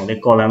direction ကိုလေ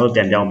column လို့ပြ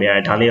န်ပြောင်းပေးရတ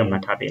ယ်ဒါလေးကိုမှ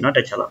တ်ထားပေးနော်တ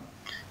စ်ချက်လောက်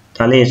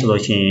ဒါလေးဆို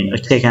လို့ရှိရင်အ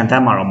ခြေခံတ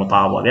န်းမှာတော့မ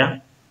ပါဘူးပေါ့ဗျာ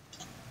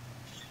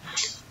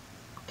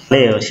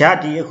လေဆရာ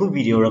ဒီအခု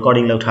video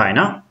recording လုပ်ထားရင်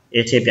နော်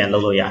အခြေပြန်လု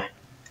ပ်လို့ရတယ်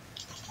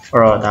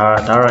အဲ့တော့ဒါ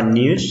တော့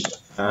news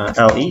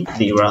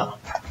le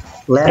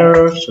 0 letter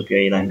ဆိုပြ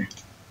ရေးလိုက်မယ်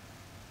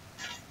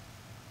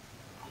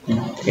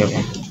Okay.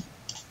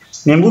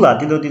 မြင်ဘူးလား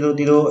ဒီလိုအဲ့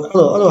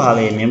လိုဟာ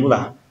လေးမြင်ဘူး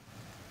လား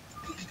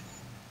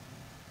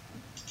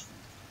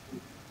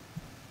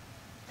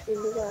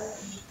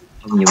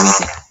မြင်ပါ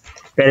စေ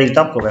very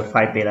top ကိုပဲ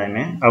file ပေးလိုက်မ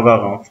ယ်အောက်က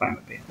ကောင် file မ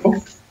ပေးဘူး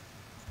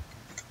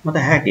What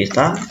the heck is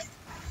that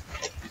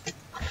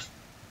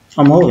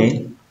အမိုးလေ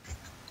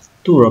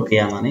သူ့ရောပေး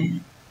ရမှာနေ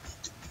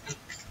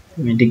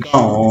ဒီကော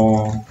င်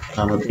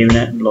ဒါမပေး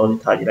နဲ့ load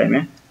ထားကြည့်လိုက်မ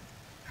ယ်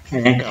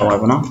အဲ့ဒါကောင်းပါ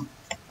ဘောနော်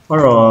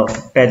တော့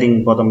padding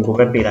bottom ကို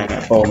ပဲပေးလိုက်မ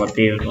ယ်အပေါ်မ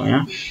ပေးဘူးဆိုရ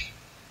င်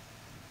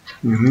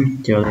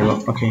ဒီလို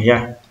okay ရ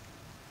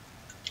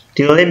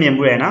ဒီလိုလေးမြင်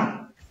ဘူးရနော်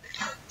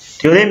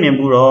ဒီလိုလေးမြင်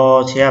ဘူးတော့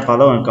ဆရာဘာ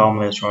လို့ကောင်းမ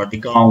လဲဆိုတော့ဒီ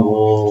ကောင်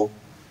ကို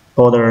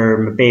border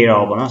မပေး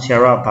တော့ဘူးနော်ဆရာ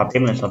ကဘာ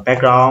ပေးမလဲဆိုတော့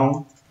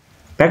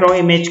background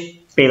image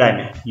ပေးလိုက်မ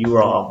ယ်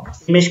URL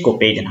image ကို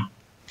ပေးချင်တာ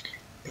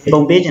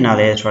ပုံပေးချင်တာ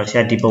လဲဆိုတော့ဆ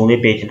ရာဒီပုံ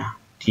လေးပေးချင်တာ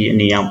ဒီအ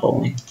နေအောင်ပုံ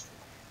လေး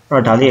အဲ့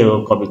တော့ဒါလေးကို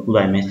copy ကူး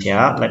လိုက်မယ်ဆရာ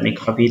let me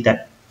copy that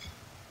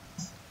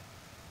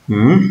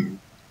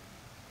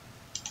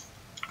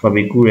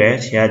copy ကူးရဲ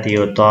ဆရာဒီ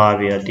ကိုတွား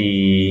ပြီးတော့ဒီ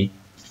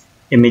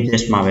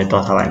images မှာပဲ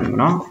တွားထားလိုက်မယ်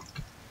နော်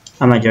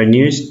အဲ့မှာကျွန်တော်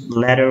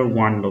newsletter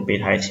 1လို့ပေး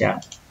ထားရဆရာ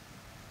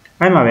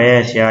အဲ့မှာပဲ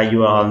ဆရာ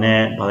URL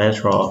နဲ့ဘာလဲ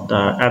ဆို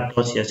တော့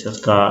app.css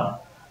က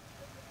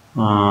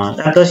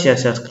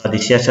app.css ကဒီ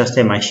css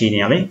ထဲမှာရှိနေ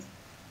ရလေ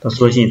ဒါ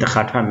ဆိုရင်တစ်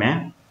ခါထွက်မယ်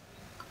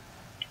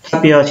ထပ်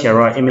ပြီးတော့ဆရာ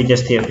က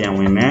images ထဲပြန်ဝ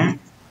င်မယ်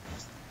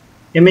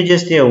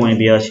images ထဲဝင်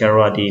ပြီးတော့ဆရာက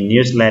ဒီ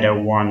newsletter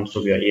 1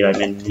ဆိုပြီးရေးလိုက်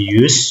မယ်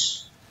news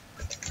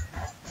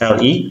le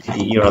ဒီ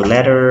your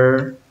letter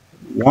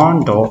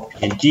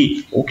 1.png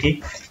okay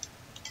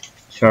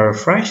so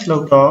refresh လု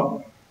ပ်တော့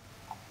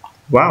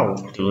wow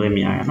ဒီလို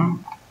မြင်ရနော်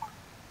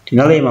ဒီ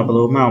နောက်လေးမှာဘယ်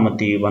လိုမှမ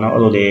သိဘူးဘာလို့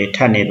အဲ့လိုလေးထ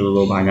ပ်နေ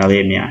လို့ဘာညာ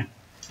လေးမြင်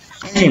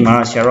အဲ့ဒီမှာ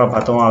ဆရာကဘာ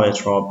တော့ရလဲ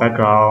ဆိုတော့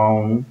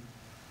background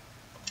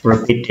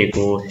repeat တွေ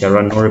ကိုဆရာက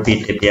no repeat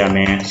ပြရမ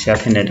ယ်ဆရာ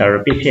ဖြစ်နေတာ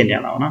repeat ဖြစ်နေ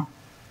လားနော်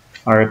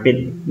repeat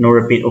no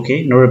repeat okay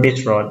no repeat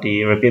ဆိုတော့ဒီ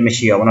repeat မ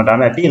ရှိရဘူးเนาะဒါပေ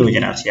မဲ့ပြလို့ကျ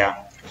င်တာဆရာ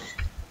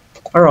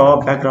အဲ့တော့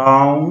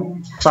background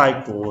site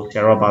ကိုဆ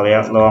ရာကဘာလဲ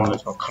လောက်အောင်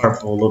လို့ဆိုတော့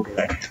colorful လုပ်ပြ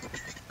လိုက်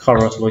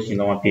color ဆိုလို့ရှိရင်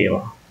တော့မပြေ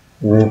ပါ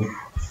ဘူး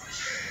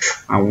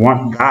I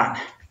want that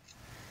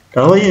ဒါ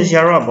လို့ရင်ဆ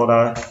ရာကပေါ်တာ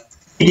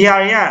ဒီနေရာ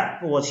တွေ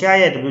ကဟိုဆရာ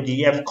ရဲ့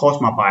WDF course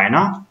မှာပါရ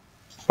နော်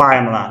ပါရ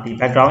မလားဒီ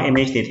background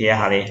image တွေထည့်ရ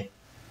ဟာလေး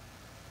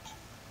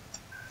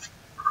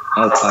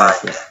ဟုတ်ပါ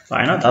ပြီပါ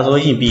ရနော်ဒါဆို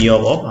ရင်ပြီးရော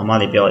ပေါ့ဘာမှ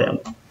လည်းပြောရတယ်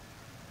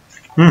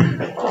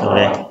ဆို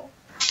လေ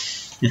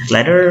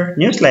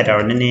newsletter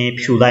နည်းနည်း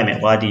ဖြူလိုက်မယ်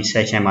ကွာဒီ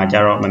section မှာကျ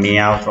တော့မမြင်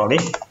ရဘူးဆိုတော့လေ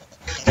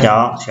ကြော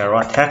င့်ဆရာက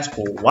text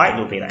ကို white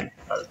လုပ်ပေးလိုက်မယ်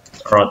အဲ့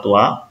တော့သူက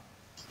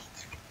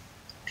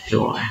ဖြူ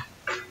ရ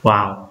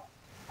wow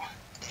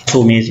so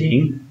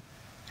amazing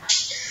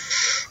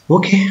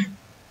okay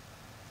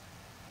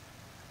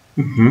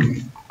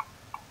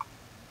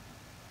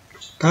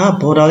ဒါ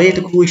border လေးတ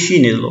စ်ခုရှိ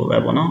နေလို့ပဲ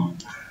ပေါ့နော်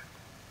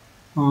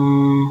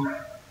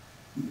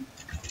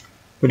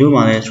ဘယ်လိုမှ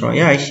လဲဆို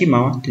တော့ရှိမှာ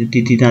ပါ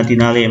ဒီ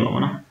နာလေးမှာ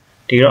ပေါ့နော်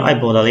ဒီတော့အဲ့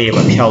border လေး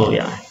ပဲဖြောက်လို့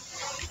ရတယ်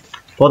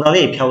border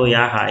လေးဖြောက်လို့ရ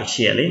ဟာ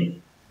ရှိရလေ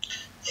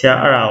ဆရာ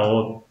အဲ့ဒါကို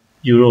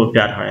euro ပြ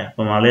ထားတယ်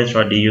ပုံမှန်လဲ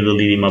ဆိုတော့ဒီ euro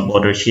လေးမှာ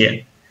border ရှိရ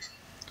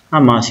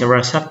အမှဆရာ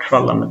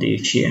subtract လာမတည်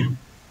ရှိရ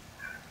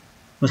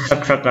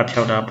subtract က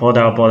ဖြောက်တာ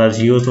border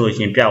 0ဆိုရ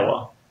င်ပြောက်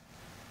သွား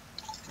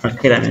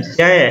okay လိုက်မယ်ဆ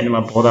ရာရဲ့ဒီ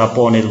မှာ border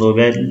ပေါ်နေလို့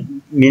ပဲ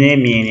မြင်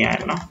နေရ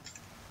တယ်နော်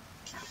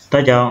ဒါ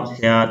ကြောင့်ဆ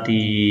ရာဒီ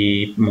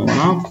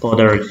နော်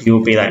border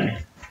 0ပေးလိုက်မယ်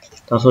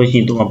ဒါဆိုရ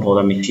င်သူက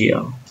border မရှိ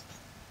အောင်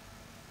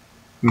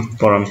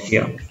border မရှိ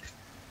အောင်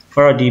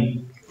အဲ့တော့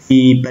ဒီ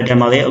pattern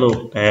မှာလေးအဲ့လို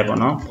ပဲပေါ့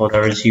နော်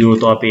border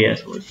 0တော့ပေးရ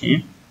ဆိုရင်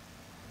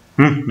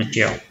မရှိ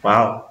အောင်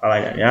wow အားလို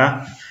က်တာဗျာ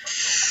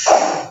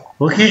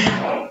okay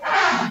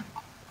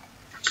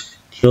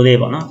ဒီလိုလေး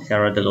ပေါ့နော်ဆရာ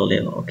တို့ဒီလို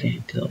လေးပေါ့ okay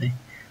ဒီလိုလေး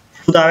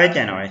footer ပဲ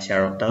ကြံတော့ရဆရာ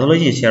တို့ဒါဆိုလို့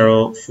ရှိရင်ဆရာ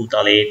တို့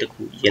footer လေးတစ်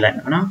ခုရေးလိုက်မ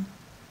ယ်နော်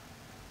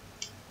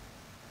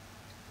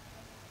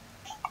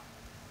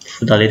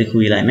footer လေးတစ်ခု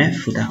ရေးလိုက်မယ်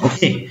footer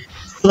okay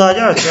footer ကျ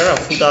တော့ဆရာက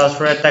footer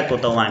ဆိုတဲ့ tag ကို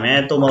သုံးလိုက်မယ်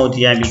သုံးမဟုတ်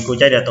DIB ကို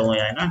ကြိုက်တဲ့သုံးလို့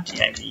ရတယ်နော်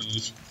DIB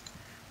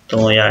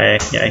သုံးလို့ရတယ်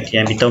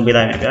DIB သုံးပေး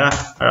လိုက်မယ်ဗျာ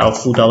အဲ့ဒါ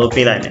footer လို့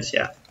ပေးလိုက်မယ်ဆ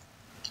ရာ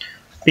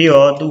ပြီး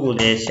တော့သူ့ကို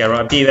လည်းဆရာက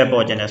အပြည့်ပဲ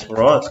ပေါ်ကျင်တယ်ဆို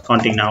တော့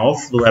container of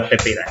fluid ပဲ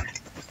ပေးလိုက်မယ်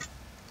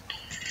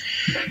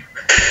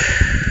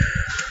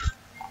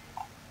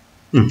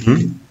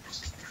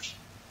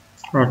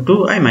rồi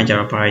tu ai mà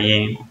chờ bài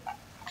gì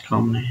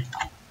không này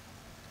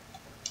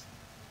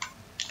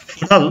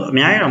ta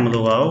nhảy ra một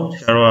đồ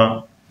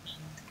rồi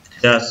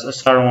just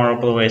start one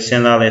of the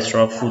send a list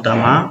of food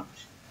mà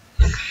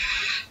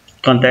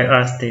contact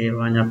us thì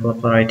và nhập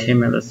profile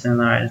team là send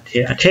lại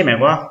thì thêm mấy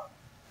quá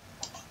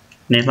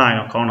nên phải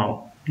nó con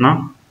nào nó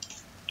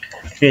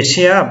cái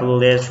share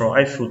blue list rồi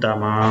ai food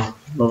mà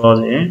đồ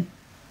gì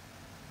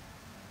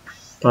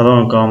ta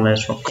đâu có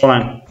list rồi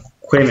con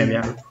khuyên mấy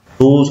bé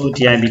tu số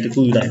TIB tự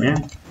cúi lại nhé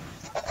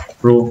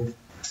pro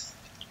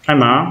ai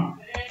mà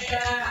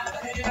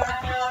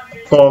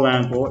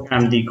colon của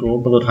MD của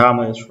blue tham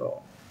rồi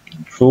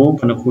số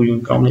phần khu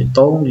dùng công để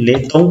tốn lệ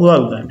tốn quá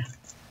rồi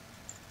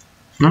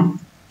nó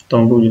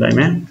tốn đủ rồi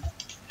mấy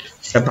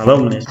sẽ bảo đâu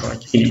mà rồi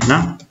chỉ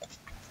nó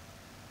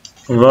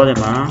rồi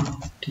mà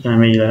thì cái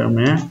này là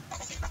mấy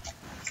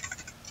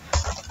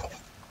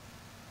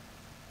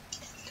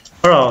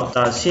rồi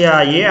ta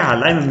sẽ dễ hà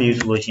lại một nhiều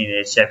số chuyện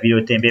để sẽ video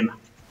thêm bên mà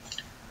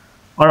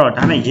rồi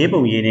ta này dễ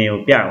bùng gì nhiều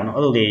biểu nó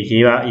ở đây dễ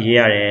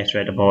ra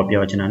rồi để bỏ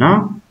biểu cho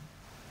nó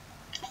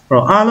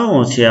rồi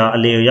alo sẽ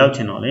liều giao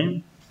cho nó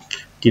đấy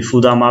thì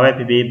phụ đạo mà về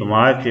bị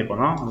mà về của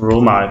nó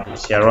row mà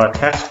sẽ ra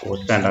text của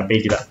standard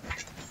page đó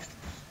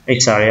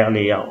extra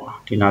liều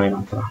thì nào lên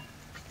nó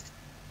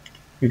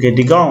cái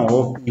đi con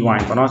của p1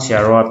 của nó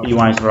sẽ ra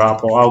p1 sẽ ra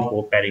bỏ out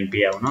của padding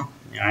biểu nó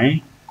nhảy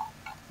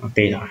ok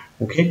rồi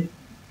ok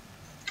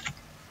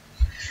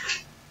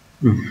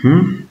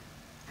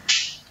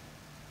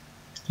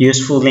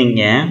useful link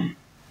nhé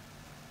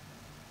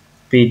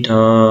Peter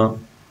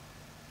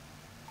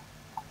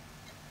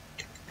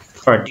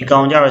rồi đi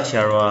con ra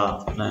sẽ ra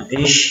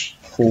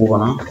h4 của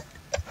nó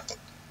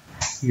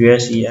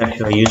usef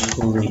là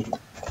useful link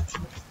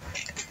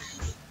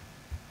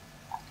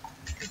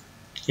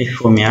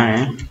h4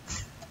 nhé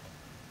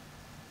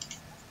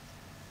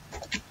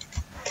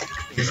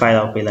file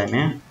outไปเลยไหม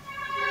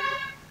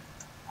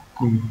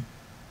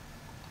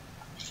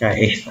ใช่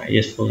h5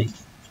 useful link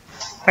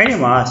ไอ้นี่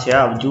มาเสีย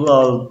ดูเอา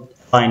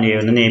ไฟล์นี้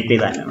นี่ไป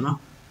เลยเนาะ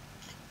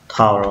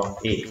ท่าเรา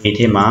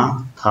ที่มา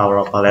ท่าเร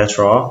า palette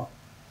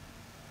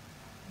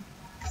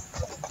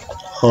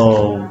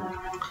home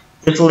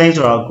useful link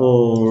ဆိုတော့ကို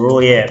row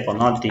ရဲ့ပေါ့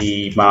နော်ဒီ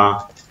မှာ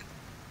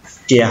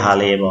ပြဟာ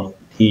လေးပေါ့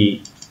ဒီ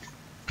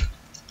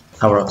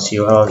ท่าเรา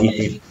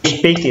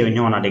page တွေ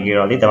ညွှန်တာတကယ်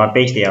တော့လေဒါပေမဲ့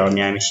page တွေကတော့အ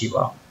များကြီးမရှိ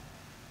ပါဘူး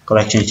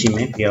collection ရှိမ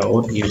ယ်ပြီးတော့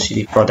OUCD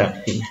product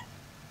ရှိမယ်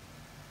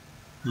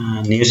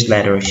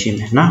newsletter ရှိမ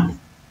ယ်နော်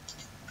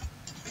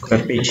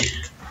web page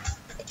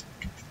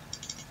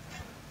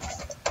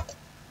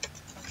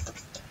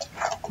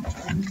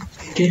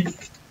okay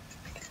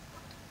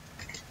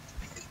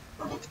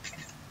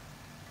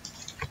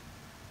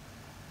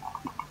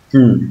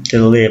ဒီ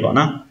လိုလေးပေါ့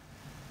နော်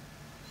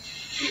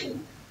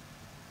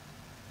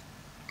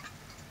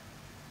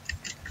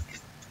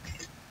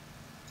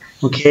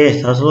okay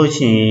ဒါဆိုလို့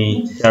ရှိရင်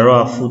ဆရာတို့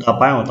က footer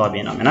ပိုင်းကိုသွားပြ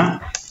င်တော့မယ်နော်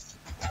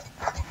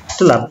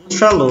တူလား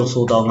bootstrap လို့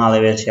ဆိုတော့ငါလ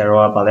ည်းပဲဆရာတို့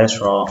ကဗာလဲ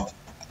ဆိုတော့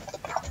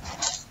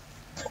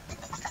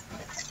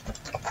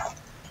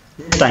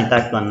တိုင်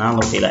type ကနား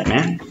လုပ်ပြလိုက်မ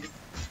ယ်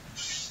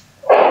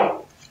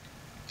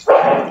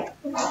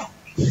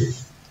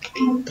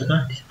တ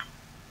ကား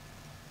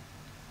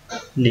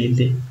လေး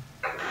လေး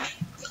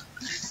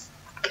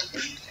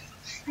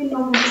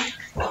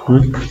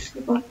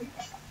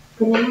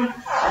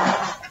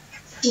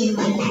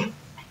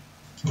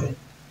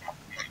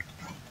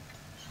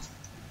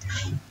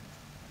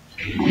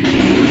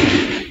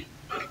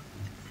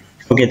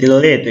โอเคဒီလို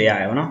လေးတွေ့ရ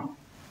တယ်ဗောနော်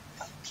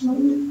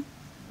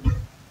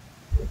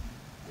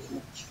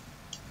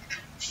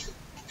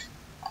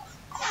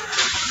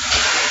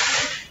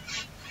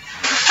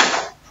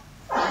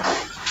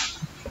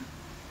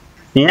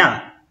นี่นะ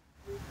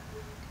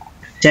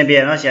ချန်ပီ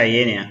ယံတော့ဆရာ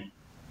ရေးနေအဲ့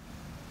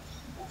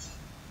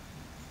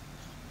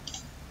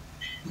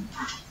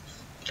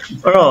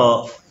တော့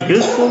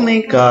useful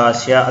link က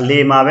ဆရာအ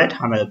လေးမှာပဲ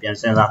ထားမယ်လို့ပြန်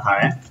စဉ်းစားထား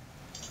တယ်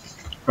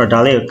အဲ့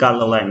တော့ဒါလေးကို cut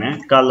လုပ်လိုက်မယ်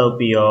cut လုပ်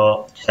ပြီးတော့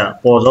ဆရာ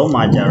ပေါ်ဆုံး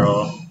မှာကျ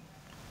တော့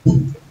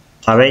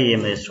ဘာပဲရေး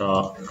မလဲဆို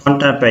တော့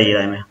content ပဲရေး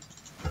လိုက်မယ်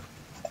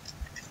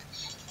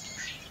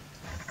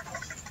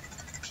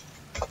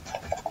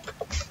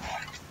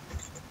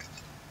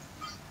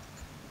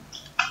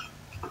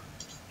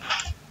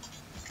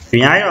ဒီ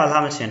အများကြီးတော့လာ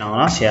မစင်တော့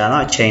เนาะဆရာ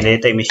တော့အချိန်လေး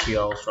တိတ်မရှိ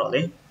တော့ဘူးဆိုတော့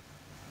လေ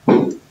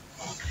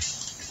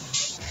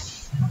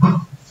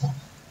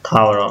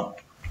ထားတော့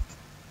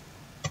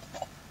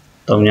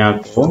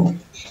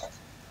39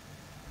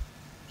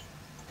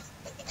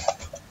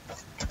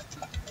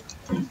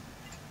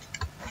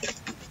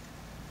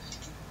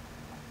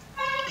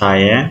ဒါ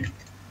ရဲ့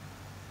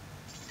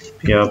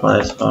ပြောပါ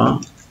ဆို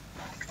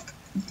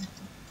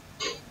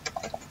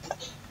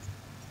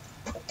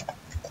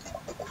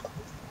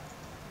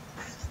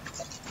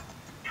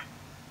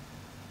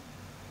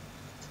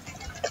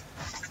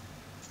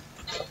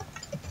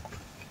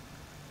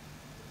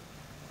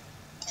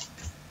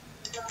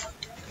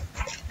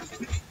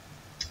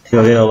ဒီ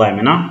လိုလေးလုပ်လိုက်မ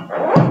ယ်နော်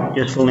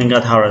useful link က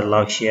ထားရ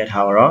လောက် share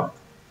ထားတော့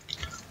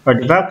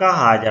ဒီဘက်က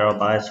ဟာကြတော့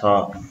ဘာလဲဆို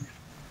တော့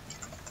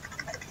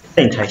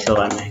getting types လောက်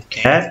လိုက်မယ်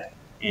get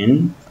in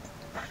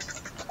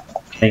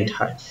getting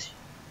types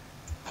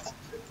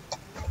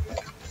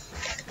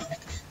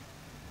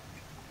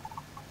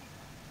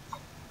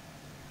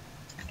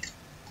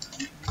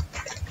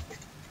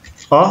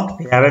ဟော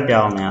ဘယ်ပဲ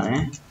ပြောင်းမယ်လဲ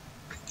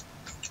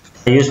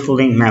useful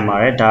link မှန်ပါ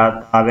တယ်ဒါ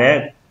ပဲ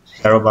ဆ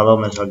ရာတို့ဘာလို့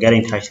မလဲဆိုတော့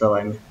getting types လောက်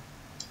လိုက်မယ်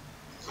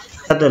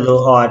ဆက်တယ်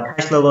လို့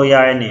types လောက်လို့ရ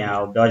တဲ့နေရာ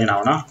ကိုပြောချင်တာ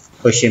ပေါ့နော်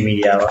social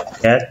media ပါ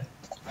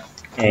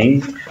getting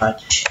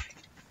touch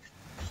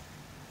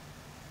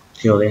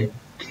ဒီလိုလေ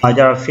အား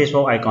ကြတော့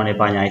Facebook icon တွေ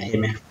ပါညာရေးထ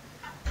ည့်မယ်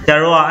ဆရာ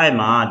တို့ကအဲ့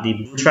မှာဒီ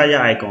Bootstrap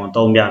ရဲ့ icon ကို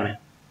သုံးပြမယ်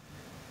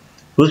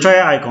Bootstrap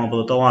ရဲ့ icon ဘယ်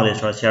လိုသုံးရလဲ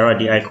ဆိုတော့ဆရာတို့က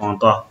ဒီ icon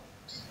တော့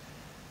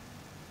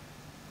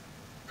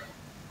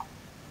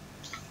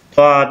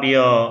ပြီး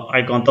တော့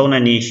icon သုံး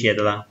တဲ့နည်းရှိရ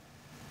သလား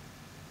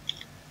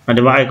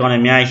ဒီမှာ icon တွေ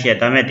အများကြီးရှိတယ်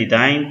ဒါပေမဲ့ဒီ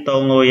တိုင်း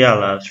သုံးလို့ရ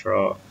လားဆို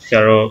တော့ဆရာ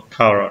တို့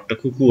ထောက်တော့တစ်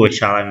ခုခုကို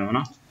ရှာလိုက်မယ်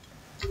နော်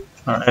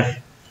F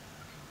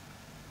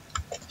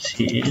C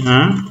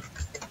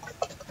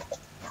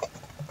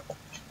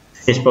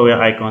Facebook ရဲ့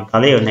icon ဒါ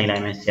လေးကိုနှိပ်လို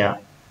က်မယ်ဆရာ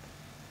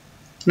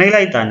နှိပ်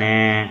လိုက်တာ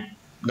နဲ့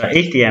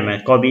HTML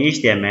copy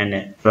HTML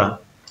နဲ့ဟုတ်လား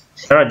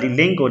ဆရာတို့ဒီ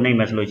link ကိုနှိပ်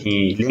မယ်ဆိုလို့ရှိရ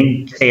င် link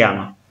ထည့်ရ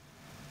မှာ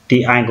ဒီ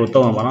icon ကို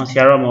သုံးမှာပေါ့နော်ဆ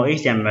ရာတို့မို့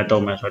HTML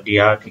သုံးမယ်ဆိုတော့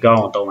ဒီကောင်း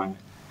အောင်သုံးလိုက်မ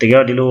ယ်တကယ်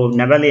တော့ဒီလို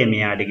number လေးမြ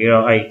င်ရတကယ်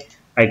တော့အဲ့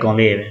icon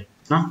လေးပဲ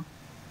နော်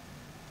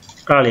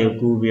အဲ့လေးကို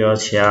ကူးပြီးတော့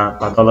ဆရာ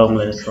ဘာတော့လုပ်မ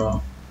လဲဆိုတော့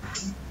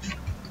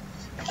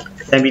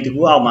တက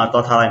ကူအောက်မှာ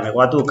တော့ထားလိုက်မယ်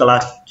ကွာသူ့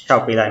class ရှော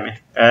က်ပေးလိုက်မယ်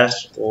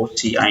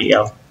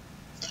SOCIL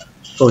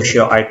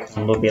social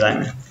icon လို့ပေးလိုက်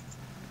မယ်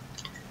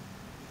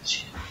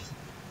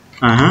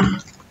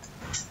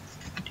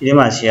ဒီ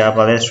မှာဆရာ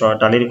ဘာလဲဆိုတော့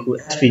ဒါလေးတစ်ခု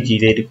SVG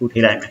လေးတစ်ခုထ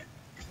ည့်လိုက်မယ်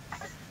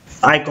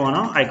icon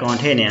နော် icon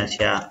ထည့်နေရဆ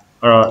ရာ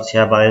အဲ့တော့ဆ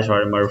ရာဘာလဲဆို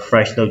တော့ဒီမှာ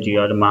refresh လုပ်ကြည့်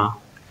ရောဒီမှာ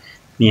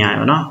မြင်ရ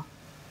ပါနော်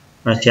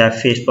အဲ့ဆရာ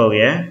Facebook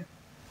ရဲ့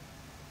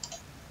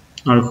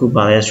နောက်တစ်ခု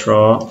ဘာလဲဆို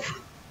တော့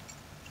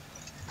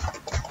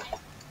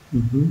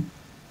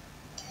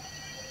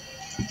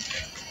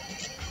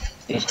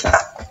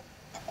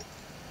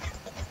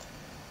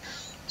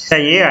ဆ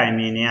က်ရေးရ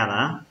မြင်နေရ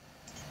လား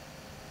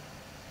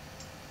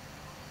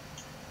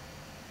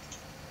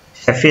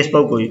ဆက်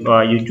Facebook ကို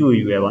YouTube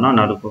ယူရပါတော့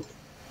နောက်တစ်ခု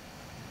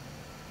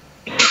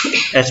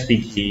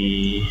SPG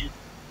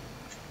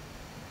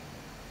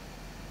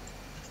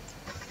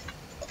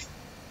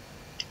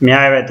အ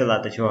များကြီးပဲတက်လာ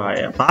တချို့ဟာ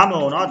ရဘာမ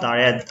ဟုတ်တော့ဒါ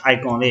ရဲ့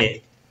icon လေး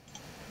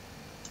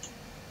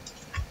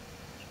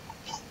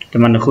ဒီ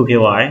မှာတစ်ခုဖြ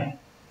စ်သွားတယ်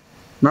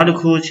နောက်တစ်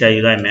ခုဆရာယူ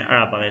လိုက်မယ်အဲ့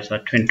ဒါပါလဲဆို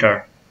တော့ Twitter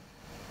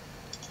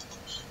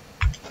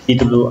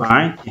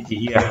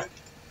TWITTER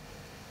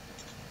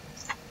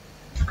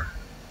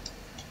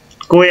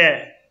ကိုယ့်ရဲ့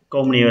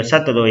company ကိုဆ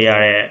က်သွယ်လို့ရ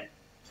တဲ့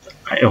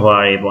ဟိုဟာ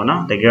တွေပေါ့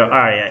နော်တကယ်တော့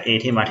အဲ့ဒါတွေက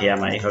A ထဲမှာထည့်ရ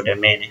မှာဟုတ်တယ်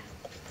main နေ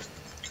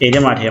A ထဲ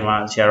မှာထည့်မှာ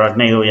ဆရာတို့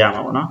နှိပ်လို့ရ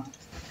မှာပေါ့နော်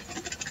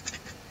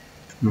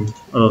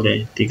ဟုတ်တယ်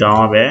ဒီကောင်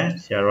ကပဲ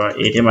ဆရာတို့က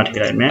A ထဲမှာထ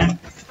ည့်လိုက်မယ်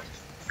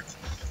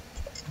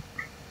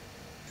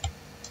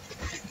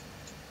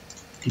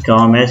ဒီကော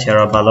င်မဲဆရာ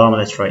တို့ဘာလို့မ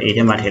လဲဆိုတော့ A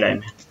ထဲမှာထည့်လိုက်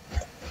မယ်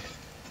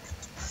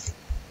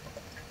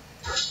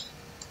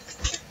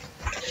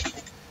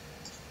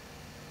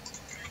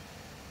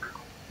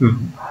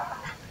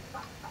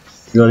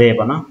ဒီလိုလေး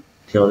ပေါ့နော်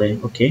ဒီလိုလေး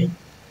okay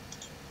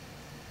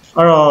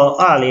အဲ့တော့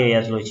အားလေးရ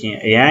ဆိုလို့ချင်း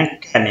အရန်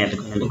ခက်နေတ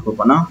ခု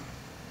ပေါ့နော်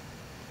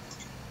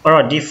အဲ့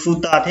တော့ဒီ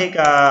footer ထက်က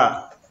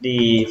ဒီ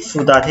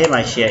footer ထဲ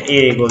မှာရှိတဲ့ A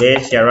ကိုလ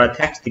ည်းဆရာတို့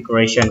text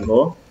decoration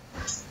ကို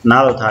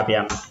နားလို့ထားပြ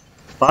မှာ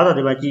ဘာလို့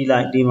ဒီမှာကြည့်လို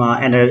က်ဒီမှာ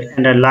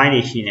underline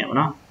တွေရှိနေပေါ့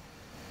နော်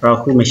အဲ့တော့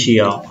ခုမရှိ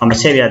အောင်မ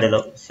ဆက်ပြတယ်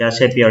လို့ဆရာဆ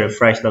က်ပြီး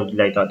refresh လုပ်ကြည့်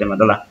လိုက်တော့ဒီမှာ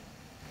ဟုတ်လား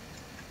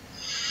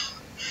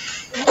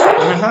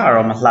မလှ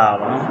တော့မလှပါ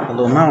ဘူးဘယ်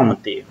လိုမှမ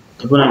သိဘူး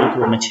ဒီခုနဲ့ဒီ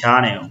ခုမချား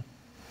နေအောင်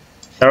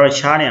ဆရာတို့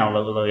ချားနေအောင်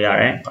လုပ်လို့ရ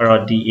တယ်အဲ့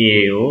တော့ DA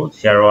ကိုဆ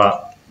ရာတို့က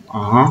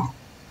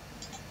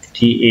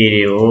DA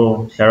တွေကို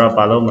ဆရာတို့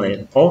ဘာလုပ်မလဲ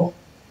ဟုတ်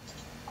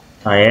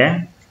ဒါရဲ့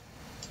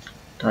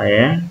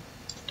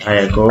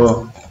ကို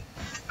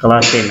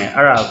class ပေးမယ်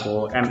အဲ့ဒါကို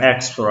MX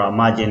ဆိုတာ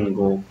margin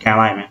ကိုကန်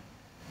လိုက်မယ်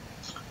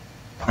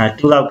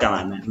2လောက်ကန်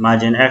လိုက်မယ်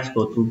margin X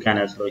ကို2ကန်တ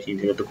ယ်ဆိုလို့ရှိရင်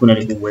ဒီတစ်ခုနဲ့တ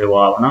စ်ခုဝေး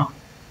သွားပါတော့နော်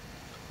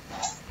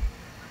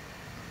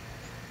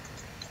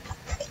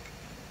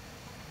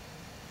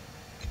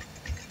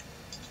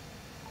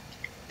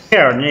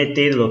အဲ့တော့နေ့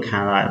တေးလို့ခံ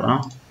စားရပါ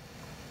တော့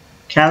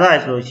ခံစားရ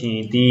ဆိုလို့ရှိရ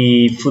င်ဒီ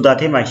footer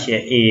ထဲမှာရှိ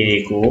တဲ့ A တွေ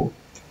ကို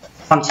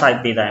font size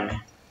ပေးလိုက်မယ်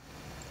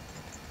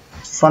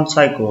font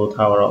size ကို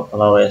ထားတော့ဘယ်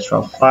လိုလဲဆို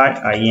တော့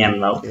 5 IM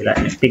လောက်ပေးလိုက်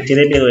မယ် pixel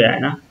လေးပေးလို့ရတ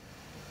ယ်နော်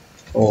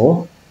ဟို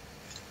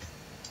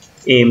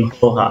aim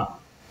ဟိုဟာ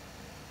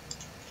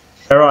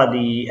အဲ့တော့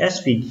ဒီ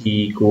SVG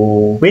ကို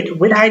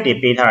width height တွေ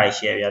ပေးထားရ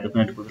ရှိရဗျာဒီခု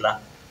နဲ့ဒီခုလား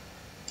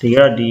ဒီက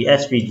တော့ဒီ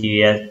SVG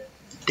ရဲ့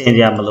တင်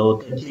ကြမလို့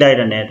ကြည့်လိုက်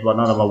တဲ့နဲ့ပေါ့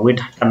နော်တော့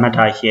width တတ်မှတ်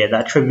ထားရှိရတာ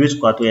attributes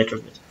ကသူ့ရဲ့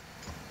attributes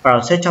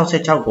အဲ့တော့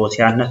16ကိုဆ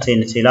ရာ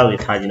20လောက်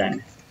ရေးထားကြည့်လိုက်မ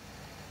ယ်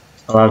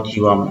ဘယ်လောက်ကြ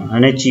ည့်ပါမလဲ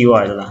အဲ့နဲ့ကြည့်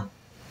သွားရလား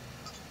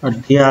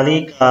ဒီဟာ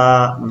လေးက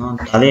နော်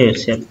ဒါလေး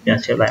ကိုပြန်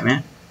ဆက်လိုက်မယ်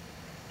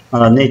အဲ့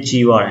တော့နေကြ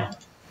ည့်သွားတယ်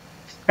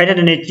အဲ့ဒါ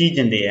တနေ့ကြည့်ကျ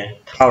င်တယ်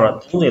ထားတော့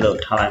30လို့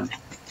ထားလိုက်မယ်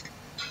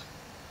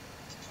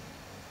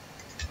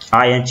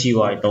ING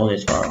ပါ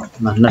30ဆိုတော့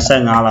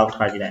25လောက်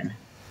ထားကြည့်လိုက်မယ်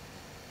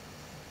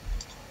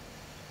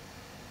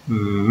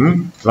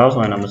လောက်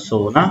ဆိုရင်တော့မ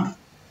စိုးနော်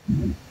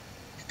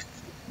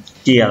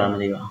ကြည့်ရတာမ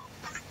သိပါ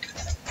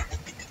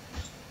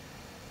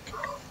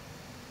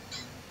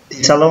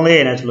ဒီစလုံး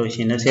လေးနဲ့ဆိုလို့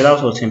ရှိရင်20လောက်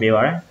ဆိုဆင်ပေး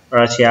ပါတယ်အဲ့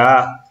တော့ဆရာ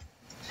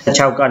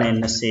16ကနေ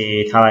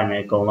20ထားလိုက်မ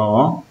ယ်အကုန်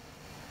လုံး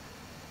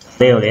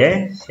လေးကိုလေ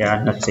ဆရာ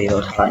20လော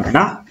က်ထားလိုက်မယ်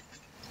နော်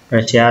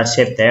အဲ့ဆရာ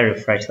save တယ်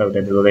refresh လုပ်တ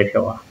ယ်ဒီလိုလေးဖြု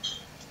တ်ပါ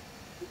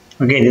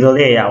Okay ဒီလို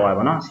လေးရပါ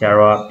ပါနော်ဆရာ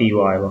တော့ပြီး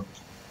သွားပြီပေါ့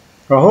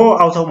တော့ဟို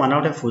အောက်ဆုံးမှာနော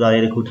က်ထပ် footer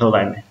လေးတစ်ခုထုတ်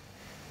လိုက်မယ်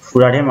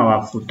footer ထဲမှာ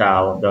footer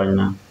ပေါ့ပြောချင်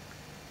တာ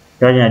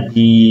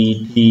ဒီ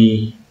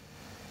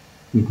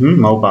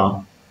မဟုတ်ပါဘူး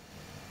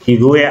ဒီ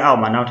ကိုရဲ့အောက်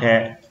မှာနောက်ထပ်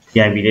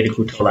VIP လေးတစ်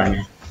ခုထုတ်လိုက်မ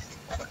ယ်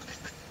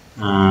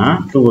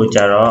သူ့ကိုကြ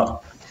တော့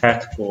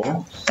text ကို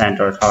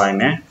center ထားလိုက်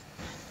မယ်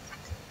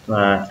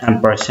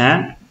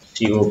ampersand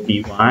copy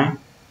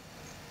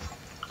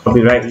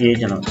copyright ရေး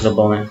ကျွန်တော်ဒီလို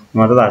ပုံနဲ့ဒီ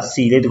မှာတော့ C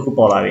လေးတစ်ခု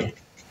ပေါ်လာပြီ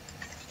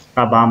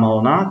ဘာမဟု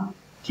တ်နော်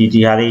ဒီ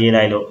ဟာလေးရေး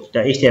လိုက်လို့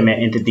HTML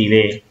entity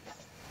လေး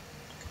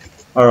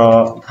အဲ့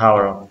တော့ထား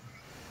တော့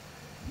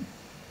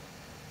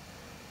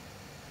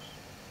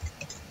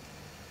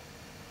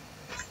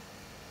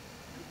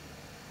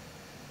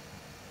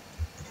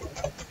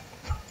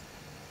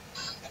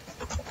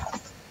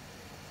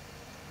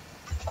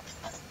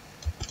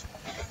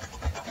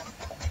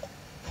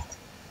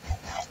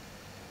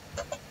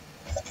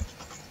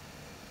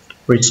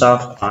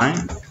result fine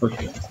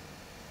okay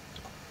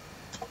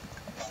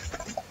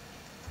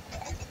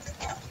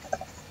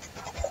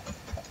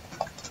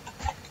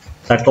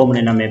platform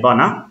နဲ့နာမည်ပေါ့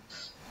နော်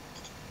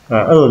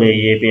အဲ့လိုလေး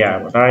ရေးပြရ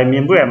ပါဒါမြ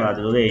င်ပွင့်ရမလား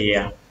ဒီလိုလေးရေးရ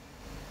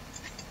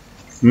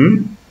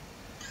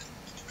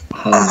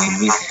ဟုတ်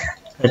ပြီ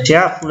ဆ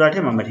ရာ footer ထဲ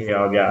မှာမထည့်ရ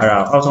ဘူးဗျအဲ့ဒါ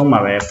အောက်ဆုံးမှာ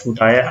ပဲ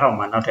footer ရဲ့အောက်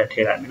မှာနောက်ထပ်ထ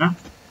ည့်လိုက်မယ်နော်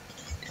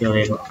ဒီလို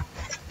လေးပေါ့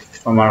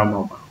ဘာမှမ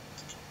ဟုတ်ပါ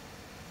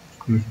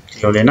ဒီ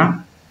လိုလေးနော်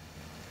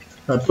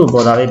သူ့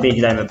border လေးပေးကြ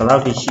ည့်လိုက်မယ်ဘယ်လော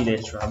က်ထိရှိလဲ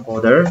ဆိုတာ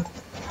border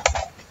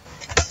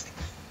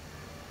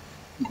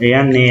အရ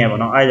င်နေရပါ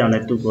တော့အဲ့ကြောင့်လ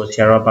ည်းသူ့ကိုဆ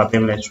ရာတော့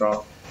ပေးမလဲဆိုတော့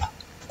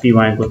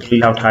P1 ကို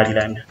3လောက်ထားကြည့်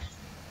လိုက်မယ်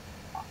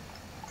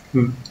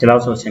ဒီလော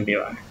က်ဆိုဆင်ပေး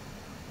ပါမယ်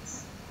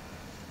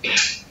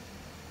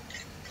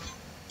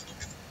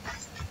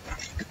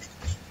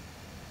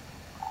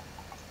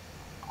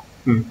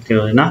ဒီ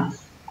လိုနော်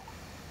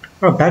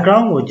အဲ့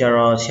background ကိုကျ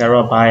တော့ဆရာ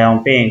တော့ဘာအောင်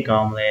ပေးရင်ကော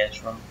င်းမလဲ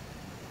ဆို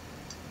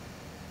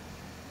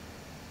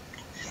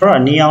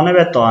တော့နေအောင်နဲ့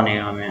ပဲတွားနေ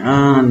ရမယ်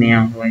နေ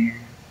အောင်ဆိုရင်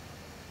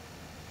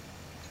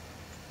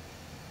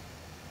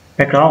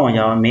background ကို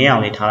ကြောင်းမင်းအော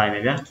င်လေးထားလိုက်မ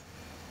ယ်ဗျာ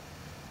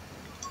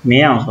မ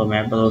င်းအောင်ဆိုမ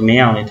ယ်ဘယ်လိုမ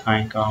င်းအောင်လေးထားရ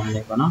င်ကောင်းမ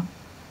လဲပေါ့နော်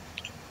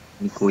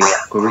ကိုရီ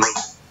အဲ့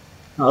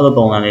လို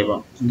ပုံစံလေး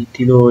ပေါ့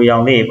ဒီလိုရော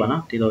င်လေးပေါ့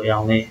နော်ဒီလိုရော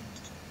င်လေး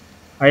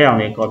အဲ့ရောင်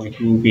လေး copy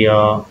ကူးပြီး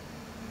တော့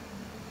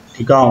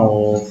ဒီကောင်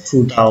ကို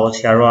footer ကိုဆ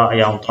ရာတို့အ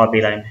ရောင်ထား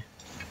ပေးလိုက်မယ်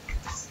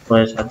ဆို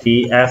တော့ဒီ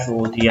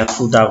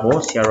footer ကို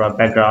ဆရာတို့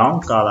background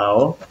color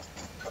ကို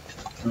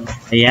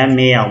အရင်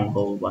မေးအောင်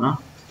ပို့ပေါ့နော်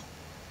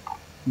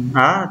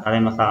ဒါလ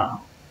ည်းမစား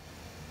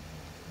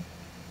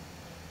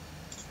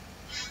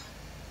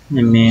န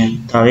မင်း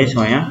ဒါလေး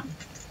ဆိုရင်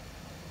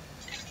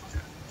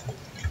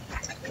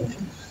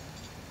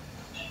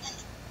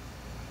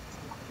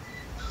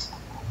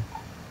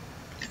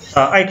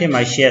အဲ့ဒီ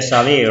မှာ share စာ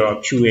လေးရော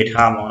ဖြူရ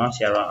ထားမှာเนาะဆ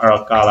ရာတို့အဲ့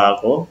တော့ color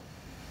ကို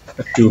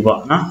ဖြူ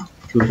ပေါ့နော်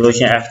ဖြူဆို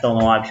ရှင် F3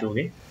 လုံးဖြူ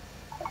လေ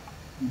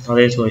ဒါ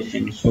လေးဆိုရှ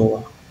င်ဆို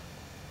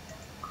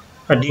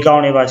ဒီကော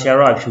င်လေးပါဆရာ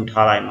တို့ဖြူ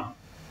ထားလိုက်မှာ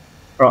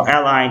အဲ့တော့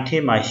li ထိ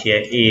မှာ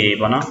share a တွေ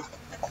ပေါ့နော်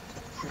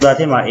ဒါ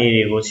ထိမှာ a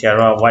တွေကိုဆရာ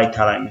တို့ white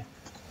ထားလိုက်မယ်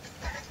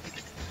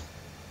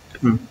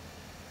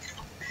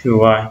ဖြူ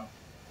white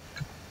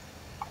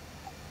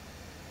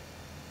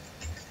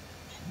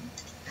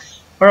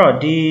အဲ့တော့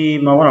ဒီ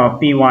မှာကတော့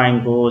P1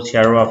 ကိုဆ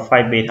ရာတို့က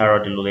5ပေးထား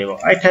တော့ဒီလိုလေးပေါ့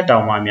အဲ့ထက်တော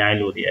င်မှအများ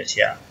ကြီးလို့တည်းဆ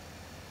ရာ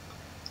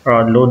အဲ့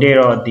တော့ load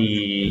တော့ဒီ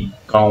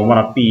ကောင်မှာ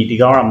P ဒီ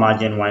ကောင်က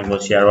margin 1ကို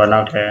ဆရာတို့က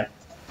နောက်ထပ်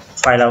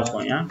5လောက်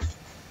ဆိုရင်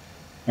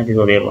အဲ့ဒီ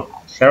လိုလေးပေါ့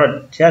ဆ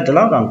ရာဒီ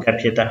လောက်ကောင် cap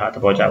ဖြစ်တဲ့ဟာသ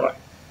ဘောကျပါတယ်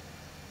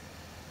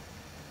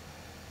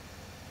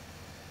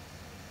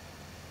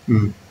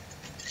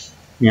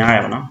များရ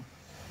ပါနော်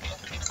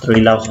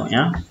3လောက်ဆိုရ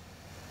င်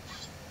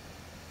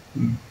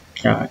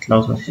ဆရာဒီလော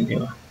က်ဆိုဆင်ပြ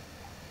ပါ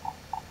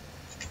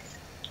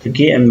တက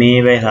ယ်အမေ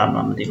ပဲဟာမှ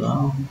မသိပါ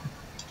ဘူး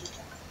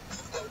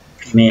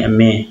အ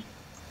မေ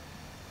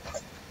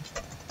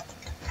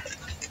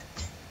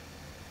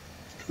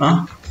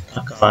အ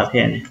ကားဖြ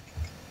စ်နေ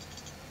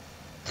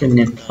ဒီ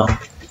နေ့တော့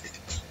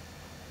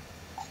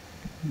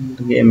တ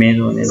ကယ်အမေ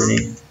ဆိုနေတ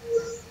ယ်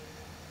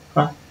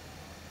ဟာ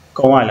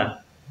ကောင်းလာ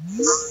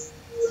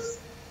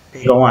ဒီ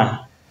ကောင်းလာ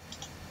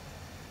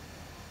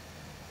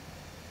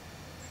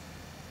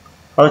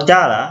ဟော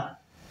ကြားလား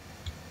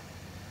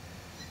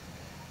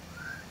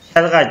ဆ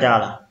က်ကြကြ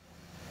လား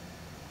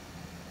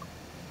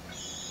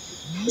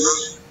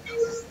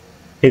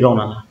ပြေကောင်း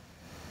လား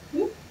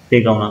ပြေ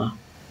ကောင်းလား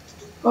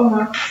ကောင်း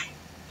ပါ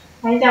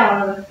ခိုင်းကြပါ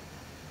လား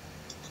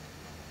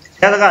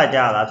ဆက်ကြကြ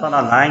လားဆောင်း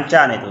တော့ line ကြ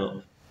နေသူ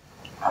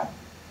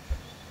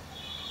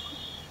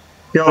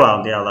ပြောပါအော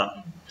င်တရားလား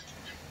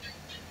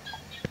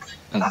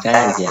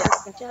Chai gì?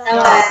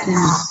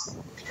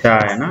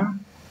 Chai nó.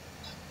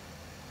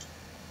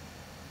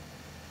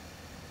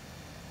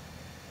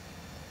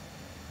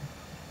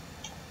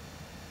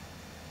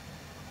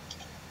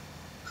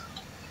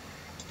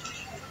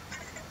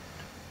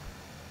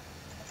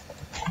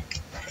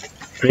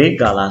 Break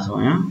gala so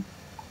nhá.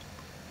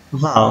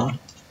 Wow.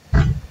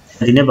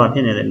 Thì nếu bảo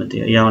thế này lại mà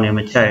tiểu yêu này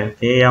mà chạy,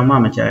 thế yêu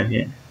mà chạy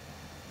vậy.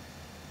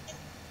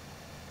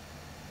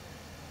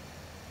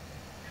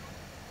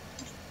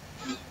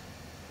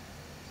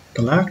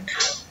 Black.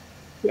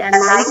 Dạ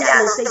lấy ra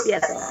được xây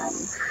biệt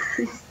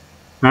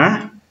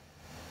Hả?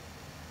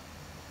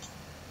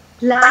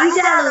 Lấy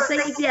ra được xây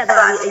biệt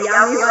rồi, yêu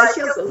này nói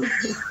chốt cũng.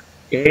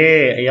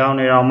 Ê, yêu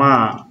này đâu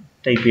mà,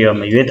 tay biểu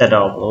mà viết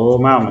đâu, ô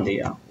mà đi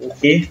à,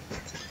 ok.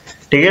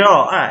 Thì cái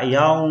đó,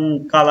 yêu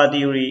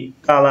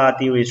color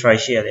theory try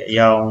share đấy,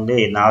 yêu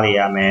để nào đi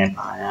à mẹ,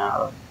 à.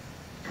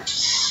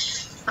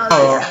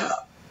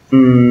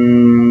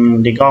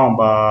 Đi con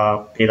bà,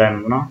 đi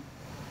làm nó.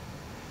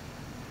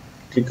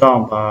 Thì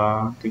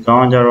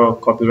con cho rồi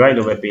copyright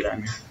được bị lại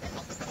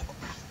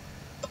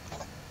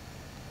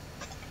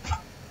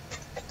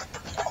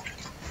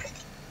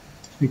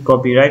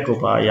copyright của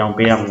bà yang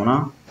bị làm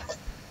nó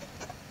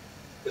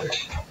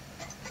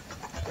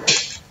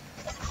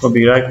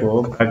copyright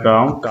của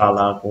background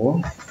color của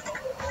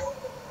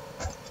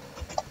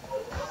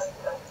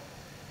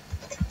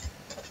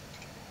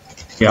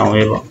yang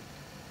ấy bảo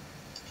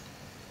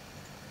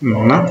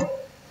nó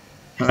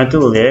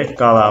tu le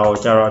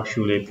color cho rồi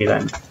phiêu le bị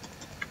lại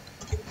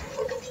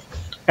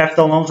F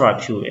tông không rồi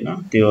phiêu le nó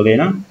tiêu le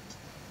nó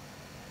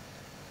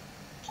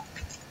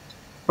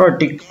rồi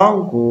tí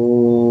con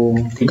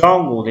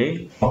của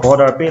đấy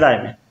border bị lại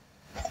mày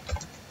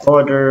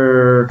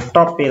border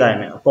top bị lại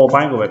mày bộ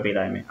bánh của bị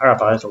lại mày à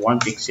bảo là one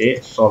pixel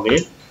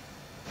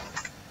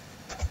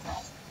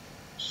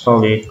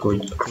solid của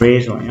gray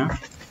rồi nhá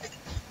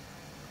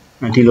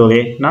thì lo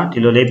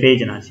le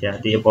page na xia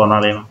thì bỏ na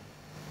le mà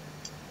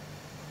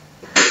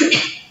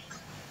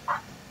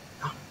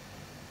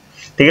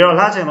thì cái đó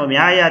là xem mà mấy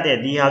ai để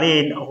đi học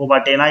đi học bài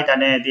tên này cái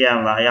này thì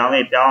là yang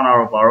này béo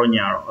nào bảo rồi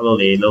nhá rồi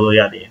lâu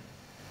rồi đi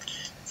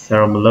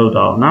sau một lâu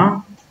đó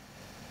nó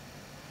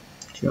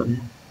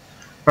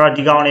rồi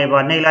thì cái này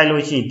bà này lại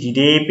lối xin thì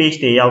để page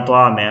để giao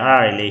toa mà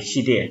ai lấy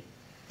xí đấy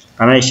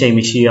cái này xem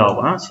mình xí ao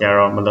á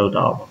sau một lâu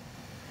đó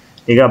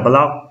thì cái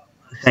blog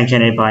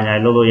sanction này bà này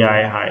lâu rồi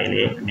ai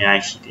lấy mấy ai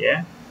xí đấy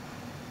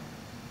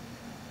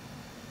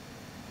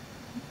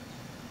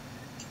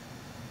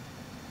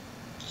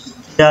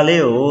giờ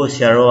liệu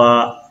sau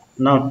đó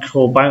nó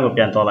thu bán của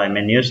biển to lại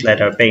mình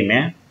newsletter page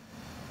mà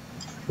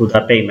phụ ta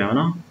page mà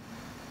nó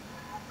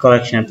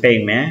collection page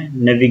mà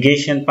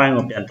navigation page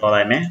của biển to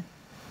lại mà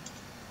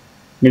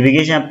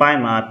navigation page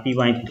mà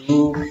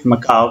P1.2 mà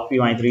cao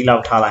P1.3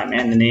 lao thả lại mà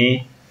nên thì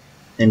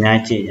mình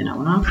ai chỉ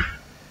nào nó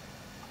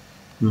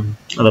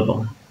ở đâu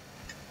bon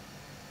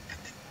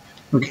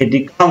ok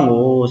đi con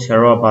ngủ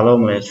sau đó bảo lo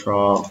mình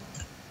cho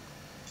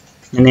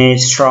nên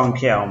strong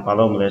kia ông bảo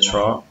lo mình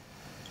cho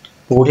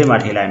bố thì mà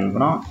thì lại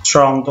nó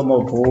strong tôi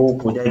một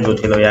bố chạy rồi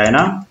thì rồi ai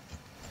nó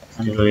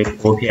rồi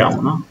bố phía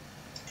ông nó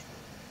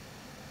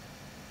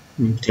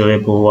thì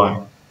rồi bố à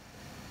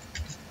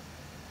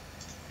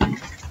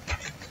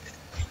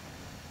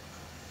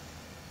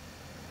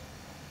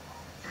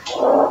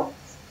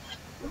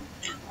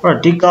rồi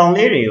đi con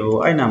lấy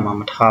rồi ai nào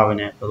mà thao về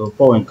này rồi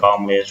bố anh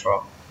con lấy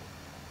rồi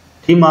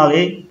thì mà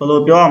lấy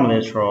rồi biểu mà lấy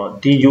rồi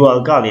thì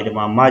URL cái này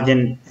mà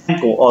margin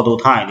của auto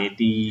thay này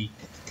thì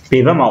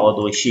bị bắt mà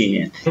auto xí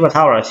này thì bắt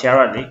thao ra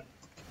share đi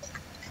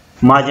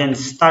margin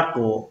start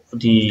của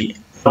thì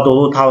auto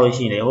thao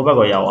xí này không bắt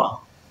gọi vào à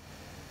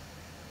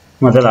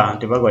mà thế là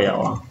thì bắt gọi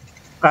vào à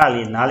cái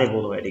này nào lấy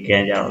bộ về đi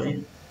cái gì rồi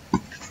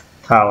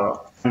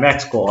thao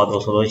max của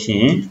auto số xí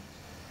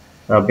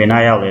rồi bên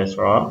này vào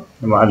rồi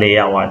mà lấy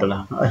vào đó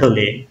là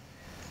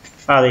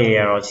lấy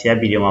rồi share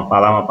video mà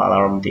bảo là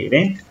rồi đi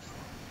đấy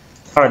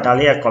rồi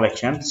dalia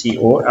collection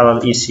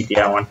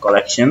one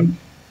collection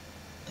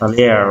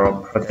dalia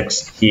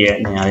products here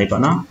này có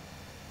nó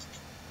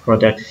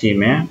products gì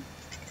mà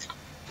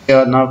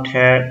here now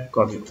tag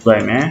có bị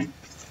lại mà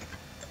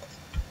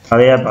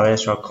dalia bảo là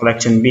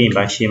collection b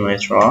by shim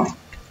rồi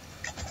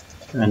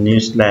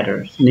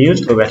newsletters news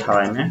có bị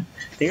thay mà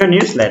thì cái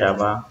newsletter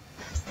ba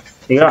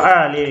thì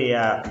cái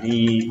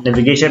đi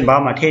navigation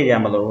bar mà thay ra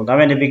mà luôn đó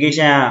là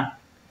navigation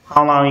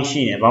how long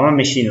machine ba mà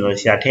machine rồi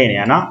sẽ thay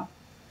này nó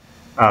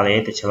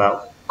Ali thì là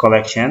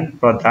collection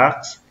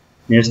products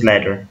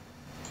newsletter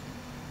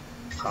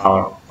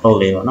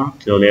only nó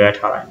thì lấy ra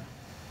thay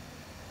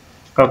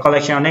cái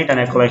collection này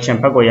là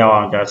collection bắt đầu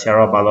vào cho share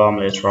bao lâu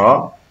mới rồi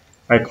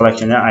cái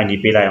collection này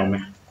ID bị lại không ạ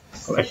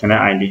collection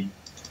này ID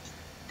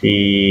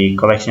thì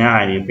collection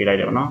này ID bị lại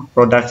được nó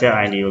products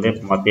này ID lấy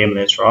mà bị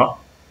mới rồi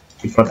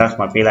thì products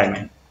mà bị lại mà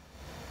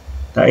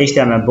tại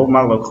HTML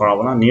bookmark lo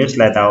khảo nó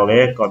newsletter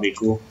lấy copy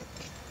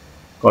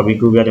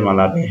cú về thì mà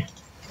làm về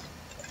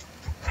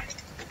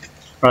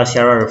rồi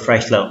share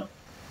refresh lâu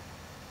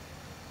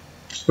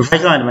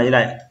refresh lâu này mà gì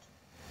đây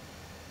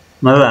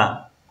mới là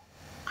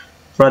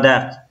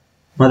product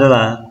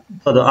Madala,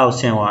 for the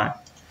outside one.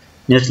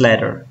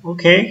 Newsletter.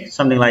 Okay,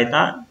 something like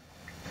that.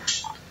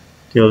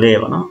 Delay,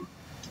 no?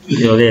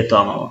 Delay,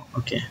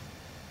 okay.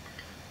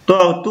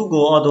 To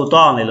go or to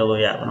down a little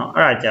yet, no?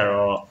 Alright,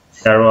 Jaro,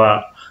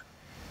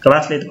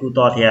 class let go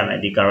dot here,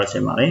 maybe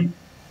Garrosemari.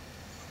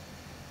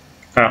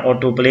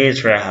 Autoplay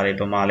is Harry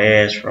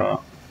Tomales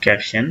for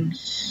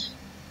captions.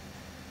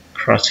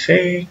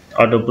 Crossfade,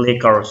 autoplay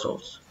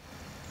carousels.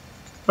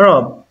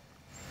 Rob.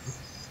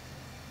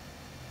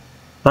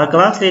 But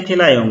class let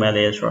him on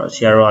Melis for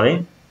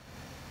Sierra.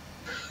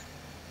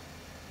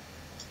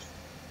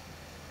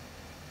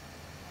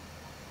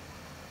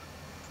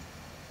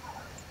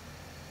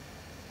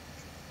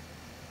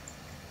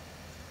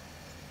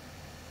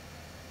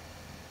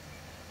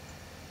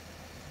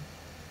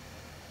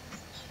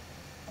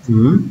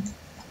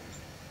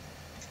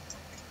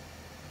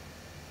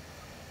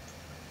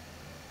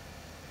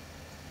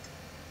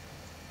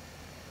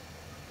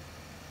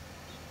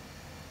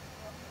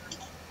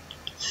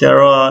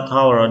 Sarah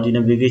Tower, the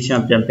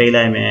navigation can pay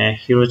like me,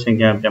 heroes and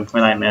can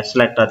point like me,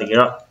 select the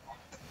gira.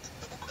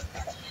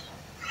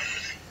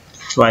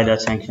 Slider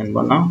sanction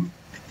one now.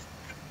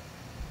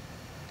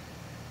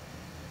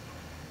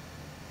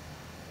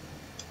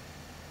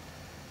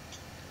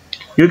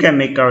 You can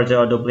make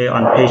carousel autoplay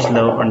on page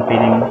load on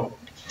pinning,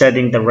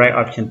 setting the right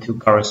option to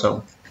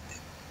carousel.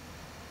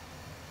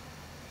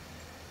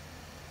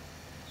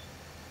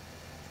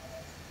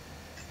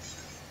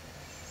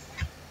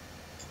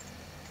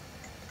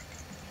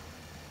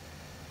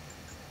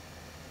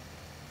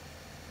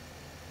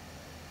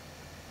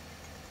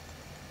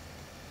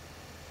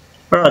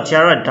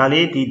 Chara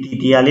Dali,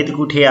 the little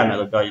good hair,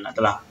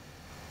 Melodina.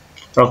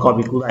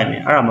 Copy good I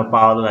mean, I'm a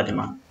power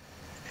Latima.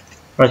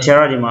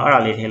 Chara Dima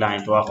are little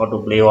line to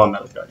autoplay or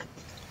Melody.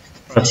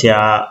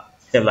 Chia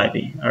like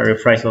a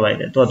refresh like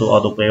that to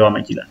autoplay or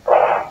Magilla.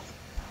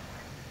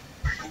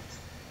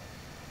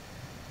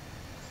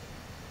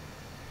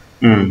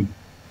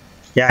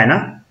 Yeah, I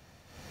know.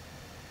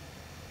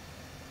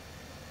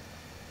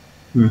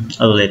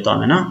 Oh, they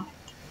told me, no?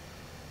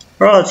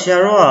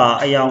 Chara,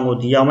 a young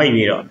would young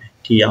maybe on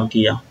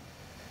Tia.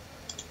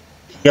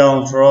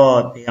 Young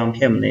fraud, young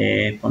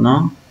family,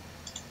 Pona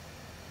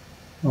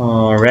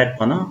or red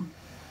Pona.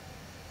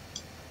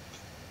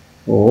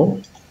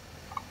 Oh,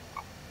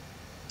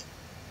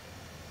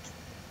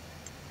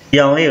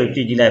 young lady,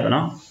 Gigi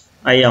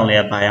I only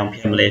have my young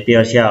family,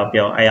 Pure Shell,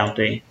 Pure I am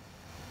doing.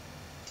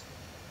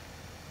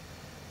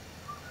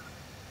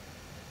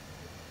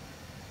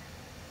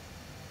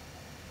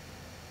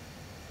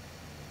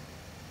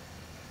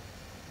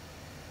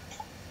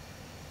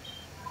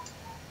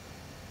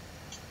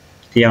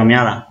 Young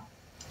Mala.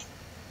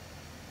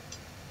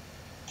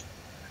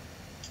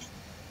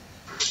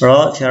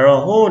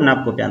 Charo, who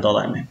not put and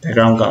dollar me.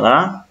 Background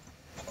color.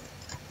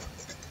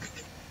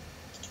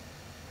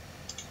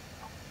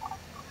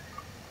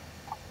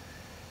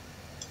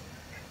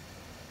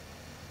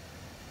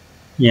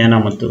 Yeah,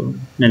 number 2.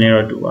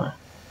 Nanero Dua.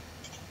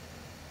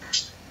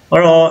 Or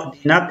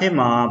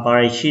Napema,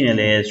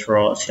 Barichinele is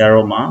for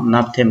Saroma,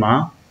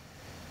 Naptema.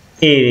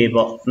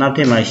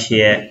 Naptema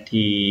share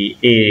the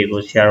A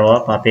go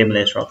Sarah,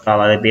 Papimless or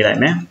color be like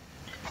me.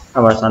 I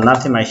was not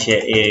Naptema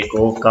share A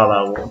go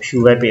color,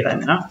 shoe be like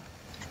me.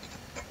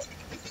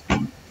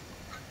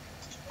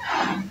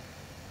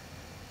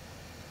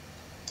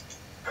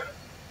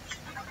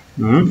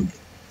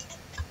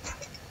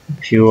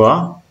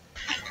 Pure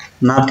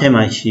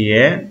Naptema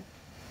share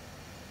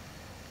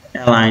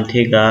align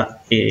take a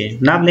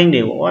nabling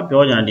the what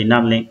version the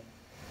nabling.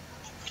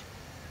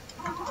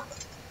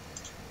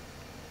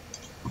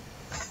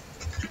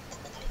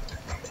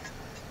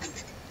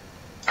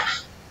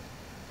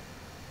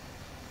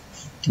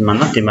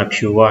 Not the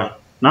pure,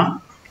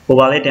 no?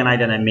 Overlay and I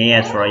done a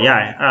maze for a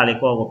year. I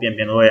call Pian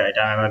lawyer,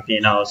 I am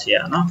being out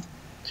here, no?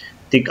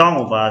 The Kong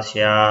of us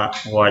here,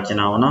 watching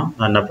now, no?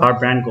 And the bar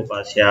brand of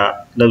us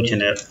here,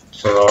 looking at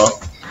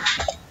so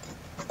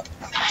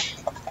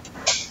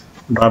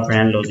bar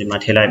brand loading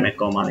material make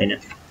come in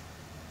it.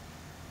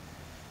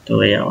 To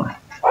lay out.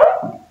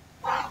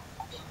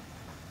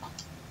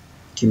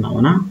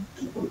 Timona.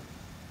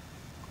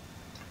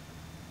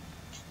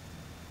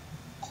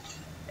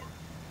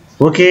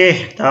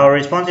 Okay, our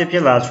responsive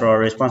pillars for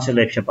responsive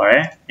lecture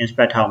bar,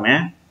 inspect how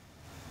man.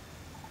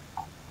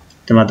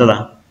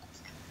 Tomato.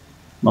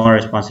 More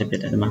responsive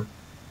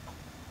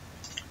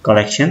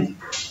collection,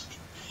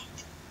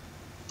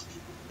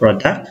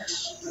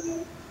 products,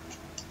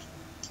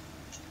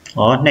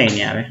 or name,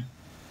 yeah.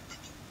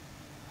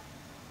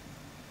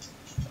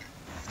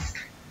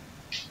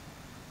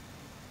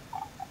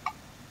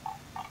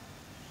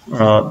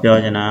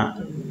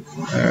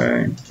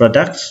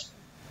 Products.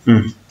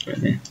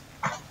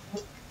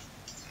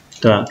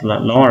 The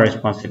lower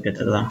responsive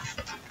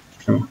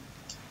come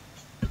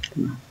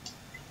on.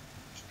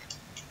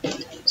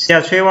 See,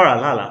 I'll show you what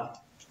Lala.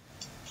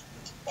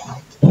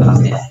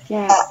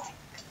 Yeah.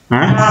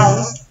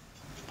 Huh?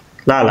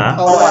 Lala?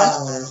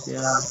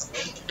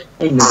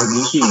 Hey, no,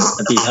 you see,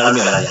 a bit of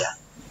me.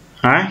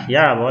 Huh?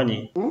 Yeah,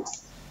 Bonnie.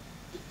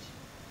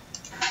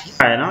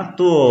 ရတယ်နော်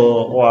သူ့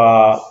ဟို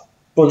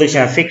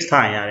position fix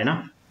ထားရင်ရတယ်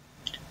နော်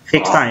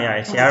fix ထားရင်ရတ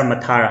ယ်ဆရာကမ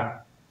ထားတာ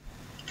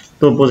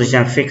သူ့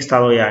position fix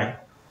ထားလို့ရတယ်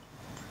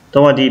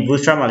တော့ဒီ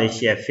bootstrap မှာလေး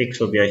ရှိရ fix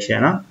ဆိုပြီးရှိရ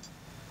နော်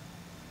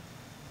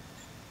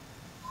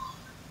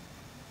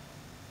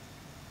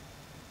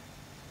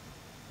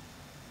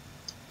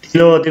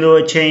ဒီလို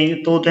အချိန်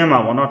တိုးသွင်းမှာ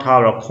ပေါ့နော်ထား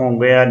တော့ခွန်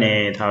ခွဲကနေ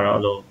ထားတော့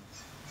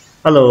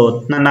အဲ့လို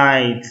2နို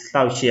င်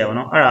လောက်ရှိရပါ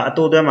တော့အဲ့ဒါအ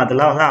တိုးသွင်းမှာဒီ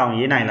လောက်လှအောင်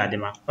ရေးနိုင်လားဒီ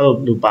မှာအဲ့လို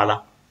လူပါ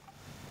လား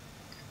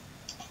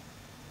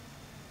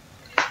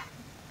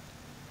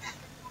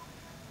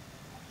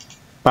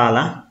ပါ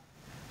လား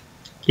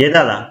ရေးတ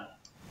တ်လား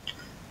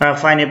အဲ့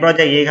final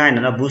project ရေးခိုင်းတ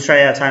ယ်နော် bootstrap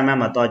ရဲ့ assignment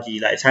မှာတော့ကြည့်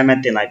လိုက် assignment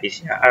တင်လိုက်ပြီဆ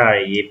ရာအဲ့ဒါ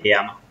ရေးပေးရ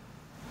မှာ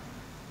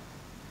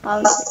ဟု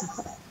တ်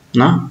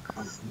နော်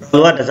သူ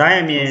က design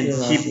အမြင်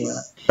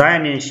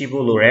ရှိ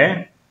ဖို့လိုတယ်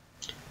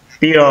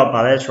ပြီးတော့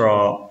ဗာလဲဆို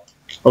တော့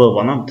ဟုတ်လို့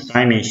ပေါ့နော်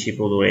design အမြင်ရှိ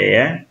ဖို့လိုရ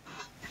ယ်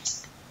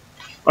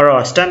အဲ့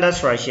တော့ standard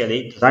ဆိုတာရှိရလေ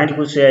design တစ်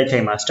ခုဆွဲတဲ့အချိ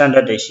န်မှာ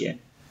standard တွေရှိရ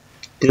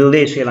ဒီလို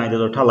လေးဆွဲလိုက်ဒီ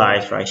လိုထောက်လာရဲ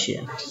ဆိုတာရှိရ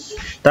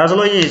ဒါဆို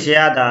လို့ရှိရင်ဆ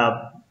ရာဒါ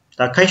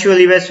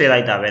casually ပဲဆွဲလို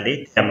က်တာပဲလေ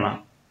တမလား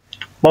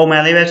ပုံမှ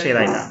န်လေးပဲဆွဲ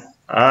လိုက်တာ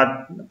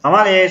ဘာမှ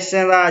လည်းစ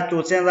ဉ်းစား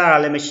တာ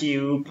လည်းမရှိ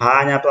ဘူးဘာ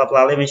ညာ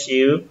blah လည်းမရှိ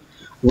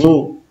ဘူး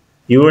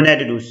euro နဲ့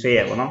တူဆွဲရ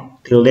ပေါ့နော်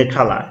ဒီလိုလေးထွ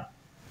က်လာတယ်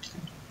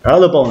အဲ့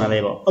လိုပုံစံ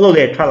လေးပေါ့အဲ့လို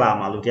လေးထွက်လာ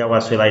မှလူတယောက်က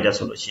ဆွဲလိုက်တယ်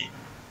ဆိုလို့ရှိရင်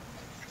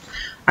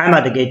အဲ့မှာ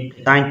တကယ်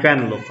design trend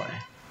လို့ခေါ်တ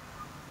ယ်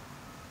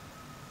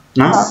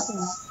နော်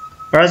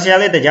ဆရာ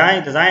လေး design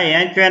အရ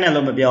င် trend နဲ့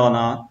လို့မပြောတော့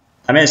ဒါ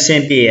ပေမဲ့အဆ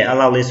င်ပြေအဲ့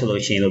လောက်လေးဆို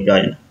လို့ရှိရင်လို့ပြော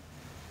ရင်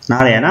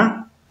နားလေနော်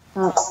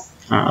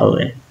ဟုတ်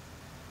တယ်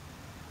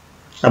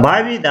ဘာ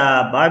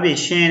ဖြစ်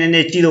ရှင်း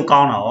နေကြည့်လို့ကော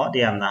င်းတာဟောတ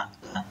ရားမလား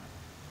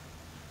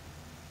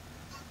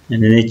န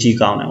ည်းနည်းကြည့်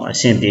ကောင်းတယ်ဟောအ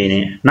ဆင်ပြေနေ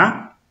နော်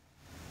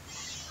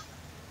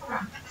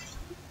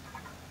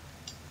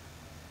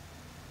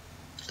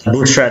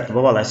bootstrap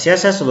ဘာပါလဲ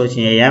CSS ဆိုလို့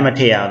ရှိရင်ရမ်းမထ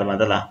ည့်ရအောင်တမ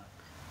လား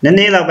နည်းန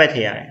ည်းလောက်ပဲထ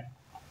ည့်ရတယ်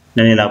န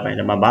ည်းနည်းလောက်ပဲ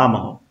ဒီမှာဘာမှမ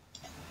ဟု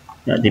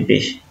တ်ဒီ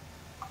page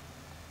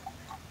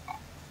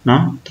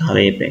နော်ဒါ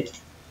လေးပဲ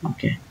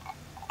okay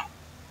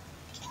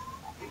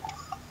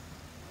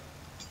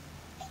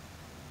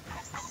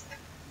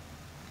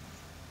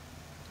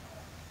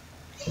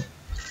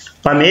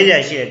ဘာမေးကြ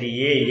ရှိတယ်ဒီ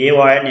ရေး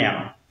ဝါရဲ့နေရာ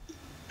မှာ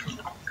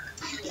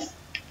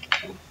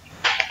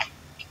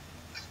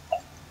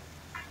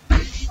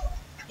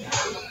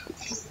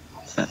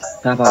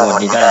ဒါပါတော့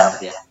ဒီကြရအောင်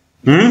ဗျာ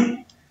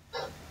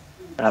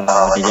ဒါပါ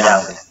တော့ဒီကြရအော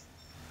င်ဗျာ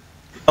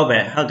ဟုတ်ပဲ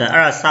ဟုတ်တယ်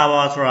အဲ့ဒါ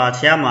server ဆိုတာဆ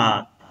ရာမှာ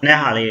နဲ့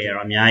ဟာလေးတွေ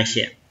တော့အများကြီး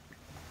ရှိတယ်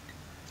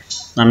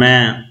ဒါမဲ့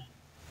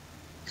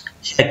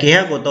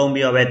GitHub ကိုတုံး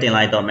ပြီးတော့ပဲတင်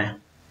လိုက်တော့မယ်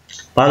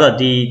ဘာလို့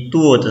ဒီ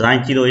သူ့ကို design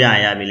ကြည့်လို့ရ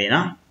ပြီလေ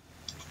နော်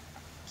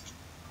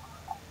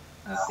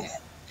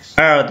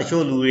အဲ့တော့တ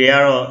ချို့လူတွေက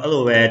တော့အဲ့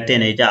လိုပဲတင်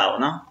နေကြပါ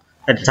တော့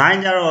design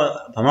ကြတော့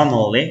ဘာမှမ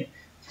ဟုတ်လေ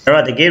အဲ့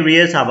တော့တကယ်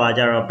real server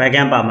ကြတော့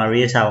backend ပါမှာ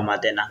real server မှာ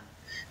တင်တာ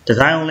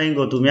design online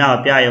ကိုသူများ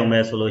ပြရုံပဲ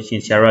ဆိုလို့ရှိရ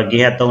င်ဆရာတို့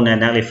GitHub သုံးတယ်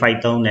Netlify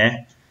သုံးတယ်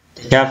တ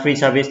ခြား free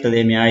service တွေလ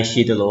ည်းအများကြီး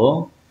ရှိတယ်လို့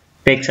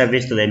paid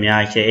service တွေလည်းအ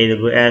များကြီးရှိ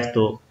AWS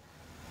တို့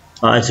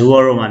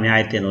Azure တို့မှာအများ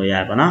ကြီးတင်လို့ရ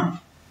ပါတော့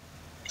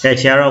ဆ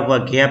ရာတို့က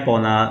GitHub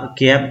ပေါ်လာ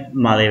GitHub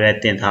မှာလည်းပဲ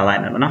တင်ထားလို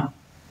က်မယ်ပေါ့နော်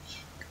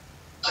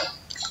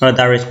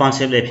ဒါ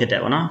responsive လေးဖြစ်တ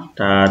ယ်ပေါ့နော်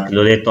ဒါဒီ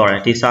လိုလေးတော့တ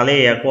ယ်ဒီစာ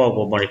လေးရကိုယ့်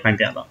ကို modify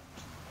ပြတော့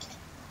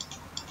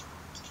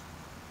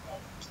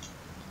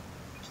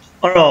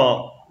အဲ့တော့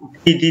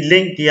ဒီ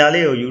link ဒီဟာ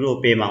လေးကိုယူလို့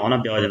ပေးမှာပေါ့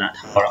နော်ပြောချင်တာ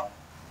ထားတော့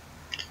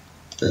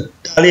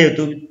ဒါလေးကို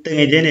သူတင်င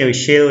ယ်ချင်းတွေကို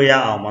share လို့ရ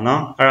အောင်ပေါ့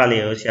နော်အဲ့ဒါ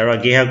လေးကိုဆရာတို့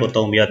GitHub ကို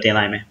တုံးပြီးတော့တင်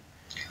လိုက်မယ်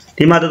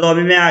ဒီမှာတော်တော်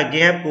များများ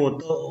GitHub ကို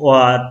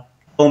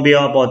တုံးပြီး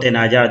တော့ပေါ်တင်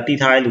တာကြတော့တီး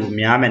ထားတဲ့လူ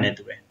များမယ်နဲ့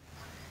တူတယ်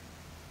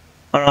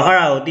အဲ့ဒါ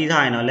ကိုတီး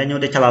ထားရင်တော့လက်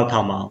ညှိုးတစ်ချက်လောက်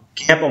ထောင်ပါအောင်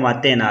GitHub ပေါ်မှာ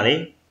တင်တာလေ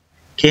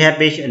GitHub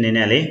page အနေ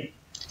နဲ့လေ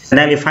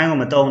Netlify ကို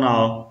မတုံး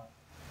တော့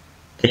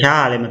တခြား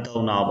ဟာလည်းမ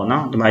တုံးတော့ပေါ့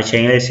နော်ဒီမှာ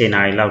chain လေးစေနာ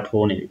တွေလောက်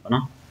ထိုးနေပြီပေါ့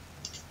နော်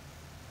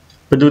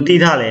ဘယ်သူ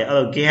တီးထားလဲအဲ့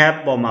လို GitHub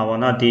ပေါ်မှာပေါ့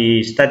နော်ဒီ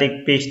static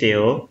page တွေ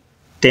ကို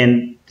တင်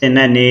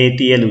တဲ့နေတ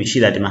ည်ရလူရှိ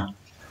လားဒီမှာ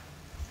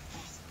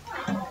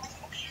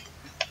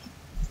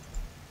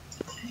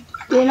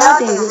တင်တော့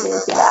တင်ကြည့်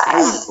ကြ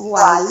အဲ့ဟို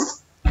ဟာ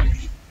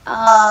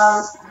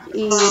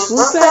ဒီ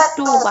bootstrap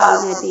 2ပါ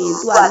နေတယ်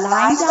သူက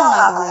line ကြောင့်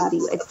လားဘာလဲမသိ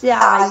ဘူးအ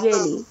ကြာရွေ့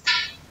လေ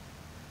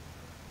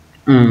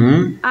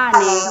အဲ့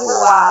လေဟို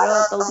ဟာ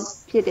တော့သုံး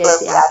ဖြစ်တယ်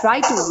ဆရာ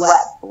drive to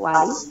web ဟိုဟာ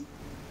လေ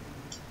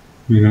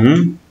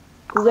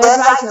Google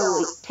Drive ကို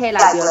ထည့်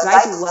လိုက်ပြီးတော့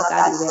drive to web က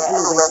တူပဲ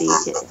အဲ့လိုပဲသိ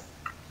ဖြစ်တယ်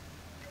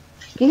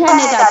ဒီခါ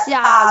နဲ့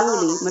ကြာလို့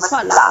လေမထွ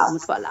က်လာ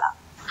ဟုတ်လား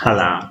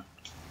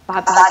ဘာ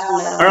ကြော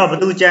င့်လဲအဲ့တော့ဘယ်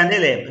သူကြံ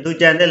တဲ့လဲ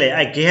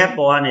အဲ့ GitHub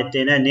ပေါ်ကနေတ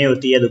င်တဲ့နေကို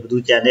တည်ရလို့ဘယ်သူ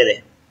ကြံတဲ့လဲ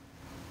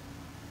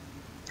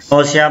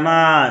ဟောဆရာမ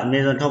အမေ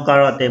ဇွန်ထုတ်က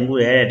တော့တင်မှု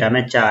တယ်ဒါ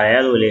မဲ့ကြာတ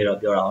ယ်လို့လေတော့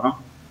ပြောတာနော်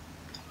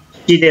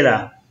ကြည့်သေး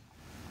လား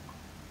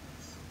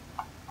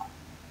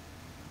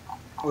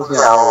ဟုတ်ဆ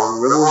ရာ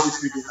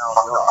repository တင်တာ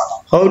ပြောတာ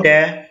ဟုတ်တ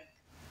ယ်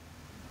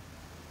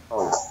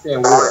တင်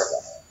ဖို့ရ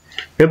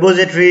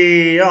repository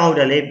ရောဟုတ်တ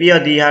ယ်လေပြီး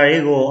တော့ဒီဟာတွေ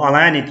ကို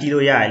online ကနေကြည့်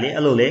လို့ရတယ်လေ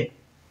အဲ့လိုလေ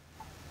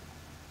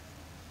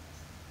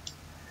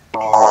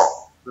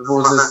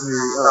repository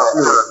အဲ့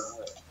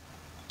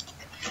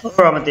လို Or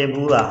a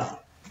tebula.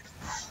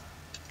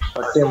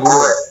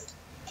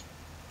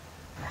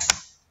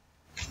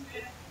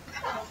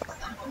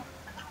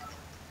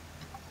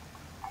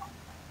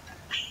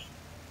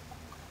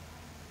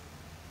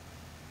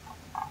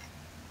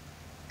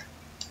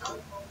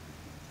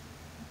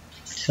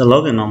 So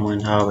login on one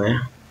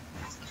however.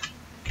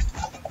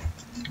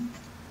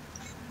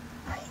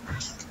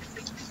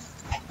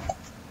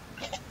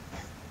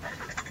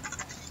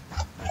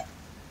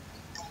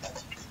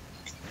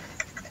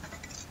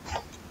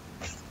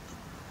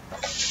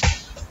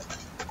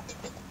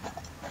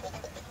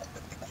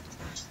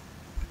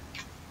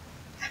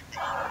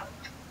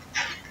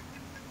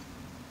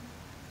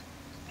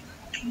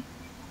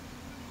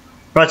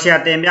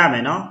 Rochia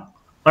Temiame, no?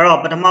 Or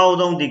but a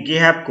mouth the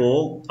GitHub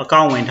go,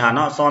 account winter,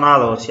 not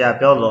sonalo, share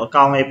build,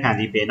 account a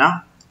panty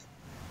pena.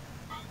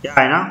 Yeah,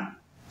 I know.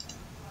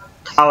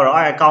 Tower,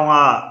 I account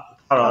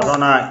a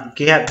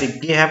GitHub, the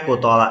GitHub go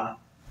dollar.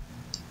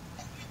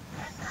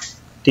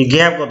 The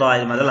GitHub go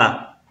dollar,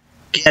 Madala.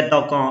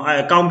 Get.com, I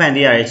account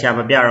panty, I share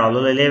a beer or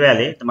Lily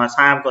Valley, the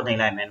Massam got name,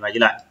 my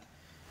like.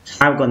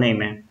 I've got name,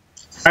 man.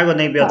 I got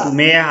name to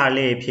me,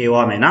 Harley, P.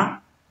 Woman,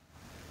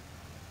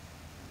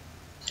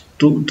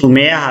 to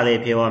me, Harley,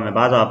 P. Woman,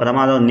 but I'm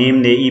not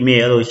name the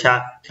email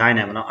chat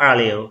China, no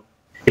earlier.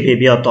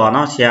 If you are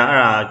done, share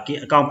a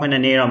company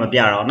name of a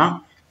beer,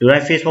 no? You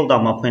write Facebook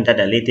down my point at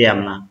the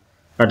lithium,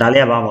 or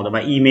Dalia Bamo,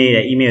 my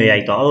email,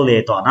 I thought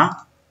only done,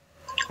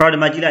 or the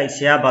Magilla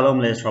share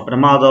balloonless from the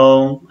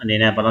model, and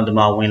then upon the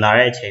Mawin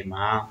Lare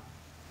Chema.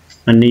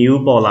 A new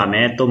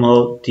Bolame,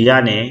 Tomo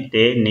Tiane,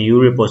 the new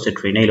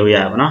repository,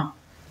 Naloya,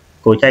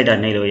 go check that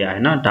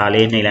Naloya, no?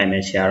 Dali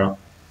Nilame Sharo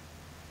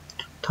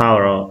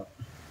Tower.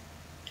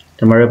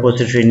 The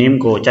repository name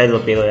go check the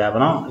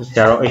Piloyavano,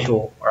 Zero issue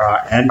or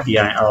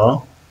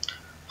NPIL.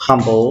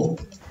 Humble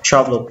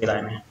shop look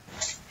line.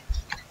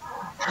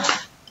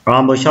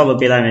 Humble shop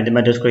look line.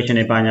 The description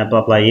is panya to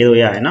apply yellow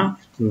ya na.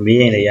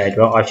 Being the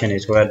draw option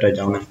is where the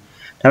down.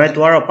 Now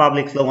to our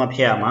public flow up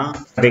here ma.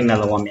 Big na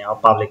low me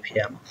public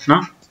here ma.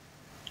 No.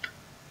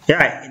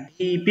 Yeah.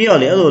 The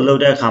purely a little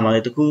loader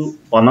camera to go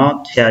or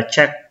not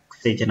check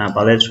station up.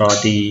 Let's draw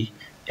the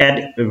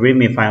add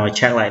remify or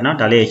check like not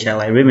delay check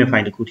like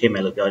remify the good team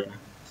melody.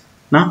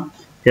 No.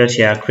 Just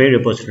share create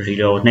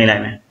repository or nail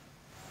line.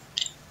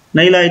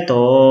 နေလိုက်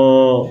တော့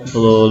ဘ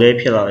ယ်လိုလေး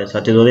ဖြစ်လာလဲဆို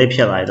တော့ဒီလိုလေးဖြ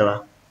စ်လာတယ်လား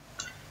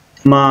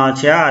ဒီမှာ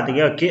ဆရာကတက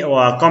ယ်ဟို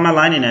comment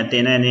line နေနဲ့တ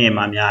င်တဲ့နေ့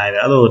မှာများတယ်ပဲ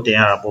အဲ့လိုတင်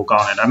ရတာပိုကော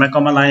င်းတယ်ဒါပေမဲ့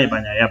comment line တွေပ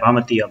ညာရဘာမှမ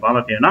သိရဘာမှ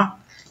ဖြစ်နော်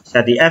ဆ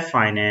ရာဒီ F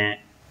file နဲ့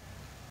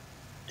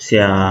ဆ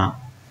ရာ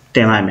တ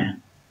င်လိုက်မယ်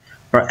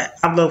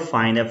upload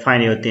file နဲ့ file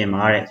တွေကိုတင်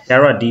ပါတဲ့ဆရာ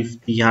တို့ဒီ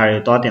ဟာတွေ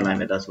ကိုတောတင်လိုက်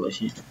မယ်ဒါဆိုလို့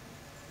ရှိရင်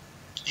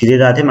ဒီ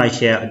data ထဲမှာ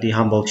share ဒီ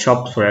humble shop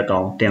ဆိုတဲ့ကော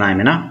င်တင်လိုက်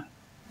မယ်နော်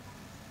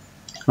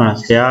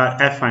ဆရာ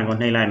F file ကို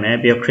နှိပ်လိုက်မယ်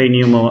ပြီးတော့ create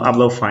new mode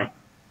upload file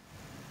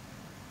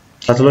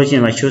ဒါဆိုလို့ရှိရ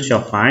င် choose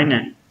your file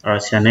နဲ့အဲ့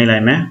တော့ဆရာနှိပ်လို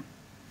က်မယ်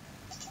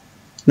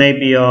နှိပ်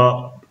ပြီးတော့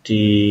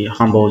ဒီ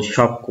humble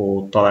shop ကို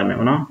တောက်လိုက်မယ်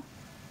ပေါ့နော်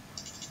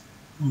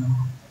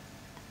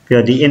ပြီး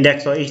တော့ဒီ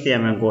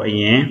index.html ကိုအ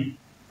ရင်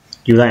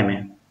ယူလိုက်မ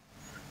ယ်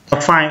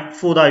file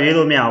folder ရွေး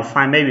လို့မရအောင်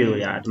file မဲ့ရွေး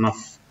လို့ရတယ်ဒီမှာ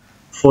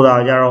folder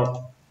ကြတော့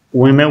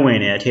ဝင်မဲ့ဝင်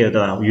နေတဲ့အထည့်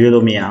တော့ရွေး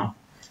လို့မရအောင်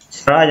ဆ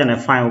ရာအဲ့ကြောင့်လ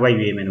ည်း file ကိုပဲ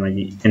ရွေးမယ်ဒီမှာ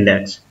ကြီး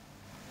index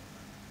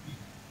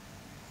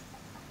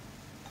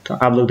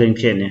uploading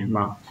ဖြစ်နေ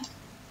မှာ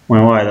ဝ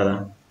င်သွားရတာ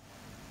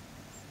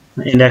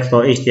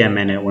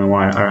index.html နဲ့ဝင်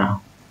သွားရအဲ့ဒါ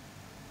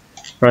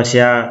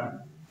Russia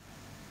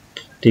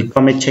ဒီ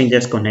commit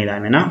changes ကိုနှိပ်လို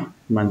က်မယ်နော်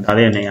ဒီမှာဒါ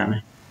လေးနှိပ်ရမ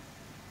ယ်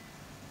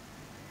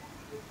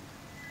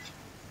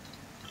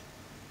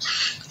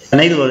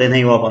နှိပ်လို့လည်း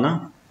နှိပ်ပါပေါ့နော်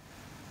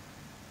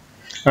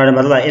အဲ့ဒါ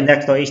မှတော့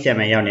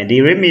index.html ရောက်နေဒီ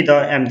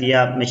readme.md က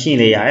machine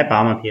လေးရတယ်ဘာ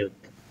မှမဖြစ်ဘူး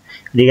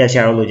အဓိက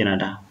share လုပ်ချင်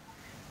တာ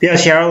ပြီး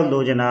တော့ share လု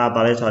ပ်ချင်တာက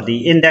ဘာလဲဆိုတော့ဒီ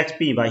index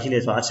ပြီးပါရှိလေ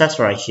ဆိုတော့ access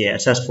right share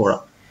access folder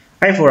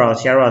အဲ့ folder ကို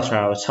share ဆို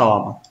တာကိုဆောက်အော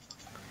င်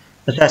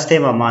access ထဲ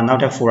မှာနော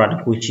က်ထပ် folder တ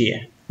စ်ခုရှိရ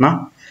ယ်နော်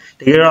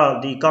တကယ်တော့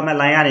ဒီ comment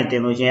line ကနေတ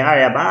င်လို့ရှိရင်အဲ့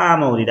ဒါဘာ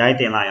မှမဟုတ်ဒီတိုင်း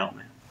တင်လိုက်အောင်မ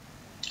ယ်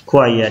ခု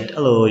ကကြီးအဲ့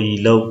လို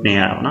ကြီးလုပ်နေ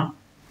ရတာပေါ့နော်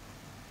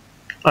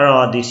အဲ့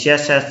တော့ဒီ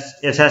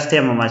access ထဲ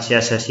မှာ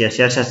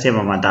access ထဲ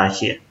မှာဒါ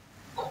ရှိရယ်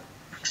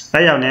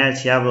အဲ့ကြောင့်လည်း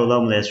share ဘယ်လိုလု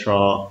ပ်မလဲဆို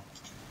တော့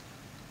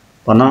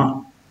ဘာနော်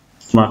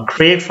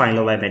create file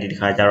လုပ်လိုက်မယ်ဒီတစ်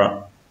ခါကျတော့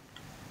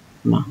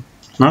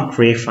not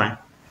create file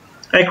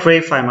အဲ့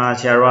create file မှာ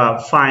ဆရာတို့က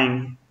file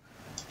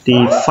ဒီ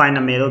file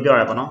နာမည်လို့ပြော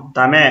ရပါတော့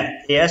ဒါပေမဲ့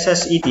access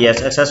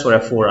ဆို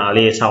တဲ့ folder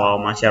လေးဆောက်အော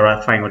င်မှာဆရာတို့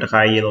file ကိုတစ်ခါ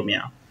ရေးလို့မရ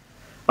အောင်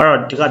အဲ့တော့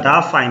ဒီကဒါ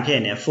file ဖြစ်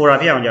နေ folder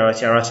ဖြစ်အောင်ကျတော့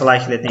ဆရာတို့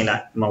slide လေးနှိပ်လို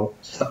က်မဟုတ်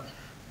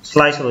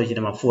slide ဆိုလို့ရှိရင်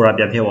ဒီမှာ folder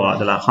ပြန်ဖြစ်သွား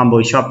တာလား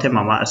humble shop ထဲ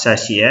မှာ access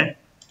ရှိရယ်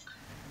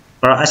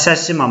အဲ့တော့ access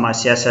မှာ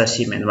css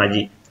ရှိမယ်ဒီမှာကြ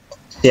ည့်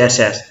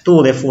css သူ့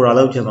ကိုလေ folder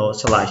လောက်ချင်လို့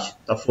slide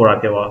ဒါ folder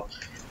ဖြစ်သွား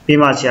ပြီး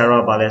မှဆရာ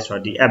တို့ကဘာလဲဆို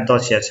တော့ဒီ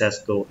app.css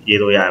ကိုရေး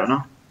လို့ရတယ်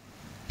နော်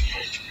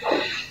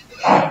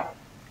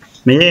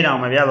မရေးတော့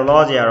မပြလော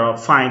လောဆယ်ကတော့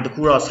file တ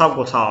ခုတော့ဆောက်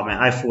ကိုဆောက်အောင်မယ်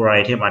i folder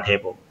ထဲမှာထည့်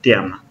ဖို့တည်ရ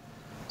မှာ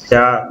ဆ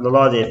ရာလော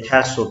လောဆယ်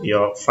test ဆိုပြီး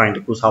တော့ file တ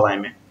ခုဆောက်လို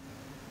က်မယ်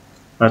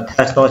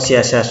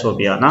test.css ဆို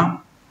ပြီးတော့နော်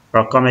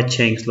comment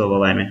change လို့လု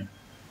ပ်လိုက်မယ်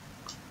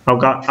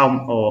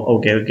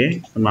okay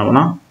ဒီမှာပေါ့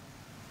နော်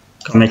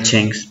commit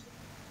change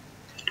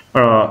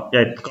အဲ့တော့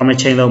commit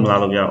change လုပ်မလား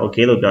လို့ပြော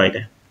okay လို့ပြောလိုက်တ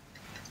ယ်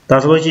ဒါ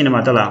ဆိုလို့ရှိရင်ဒီ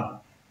မှာတက်လာ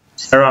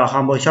ဆရာ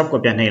humble shop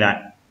ကိုပြန်နှိပ်လိုက်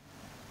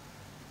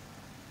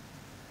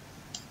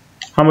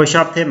humble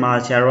shop ထဲမှာ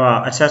ဆရာက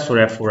access ဆို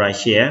တဲ့ folder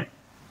ရှိရယ်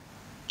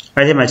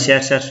အဲ့ဒီမှာ share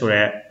access ဆို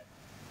တဲ့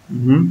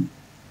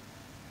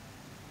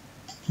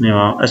နေ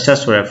မှာ access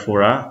ဆိုတဲ့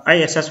folder အဲ့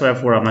access ဆိုတဲ့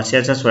folder မှာ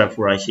share access ဆိုတဲ့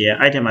folder ရှိရယ်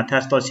အဲ့ဒီမှာ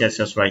test.share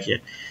access ဆိုရယ်ရှိရယ်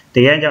တ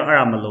ကယ်ကြောင့်အဲ့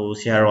ဒါမလို့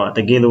ဆရာကတ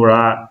ကယ်လို့က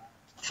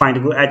file တ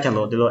ခု add ချင်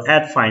လို့ဒီလို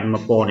add file မ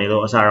ပေါ်နေ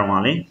လို့အစားတော့မှာ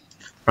လေ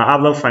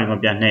upload file ကို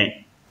ပြန်နှိပ်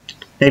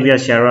ပြီး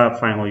share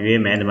file ကို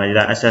ရွေးမယ်ဒီမှာဒီ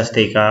လား access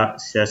state က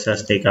css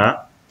state က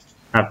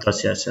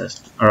app.css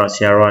အဲ့တော့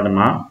share ဒီ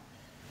မှာ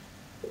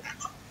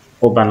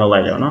open လုပ်လို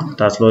က်တယ်နော်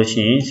ဒါဆိုလို့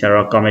ရှိရင် share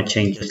commit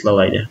changes လုပ်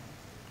လိုက်တယ်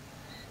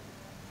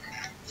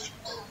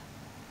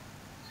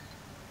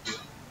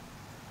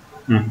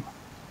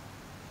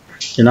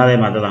ဒီနား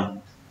လေးမှာတော့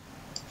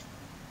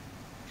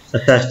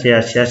access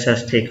css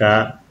state က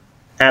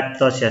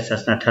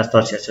app.css နဲ့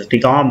test.css ဒီ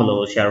ကောင်ကမ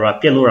လို့ share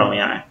ပြစ်လို့တော့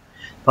ရတယ်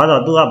ဘာ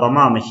လို့သူကဘာ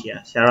မှမရှိရ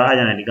share အဲ့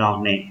ကြောင့်ဒီကောင်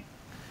နှိ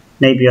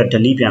ပ်ပြီးတော့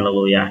delete ပြန်လုပ်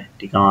လို့ရတယ်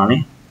ဒီကောင်ကလေ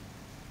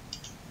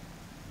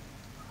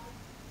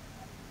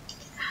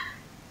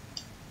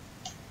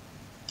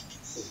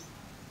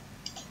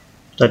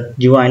တော့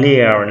UI လေး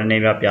ရတော့နည်းန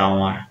ည်းပြပြောင်း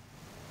သွား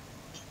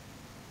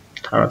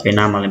ဒါတော့ပြန်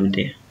နာမှလည်းမ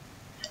သိ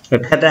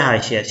ဘူးဖတ်တဲ့ဟာ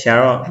ရှိရ share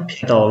တော့ဖြ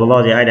စ်တော့လော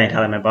လောဆယ်အဲ့တိုင်း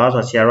ထားလိုက်မယ်ဘာလို့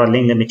ဆို share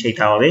link လည်းမချိတ်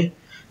ထားတော့လေ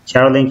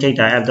share link ချိတ်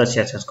တာ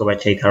app.css ကိုပဲ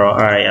ချိတ်ထားတော့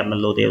အဲ့ဒါမ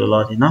လို့သေးလို့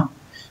လောဆယ်နော်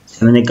စ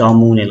နေကောင်း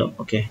မှုနေလို့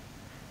okay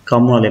ကော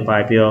င်းမှုလည်းပါ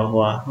ပြီးတော့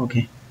ဟို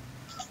okay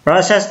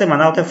process ထဲမှာ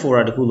နောက်တဲ့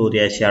folder တခုလို့တ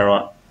ည်း share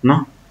တော့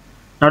နော်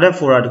နောက်တဲ့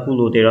folder တခု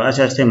လို့တည်းတော့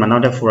access ထဲမှာနော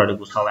က်တဲ့ folder တ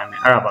ခုဆောက်လိုက်မယ်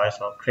အဲ့ဒါပါလဲ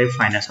ဆိုတော့ create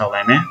file နဲ့ဆောက်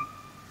လိုက်မယ်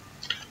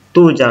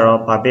သူ့ကြတော့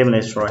ဗာပေးမ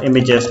လဲဆိုတော့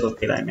images ကို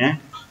ပေးလိုက်မယ်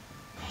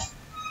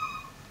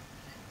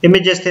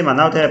images ထဲမှာ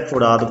နောက်တဲ့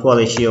folder တခု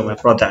လေးရှိအောင်မယ်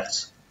products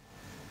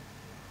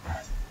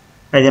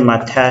အဲ့ဒီမှာ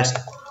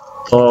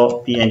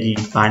test.png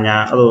ဘာညာ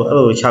အဲ့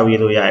လိုချောက်ရေး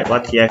လို့ရတယ်ကွာ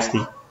txt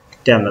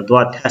တက်မယ်သူ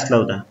က test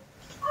လုပ်တာ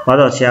ဘာ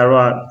လို့ share က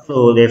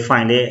ဟိုလေ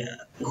file လေး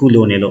ခု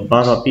လိုနေလို့ဘာ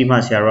လို့ပြီးမှ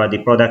share ဒီ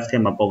products ထဲ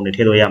မှာပုံနေထ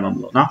ည့်လို့ရမှာမ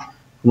လို့เนาะ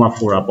ခုမှ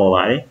folder ပေါ်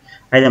ပါတယ်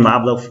အဲ့ဒီမှာ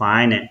upload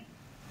file နဲ့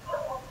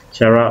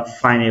share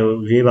file ကို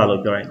ရွေးပါ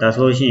လို့ပြောတယ်ဒါ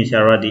ဆိုလို့ရှိရင်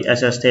share ဒီ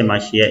access ထဲမှာ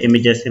ရှိရ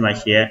images ထဲမှာ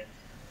ရှိရ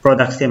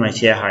products ထဲမှာ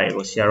ရှိရဟာတွေ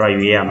ကို share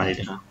ရွေးရမှာလေ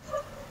ဒီကောင်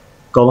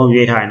အကုန်လုံး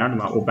ရွေးထားရင်เนาะဒီ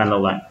မှာ open လု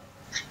ပ်လိုက်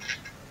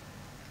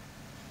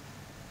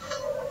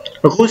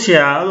အခု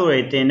share အဲ့လိုတွေ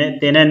တင်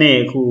တဲ့နေ့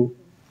အခု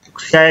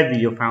share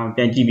video file ကို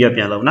ပြန်ကြည့်ပြ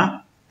ပြန်လုပ်နော်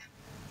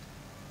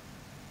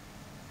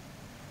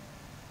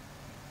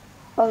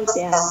ဟုတ်တ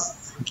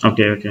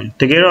ယ် okay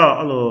တကယ်တော့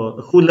အဲ့လို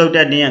အခုလောက်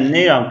တဲ့နေ့က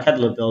နေအောင်ခတ်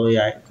လို့ပြောလို့ရ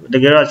တယ်တ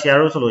ကယ်တော့ share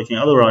လို့ဆိုလို့ရှိရ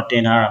င်အဲ့လိုတော့တ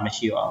င်ထားတာမ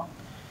ရှိပါဘူး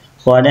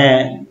ဟိုနဲ့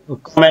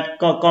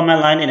comment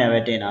line နေနဲ့ပဲ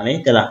တင်တာလေ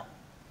တလား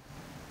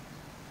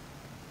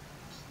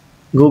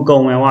အခုကု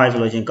န်ဝင်သွားပြီဆို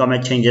လို့ရှိရင်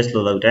comment changes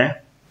လို့လုပ်တယ်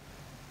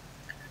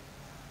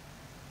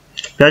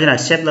ပြောချင်တာ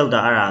shape လောက်တာ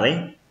အဲ့ဒါလေ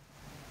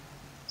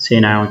စေ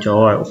နိုင်အောင်ကြော်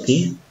ရ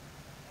okay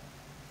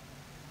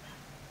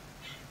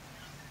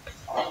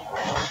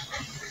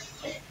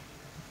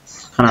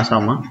ခဏဆော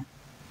င်ပါ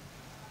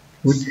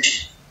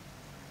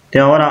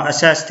တော့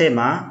access ထဲ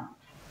မှာ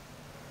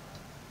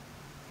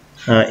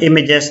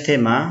images ထဲ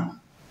မှာ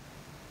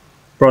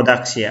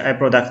products ရအဲ့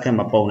product ထဲ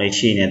မှာပုံနေ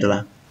ရှိနေသ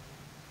လား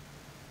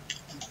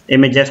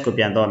images ကို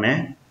ပြန်တော့မယ်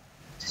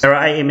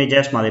အဲ့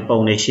images မှာလေပုံ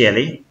နေရှိရ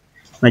လေ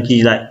မကြ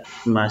ည့်လိုက်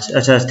ဒီမှာ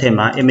access ထဲ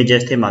မှာ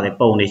images ထဲမှာလေ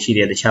ပုံနေရှိတ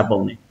ယ်တခြားပုံ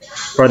နေ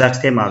products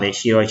ထဲမှာလေ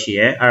ရှိရ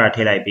အဲ့ဒါထ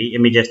ည့်လိုက်ပြီး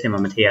images ထဲမှာ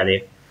မထည့်ရ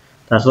သေး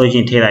ဒါဆိုရ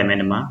င်ထည့်လိုက်မယ်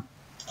ဒီမှာ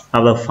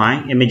upload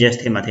file images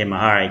ထဲမှာ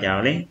အားရကြ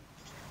တော့လေ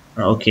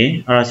okay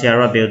အဲ့တော့ဆရာ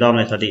တို့ဘယ်တော့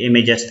မှဆိုဒီ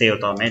images တွေကို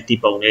တော့မယ်ဒီ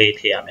ပုံလေး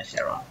ထည့်ရမယ်ဆ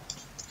ရာတို့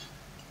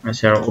ဆ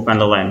ရာတို့ open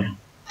လုပ်လိုက်မယ်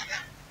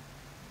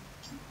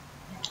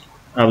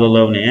upload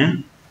လုပ်နေ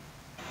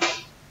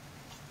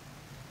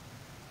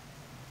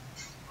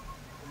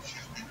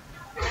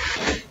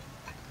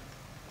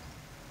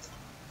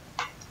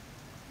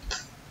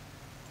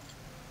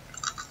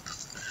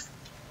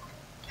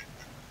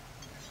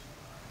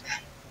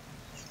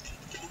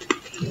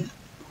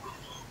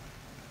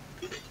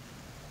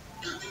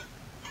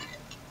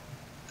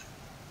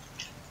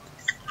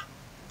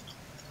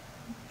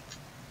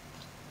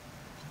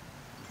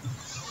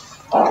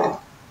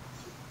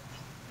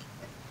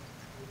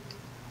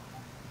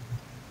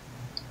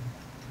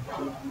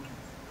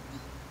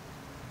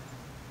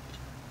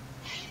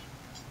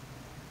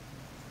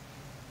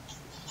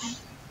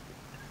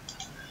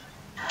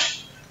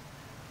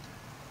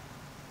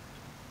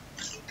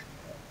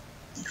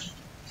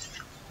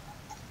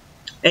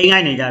အိမ်ငို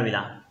က်နေကြပြီ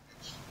လား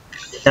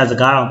ဆရာစ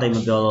ကားတော့တိတ်မ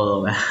ပြောတော့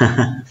တော့ပဲ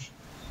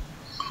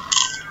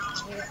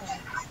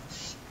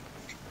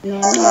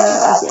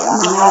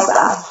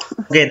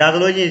Okay ဒါဆို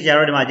လို့ရှိရင်ဆရာ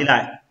တို့ဒီမှာကြည့်လို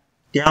က်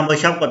ဒီဟာ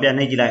workshop ကိုပြန်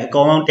နှိပ်ကြည့်လိုက်အ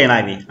ကုန်လုံးတင်လို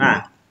က်ပြီဟာ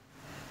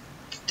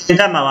တင်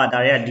တတ်မှာပါဒါ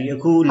တွေကဒီအ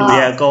ခုလူတွေ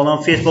အကုန်လုံး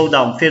Facebook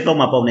တောင် Facebook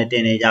မှာပုံနေတ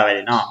င်နေကြပဲ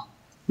လေနော်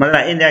မဟုတ်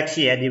လား index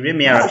ရှိရဒီ read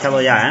မရတော့ဖြတ်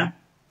လို့ရဟမ်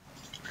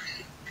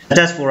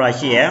address folder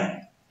ရှိရ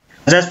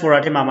access for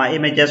a tema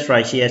images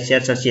right here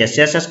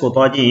css ကို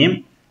တော့ကြည့်ရင်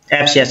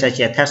app css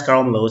ရဲ့ text ကော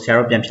င်းမလို့ဆရာ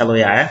တို့ပြန်ဖြတ်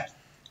လို့ရတယ်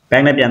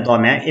back နဲ့ပြန်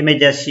တော့မယ်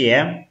images ရှိရ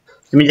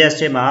images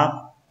ထဲမှာ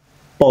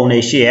ပုံတွေ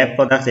ရှိရ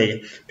product တွေ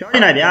ပြောနေ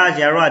တာဗျာဆ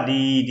ရာတို့က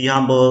ဒီ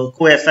humble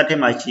ကိုယ့်ရဲ့ set ထဲ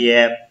မှာရှိရ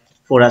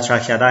folder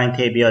structure တိုင်းထ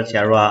ည့်ပြီးတော့ဆ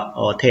ရာတို့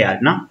ကထည့်ရတ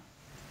ယ်နော်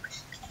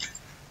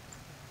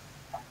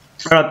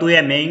အဲ့တော့သူ့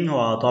ရဲ့ main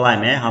ဟိုတော့လို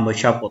က်မယ် humble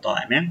shop ကိုတော့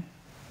လိုက်မယ်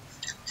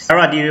ဆရာ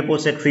တို့ဒီ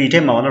repository ထဲ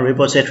မှာနော်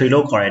repository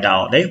လို့ခေါ်ရတာ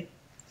ဟုတ်လေ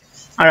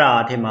အဲ့ဒါ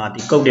အထက်မှာ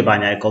ဒီ code တွေပါ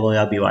ညာအကုန်လုံး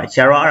ရောက်ပြီးသွားပြီဆ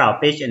ရာတို့အဲ့ဒါ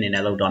page အနေ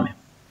နဲ့လုပ်တော့မယ်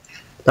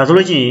ဒါဆို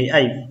လို့ရှိရင်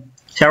အဲ့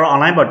ဆရာတို့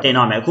online ပေါ်တင်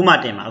တော့မယ်အခုမှ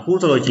တင်မှာအခု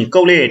ဆိုလို့ရှိရင်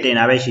code လေးတွေတင်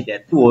တာပဲရှိတယ်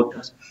သူ့ကို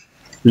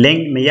link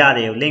မရ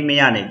သေးဘူး link မ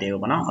ရနိုင်သေး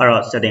ဘူးပေါ့နော်အဲ့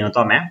တော့ setting ကို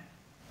တော့မယ်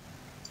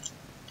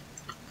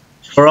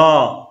ဆို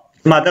တော့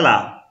ဒီမှာတက်လာ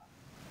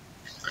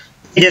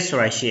pages ဆို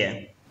တာရှိရ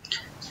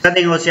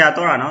setting ကိုဆရာ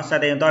တော့တာနော်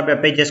setting တော့ပြ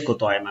pages ကို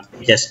တော့ရမှာ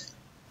pages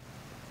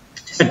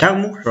ဓာတ်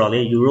မှုဆိုတော့လေ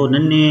euro န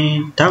ည်းနည်း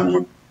ဓာတ်မှု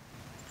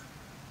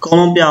ကော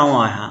င်းပြောင်း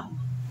သွားဟာ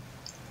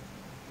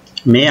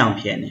မင်းအောင်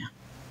ဖြစ်နေ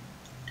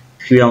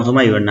ဖြူအောင်ဆို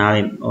မှယူနား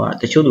လေးဟို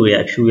တချို့လူတွေ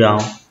အဖြူအော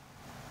င်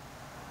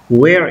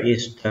where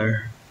is the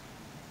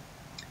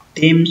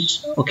teams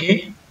okay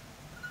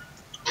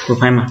ကို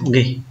ဖိုင်းမှာ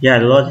okay ရတ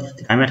ယ်လို့ဒီ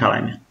တိုင်းမှာထားလို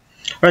က်မယ်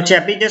အဲ့တော့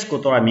chat pages ကို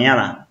တော့မြင်ရ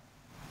လား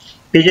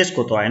pages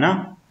ကိုတော့ရနော်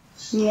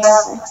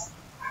yes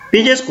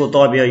pages ကို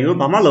တော့ပြီးယူ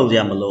ဘာမှလုပ်ကြ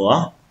မလို့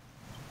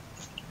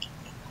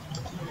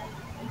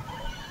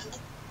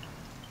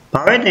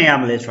ဘာပဲတင်ရ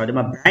မလဲဆိုတော့ဒီ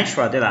မှာ branch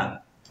ဆိုတာတက်လား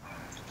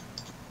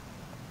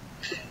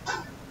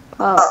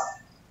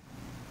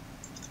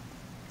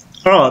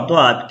ဟုတ်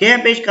တော့ get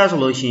page ကဆို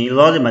လို့ရှိရင်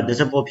log မှာ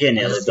disable ဖြစ်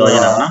နေလို့ပြောရ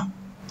တာနော်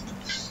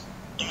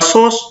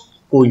source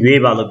ကို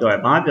ရွေးပါလို့ပြောရ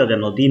ဘာမှပြောတယ်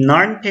မလို့ဒီ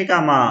none ထိက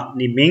မှ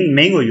ဒီ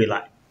main ကိုရွေး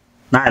လိုက်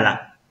နားလား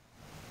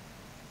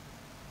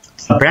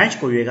branch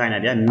ကိုရွေးခိုင်းတာ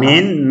ဗျာ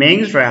main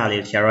ဆိုတာဟာလေ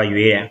ဆရာတို့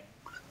ရွေးရ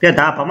ပြ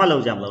ဒါဘာမှလု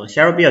ပ်ကြမလို့ဆ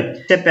ရာတို့ပြ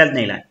step back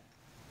နေလိုက်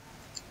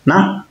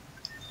နော်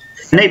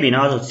နေပြီ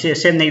နော်ဆို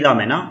save နေတော့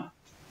မယ်နော်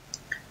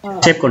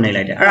save ကိုနေ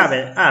လိုက်တယ်အဲ့ဒါ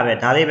ပဲ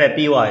ဒါလေးပဲ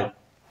ပြီးသွားပြီ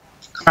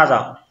ခဏစော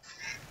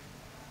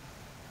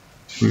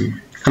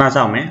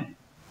င့်မယ်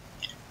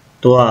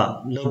သူက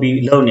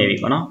လုပ်နေပြီ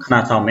ပေါ့နော်ခဏ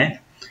စောင့်မယ်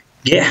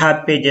get have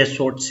pages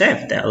sort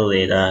save တဲ့လို့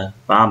ဒါ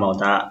ဘာမှမဟုတ်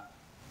ဒါ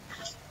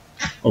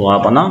ဟိုပါ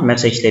ပေါ့နော်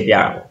message လေးပြရ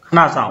ပေါ့ခဏ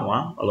စောင့်ပါ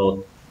ဘလို့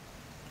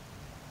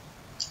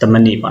10မိ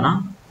နစ်ပေါ့နော်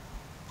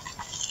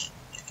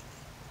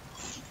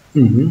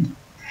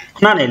ခ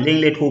ဏနေ link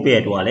လေးထိုးပြရ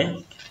တော့လေ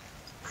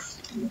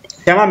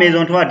ဆရာမမေဇွ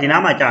န်ထိုးကဒီ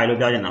နားမှာကြာရလို့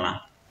ပြောချင်တာလား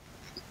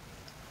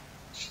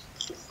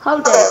ဟု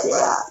တ်တယ်ဆ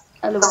ရာ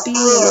အဲ့လိုပြီး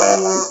ရင်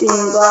တင်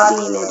သွား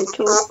ပြီးနေတ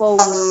ချို့ပုံ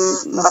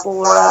မ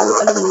ပေါ်လာလို့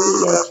အဲ့လိုမျိုး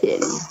လည်းဖြစ်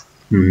နေ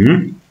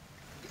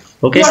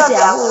โอเคဆ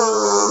ရာဟို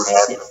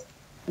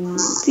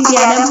စီရီယ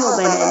ယ်နဲ့မဟုတ်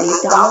ပဲလေ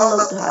download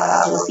လုပ်ထားတာ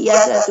ဟို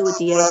CSS တို့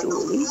GS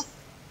တို့လေ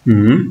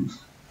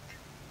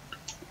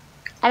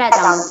အဲ့ဒါ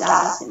တောင်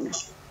ကြားစင်တယ်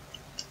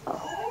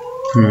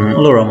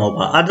အဲ့လိုတော့မဟုတ်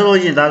ပါအဲ့ဒါလို့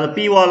ရှိရင်ဒါဆို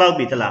ပြီးသွားလောက်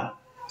ပြီတလား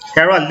ဆ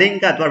ရာတို့က link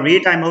ကသူက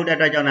real time မဟုတ်တဲ့အ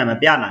တွက်ကြောင့်လည်းမ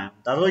ပြနိုင်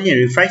ဘူးဒါဆိုရင်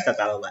refresh တ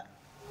ကလုပ်လိုက်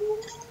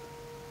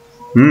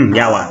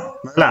ရပါ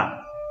မလား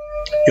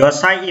your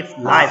site if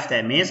live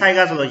တဲ့ main site က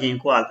ဆိုလို့ရှိရင်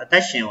ကိုကအသ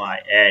က်ရှင်သွား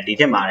ဒီ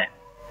ထက်မှာ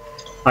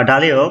တဲ့ဒါ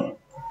လေးကို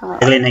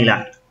ဒီလေးနှိပ်လို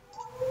က်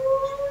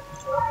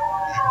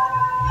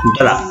ဟု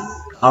တ်လား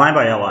အမိုင်း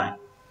ပါရောက်သွား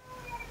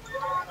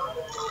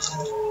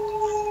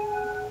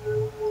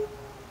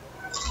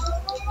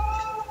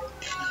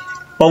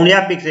ပုံရ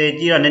pixel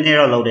ကြည့်တော့နည်းနည်း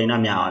တော့လောဒိန်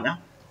တော့များပါဗျာ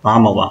ဘာ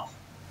မှမဟုတ်ပါ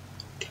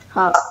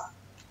ဟုတ်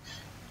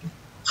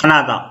ခဏ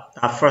တော့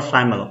ဒါ first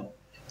time မလို့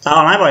ဒါ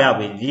online ပေါ်ရောက်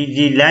ပြီ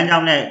ဒီလမ်းကြော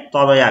င်းနဲ့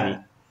တွားလို့ရပြီ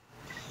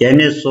ရင်း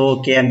နေဆို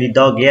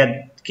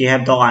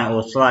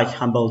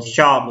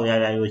kmd.github.io/humble-shop လို့ရ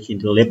လို့ရှိရင်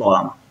ဒီလိုလေးပေါ်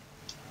လာမှာ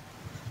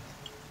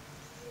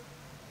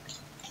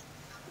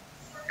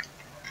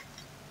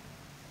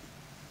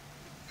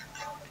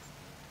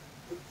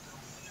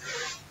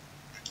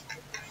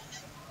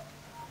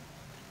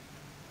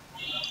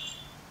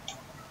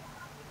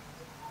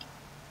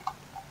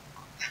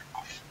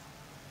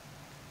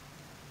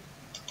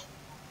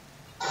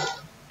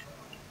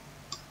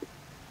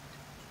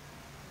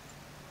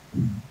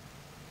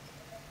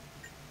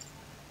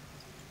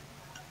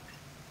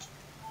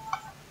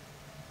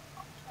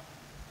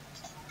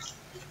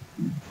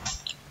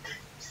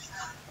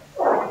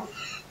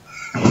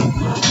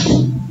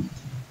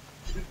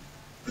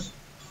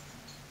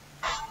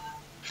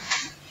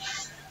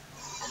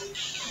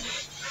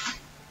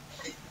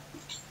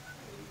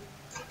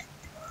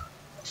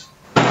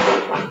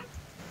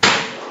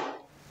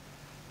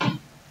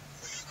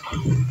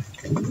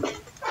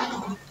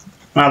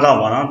တော့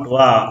ပါနော်သူက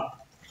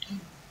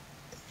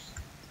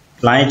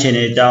line ချင်း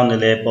နေအကြောင်းတွေ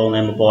လည်းပုံလ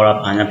ည်းမပေါ်တာ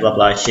ဘာညာ blah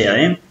blah ရှင်း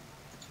ရင်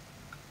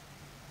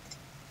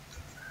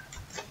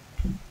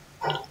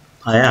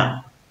ဟာရ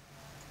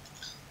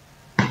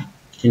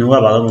ဒီនោះက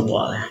ဘာလို့မ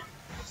ပေါ်လဲ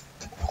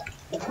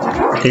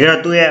ဒီက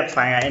သူ့ရဲ့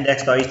file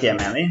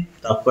index.html လေ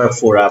တော့ကွယ်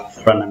for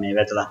နာမည်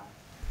ပဲတလား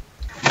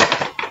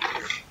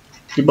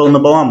ဒီပုံမ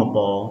ပေါ်အောင်မ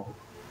ပေါ်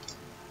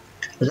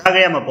စကား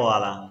ရမပေါ်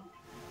လား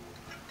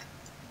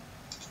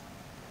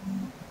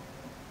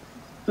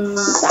大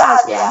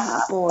家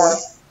哈播嘞。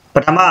ပ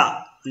ထမ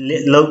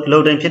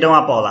loadတင်ဖြစ်တော့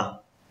ပေါ်လား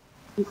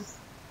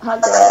ဟုတ်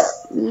တယ်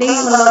link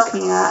မလုပ်ခ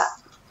င်က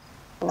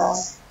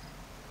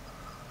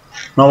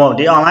မဟုတ်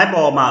ဒီ online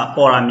ပေါ်မှာ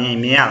ပေါ်တာမြင်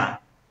ရလား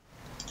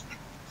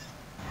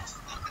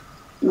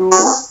no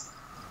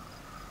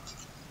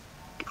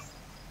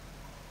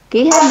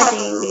ကိဟမတ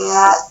င်က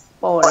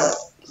ပေါ်တယ်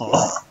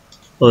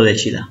ဟုတ်တယ်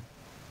ရှိလား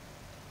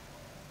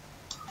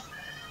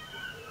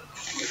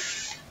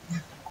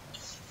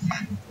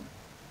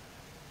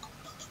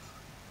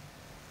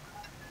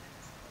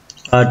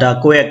ဒါ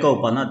ကိုယ့်ရဲ့ code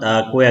ပေါ့နော်ဒါ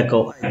ကိုယ့်ရဲ့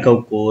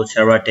code ကို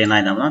server တင်လို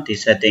က်တာပေါ့နော်ဒီ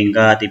setting က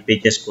ဒီ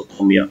pages ကို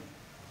သုံးပြီး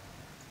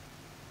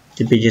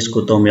ဒီ pages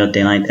ကိုသုံးပြီးတ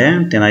င်လိုက်တယ်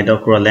တင်လိုက်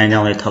တော့ကိုယ် link ကြော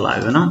င်းလေးထွက်လာ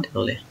ပြီနော်ဒီ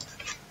လိုလေး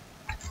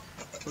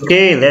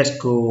Okay let's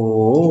go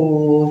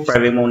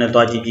private mode နဲ့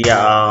တွားကြည့်ကြည့်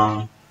အောင်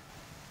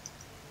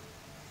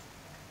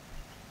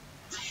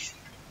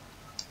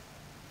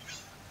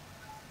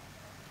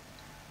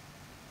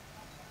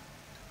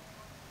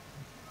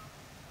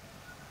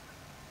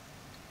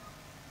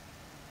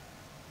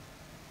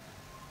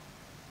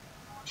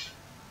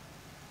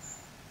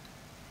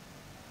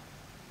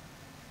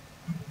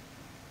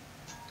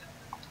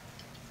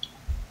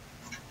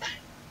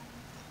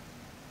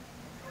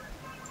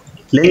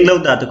link လော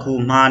က်တာတခု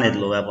မှားနေတ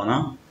ယ်လို့ပဲပေါ့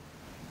နော်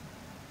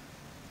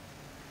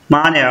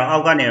မှားနေတော့အော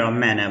က်ကနေတော့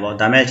မှန်တယ်ပေါ့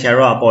ဒါပေမဲ့ share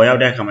တော့ပေါ်ရော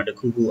က်တဲ့အခါမှာတ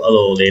ခုခုအဲ့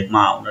လိုလေး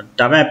မှားအောင်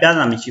ဒါပေမဲ့ပြဿ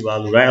နာမရှိပါ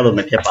ဘူး right အဲ့လို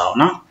မဖြစ်ပါဘူး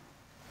နော်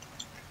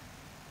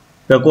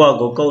ပြီးတော့ကိုယ့်အ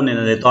ကိုကုတ်နေတ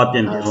ယ်တော့ပြ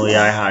င်လို့ရ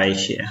တဲ့ဟာတွေ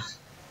ရှိတယ်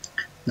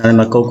ဒါပေ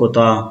မဲ့ကုတ်ကို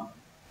တော့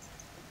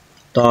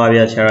ပြ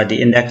share ဒီ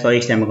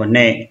index.html ကို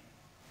နှိပ်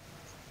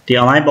ဒီ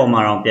online ပေါ်မှာ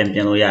တော့ပြင်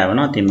လို့ရတယ်ပေါ့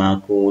နော်ဒီမှာ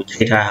ကို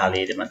ချိန်ထားဟာ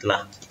လေးဒီမှာတ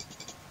လား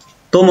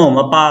တော့မ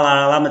ပါလာ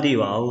လားမသိ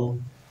ပါဘူး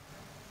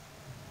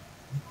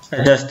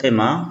address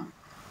thema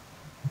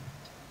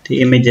the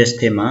images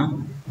thema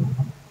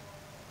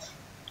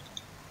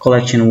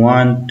collection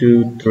 1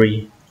 2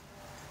 3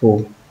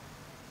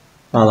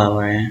 4 ပါလာ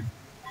ပါရဲ့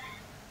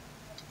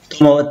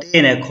တော့အတ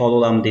င်းနဲ့ခေါ်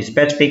လို့လားမသိ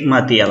specific မှ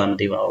တည်ရလားမ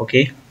သိပါဘူး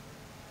okay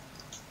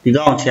ဒီ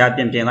ကောင်ချာပြ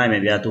င်လိုက်မ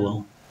ယ်ဗျာသူဘယ်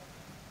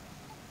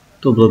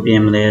လိုပြ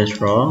င်မလဲဆို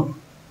တော့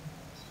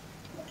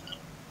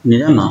နေ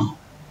ရမှာ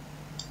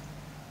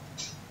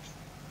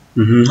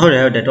ဟုတ်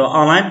တယ်တော့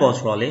online ပေါ်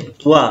ဆိုတော့လေ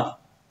तू က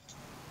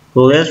ဘ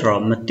ယ်လဲဆို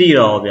တော့မတိ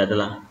တော့ဗျာတ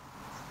လား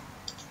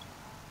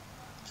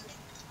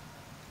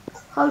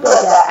ဟုတ်တယ်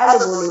ဗျအဲ့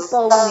လိုလေး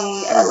ပုံနေ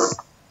အဲ့လို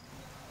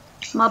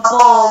မ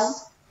ပုံ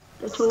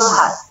တချို့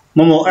ဟာမ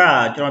အဲ့ဒါ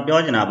ကျွန်တော်ပြော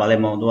ချင်တာဗာလဲ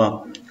မဟုတ် तू က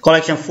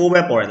collection 4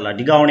ပဲပေါ်တယ်တလား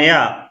ဒီကောင်တွေက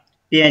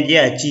PNG က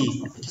အကြီး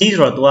ဆို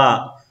တော့ तू က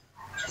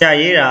ဆရာ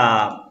ရေးတာ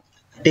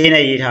တင်း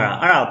နဲ့ရေးထားတာ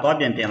အဲ့ဒါကိုသွား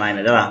ပြင်လိုက်မ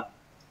ယ်တလား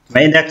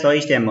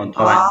index.html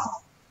ထားလိုက်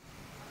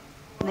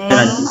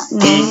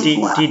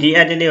ဒီ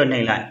edit လေးကိုနှိ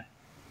ပ်လိုက်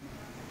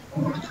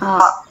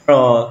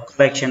တော့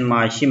collection မှာ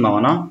ရှိမှာ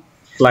ပေါ့နော်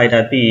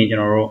slider ပြီးရင်ကျွန်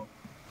တော်တို့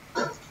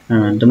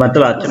ဒီမှာတ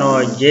လားကျွန်တော်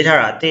ရေးထား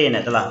တာအသေး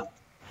နဲ့တလား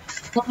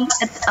ဟုတ်တယ်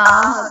အဲ့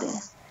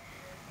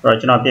တော့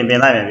ကျွန်တော်ပြင်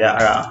လိုက်မယ်ဗျ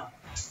အဲ့ဒါ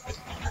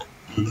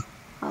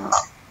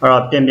အဲ့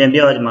တော့ပြင်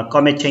ပြီးတော့ဒီမှာ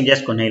commit changes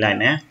ကိုနှိပ်လိုက်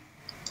မယ်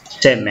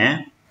set မယ်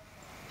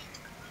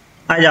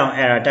အဲ့ကြောင့်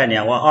error တက်နေ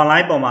တာကွာ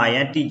online ပေါ်မှာအရ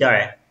င်တိကျတ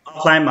ယ်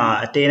offline မှာ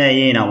အသေးနဲ့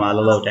ရေးရင်တော့မ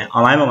လုပ်တယ်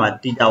online ပေါ်မှာ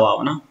တိကျပါ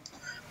ဘူးနော်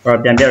အဲ့တော့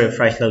ပြန်ပြ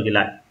refresh လုပ်ကြည့်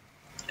လိုက်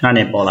ခဏ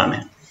နေပေါ်လာမ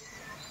ယ်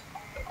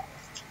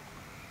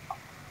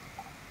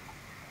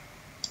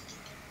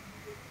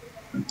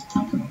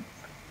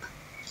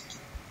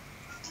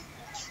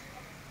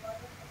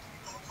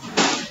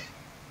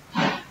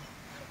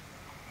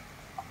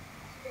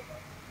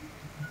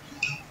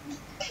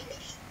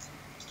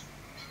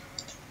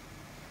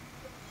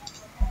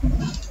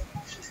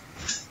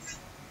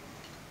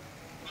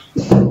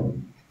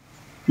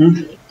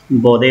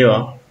ဘော်သေးရော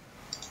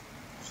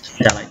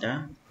ကြားလိုက်တာ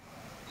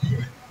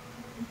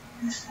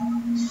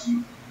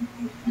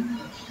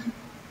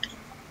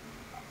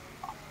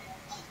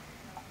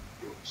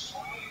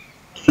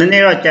နည်းန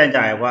ည်းတော့ကြံ့ကြ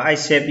ရကွာအဲ့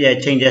shape ရဲ့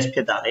changes ဖြ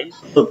စ်တာလေ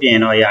သူပြင်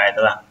တော့ရတယ်တ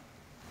လား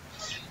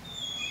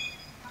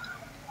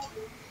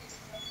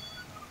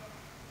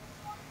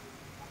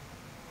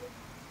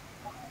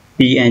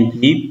PNG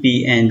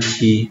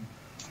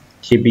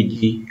JPG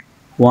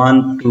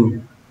 1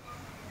 2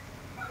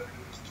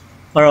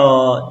အဲ့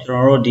တော့ကျွ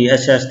န်တော်တို့ဒီ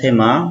access ထဲ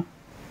မှာ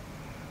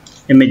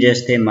images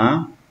ထဲမှာ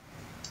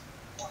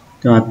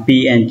ဒီမှာ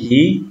PNG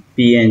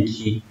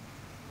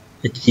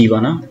အကြီးပါ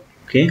နော်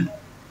okay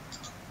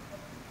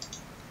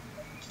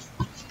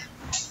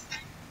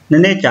န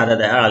ည်းနည်းကြာတတ်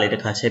တယ်အဲ့ဒါလေးတ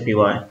စ်ခါဆက်ပြီး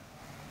သွားရင်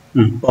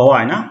ပေါ်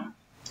သွားနော်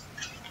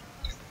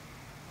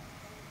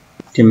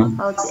ဒီမှာ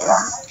ဟုတ်တယ်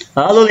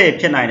အဲ့လိုလေး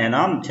ဖြစ်နိုင်တယ်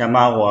နော်ဆရာမ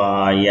ဟို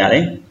ရေးရတ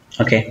ယ်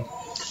okay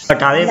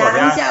ဒါလေးပေါ့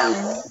ဗျာ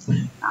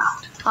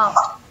ဟု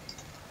တ်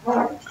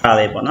အား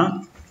လေးပေါ့နော်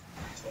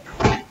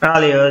အား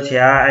လေးရောဆ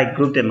ရာအဲ့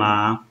group တွေမှာ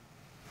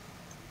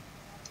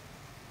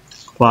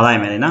ခွာလိုက်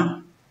မယ်လေနော်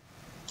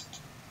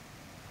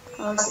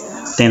ဟုတ်ကဲ့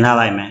တင်ထား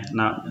လိုက်မယ်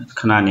နောက်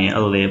ခဏနေ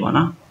အဲ့လိုလေးပေါ့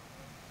နော်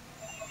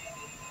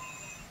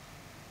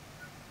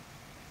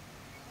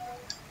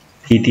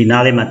ဒီ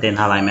နားလေးမှာတင်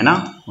ထားလိုက်မယ်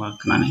နော်ဟို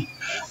ခဏနေ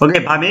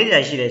okay ဗာမေးကြ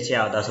ရှိတယ်ဆ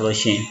ရာဒါဆိုလို့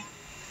ရှိရင်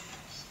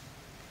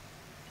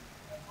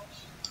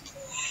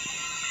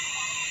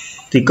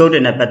The code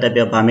in a better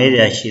be by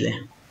media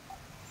chile.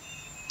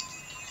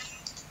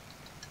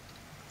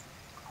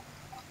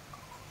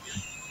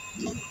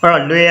 Or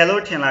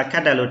loyal like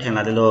catalutin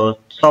like the low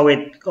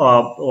solid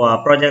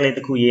or project like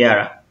the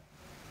Kuyera.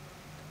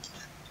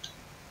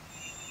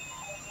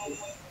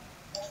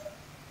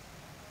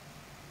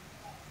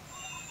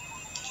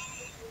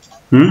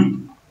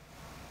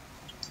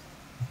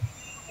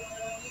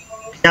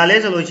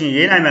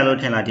 Solution, I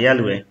melotin like the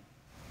Alue.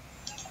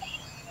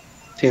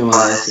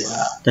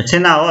 The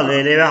China all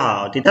really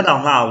how did that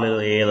on how little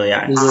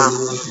area.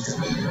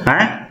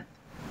 Huh?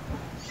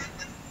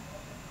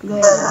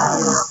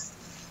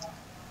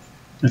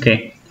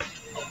 Okay.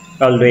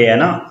 Always,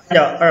 no?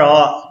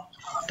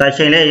 The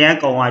Chile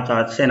yank on my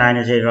thoughts, and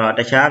I say,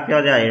 the sharp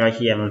your day,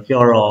 here,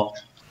 pure.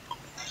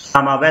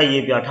 Some of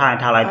your time,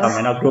 like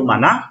a group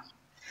mana.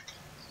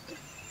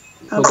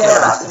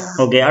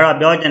 Okay,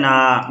 Arab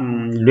Yojana,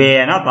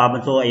 Luena,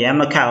 Babato, I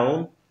am a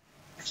cow.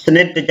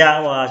 Snip the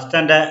Java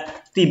standard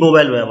Tibo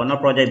Well, one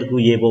project who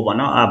ye one,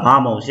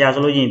 Abamo,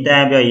 Siasology,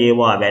 Tabia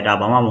Yewa, Bed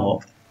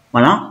Abamo,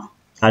 Mana,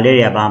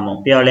 Haleria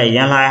Bamo, Purely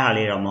Yala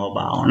Halera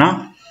Moba,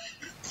 no?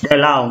 The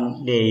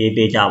long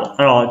the Java,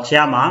 or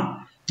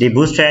Chama, the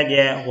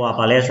Bootstrap or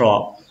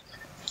Palestro.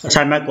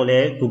 Simon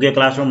Cole, Google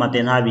Classroom,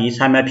 Matinavi,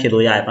 Simon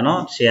Piloya,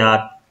 no?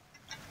 Sia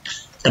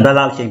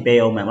Bella Ching Pay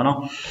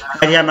Omano.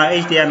 I am a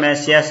HTML,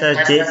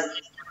 CSS,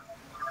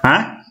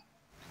 huh?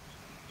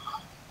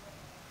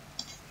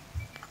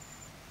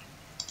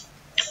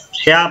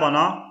 Share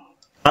bono,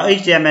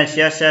 HTML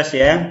CSS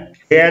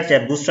here's a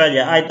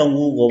Bootstrap I don't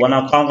go one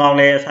of Kong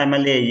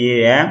Simon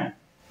Lee,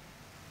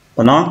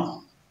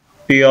 bono,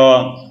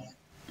 pure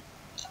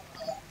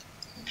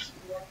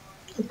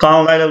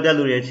Kong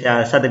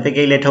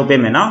certificate little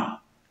payment, no?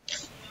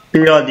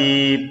 Pure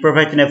the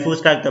professional full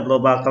stack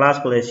developer class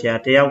college,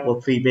 they have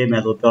free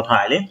payment with your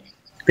highly.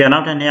 Pure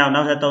not and here,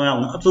 not at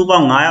all, 2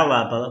 pound mile,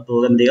 but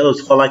the old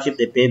scholarship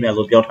they pay me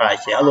with your high,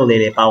 although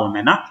they power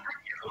man.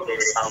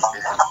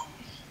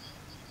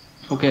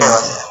 Okay.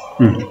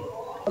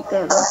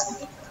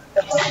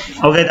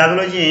 Okay,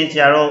 technology is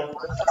zero.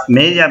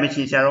 Media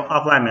machine zero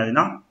offline,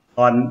 no?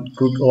 On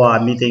group or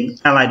meeting,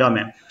 and like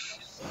that,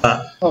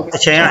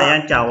 change I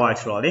am Java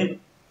slowly.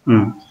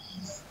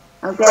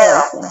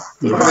 Okay.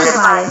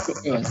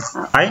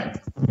 Hi.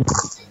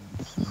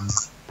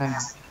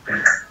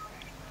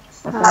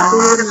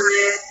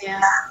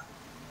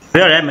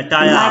 Where am I?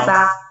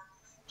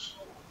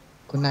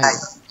 Good night.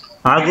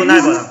 Good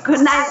night.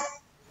 Good night.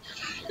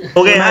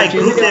 Okay, I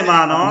group them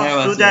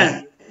no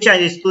student.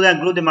 Chinese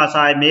student group them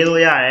aside. Mail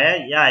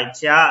yeah.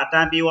 Chia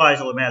attend BY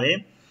so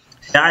many.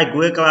 I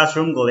Google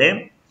Classroom go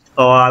le.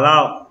 Or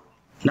allow.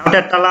 Now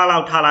that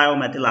Talala Tala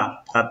Metilla.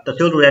 The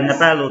children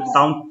never look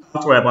down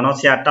to a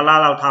bonosia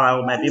Talala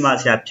Tala Metima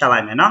Sia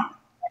Chalai no.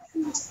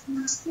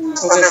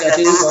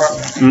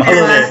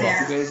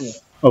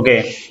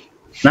 Okay.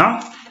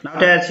 Now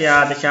that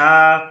the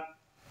Chia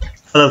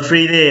the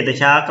free day the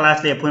Chia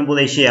class day point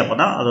bully share, but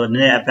not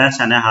advance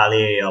and a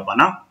Harley or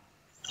no.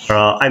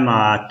 I'm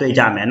a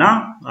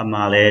Tujamena, I'm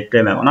a late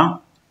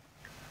Tremona.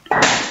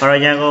 Or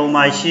Yango,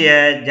 my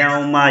share,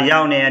 Jama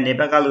Yaune and the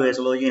Bakalu is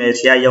looking at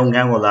Sia Young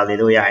Gangola,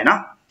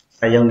 Lidoyana.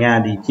 A young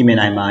Andy, Jimmy,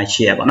 my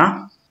share,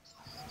 Bona.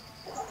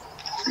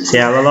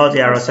 Sia Lolo,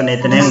 they are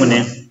Senate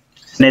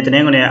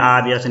Nathan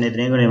are the Senate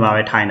in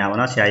my time now,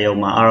 not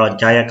Siayoma or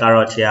Jaya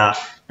Karotia,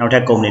 not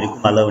a community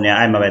Malone,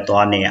 I'm a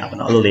Tonia,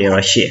 but only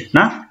a share,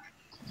 no?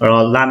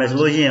 Or Lames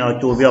Lucian or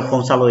to be a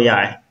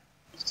Ponsaloya.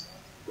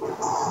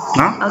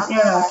 No?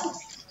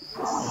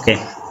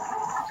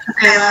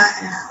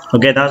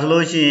 Okay, that's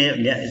Lucy.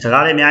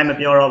 Sagale, I'm a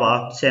pure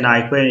over. Send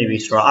I query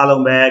with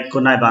Along back,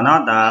 good night,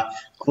 Banana,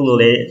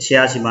 Kulule,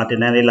 Siasi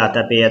Martinelli,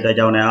 Lata Pay at the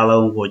John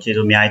Alone, which is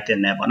Myint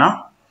never,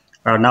 no?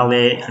 Or now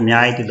they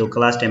Myint to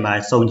class them by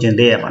Songjin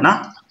there,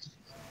 no?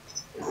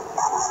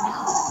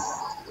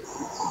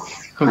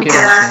 Okay.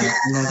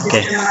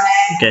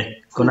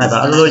 Good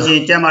night,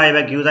 Lucy, Jama,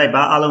 if you like,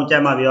 Along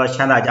Jama, we are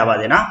China Java,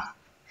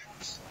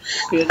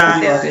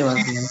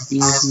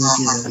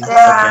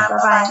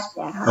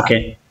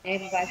 okay.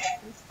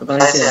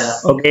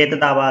 Okay,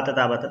 tetap.